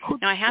terrible?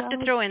 Now, I have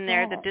to throw in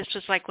there that this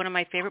was like one of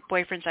my favorite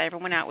boyfriends I ever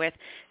went out with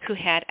who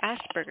had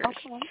Asperger's.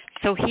 Okay.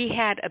 So he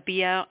had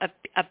a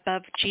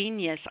above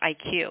genius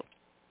IQ.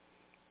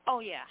 Oh,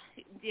 yeah.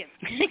 You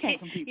can't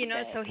compete with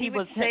that. So he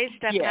would say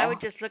stuff, and I would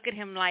just look at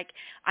him like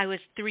I was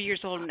 3 years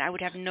old, and I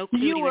would have no clue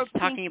what he was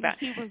talking about.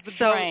 He was the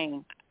so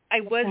brain.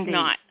 I was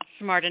not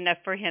smart enough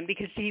for him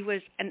because he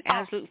was an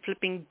absolute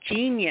flipping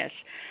genius.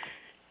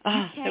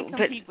 You can't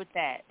compete with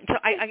that. So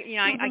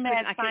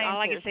all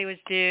I could say was,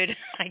 dude,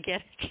 I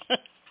get it.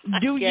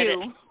 Do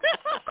you? It.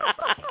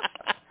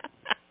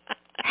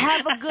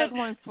 Have a good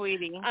one,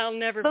 sweetie. I'll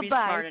never be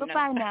smart enough.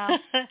 Bye-bye now.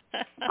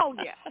 Oh,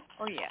 yeah.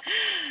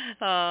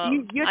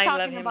 You're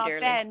talking about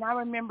dearly. that, and I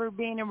remember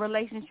being in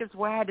relationships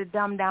where I had to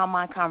dumb down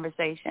my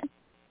conversation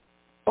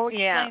or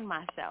explain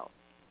myself.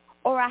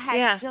 Or I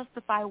had to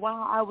justify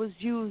why I was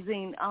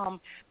using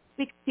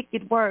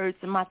big-ticket words,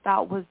 and my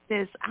thought was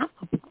this: I'm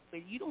a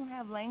poet. You don't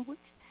have language.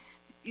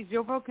 Is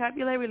your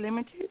vocabulary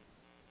limited?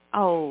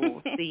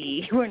 Oh,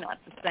 see, we're not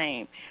the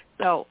same.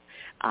 So,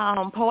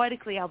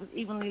 poetically, I was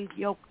evenly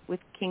yoked with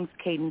King's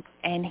Cadence,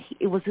 and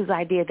it was his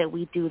idea that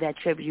we do that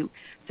tribute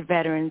to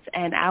veterans,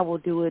 and I will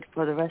do it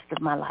for the rest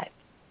of my life.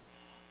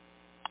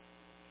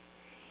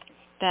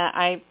 That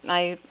I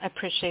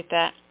appreciate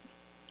that,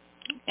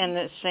 and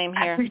the same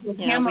here.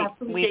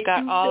 We've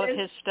got all of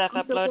his stuff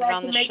uploaded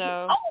on the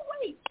show. Oh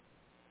wait,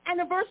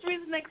 anniversary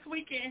is next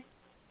weekend.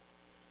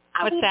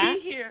 I will be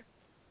here.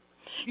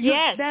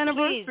 Yes, the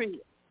anniversary please.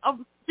 of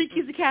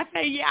SpeakEasy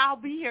Cafe. Yeah, I'll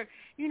be here.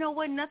 You know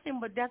what? Nothing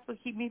but that's what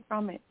keep me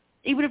from it,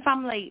 even if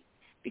I'm late,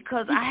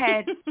 because I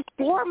had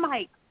 4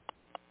 mics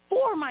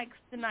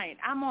tonight.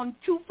 I'm on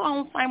 2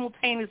 phones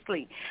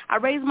simultaneously. I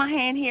raised my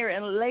hand here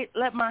and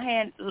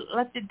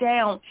left it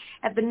down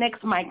at the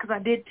next mic because I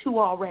did 2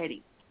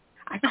 already.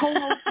 I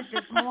co-hosted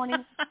this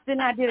morning.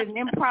 Then I did an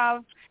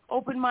improv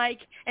open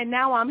mic, and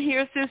now I'm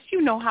here, sis.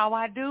 You know how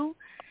I do.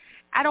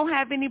 I don't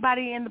have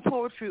anybody in the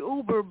poetry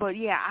Uber, but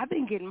yeah, I've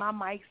been getting my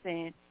mics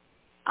in.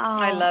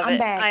 I love I'm it.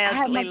 back. I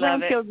absolutely love it. I had my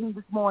grandchildren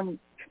this morning.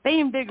 They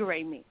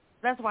invigorate me.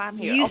 That's why I'm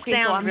here. You okay,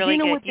 sound so I'm really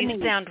good. You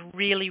sound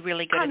really,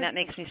 really good, and that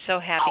makes me so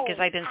happy because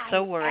I've been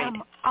so worried.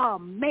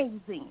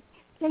 Amazing.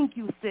 Thank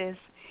you, sis.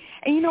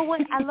 And you know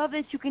what? I love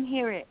that you can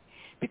hear it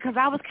because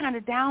I was kind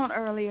of down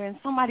earlier, and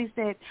somebody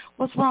said,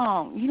 "What's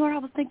wrong?" You know what I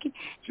was thinking?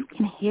 You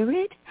can hear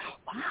it?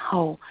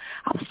 Wow.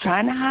 I was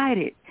trying to hide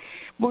it.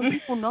 When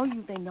people know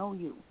you, they know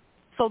you.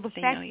 So the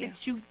fact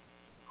that you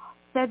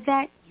said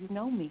that, you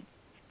know me.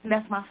 And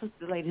that's my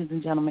sister, ladies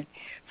and gentlemen.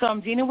 So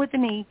I'm Gina with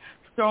an E,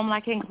 storm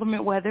like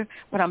inclement weather,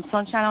 but I'm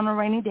sunshine on a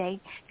rainy day.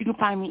 You can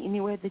find me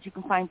anywhere that you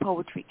can find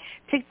poetry.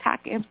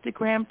 TikTok,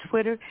 Instagram,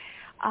 Twitter,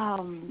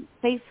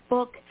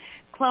 Facebook,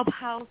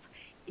 Clubhouse.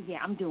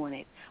 Yeah, I'm doing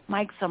it.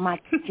 Mics are my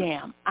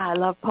jam. I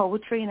love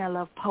poetry, and I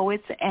love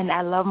poets, and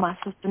I love my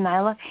sister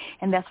Nyla,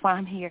 and that's why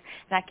I'm here.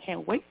 And I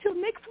can't wait till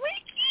next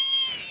week.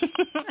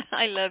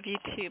 I love you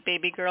too,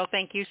 baby girl.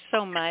 Thank you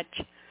so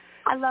much.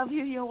 I love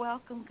you. You're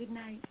welcome. Good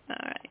night. All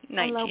right.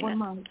 Night, I love Gina. one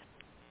month.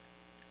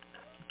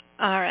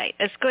 All right.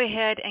 Let's go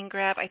ahead and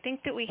grab, I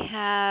think this,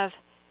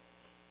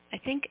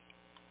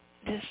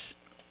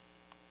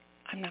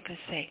 I'm not going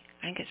to say.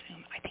 I think it's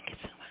Uma.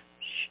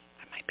 Shh,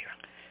 I might be wrong.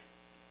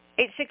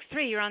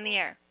 863, you're on the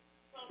air.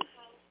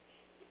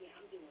 Yeah,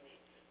 I'm doing it.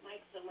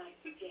 Mike's a mic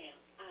jam.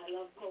 I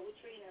love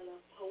poetry, and I love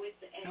poets.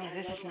 And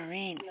this is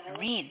Maureen.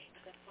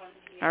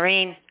 Maureen.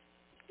 I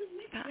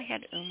thought I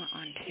had Uma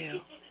on too. I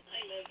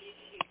love you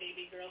too,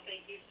 baby girl.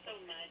 Thank you so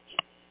much.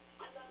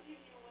 I love you.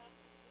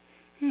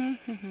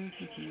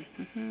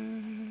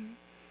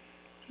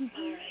 All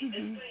right, let's go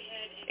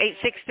ahead.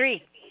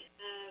 863.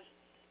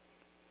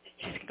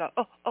 She's going to go,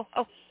 oh. I'm not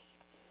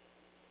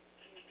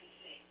going to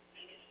say.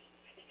 I guess.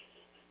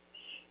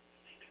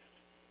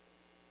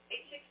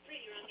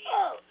 863, you're on the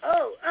air.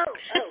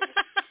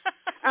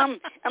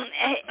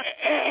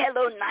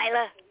 Hello,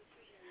 Nyla.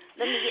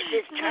 Let me get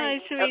this turned. Hi,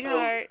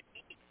 sweetheart.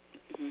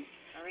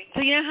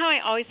 So you know how I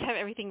always have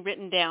everything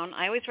written down?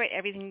 I always write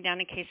everything down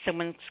in case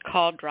someone's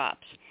call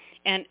drops.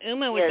 And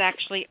Uma was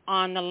actually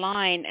on the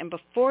line and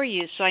before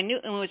you, so I knew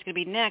Uma was going to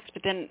be next,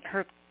 but then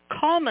her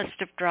call must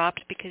have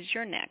dropped because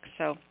you're next.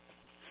 So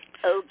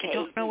I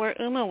don't know where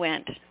Uma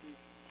went.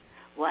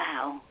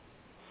 Wow.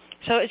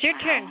 So it's your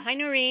turn. Hi,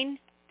 Noreen.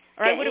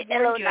 Or I would have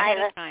warned you ahead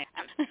of time.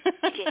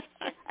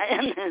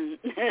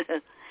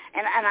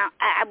 And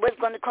I was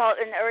going to call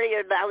in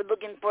earlier, but I was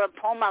looking for a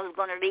poem I was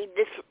going to read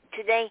this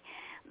today,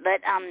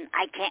 but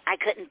I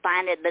couldn't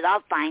find it, but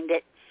I'll find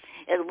it.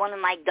 It's one of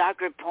my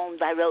darker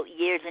poems I wrote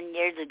years and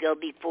years ago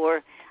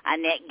before I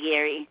met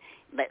Gary.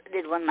 But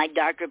it's one of my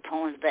darker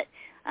poems, but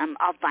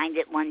I'll find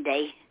it one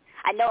day.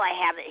 I know I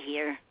have it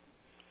here.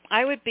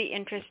 I would be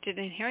interested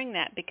in hearing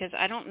that because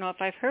I don't know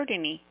if I've heard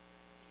any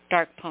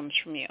dark poems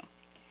from you.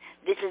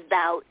 This is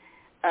about.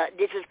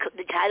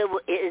 The title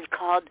is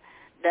called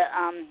the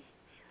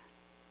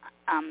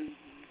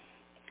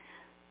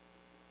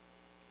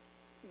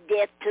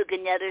Death Took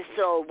Another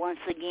Soul Once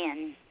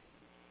Again.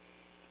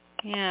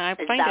 Yeah,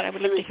 I find it. I would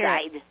love to hear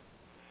it.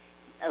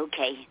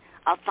 Okay,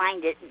 I'll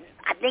find it.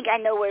 I think I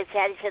know where it's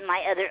at. It's in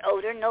my other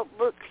older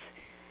notebooks,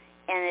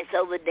 and it's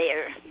over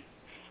there,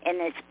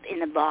 and it's in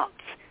the box.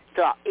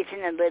 So it's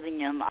in the living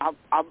room.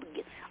 I'll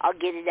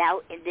get it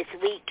out this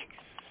week,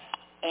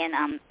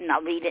 and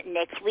I'll read it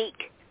next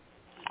week.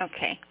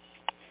 Okay.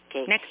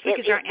 Next week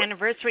is our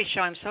anniversary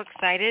show. I'm so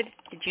excited.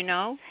 Did you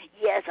know?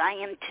 Yes, I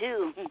am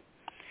too.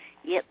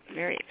 Yep.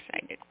 Very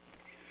excited.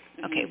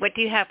 Okay, what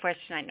do you have for us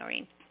tonight,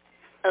 Noreen?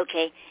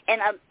 Okay,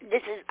 and I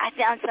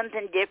found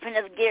something different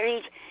of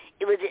Gary's.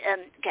 It was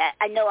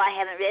I know I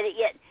haven't read it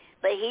yet,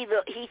 but he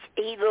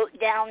wrote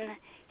down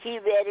he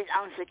read it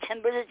on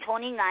September the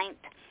 29th,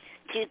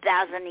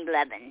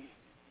 2011.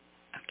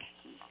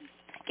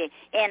 Okay,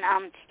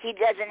 and he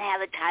doesn't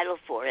have a title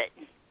for it.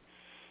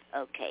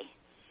 Okay,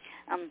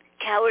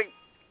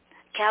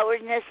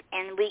 cowardness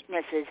and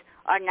weaknesses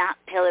are not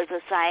pillars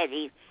of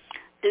society.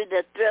 Through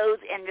the throes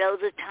and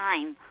rows of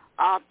time,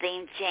 all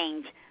things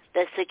change.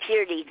 The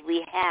securities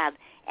we have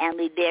and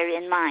we bear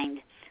in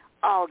mind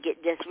all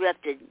get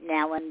disrupted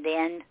now and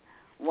then,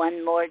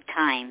 one more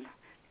time.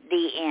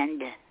 The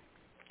end.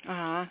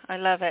 I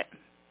love it.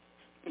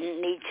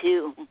 Me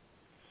too.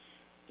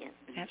 Yes.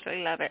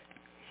 Absolutely love it.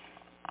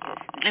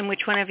 And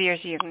which one of yours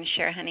are you going to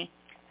share, honey?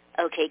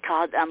 Okay,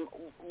 called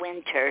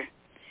Winter.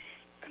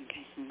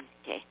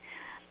 Okay.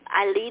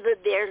 I leave a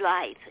bare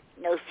life,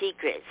 no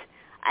secrets.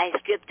 I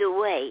stripped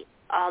away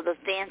all the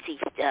fancy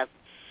stuff,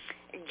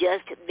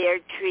 just bare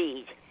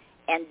trees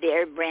and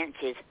bare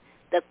branches.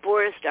 The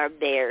forests are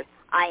bare.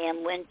 I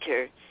am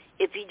winter.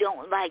 If you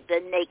don't like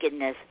the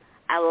nakedness,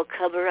 I will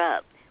cover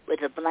up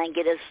with a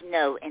blanket of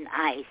snow and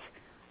ice.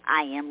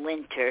 I am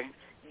winter.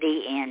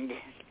 The end.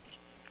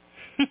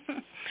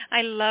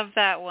 I love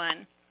that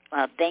one.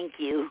 Well, thank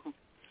you.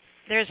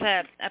 There's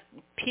a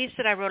piece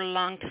that I wrote a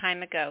long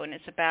time ago, and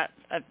it's about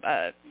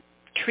a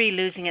tree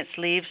losing its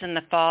leaves in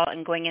the fall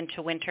and going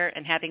into winter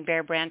and having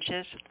bare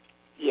branches.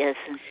 Yes.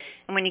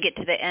 And when you get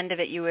to the end of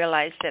it, you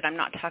realize that I'm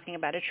not talking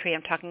about a tree.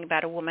 I'm talking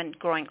about a woman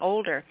growing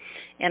older.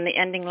 And the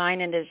ending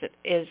line is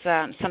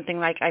something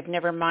like, I've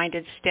never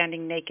minded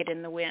standing naked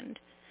in the wind.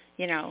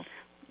 You know,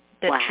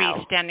 the tree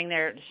standing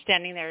there,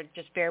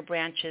 just bare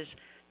branches,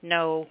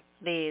 no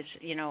leaves,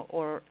 you know,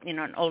 or, you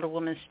know, an older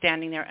woman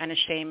standing there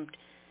unashamed,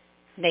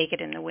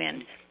 naked in the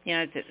wind. You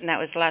know, and that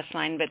was the last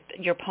line. But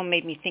your poem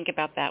made me think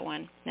about that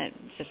one. It's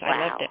just,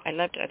 I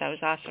loved it. That was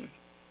awesome.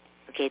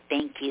 Okay,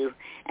 thank you.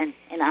 And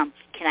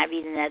can I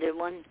read another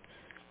one?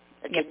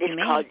 Okay, yep, this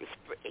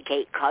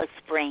called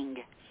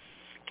Spring.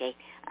 Okay,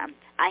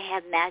 I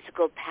have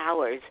magical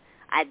powers.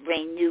 I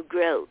bring new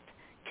growth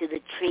to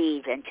the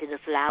trees and to the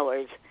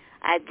flowers.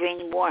 I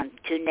bring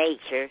warmth to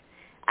nature.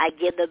 I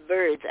give the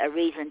birds a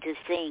reason to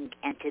sing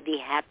and to be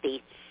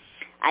happy.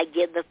 I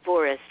give the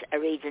forest a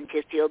reason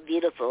to feel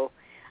beautiful.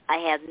 I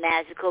have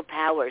magical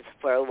powers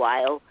for a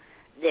while.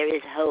 There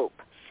is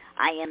hope.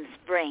 I am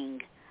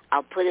spring.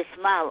 I'll put a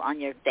smile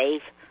on your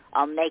face.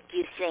 I'll make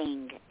you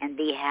sing and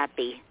be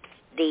happy.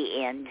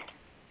 The end.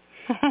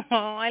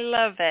 Oh, I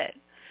love it.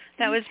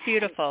 That was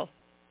beautiful.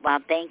 Well,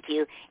 thank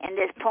you. And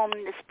this poem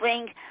in the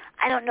spring,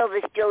 I don't know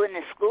if it's still in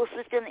the school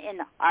system in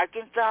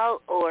Arkansas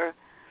or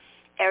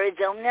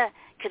Arizona,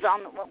 because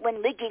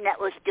when WikiNut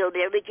was still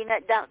there,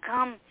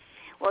 wikiNut.com,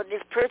 well,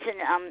 this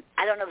person,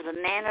 I don't know if it's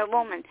a man or a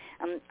woman,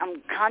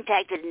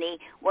 contacted me,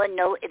 wanted to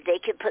know if they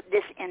could put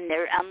this in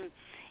their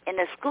in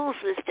the school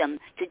system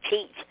to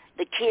teach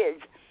the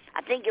kids.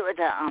 I think it was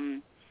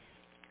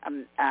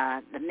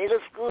the middle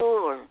school,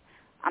 or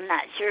I'm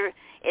not sure.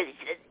 It's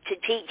to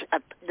teach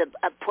a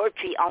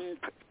poetry on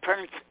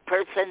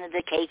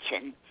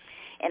personification,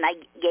 and I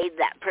gave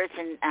that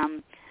person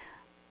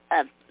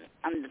the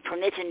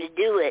permission to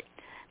do it.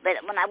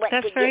 But when I went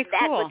to get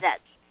back with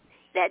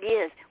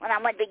when I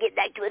went to get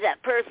back with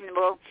that person,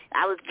 well,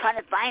 I was trying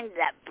to find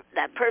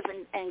that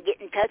person and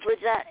get in touch with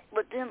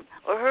him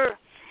or her.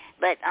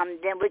 But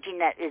then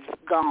WikiNut is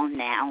gone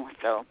now,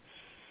 so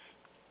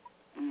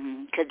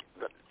because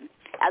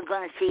I was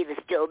going to see if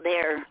it's still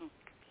there.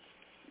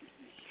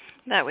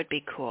 That would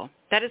be cool.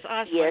 That is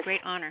awesome. Yes. A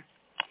great honor.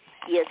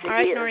 Yes, it is. All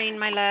right, Noreen,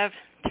 my love,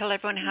 tell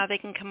everyone how they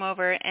can come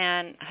over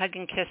and hug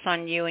and kiss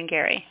on you and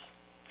Gary.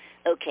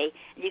 Okay,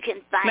 you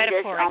can find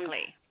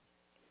metaphorically.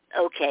 Us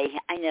on. Okay,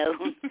 I know.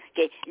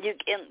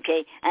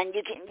 Okay, and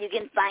you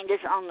can find us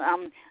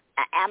on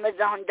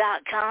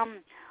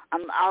Amazon.com.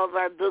 All of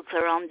our books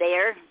are on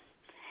there.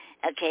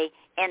 Okay,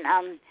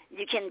 and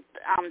you can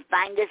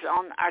find us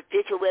on our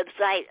official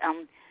website,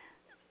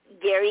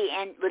 Gary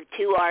and with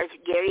 2 R's,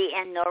 Gary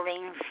and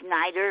Noreen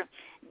Snyder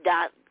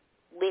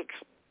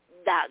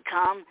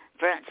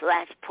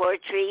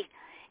 .wix.com/poetry,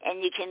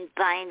 and you can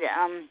find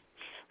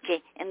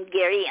and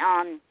Gary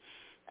on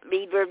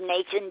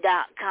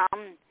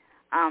ReverbNation.com,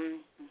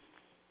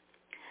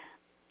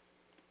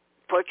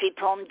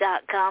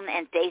 poetrypoem.com,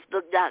 and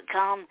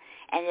Facebook.com,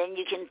 and then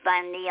you can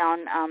find me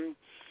on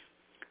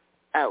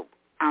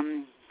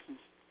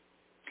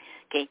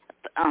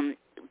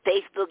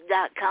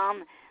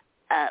Facebook.com,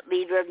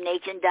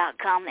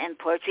 ReverbNation.com, and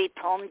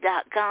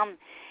poetrypoem.com,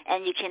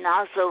 and you can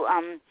also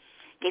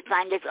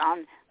find us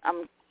on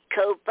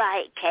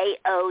Ko-Fi,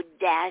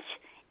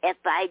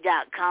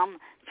 ko-fi.com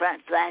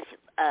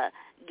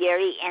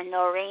 /Gary and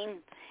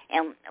Noreen,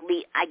 and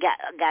I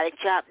got a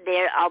shop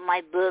there, all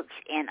my books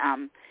and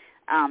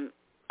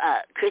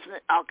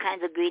Christmas, all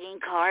kinds of greeting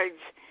cards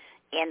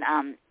and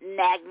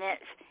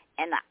magnets,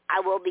 and I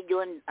will be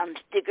doing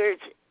stickers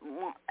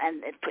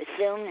and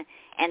soon,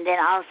 and then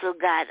I also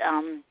got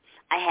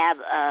I have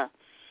a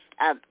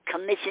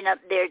commission up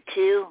there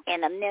too,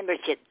 and a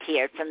membership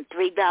tier from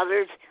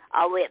 $3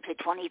 all the way up to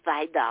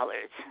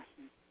 $25.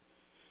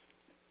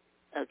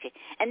 Okay,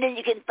 and then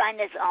you can find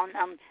us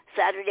on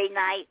Saturday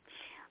night,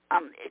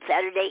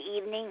 Saturday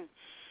evening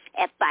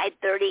at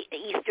 5:30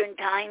 Eastern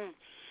Time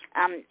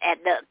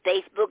at the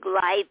Facebook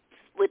Live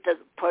with the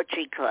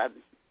Poetry Club.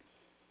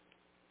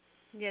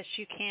 Yes,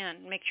 you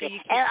can. Make sure you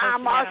keep and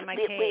posting that on my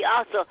page. We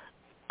also,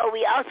 Oh,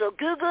 we also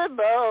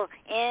Googleable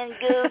and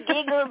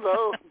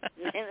Giggleable.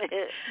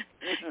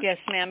 Yes,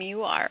 ma'am,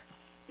 you are.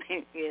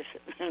 Yes.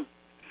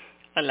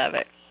 I love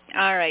it.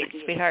 All right,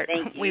 sweetheart.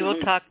 Thank you. We will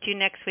talk to you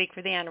next week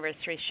for the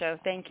anniversary show.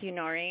 Thank you,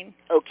 Noreen.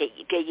 Okay,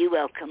 you're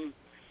welcome.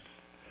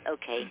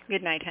 Okay.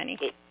 Good night, honey.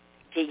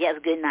 Okay, you have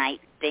a good night.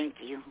 Thank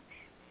you.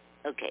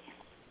 Okay.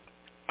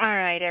 All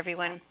right,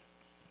 everyone.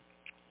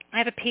 I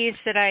have a piece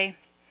that I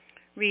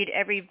read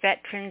every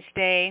Veterans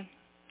Day.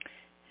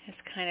 It's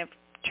kind of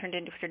turned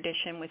into a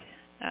tradition with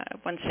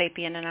One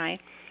Sapien and I.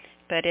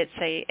 But it's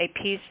a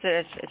piece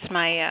it's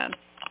my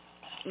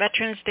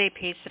Veterans Day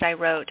piece that I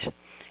wrote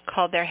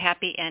called Their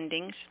Happy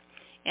Endings.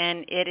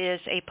 And it is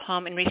a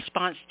poem in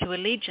response to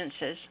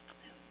allegiances,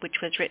 which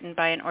was written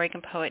by an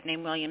Oregon poet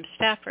named William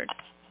Stafford.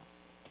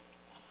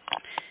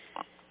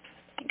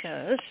 It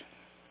goes,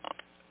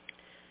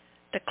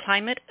 the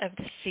climate of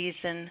the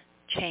season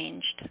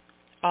changed.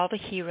 All the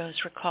heroes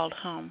were called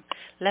home,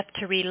 left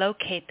to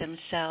relocate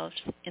themselves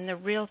in the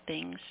real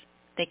things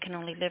they can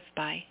only live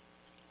by.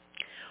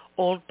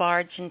 Old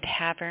bards in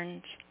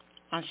taverns,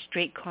 on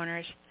street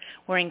corners,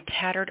 wearing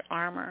tattered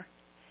armor,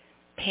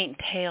 paint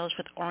tales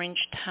with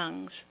orange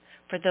tongues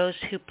for those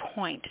who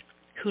point,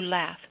 who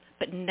laugh,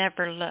 but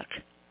never look,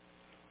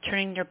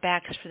 turning their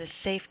backs for the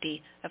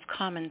safety of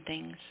common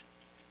things.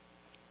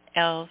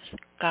 Elves,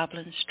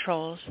 goblins,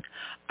 trolls,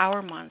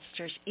 our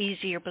monsters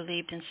easier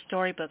believed in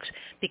storybooks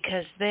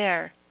because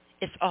there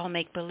it's all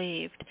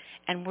make-believed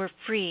and we're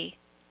free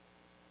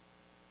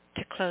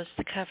to close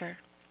the cover.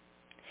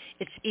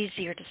 It's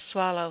easier to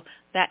swallow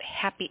that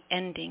happy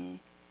ending,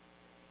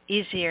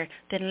 easier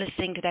than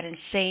listening to that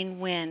insane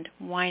wind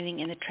whining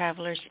in the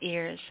traveler's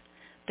ears.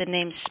 The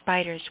name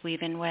spiders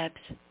weave in webs,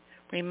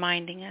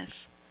 reminding us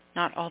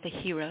not all the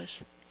heroes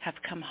have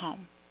come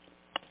home.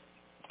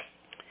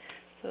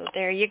 So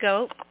there you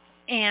go.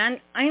 And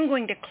I'm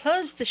going to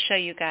close the show,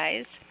 you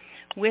guys,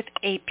 with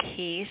a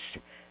piece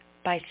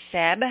by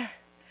Seb.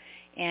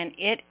 And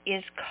it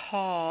is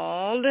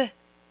called The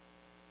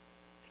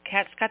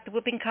Cat's Got the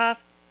Whooping Cough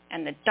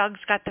and the Dog's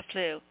Got the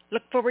Flu.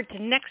 Look forward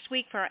to next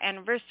week for our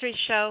anniversary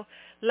show.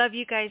 Love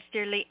you guys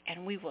dearly,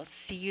 and we will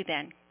see you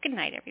then. Good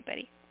night,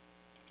 everybody.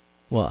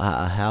 Well,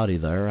 howdy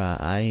there.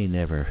 I ain't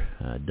never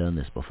done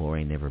this before.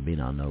 Ain't never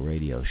been on no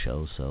radio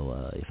show.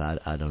 So if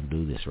I don't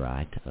do this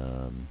right,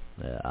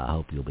 I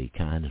hope you'll be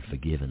kind and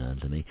forgiving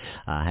unto me.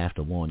 I have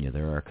to warn you,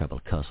 there are a couple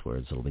of cuss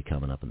words that will be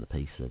coming up in the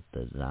piece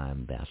that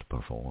I'm about to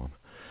perform.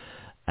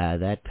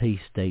 That piece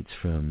dates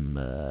from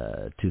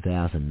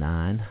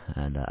 2009,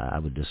 and I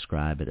would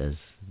describe it as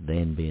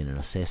then being an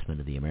assessment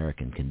of the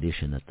American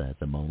condition at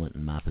the moment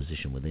and my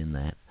position within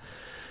that.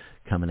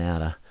 Coming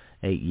out of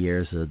 8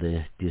 years of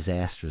the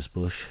disastrous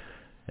Bush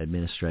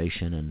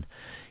administration and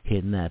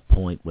hitting that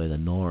point where the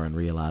gnawing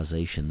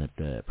realization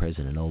that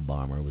President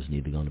Obama was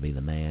neither going to be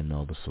the man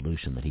nor the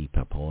solution that he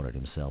purported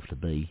himself to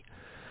be.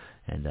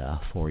 And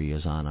 4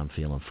 years on, I'm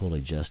feeling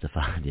fully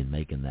justified in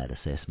making that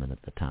assessment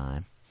at the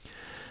time.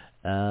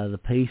 The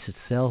piece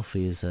itself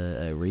is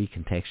a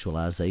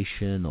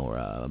recontextualization or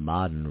a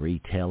modern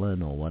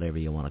retelling or whatever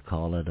you want to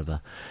call it of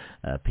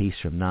a piece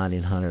from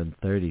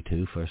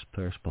 1932,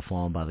 first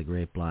performed by the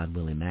great blind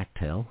Willie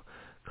McTell,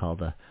 called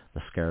the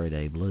Scary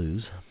Day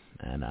Blues.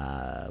 And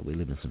we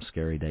live in some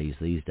scary days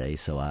these days,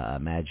 so I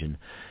imagine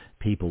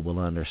people will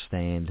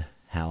understand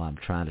how I'm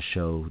trying to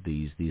show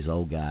these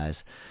old guys.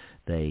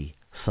 They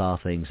saw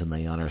things and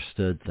they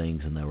understood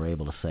things and they were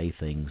able to say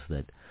things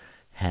that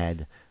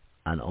had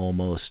an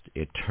almost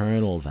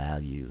eternal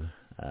value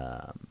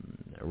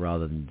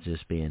rather than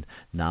just being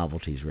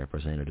novelties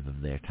representative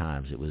of their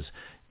times. It was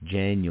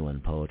genuine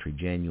poetry,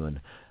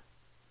 genuine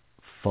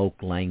folk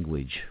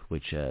language,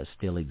 which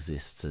still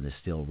exists and is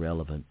still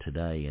relevant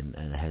today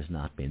and has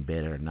not been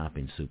better and not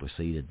been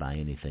superseded by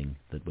anything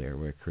that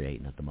we're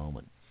creating at the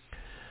moment.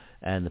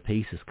 And the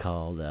piece is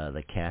called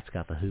The Cat's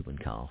Got the Whooping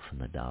Cough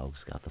and the Dog's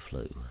Got the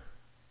Flu.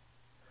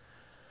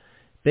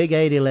 Big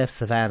 80 left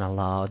Savannah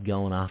Lord,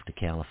 going off to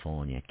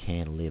California.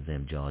 Can't live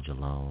them Georgia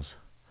laws.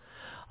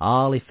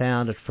 All he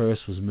found at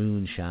first was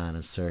moonshine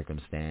and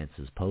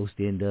circumstances,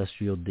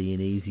 post-industrial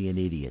Dionysian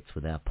idiots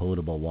without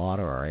potable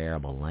water or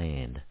arable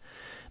land.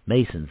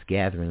 Masons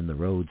gathering in the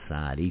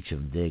roadside, each of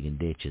them digging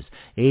ditches,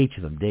 each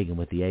of them digging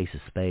with the ace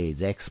of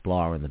spades,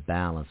 exploring the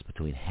balance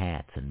between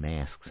hats and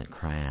masks and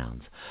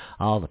crowns.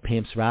 All the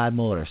pimps ride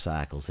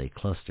motorcycles, they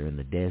cluster in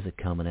the desert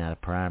coming out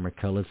of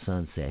primer-colored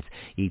sunsets,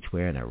 each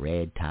wearing a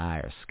red tie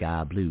or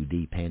sky blue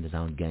dependent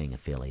on gang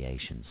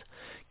affiliations.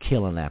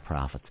 Killing our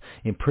prophets,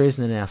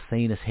 imprisoning our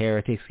seen as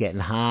heretics, getting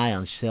high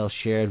on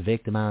self-shared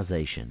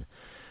victimization.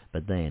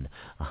 But then,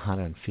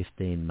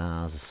 115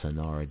 miles of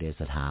Sonora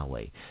Desert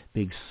Highway,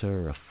 Big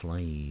Sur of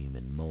flame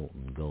and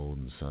molten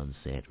golden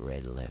sunset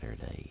red-letter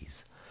days.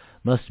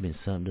 Must have been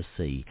something to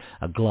see,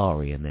 a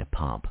glory in their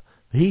pomp.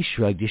 But he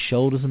shrugged his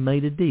shoulders and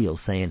made a deal,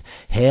 saying,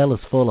 hell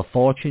is full of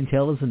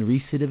fortune-tellers and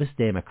recidivist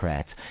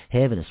Democrats.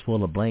 Heaven is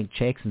full of blank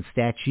checks and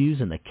statues,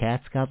 and the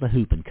cat's got the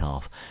whooping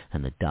cough,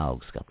 and the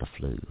dog's got the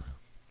flu.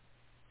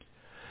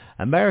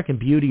 American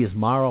beauty is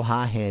moral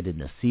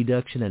high-handedness,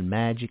 seduction and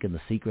magic and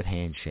the secret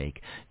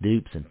handshake,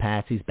 dupes and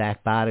patsies,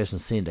 backbiters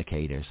and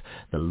syndicators,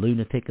 the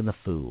lunatic and the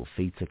fool,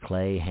 feet of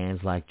clay, hands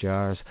like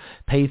jars,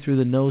 pay through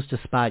the nose to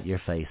spite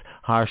your face,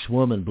 harsh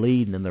woman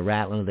bleeding and the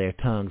rattling of their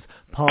tongues,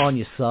 pawn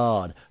your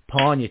sword,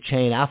 pawn your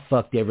chain. I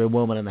fucked every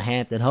woman in the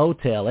Hampton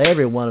Hotel.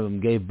 Every one of them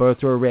gave birth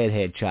to a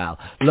redhead child,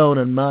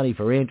 loaning money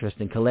for interest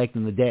and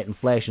collecting the debt in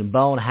flesh and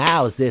bone.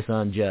 How is this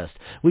unjust?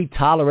 We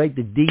tolerate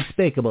the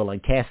despicable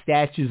and cast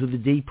statues of the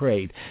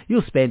depraved.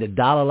 You'll spend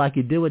 $1 like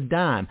you do a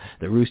dime.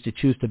 The rooster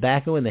chews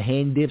tobacco and the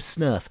hen dips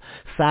snuff.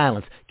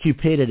 Silence,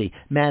 cupidity,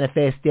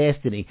 manifest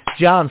destiny.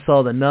 John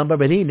saw the number,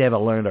 but he never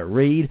learned to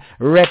read.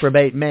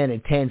 Reprobate men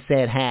in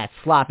 10-cent hats,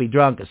 sloppy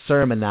drunk and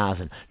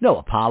sermonizing. No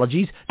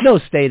apologies, no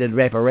stated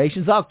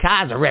reparations, all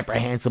kinds of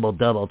reprehensible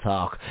double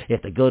talk.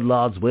 If the good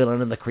Lord's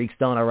willing and the creeks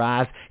don't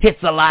arise,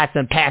 hit the lights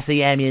and pass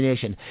the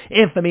ammunition.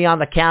 Infamy on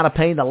the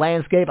counterpane, the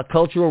landscape of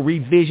cultural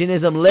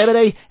revisionism.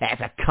 Liberty,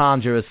 that's a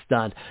conjurer's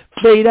stunt.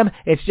 Freedom,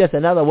 it's just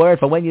another word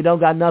for when you don't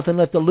got nothing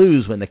left to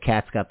lose, when the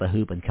cat's got the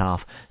whooping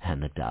cough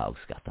and the dog's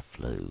got the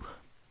flu.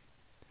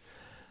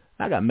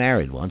 I got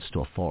married once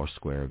to a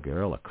Foursquare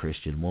girl, a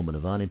Christian woman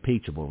of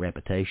unimpeachable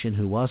reputation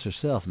who was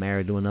herself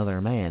married to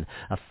another man,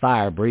 a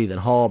fire-breathing,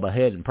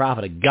 hall-beheading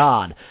prophet of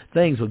God.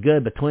 Things were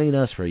good between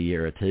us for a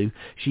year or two.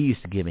 She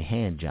used to give me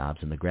hand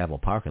jobs in the gravel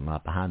parking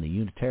lot behind the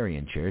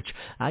Unitarian church.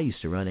 I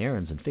used to run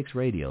errands and fix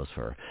radios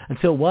for her.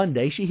 Until one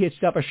day she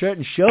hitched up her shirt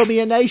and showed me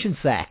a nation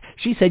sack.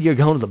 She said, "You're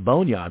going to the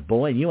boneyard,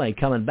 boy, and you ain't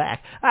coming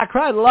back." I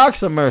cried,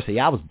 "Larks of mercy."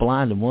 I was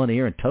blind in one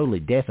ear and totally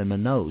deaf in my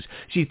nose.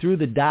 She threw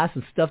the dice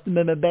and stuffed them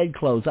in my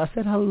bedclothes. I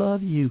said, "I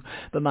love you,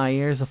 but my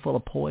ears are full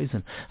of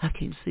poison. I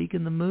came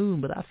seeking the moon,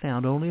 but I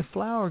found only a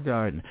flower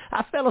garden.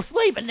 I fell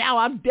asleep, and now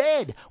I'm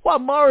dead. What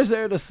more is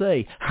there to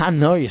say? I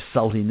know your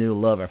salty new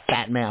lover,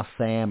 Fat Mouth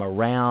Sam, a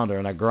rounder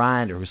and a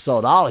grinder who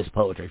sold all his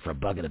poetry for a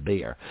bucket of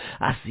beer.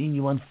 I seen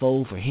you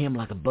unfold for him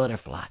like a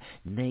butterfly,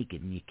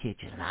 naked in your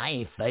kitchen, and I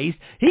ain't phased.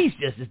 He's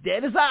just as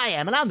dead as I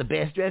am, and I'm the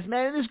best-dressed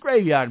man in this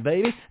graveyard,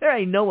 baby. There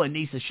ain't no one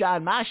needs to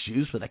shine my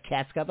shoes, for the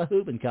cat's got the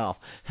whooping cough,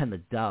 and the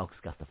dog's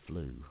got the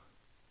flu.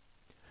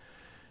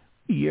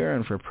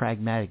 Yearn for a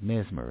pragmatic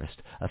mesmerist,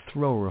 a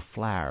thrower of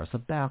flowers, a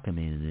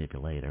balcony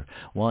manipulator.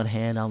 One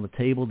hand on the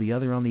table, the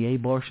other on the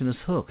abortionist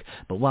hook.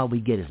 But what we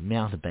get is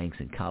mountebanks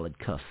in collared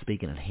cuffs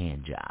speaking of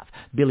hand jive,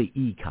 Billy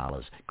E.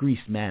 collars,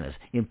 greased manners,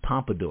 in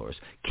pompadours,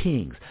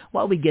 kings.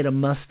 What we get are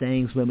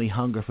Mustangs when we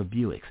hunger for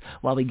Buicks.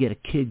 What we get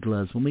are kid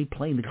gloves when we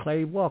plainly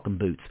declare walking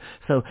boots.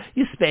 So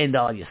you spend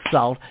all your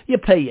salt, you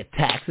pay your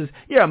taxes,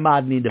 you're a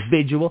modern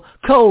individual,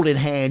 cold in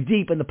hand,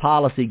 deep in the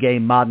policy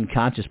game. Modern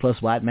conscience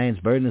plus white man's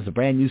burden is a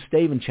brand new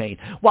Stephen chain.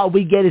 What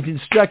we get is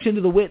instruction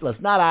to the witless,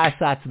 not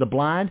eyesight to the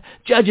blind.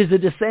 Judges are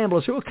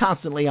dissemblers who are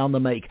constantly on the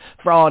make.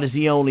 Fraud is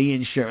the only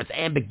insurance.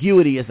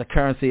 Ambiguity is the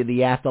currency of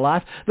the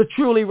afterlife. The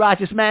truly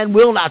righteous man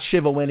will not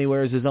shiver when he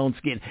wears his own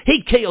skin.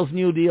 He kills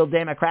New Deal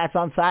Democrats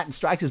on sight and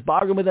strikes his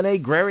bargain with an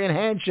agrarian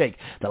handshake.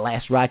 The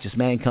last righteous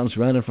man comes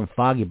running from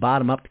Foggy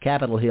Bottom up to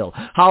Capitol Hill,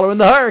 hollering,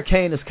 "The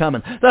hurricane is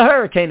coming! The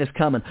hurricane is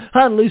coming!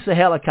 Unloose the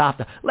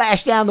helicopter!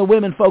 Lash down the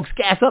women folks!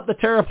 Gas up the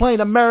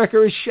terraplane!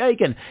 America is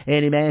shaking!"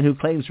 Any man who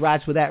claims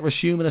rights without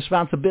resuming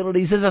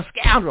responsibilities is a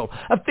scoundrel,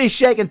 a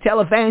fish-shaking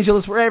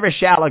televangelist for every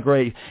shallow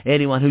grave.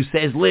 Anyone who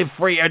says live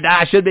free or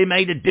die should be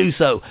made to do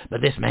so.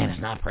 But this man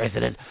is not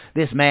president.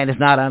 This man is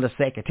not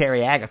Undersecretary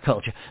of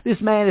Agriculture.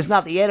 This man is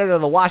not the editor of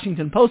the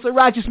Washington Post. The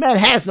righteous man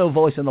has no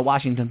voice in the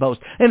Washington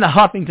Post, in the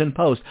Huffington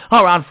Post,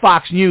 or on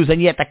Fox News,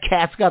 and yet the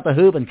cat's got the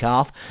whooping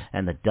cough,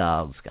 and the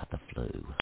dog's got the flu.